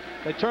 Tim,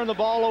 they turn the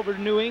ball over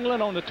to New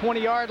England on the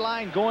 20-yard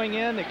line, going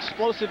in.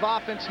 Explosive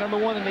offense, number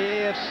 1 in the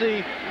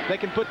AFC. They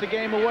can put the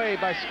game away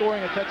by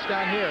scoring a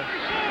touchdown here.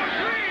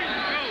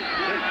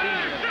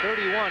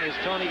 15-31 is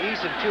Tony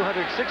Eason,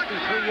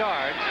 263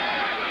 yards.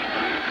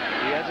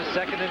 He has a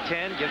 2nd and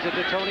 10, gives it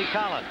to Tony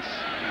Collins.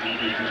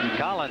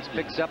 Collins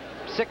picks up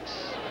 6,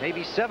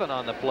 maybe 7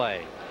 on the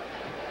play.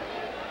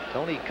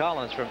 Tony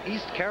Collins from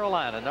East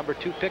Carolina, number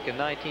 2 pick in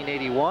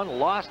 1981,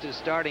 lost his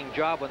starting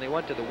job when they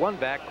went to the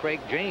 1-back. Craig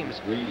James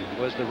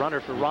was the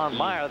runner for Ron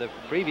Meyer, the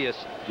previous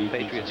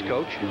Patriots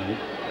coach,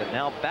 but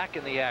now back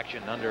in the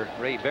action under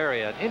Ray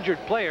Berry. An injured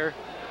player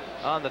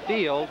on the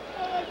field.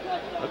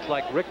 Looks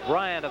like Rick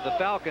Bryant of the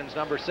Falcons,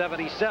 number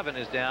 77,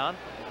 is down.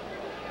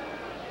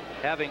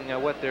 Having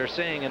what they're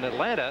saying in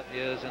Atlanta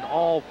is an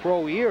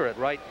all-pro year at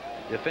right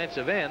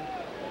defensive end.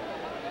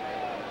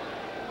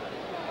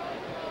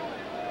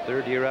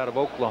 3rd year out of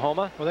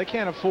Oklahoma. Well, they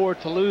can't afford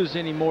to lose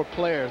any more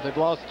players. They've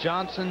lost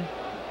Johnson.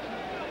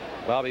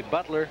 Bobby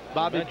Butler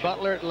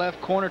at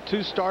left corner,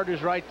 2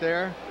 starters right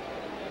there.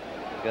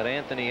 Got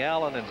Anthony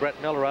Allen and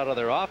Brett Miller out of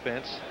their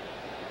offense.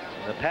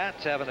 The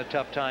Pats having a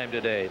tough time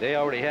today. They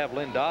already have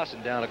Lynn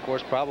Dawson down, of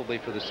course, probably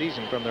for the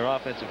season from their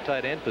offensive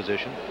tight end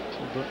position.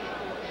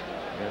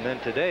 And then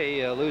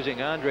today,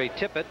 losing Andre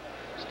Tippett.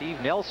 Steve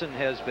Nelson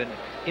has been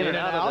in and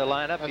out of the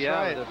lineup. That's yeah,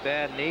 right. with a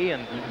bad knee.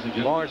 And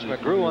Lawrence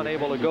McGrew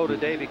unable to go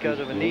today because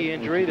of a knee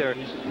injury. Their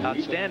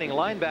outstanding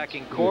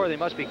linebacking core, they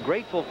must be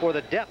grateful for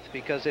the depth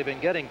because they've been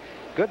getting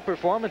good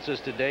performances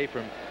today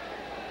from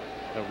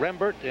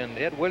Rembert and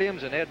Ed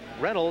Williams and Ed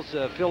Reynolds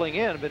filling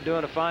in. Been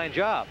doing a fine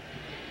job.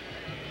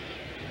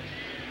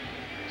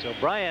 So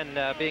Bryan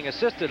being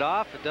assisted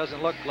off. It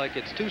doesn't look like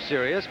it's too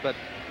serious, but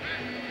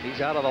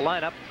he's out of the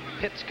lineup.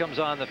 Pitts comes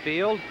on the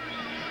field,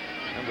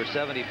 number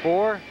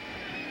 74,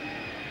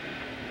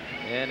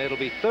 and it'll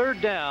be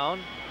 3rd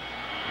down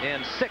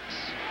and 6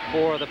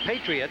 for the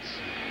Patriots,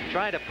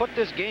 trying to put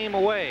this game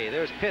away.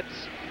 There's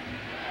Pitts.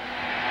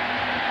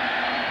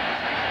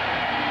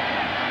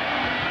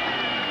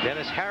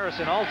 Dennis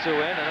Harrison also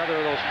in, another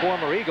of those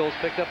former Eagles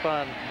picked up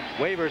on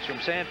waivers from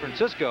San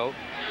Francisco.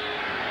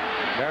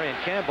 Marion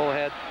Campbell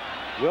had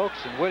Wilkes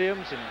and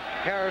Williams and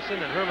Harrison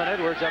and Herman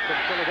Edwards up in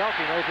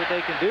Philadelphia. Knows what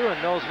they can do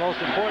and knows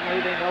most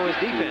importantly they know his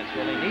defense.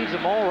 Well, he needs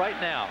them all right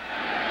now.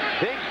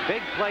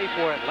 Big play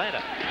for Atlanta.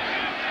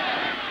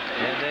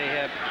 And they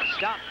have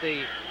stopped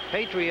the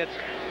Patriots'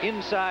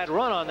 inside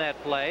run on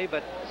that play,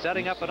 but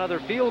setting up another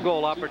field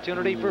goal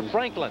opportunity for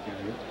Franklin.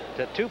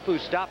 Tatupu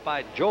stopped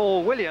by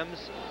Joel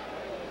Williams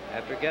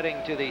after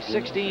getting to the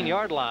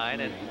 16-yard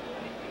line, and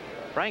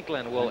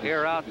Franklin will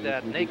air out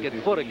that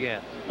naked foot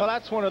again. Well,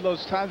 that's one of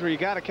those times where you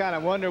got to kind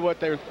of wonder what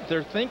their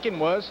thinking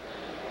was.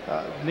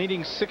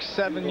 Needing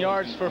 6-7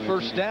 yards for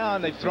first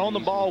down. They've thrown the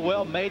ball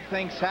well, made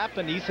things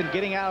happen. Eason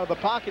getting out of the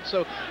pocket,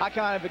 so I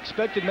kind of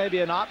expected maybe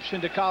an option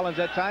to Collins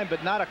that time,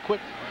 but not a quick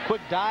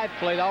dive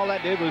play. All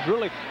that did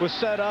was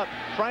set up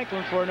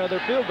Franklin for another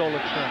field goal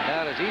attempt.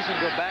 Now does Eason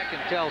go back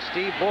and tell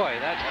Steve, boy,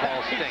 that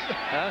call stinks?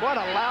 Huh? What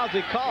a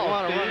lousy call. You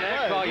want to run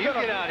that call? You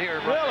get out here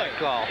and run that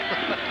call.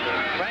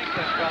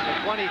 Franklin from the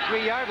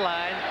 23-yard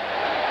line,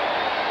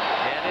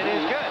 and it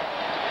is good.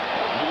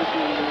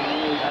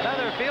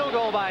 Another field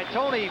goal by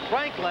Tony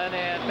Franklin,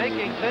 and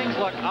making things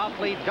look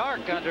awfully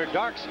dark under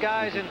dark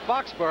skies in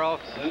Foxborough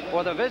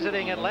for the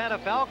visiting Atlanta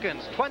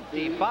Falcons,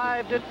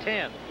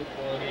 25-10.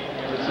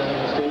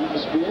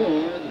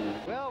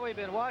 Well, we've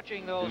been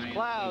watching those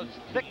clouds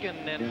thicken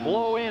and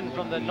blow in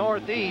from the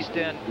northeast,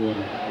 and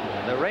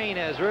the rain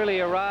has really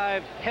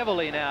arrived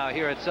heavily now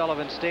here at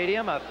Sullivan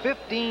Stadium. A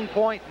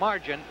 15-point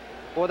margin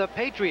for the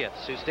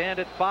Patriots, who stand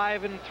at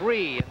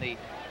 5-3 in the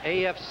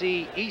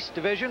AFC East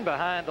Division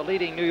behind the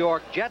leading New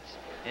York Jets.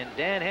 And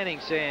Dan Henning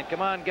saying,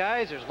 come on,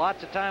 guys, there's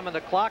lots of time on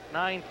the clock,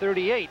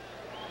 9:38.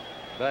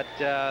 But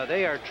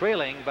they are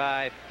trailing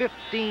by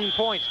 15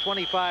 points,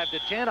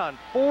 25-10, on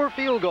 4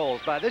 field goals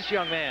by this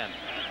young man,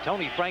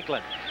 Tony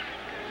Franklin.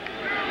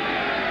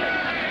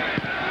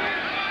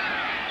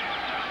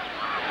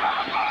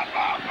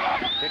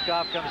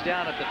 Kickoff comes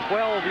down at the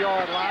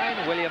 12-yard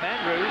line. William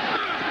Andrews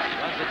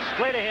runs it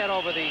straight ahead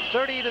over the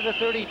 30 to the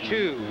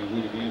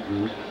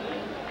 32.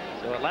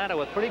 So Atlanta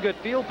with pretty good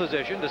field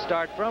position to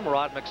start from.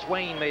 Rod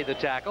McSwain made the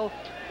tackle.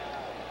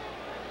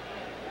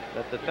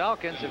 But the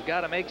Falcons have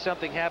got to make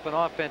something happen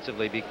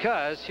offensively,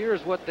 because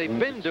here's what they've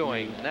been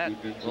doing. That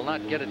will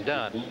not get it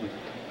done.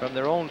 From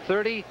their own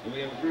 30,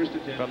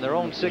 from their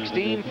own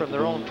 16, from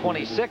their own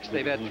 26,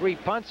 they've had 3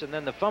 punts, and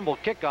then the fumble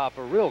kickoff,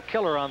 a real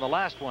killer on the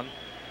last one.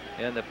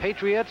 And the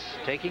Patriots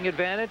taking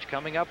advantage,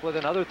 coming up with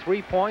another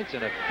 3 points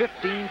and a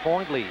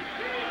 15-point lead.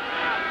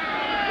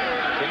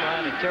 Tim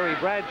Ryan and Terry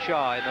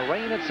Bradshaw in the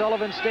rain at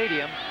Sullivan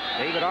Stadium.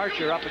 David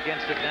Archer up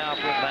against it now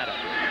for Atlanta.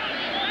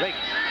 Riggs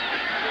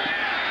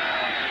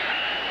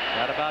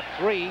got about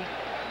 3.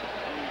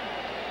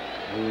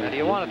 Now, do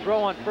you want to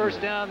throw on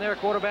first down there,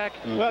 quarterback?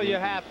 Well, you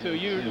have to.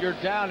 You're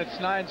down. It's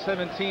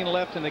 9:17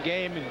 left in the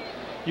game, and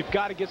you've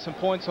got to get some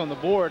points on the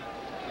board.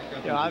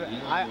 You know,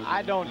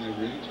 I don't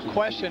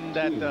question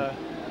that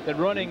that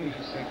running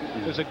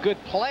is a good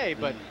play,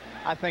 but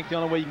I think the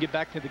only way you can get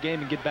back to the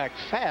game and get back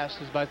fast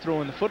is by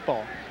throwing the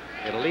football.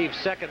 It'll leave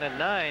 2nd and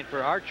 9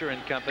 for Archer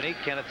and company.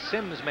 Kenneth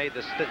Sims made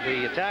the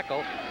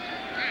tackle.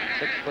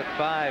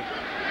 6'5",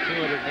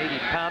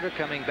 280-pounder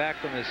coming back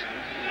from his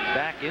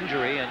back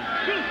injury and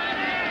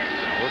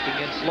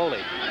working in slowly.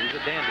 He's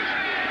a dandy.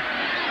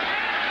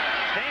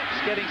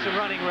 Stamps getting some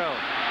running room.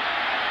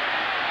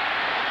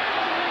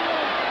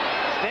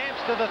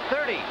 Stamps to the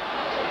 30.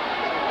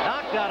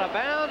 Knocked out of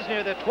bounds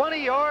near the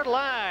 20-yard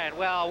line.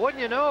 Well,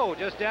 wouldn't you know,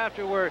 just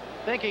after we're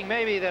thinking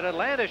maybe that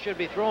Atlanta should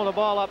be throwing the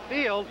ball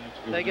upfield,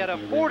 they get a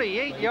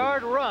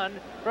 48-yard run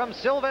from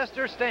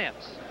Sylvester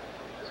Stamps.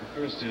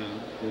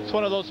 It's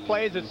one of those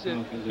plays that's,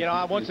 you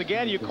know, once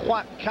again, you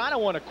kind of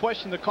want to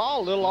question the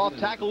call. A little off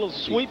tackle, a little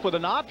sweep with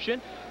an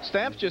option.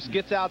 Stamps just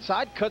gets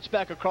outside, cuts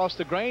back across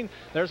the grain.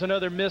 There's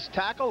another missed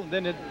tackle. And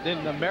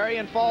then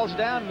Marion falls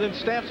down. And then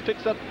Stamps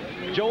picks up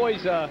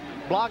Joey's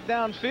block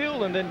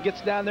downfield and then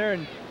gets down there.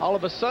 And all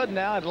of a sudden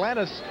now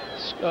Atlanta's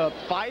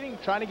fighting,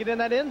 trying to get in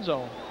that end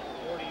zone.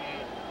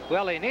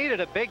 Well, they needed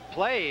a big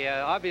play,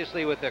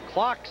 obviously, with the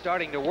clock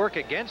starting to work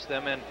against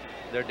them. And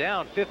they're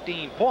down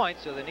 15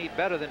 points, so they need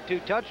better than 2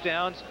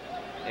 touchdowns.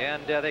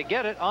 And they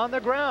get it on the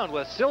ground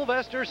with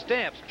Sylvester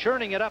Stamps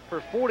churning it up for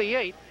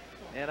 48.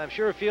 And I'm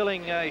sure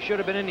feeling he should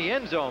have been in the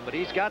end zone, but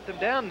he's got them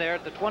down there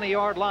at the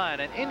 20-yard line.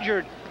 An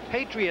injured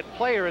Patriot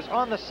player is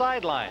on the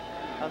sideline,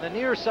 on the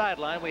near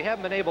sideline. We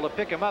haven't been able to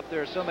pick him up.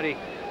 There are so many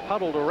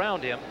huddled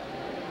around him.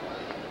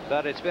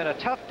 But it's been a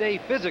tough day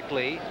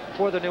physically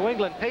for the New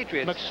England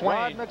Patriots.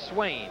 Rod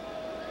McSwain,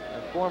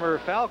 a former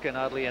Falcon,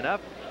 oddly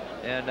enough.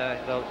 And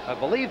I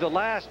believe the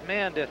last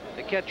man to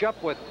catch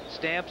up with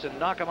Stamps and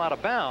knock him out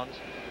of bounds.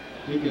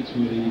 You can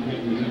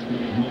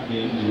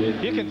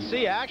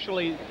see,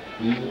 actually,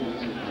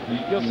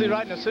 you'll see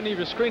right in the center of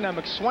your screen now,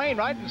 McSwain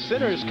right in the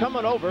center is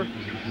coming over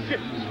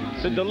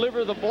to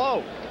deliver the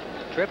blow.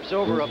 Trips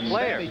over a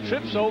player. He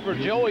trips over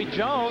Joey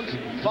Jones,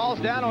 falls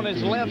down on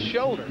his left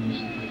shoulder.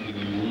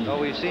 Well,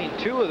 we've seen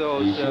 2 of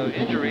those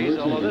injuries,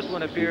 although this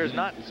one appears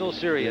not so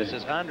serious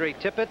as Andre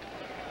Tippett.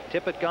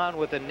 Tippett gone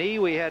with a knee.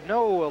 We had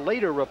no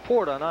later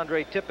report on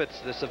Andre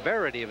Tippett's the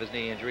severity of his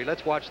knee injury.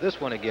 Let's watch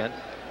this one again.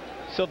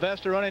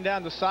 Sylvester running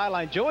down the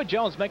sideline. Joey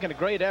Jones making a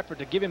great effort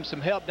to give him some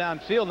help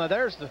downfield. Now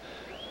there's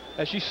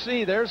as you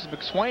see, there's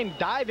McSwain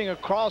diving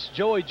across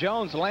Joey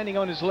Jones, landing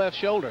on his left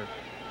shoulder.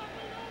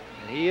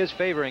 he is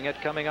favoring it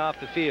coming off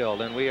the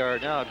field, and we are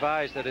now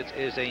advised that it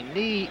is a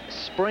knee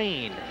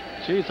sprain.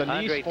 Jeez, a knee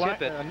Andre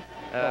Tippett.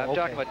 I'm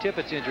talking about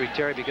Tippett's injury,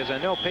 Terry, because I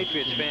know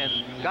Patriots fans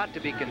got to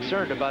be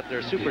concerned about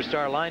their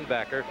superstar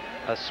linebacker.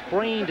 A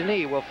sprained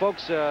knee. Well,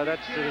 folks,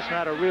 that's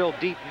not a real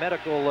deep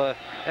medical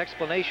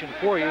explanation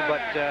for you,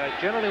 but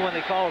generally when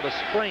they call it a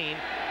sprain,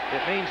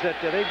 it means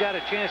that they've got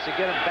a chance to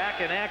get him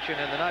back in action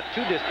in the not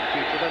too distant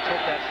future. Let's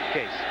hope that's the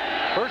case.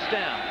 First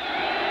down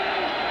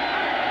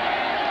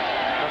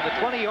from the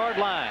 20-yard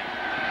line.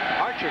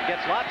 Archer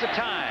gets lots of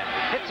time.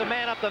 Hits a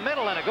man up the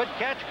middle, and a good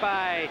catch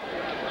by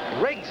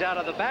Riggs out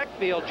of the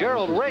backfield.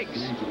 Gerald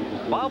Riggs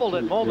bobbled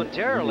it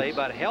momentarily,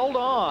 but held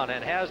on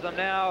and has them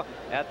now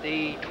at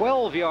the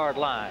 12-yard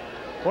line.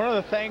 One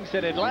of the things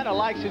that Atlanta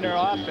likes in their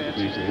offense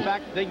is the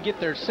fact that they can get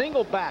their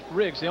single back,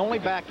 Riggs, the only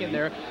back in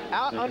there,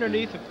 out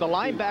underneath. If the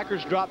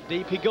linebackers drop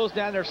deep, he goes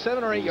down there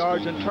 7 or 8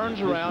 yards and turns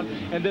around,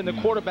 and then the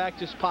quarterback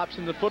just pops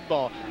in the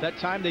football. That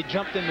time they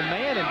jumped in the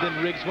man, and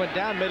then Riggs went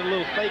down, made a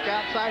little fake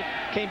outside,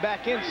 came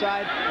back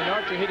inside, and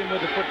Archer hit him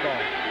with the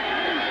football.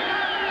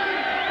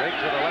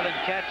 Riggs with 11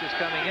 catches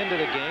coming into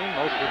the game,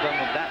 most of them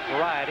of that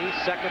variety.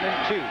 2nd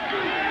and 2.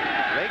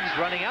 Riggs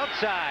running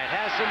outside,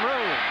 has some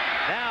room.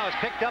 Now is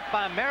picked up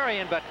by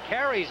Marion, but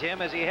carries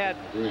him as he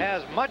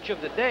has much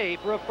of the day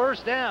for a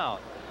first down.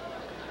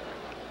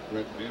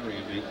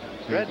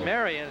 Red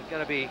Marion is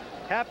going to be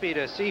happy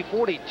to see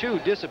 42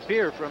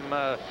 disappear from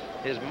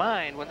his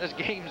mind when this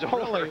game's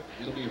over.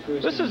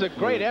 This is a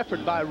great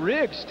effort by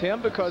Riggs,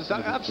 Tim, because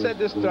I've said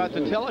this throughout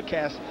the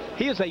telecast.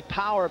 He is a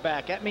power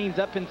back. That means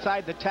up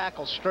inside the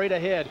tackle, straight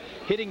ahead,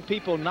 hitting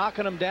people,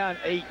 knocking them down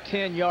 8,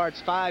 10 yards,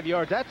 5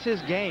 yards. That's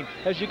his game.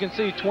 As you can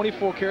see,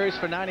 24 carries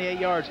for 98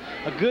 yards.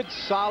 A good,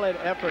 solid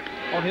effort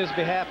on his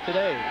behalf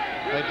today.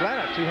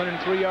 Atlanta,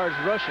 203 yards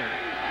rushing.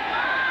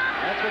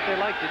 That's what they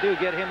like to do,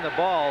 get him the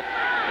ball.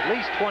 At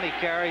least 20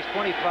 carries,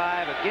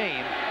 25 a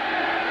game.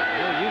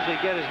 He'll usually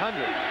get his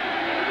 100.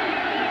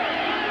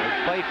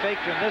 They play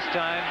faked him this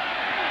time.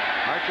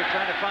 Archer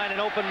trying to find an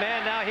open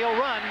man. Now he'll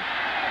run.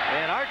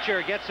 And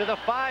Archer gets to the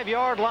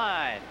 5-yard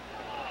line.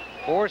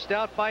 Forced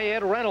out by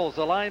Ed Reynolds,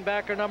 the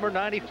linebacker number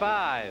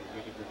 95.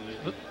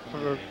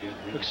 For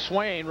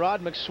McSwain,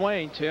 Rod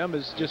McSwain, Tim,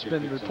 has just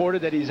been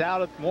reported that he's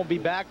out, won't be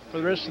back for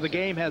the rest of the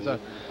game, has a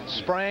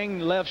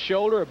sprained left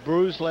shoulder, a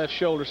bruised left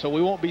shoulder, so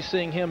we won't be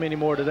seeing him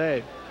anymore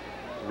today.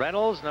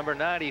 Reynolds, number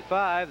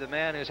 95, the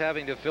man who's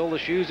having to fill the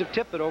shoes of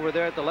Tippett over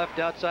there at the left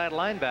outside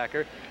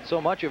linebacker. So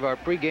much of our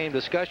pregame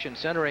discussion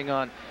centering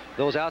on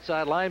those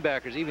outside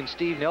linebackers. Even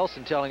Steve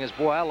Nelson telling us,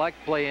 boy, I like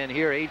to play in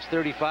here. Age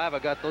 35, I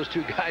got those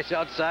two guys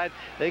outside.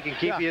 They can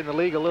keep you in the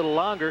league a little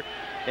longer.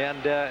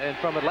 And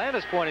from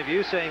Atlanta's point of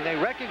view, saying they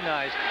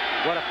recognize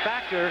what a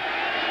factor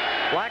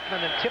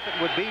Blackman and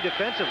Tippett would be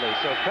defensively.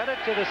 So credit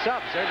to the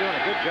subs. They're doing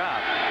a good job.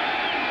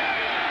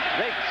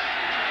 Riggs.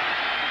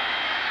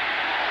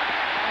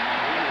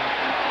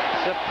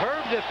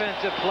 Superb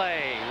defensive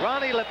play.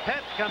 Ronnie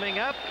Lepet coming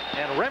up,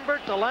 and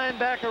Rembert, the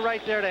linebacker,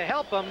 right there to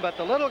help him, but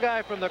the little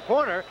guy from the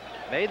corner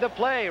made the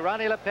play.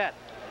 Ronnie Lepet.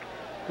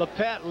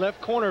 Lepet, left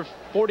corner,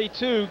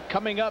 42,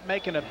 coming up,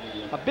 making a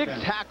big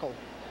tackle.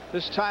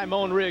 This time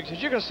on Riggs.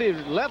 As you're going to see,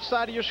 left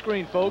side of your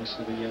screen, folks.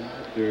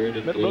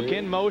 Look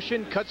in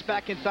motion, cuts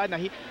back inside. Now,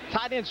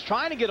 tight end's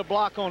trying to get a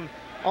block on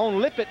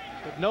Lippett,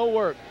 but no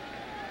work.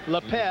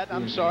 Lepet,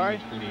 I'm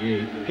sorry.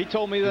 He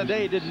told me the other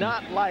day he did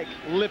not like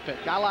Lippett.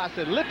 I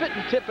said Lippett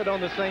and Tippett on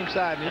the same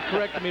side, and he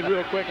corrected me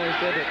real quickly and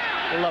said it's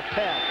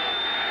Lepet.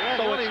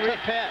 So it's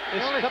Tippett.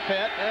 It's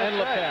Tippett and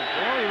Lepet.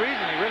 The only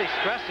reason he really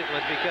stressed it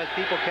was because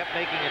people kept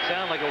making it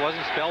sound like it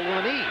wasn't spelled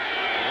with an E.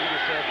 He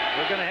just said,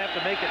 we're going to have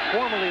to make it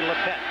formally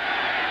Lepet.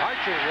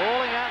 Archer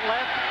rolling out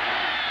left.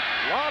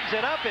 Lobs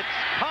it up. It's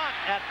caught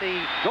at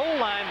the goal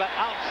line, but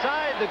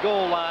outside the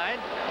goal line.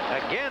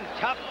 Again,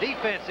 tough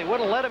defense. They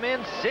wouldn't let him in.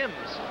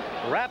 Sims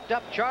wrapped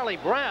up Charlie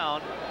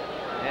Brown.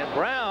 And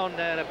Brown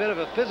had a bit of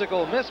a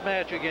physical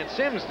mismatch against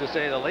Sims, to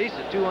say the least.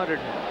 A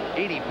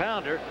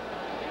 280-pounder.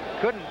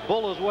 Couldn't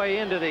bull his way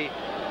into the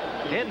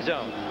end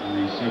zone.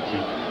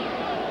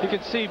 You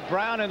can see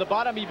Brown in the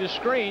bottom of your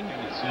screen.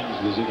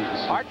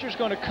 Archer's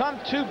going to come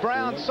to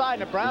Brown's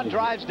side, and Brown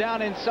drives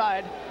down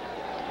inside.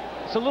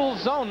 It's a little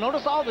zone.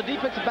 Notice all the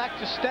defensive backs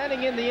just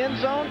standing in the end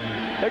zone.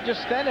 They're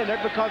just standing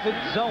there because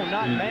it's zone,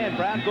 not man.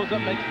 Brown goes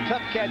up, makes a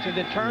tough catch, and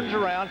then turns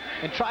around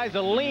and tries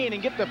to lean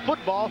and get the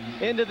football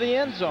into the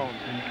end zone.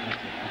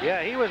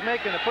 Yeah, he was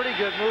making a pretty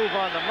good move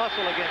on the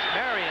muscle against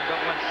Marion, but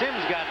when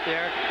Sims got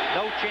there,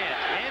 no chance.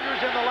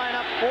 Andrews in the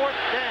lineup, 4th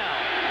down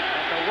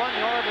at the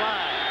 1-yard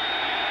line.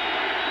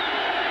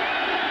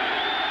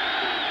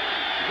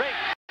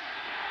 Riggs.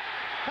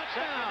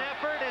 Touchdown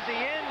effort. Is he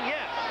in?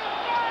 Yes.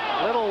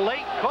 Little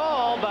late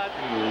call, but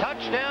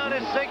touchdown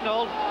is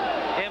signaled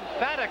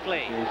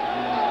emphatically.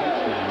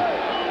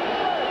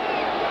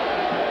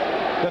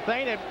 The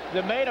thing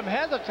that made them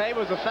hesitate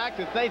was the fact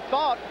that they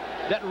thought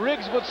that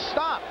Riggs would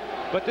stop.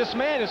 But this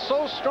man is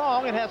so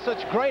strong and has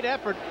such great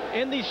effort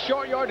in these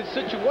short yardage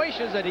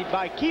situations that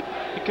by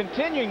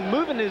continuing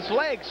moving his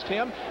legs,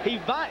 Tim, he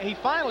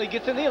finally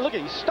gets in the end. Look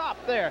at, he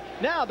stopped there.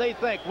 Now they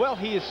think, well,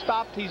 he is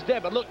stopped, he's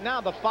dead. But look, now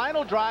the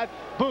final drive,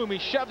 boom, he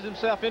shoves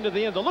himself into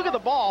the end zone. Look at the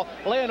ball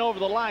laying over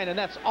the line, and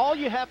that's all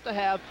you have to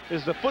have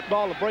is the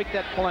football to break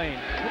that plane.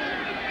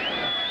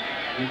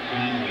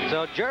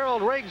 So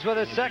Gerald Riggs, with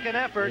his second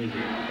effort,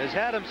 has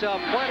had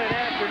himself quite an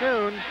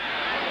afternoon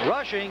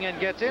rushing and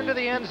gets into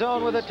the end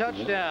zone with a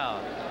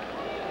touchdown.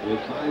 With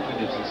 5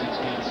 minutes and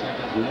 16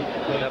 seconds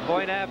left. The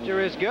point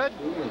after is good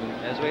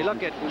as we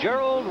look at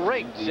Gerald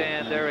Riggs,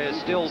 and there is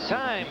still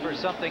time for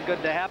something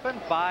good to happen.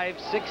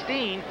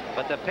 5:16,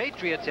 but the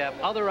Patriots have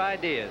other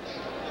ideas.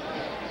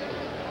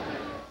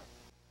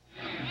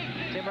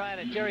 Tim Ryan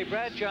and Terry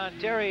Bradshaw. And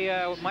Terry,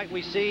 might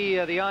we see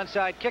the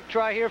onside kick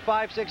try here?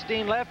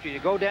 5:16 left. You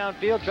go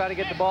downfield, try to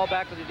get the ball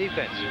back with the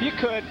defense. You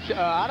could.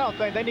 I don't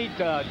think they need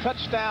a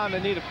touchdown. They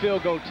need a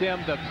field goal,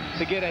 Tim, to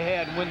get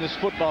ahead and win this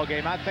football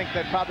game. I think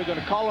they're probably going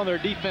to call on their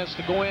defense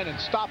to go in and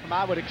stop them.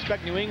 I would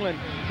expect New England,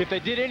 if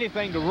they did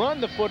anything, to run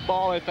the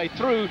football. If they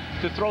threw,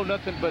 to throw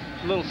nothing but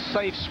little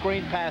safe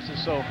screen passes.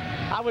 So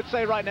I would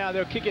say right now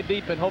they'll kick it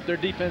deep and hope their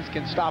defense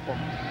can stop them.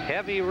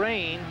 Heavy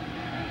rain.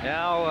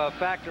 Now a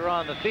factor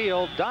on the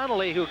field.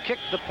 Donnelly, who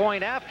kicked the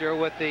point after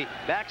with the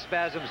back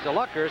spasms to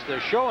Luckers, they're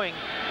showing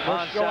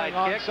onside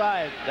kick.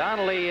 Onside.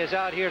 Donnelly is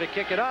out here to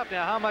kick it up.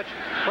 Now, how much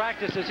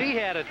practice has he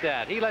had at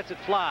that? He lets it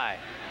fly.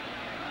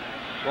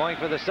 Going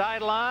for the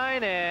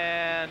sideline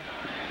and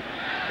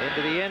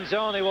into the end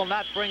zone. They will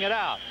not bring it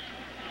out.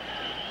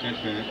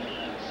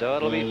 So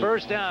it'll be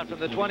first down from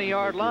the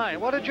 20-yard line.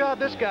 What a job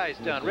this guy's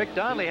done. Rick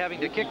Donnelly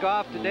having to kick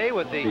off today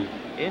with the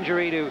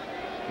injury to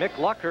Mick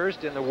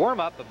Luckhurst in the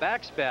warm-up, a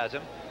back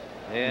spasm.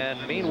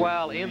 And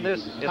meanwhile, in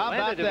this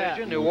Atlanta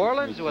division, New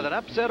Orleans with an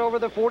upset over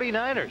the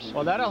 49ers.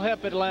 Well, that'll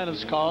help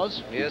Atlanta's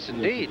cause. Yes,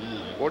 indeed.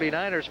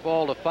 49ers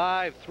fall to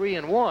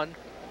 5-3-1.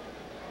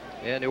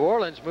 And New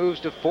Orleans moves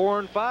to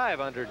 4-5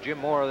 under Jim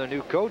Mora, the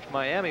new coach.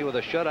 Miami with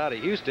a shutout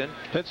of Houston.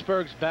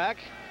 Pittsburgh's back,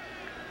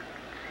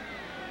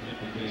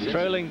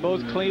 trailing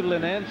both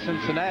Cleveland and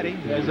Cincinnati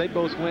as they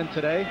both win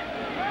today.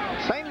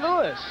 St.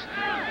 Louis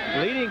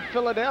leading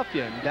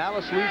Philadelphia, and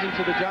Dallas losing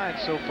to the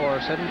Giants so far,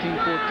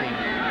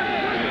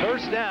 17-14.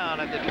 First down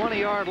at the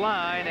 20-yard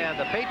line, and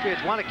the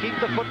Patriots want to keep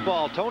the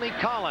football. Tony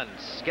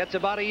Collins gets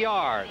about a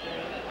yard.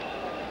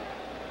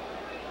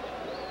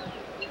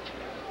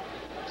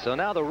 So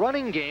now the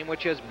running game,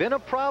 which has been a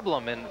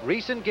problem in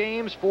recent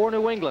games for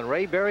New England.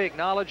 Ray Berry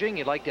acknowledging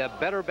he'd like to have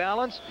better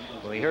balance.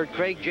 We heard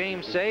Craig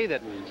James say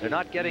that they're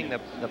not getting the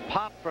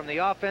pop from the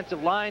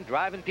offensive line,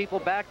 driving people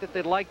back that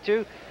they'd like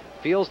to.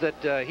 Feels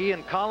that he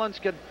and Collins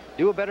could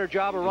do a better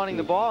job of running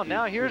the ball. And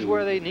now here's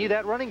where they need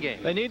that running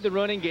game. They need the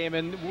running game,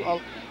 and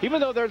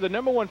even though they're the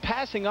 #1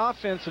 passing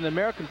offense in the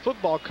American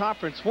Football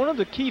Conference, one of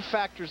the key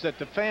factors that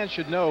the fans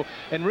should know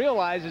and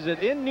realize is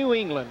that in New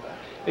England,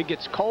 it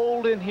gets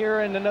cold in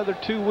here in another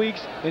 2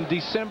 weeks in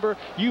December.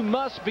 You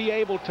must be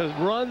able to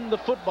run the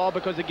football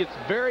because it gets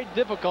very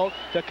difficult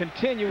to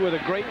continue with a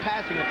great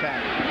passing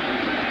attack.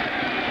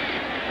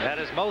 That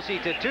is Mosi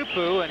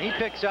Tutupu, and he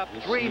picks up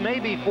 3,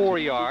 maybe 4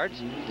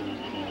 yards.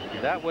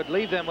 That would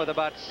leave them with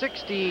about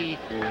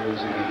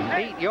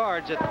 68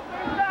 yards at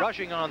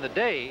rushing on the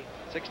day.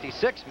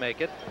 66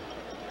 make it.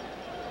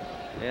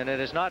 And it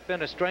has not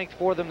been a strength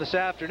for them this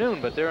afternoon,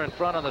 but they're in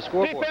front on the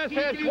scoreboard. Defense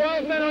had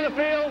 12 men on the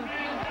field.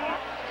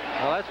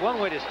 Well, that's one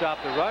way to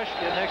stop the rush.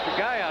 Get an extra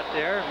guy out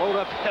there, load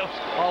up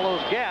all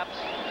those gaps.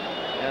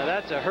 Now,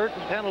 that's a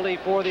hurting penalty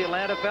for the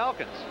Atlanta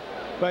Falcons.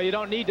 Well, you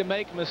don't need to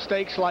make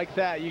mistakes like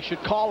that. You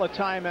should call a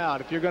timeout.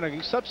 If you're going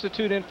to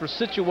substitute in for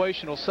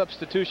situational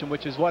substitution,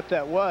 which is what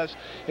that was,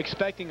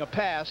 expecting a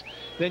pass,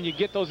 then you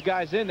get those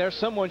guys in there.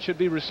 Someone should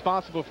be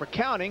responsible for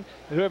counting.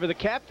 Whoever the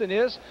captain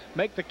is,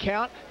 make the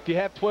count. If you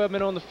have 12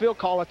 men on the field,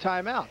 call a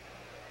timeout.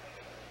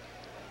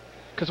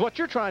 Because what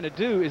you're trying to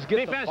do is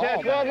get defense the ball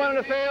had 12 men on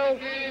the field,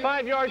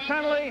 5-yard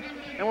penalty,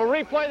 and we'll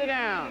replay the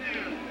down.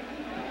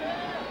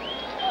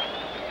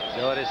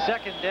 So it is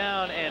second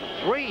down and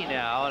 3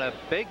 now, and a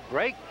big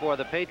break for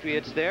the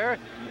Patriots there.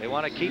 They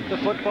want to keep the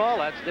football.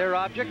 That's their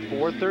object.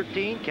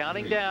 4:13,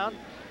 counting down.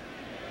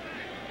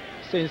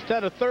 So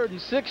instead of 3rd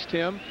and 6,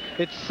 Tim,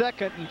 it's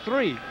 2nd and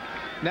 3.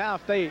 Now,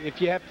 if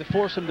you have to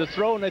force them to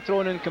throw and they throw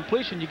an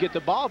incompletion, you get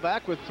the ball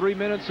back with 3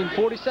 minutes and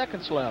 40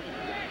 seconds left.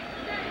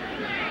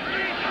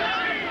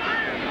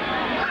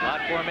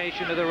 Slot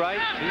formation to the right.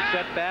 2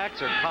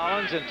 setbacks are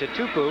Collins and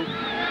Tutupu.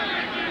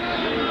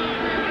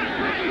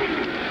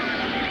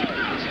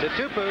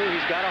 Tutupu,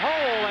 he's got a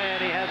hole,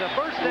 and he has a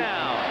first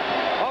down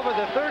over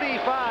the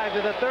 35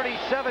 to the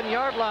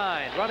 37-yard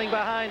line, running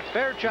behind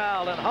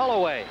Fairchild and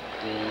Holloway.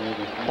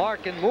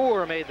 Clark and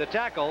Moore made the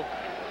tackle.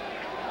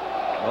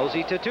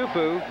 Mosi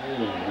Tutupu.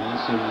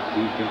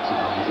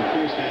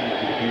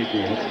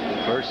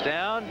 First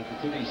down,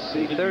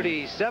 the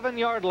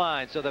 37-yard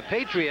line. So the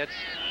Patriots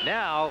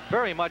now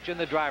very much in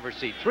the driver's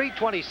seat.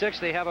 3:26,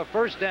 they have a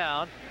first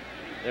down.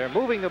 They're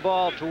moving the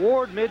ball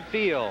toward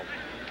midfield,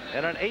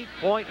 and an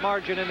 8-point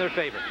margin in their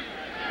favor.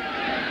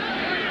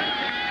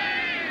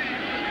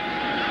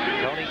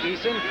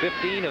 Eason,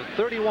 15 of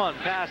 31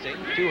 passing,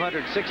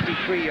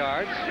 263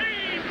 yards.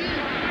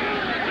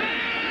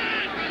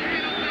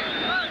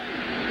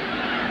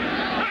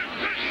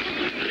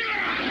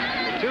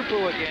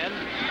 Tupu again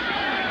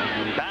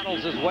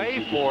battles his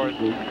way for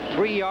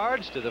 3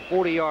 yards to the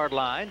 40-yard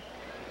line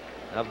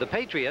of the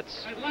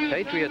Patriots.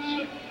 Patriots,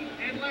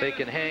 if they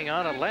can hang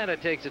on, Atlanta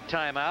takes a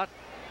timeout.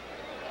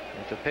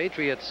 If the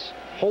Patriots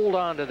hold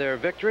on to their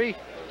victory,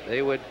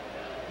 they would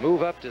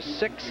move up to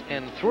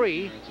 6-3.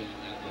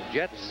 The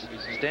Jets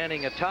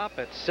standing atop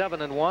at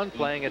 7-1,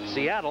 playing at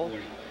Seattle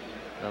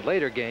in a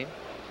later game.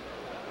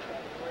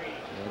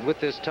 And with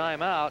this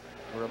timeout,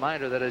 a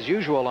reminder that as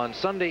usual on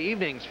Sunday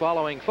evenings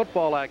following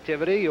football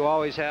activity, you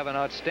always have an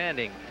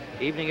outstanding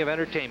evening of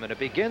entertainment. It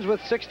begins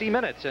with 60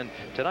 Minutes, and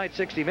tonight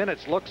 60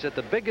 Minutes looks at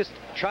the biggest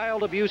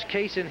child abuse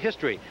case in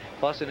history,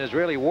 plus an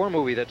Israeli war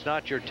movie that's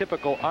not your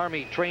typical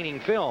Army training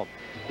film.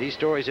 These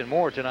stories and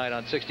more tonight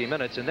on 60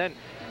 Minutes. And then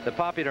the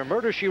popular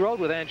Murder, She Wrote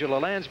with Angela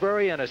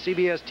Lansbury, and a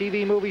CBS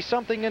TV movie,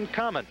 Something in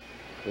Common,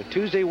 with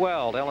Tuesday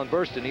Weld, Ellen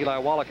Burstyn, Eli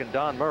Wallach, and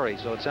Don Murray.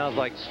 So it sounds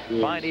like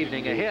a fine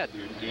evening ahead,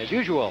 as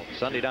usual,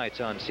 Sunday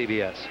nights on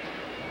CBS.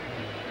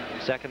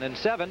 2nd and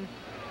 7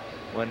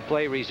 when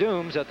play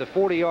resumes at the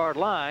 40-yard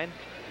line.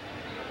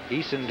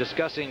 Eason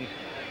discussing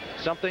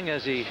something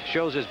as he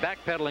shows his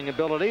backpedaling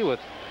ability with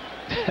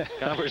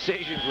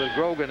conversations with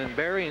Grogan and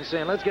Barry, and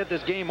saying, let's get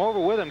this game over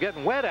with. I'm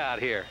getting wet out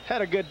here.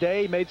 Had a good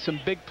day, made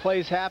some big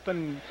plays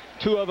happen.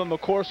 2 of them,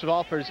 of course,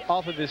 off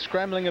of his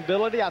scrambling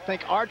ability. I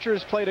think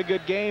Archer's played a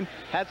good game,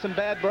 had some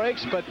bad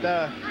breaks, but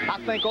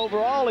I think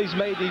overall he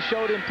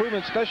showed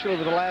improvement, especially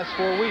over the last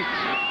 4 weeks.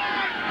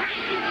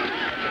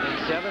 2nd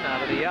and 7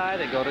 out of the eye.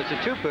 They go to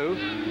Tupu.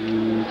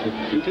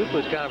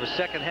 Tupu's kind of a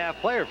second-half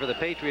player for the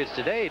Patriots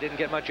today. He didn't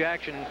get much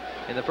action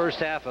in the first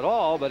half at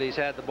all, but he's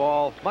had the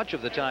ball much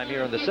of the time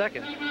here in the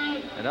second.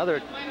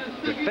 Another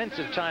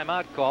defensive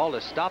timeout call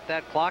to stop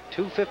that clock.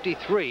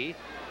 2:53.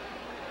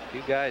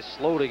 You guys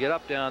slow to get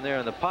up down there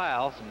in the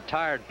pile. Some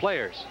tired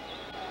players.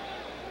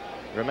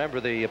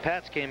 Remember, the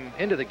Pats came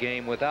into the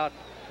game without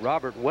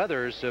Robert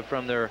Weathers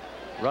from their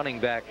running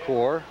back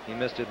core. He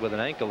missed it with an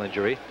ankle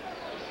injury.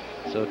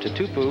 So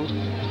Tupu,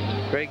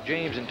 Craig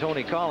James, and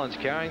Tony Collins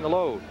carrying the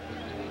load.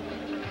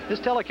 This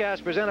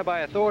telecast presented by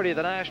authority of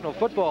the National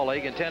Football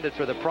League, intended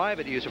for the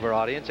private use of our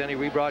audience. Any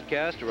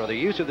rebroadcast or other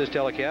use of this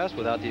telecast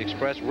without the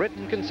express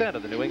written consent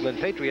of the New England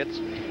Patriots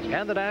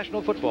and the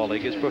National Football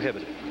League is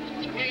prohibited.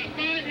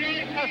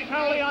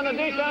 Penalty on the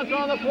defense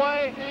on the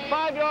play,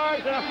 5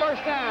 yards and a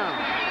first down.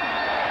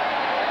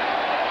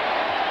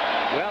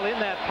 Well, in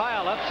that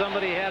pileup,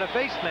 somebody had a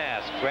face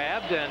mask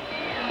grabbed, and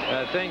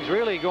things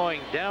really going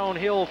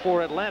downhill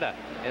for Atlanta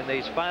in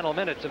these final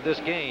minutes of this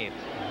game.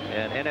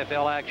 And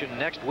NFL action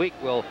next week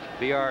will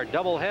be our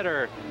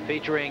doubleheader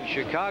featuring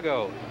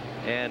Chicago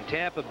and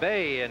Tampa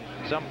Bay in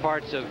some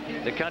parts of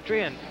the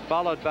country, and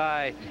followed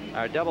by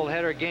our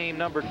doubleheader game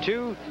number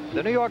 2,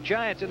 the New York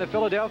Giants and the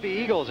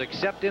Philadelphia Eagles,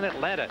 except in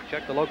Atlanta.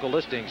 Check the local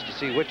listings to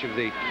see which of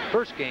the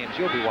first games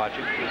you'll be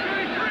watching.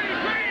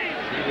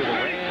 Either the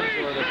Rams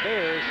or the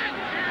Bears.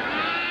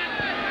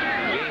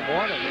 Game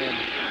 1, and then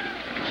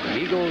the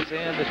Eagles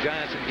and the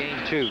Giants in game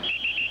 2.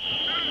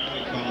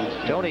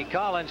 Tony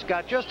Collins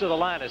got just to the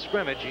line of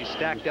scrimmage. He's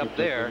stacked up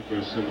there.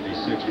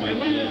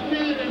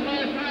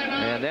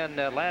 And then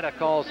Atlanta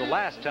calls the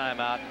last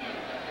timeout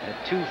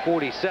at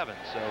 2:47.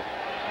 So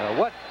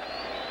what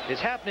is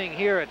happening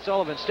here at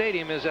Sullivan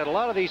Stadium is that a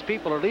lot of these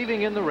people are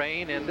leaving in the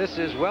rain, and this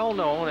is well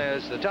known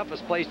as the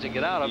toughest place to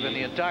get out of in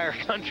the entire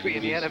country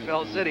in the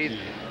NFL cities.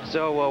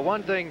 So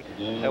one thing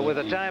with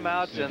the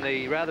timeouts and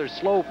the rather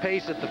slow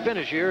pace at the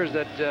finish here is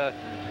that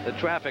the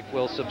traffic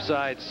will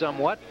subside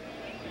somewhat.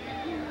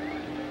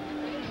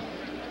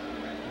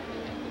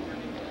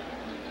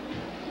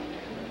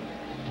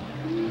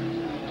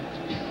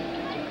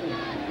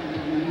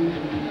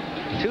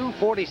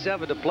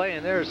 .47 to play,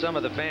 and there are some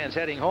of the fans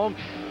heading home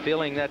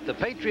feeling that the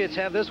Patriots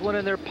have this one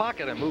in their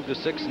pocket and move to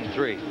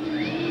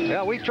 6-3.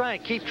 Well, we try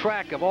and keep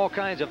track of all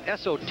kinds of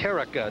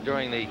esoterica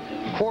during the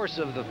course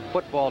of the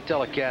football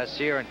telecasts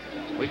here, and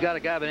we've got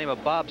a guy by the name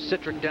of Bob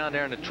Citrick down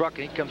there in the truck,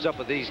 and he comes up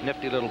with these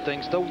nifty little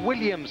things. The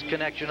Williams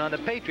connection on the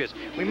Patriots.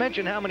 We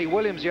mentioned how many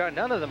Williams there are.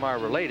 None of them are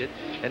related.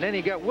 And then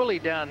you got Willie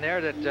down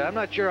there that I'm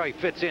not sure how he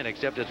fits in,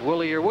 except it's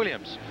Willie or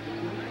Williams.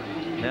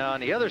 Now,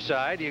 on the other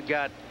side, you've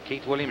got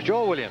Keith Williams,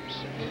 Joel Williams,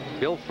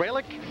 Bill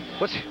Fralick.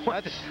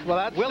 Well,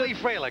 that's Willie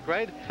Fralick,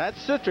 right? That's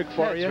Citrick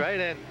for you. That's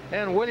right,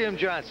 and William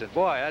Johnson.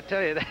 Boy, I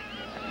tell you that.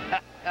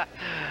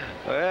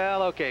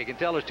 Well, okay, you can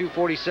tell there's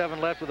 2:47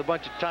 left with a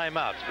bunch of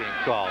timeouts being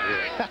called here.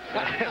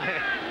 In a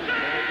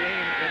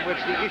game in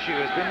which the issue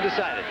has been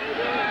decided.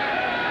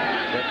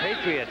 The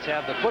Patriots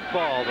have the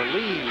football, the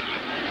lead,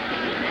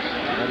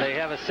 and they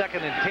have a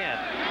 2nd and 10.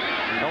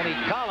 Tony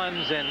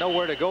Collins, and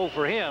nowhere to go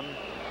for him.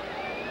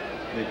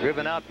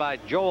 Driven out by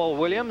Joel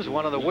Williams,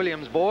 one of the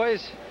Williams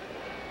boys.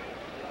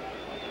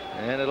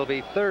 And it'll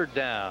be 3rd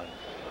down.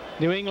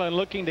 New England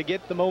looking to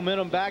get the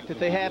momentum back that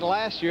they had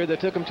last year that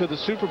took them to the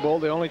Super Bowl.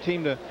 The only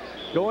team to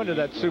go into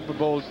that Super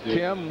Bowl,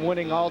 Tim,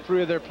 winning all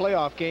 3 of their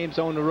playoff games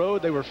on the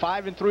road. They were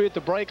 5-3 at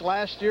the break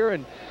last year,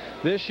 and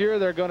this year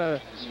they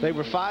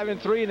were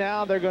 5-3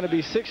 now. They're going to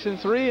be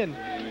 6-3, and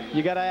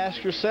you got to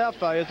ask yourself,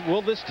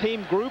 will this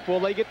team group, will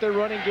they get their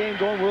running game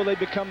going? Will they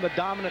become the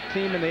dominant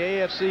team in the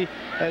AFC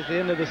as the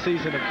end of the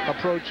season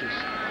approaches?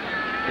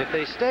 If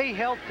they stay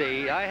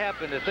healthy, I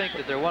happen to think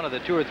that they're one of the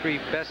 2 or 3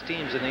 best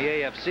teams in the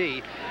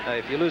AFC.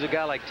 If you lose a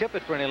guy like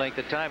Tippett for any length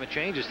of time, it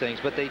changes things.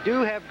 But they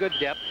do have good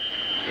depth,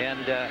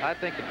 and I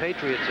think the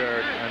Patriots are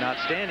an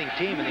outstanding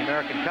team in the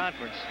American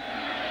Conference.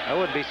 I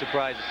wouldn't be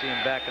surprised to see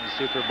them back in the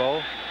Super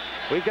Bowl.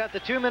 We've got the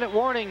 2-minute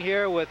warning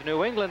here with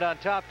New England on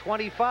top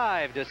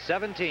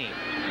 25-17.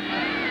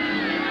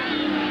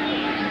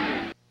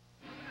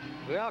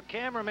 Well,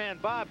 cameraman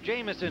Bob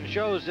Jamieson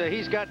shows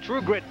he's got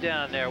true grit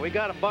down there. We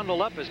got him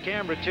bundled up as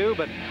camera too,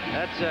 but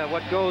that's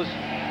what goes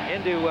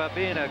into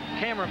being a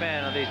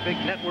cameraman on these big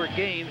network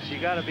games.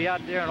 You got to be out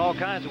there in all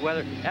kinds of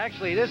weather.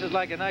 Actually, this is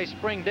like a nice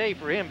spring day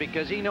for him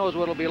because he knows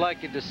what it'll be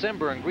like in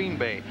December in Green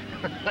Bay.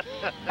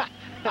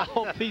 I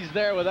hope he's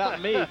there without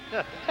me. All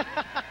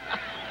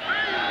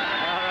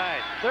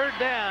right, 3rd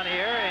down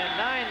here and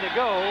 9 to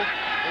go.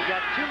 We've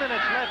got 2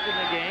 minutes left in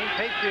the game.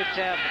 Patriots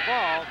have the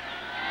ball.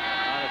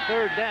 On a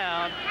 3rd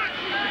down,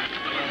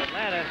 and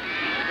Atlanta is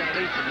going to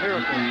need some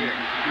miracles here.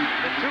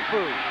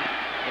 Tupu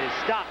is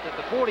stopped at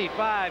the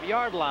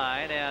 45-yard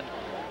line, and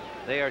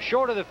they are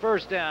short of the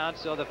 1st down,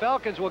 so the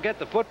Falcons will get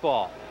the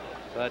football.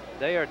 But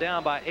they are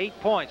down by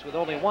 8 points with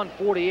only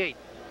 1:48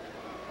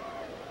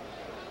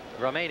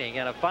 remaining,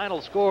 and a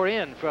final score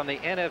in from the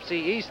NFC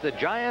East. The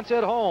Giants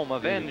at home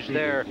avenged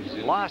their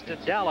loss to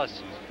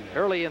Dallas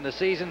early in the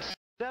season.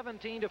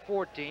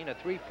 17-14, a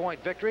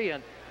 3-point victory,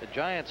 and the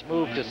Giants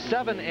move to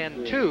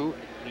 7-2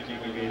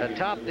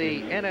 atop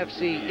the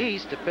NFC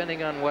East,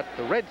 depending on what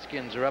the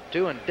Redskins are up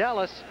to, and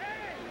Dallas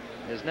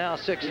is now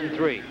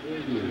 6-3.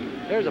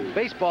 There's a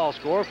baseball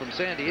score from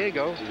San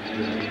Diego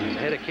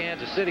ahead of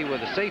Kansas City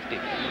with a safety,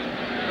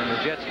 and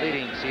the Jets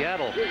leading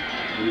Seattle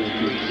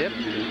 3-zip.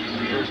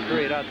 First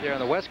period out there on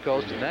the West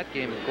Coast, and that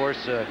game, of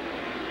course,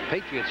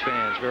 Patriots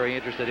fans very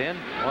interested in,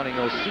 wanting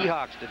those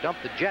Seahawks to dump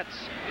the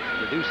Jets,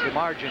 reduce the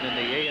margin in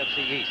the AFC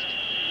East.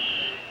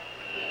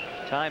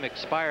 Time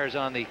expires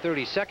on the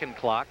 30-second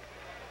clock.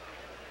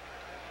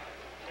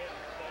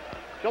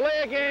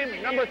 Delay a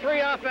game, number 3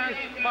 offense,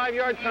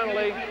 5-yard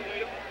penalty.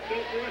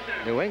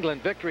 New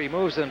England victory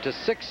moves them to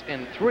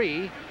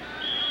 6-3,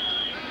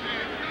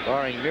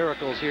 barring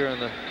miracles here in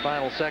the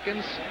final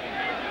seconds.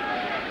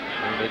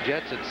 And the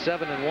Jets at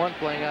 7-1,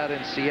 playing out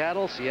in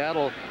Seattle.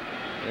 Seattle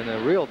in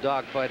a real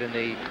dogfight in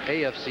the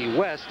AFC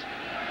West,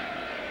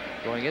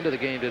 going into the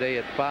game today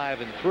at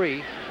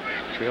 5-3,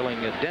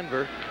 trailing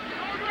Denver.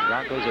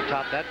 Broncos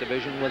atop that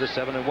division with a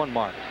 7-1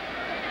 mark.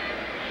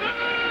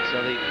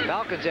 So the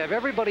Falcons have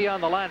everybody on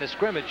the line of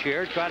scrimmage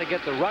here, try to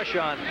get the rush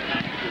on.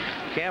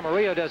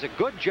 Camarillo does a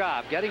good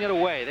job getting it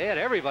away. They had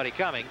everybody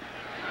coming,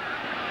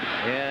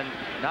 and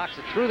knocks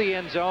it through the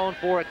end zone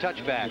for a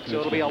touchback. So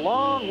it'll be a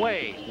long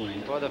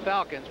way for the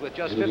Falcons with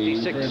just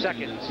 56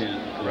 seconds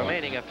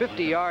remaining. A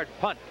 50-yard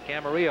punt.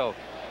 Camarillo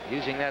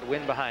using that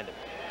wind behind him.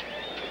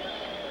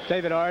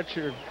 David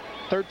Archer,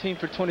 13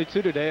 for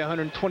 22 today,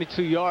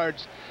 122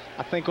 yards.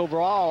 I think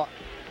overall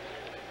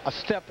a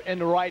step in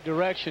the right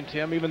direction,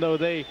 Tim, even though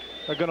they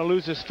are going to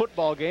lose this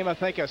football game. I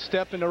think a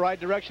step in the right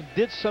direction.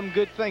 Did some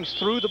good things.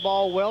 Threw the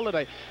ball well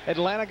today.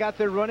 Atlanta got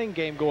their running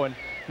game going.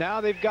 Now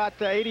they've got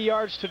 80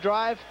 yards to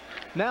drive.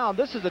 Now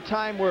this is a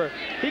time where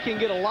he can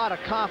get a lot of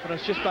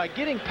confidence just by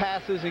getting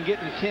passes and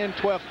getting 10,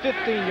 12,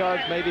 15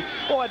 yards maybe.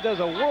 Boy, it does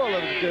a world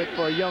of good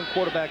for a young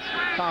quarterback's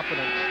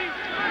confidence.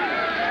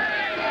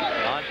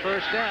 On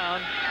 1st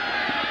down,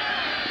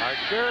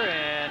 Archer,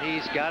 and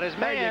he's got his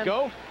man. There you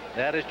go.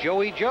 That is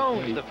Joey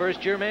Jones, the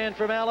first-year man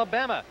from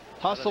Alabama.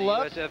 Hustle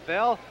up.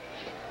 USFL.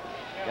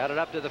 Got it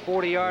up to the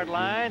 40-yard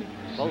line.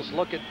 Close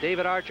look at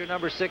David Archer,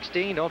 number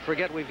 16. Don't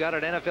forget, we've got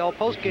an NFL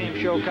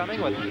postgame show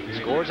coming with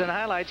scores and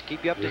highlights.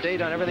 Keep you up to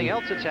date on everything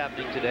else that's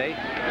happening today. We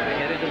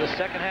head into the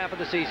 2nd half of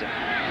the season.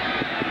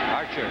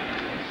 Archer,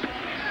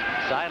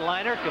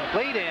 sideliner,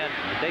 complete,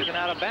 and taken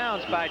out of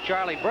bounds by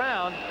Charlie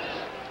Brown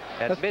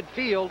at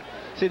midfield.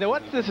 See, now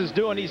what this is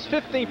doing, he's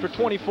 15 for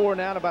 24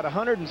 now, about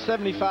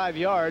 175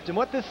 yards, and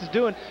what this is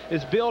doing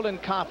is building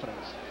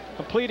confidence.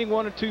 Completing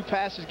 1 or 2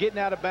 passes, getting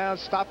out of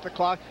bounds, stop the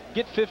clock,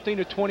 get 15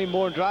 or 20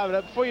 more and drive it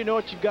up. Before you know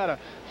it, you've got a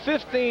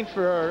 15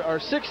 for,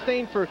 or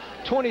 16 for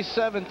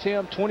 27,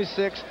 Tim,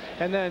 26,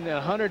 and then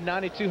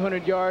 190,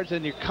 200 yards,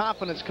 and your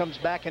confidence comes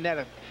back, and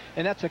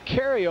that's a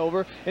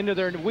carryover into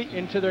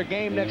their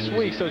game next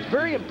week. So it's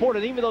very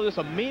important, even though this is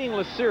a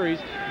meaningless series,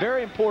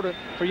 very important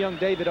for young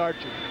David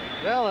Archer.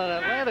 Well, an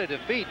Atlanta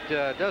defeat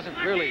doesn't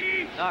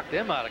really knock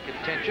them out of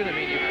contention. I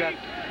mean, you've got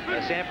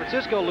San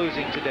Francisco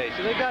losing today,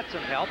 so they got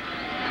some help.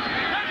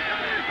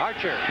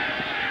 Archer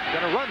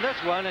going to run this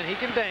one, and he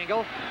can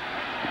dangle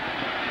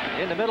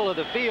in the middle of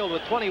the field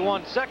with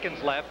 21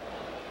 seconds left.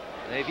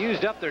 They've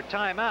used up their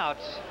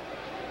timeouts.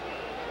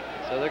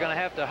 So they're going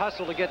to have to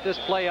hustle to get this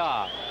play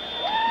off.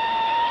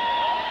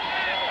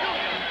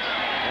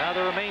 Now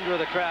the remainder of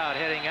the crowd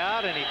heading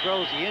out, and he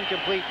throws the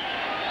incomplete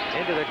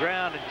into the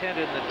ground,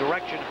 intended in the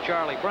direction of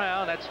Charlie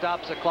Brown. That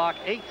stops the clock.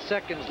 8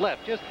 seconds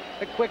left. Just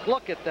a quick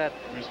look at that.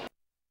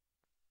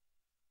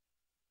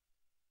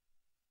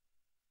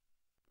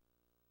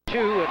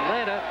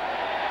 Atlanta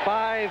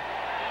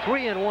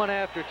 5-3-1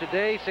 after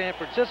today. San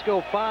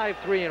Francisco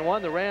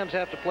 5-3-1. The Rams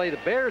have to play the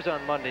Bears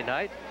on Monday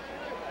night.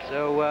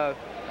 So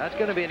that's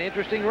going to be an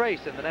interesting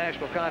race in the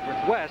National Conference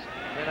West.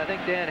 And I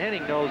think Dan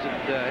Henning knows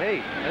that,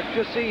 hey, let's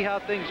just see how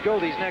things go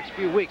these next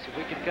few weeks. If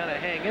we can kind of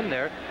hang in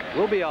there,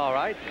 we'll be all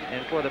right.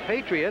 And for the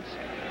Patriots,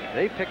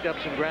 they picked up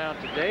some ground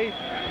today.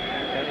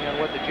 Depending on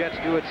what the Jets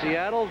do at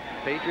Seattle,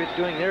 Patriots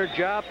doing their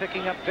job,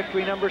 picking up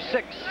victory number 6.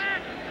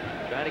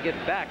 Trying to get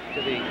back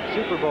to the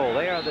Super Bowl.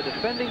 They are the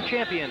defending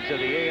champions of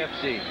the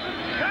AFC.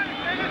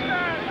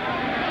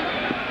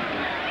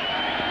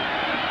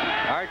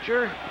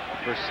 Archer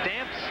for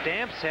Stamps.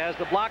 Stamps has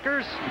the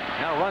blockers.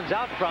 Now runs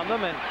out from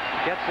them and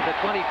gets to the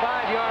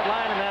 25-yard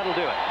line, and that'll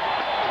do it.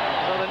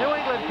 So the New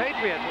England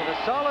Patriots with a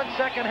solid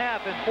second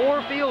half and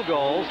 4 field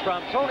goals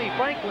from Tony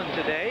Franklin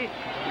today,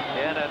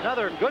 and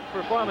another good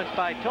performance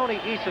by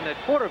Tony Eason at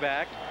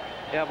quarterback,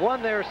 have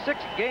won their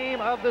 6th game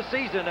of the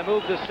season to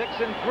move to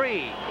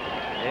 6-3.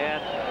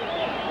 And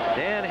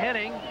Dan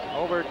Henning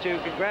over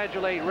to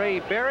congratulate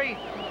Ray Berry.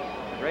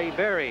 Ray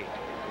Berry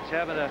is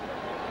having a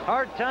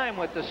hard time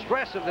with the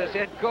stress of this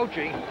head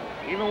coaching.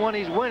 Even when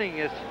he's winning, he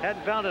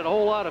hadn't found it a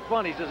whole lot of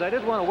fun. He says, I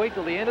just want to wait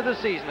till the end of the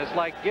season. It's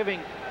like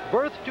giving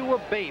birth to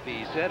a baby,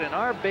 he said, and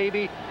our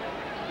baby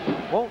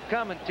won't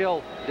come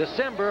until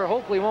December,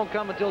 hopefully won't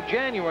come until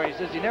January. He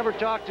says he never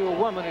talked to a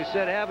woman who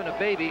said having a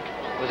baby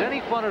was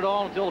any fun at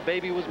all until the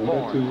baby was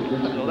born.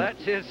 So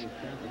that's his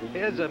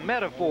a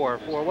metaphor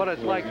for what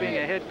it's like being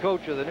a head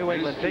coach of the New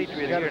England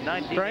Patriots here in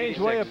 1986. Strange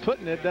way of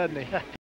putting it, doesn't he?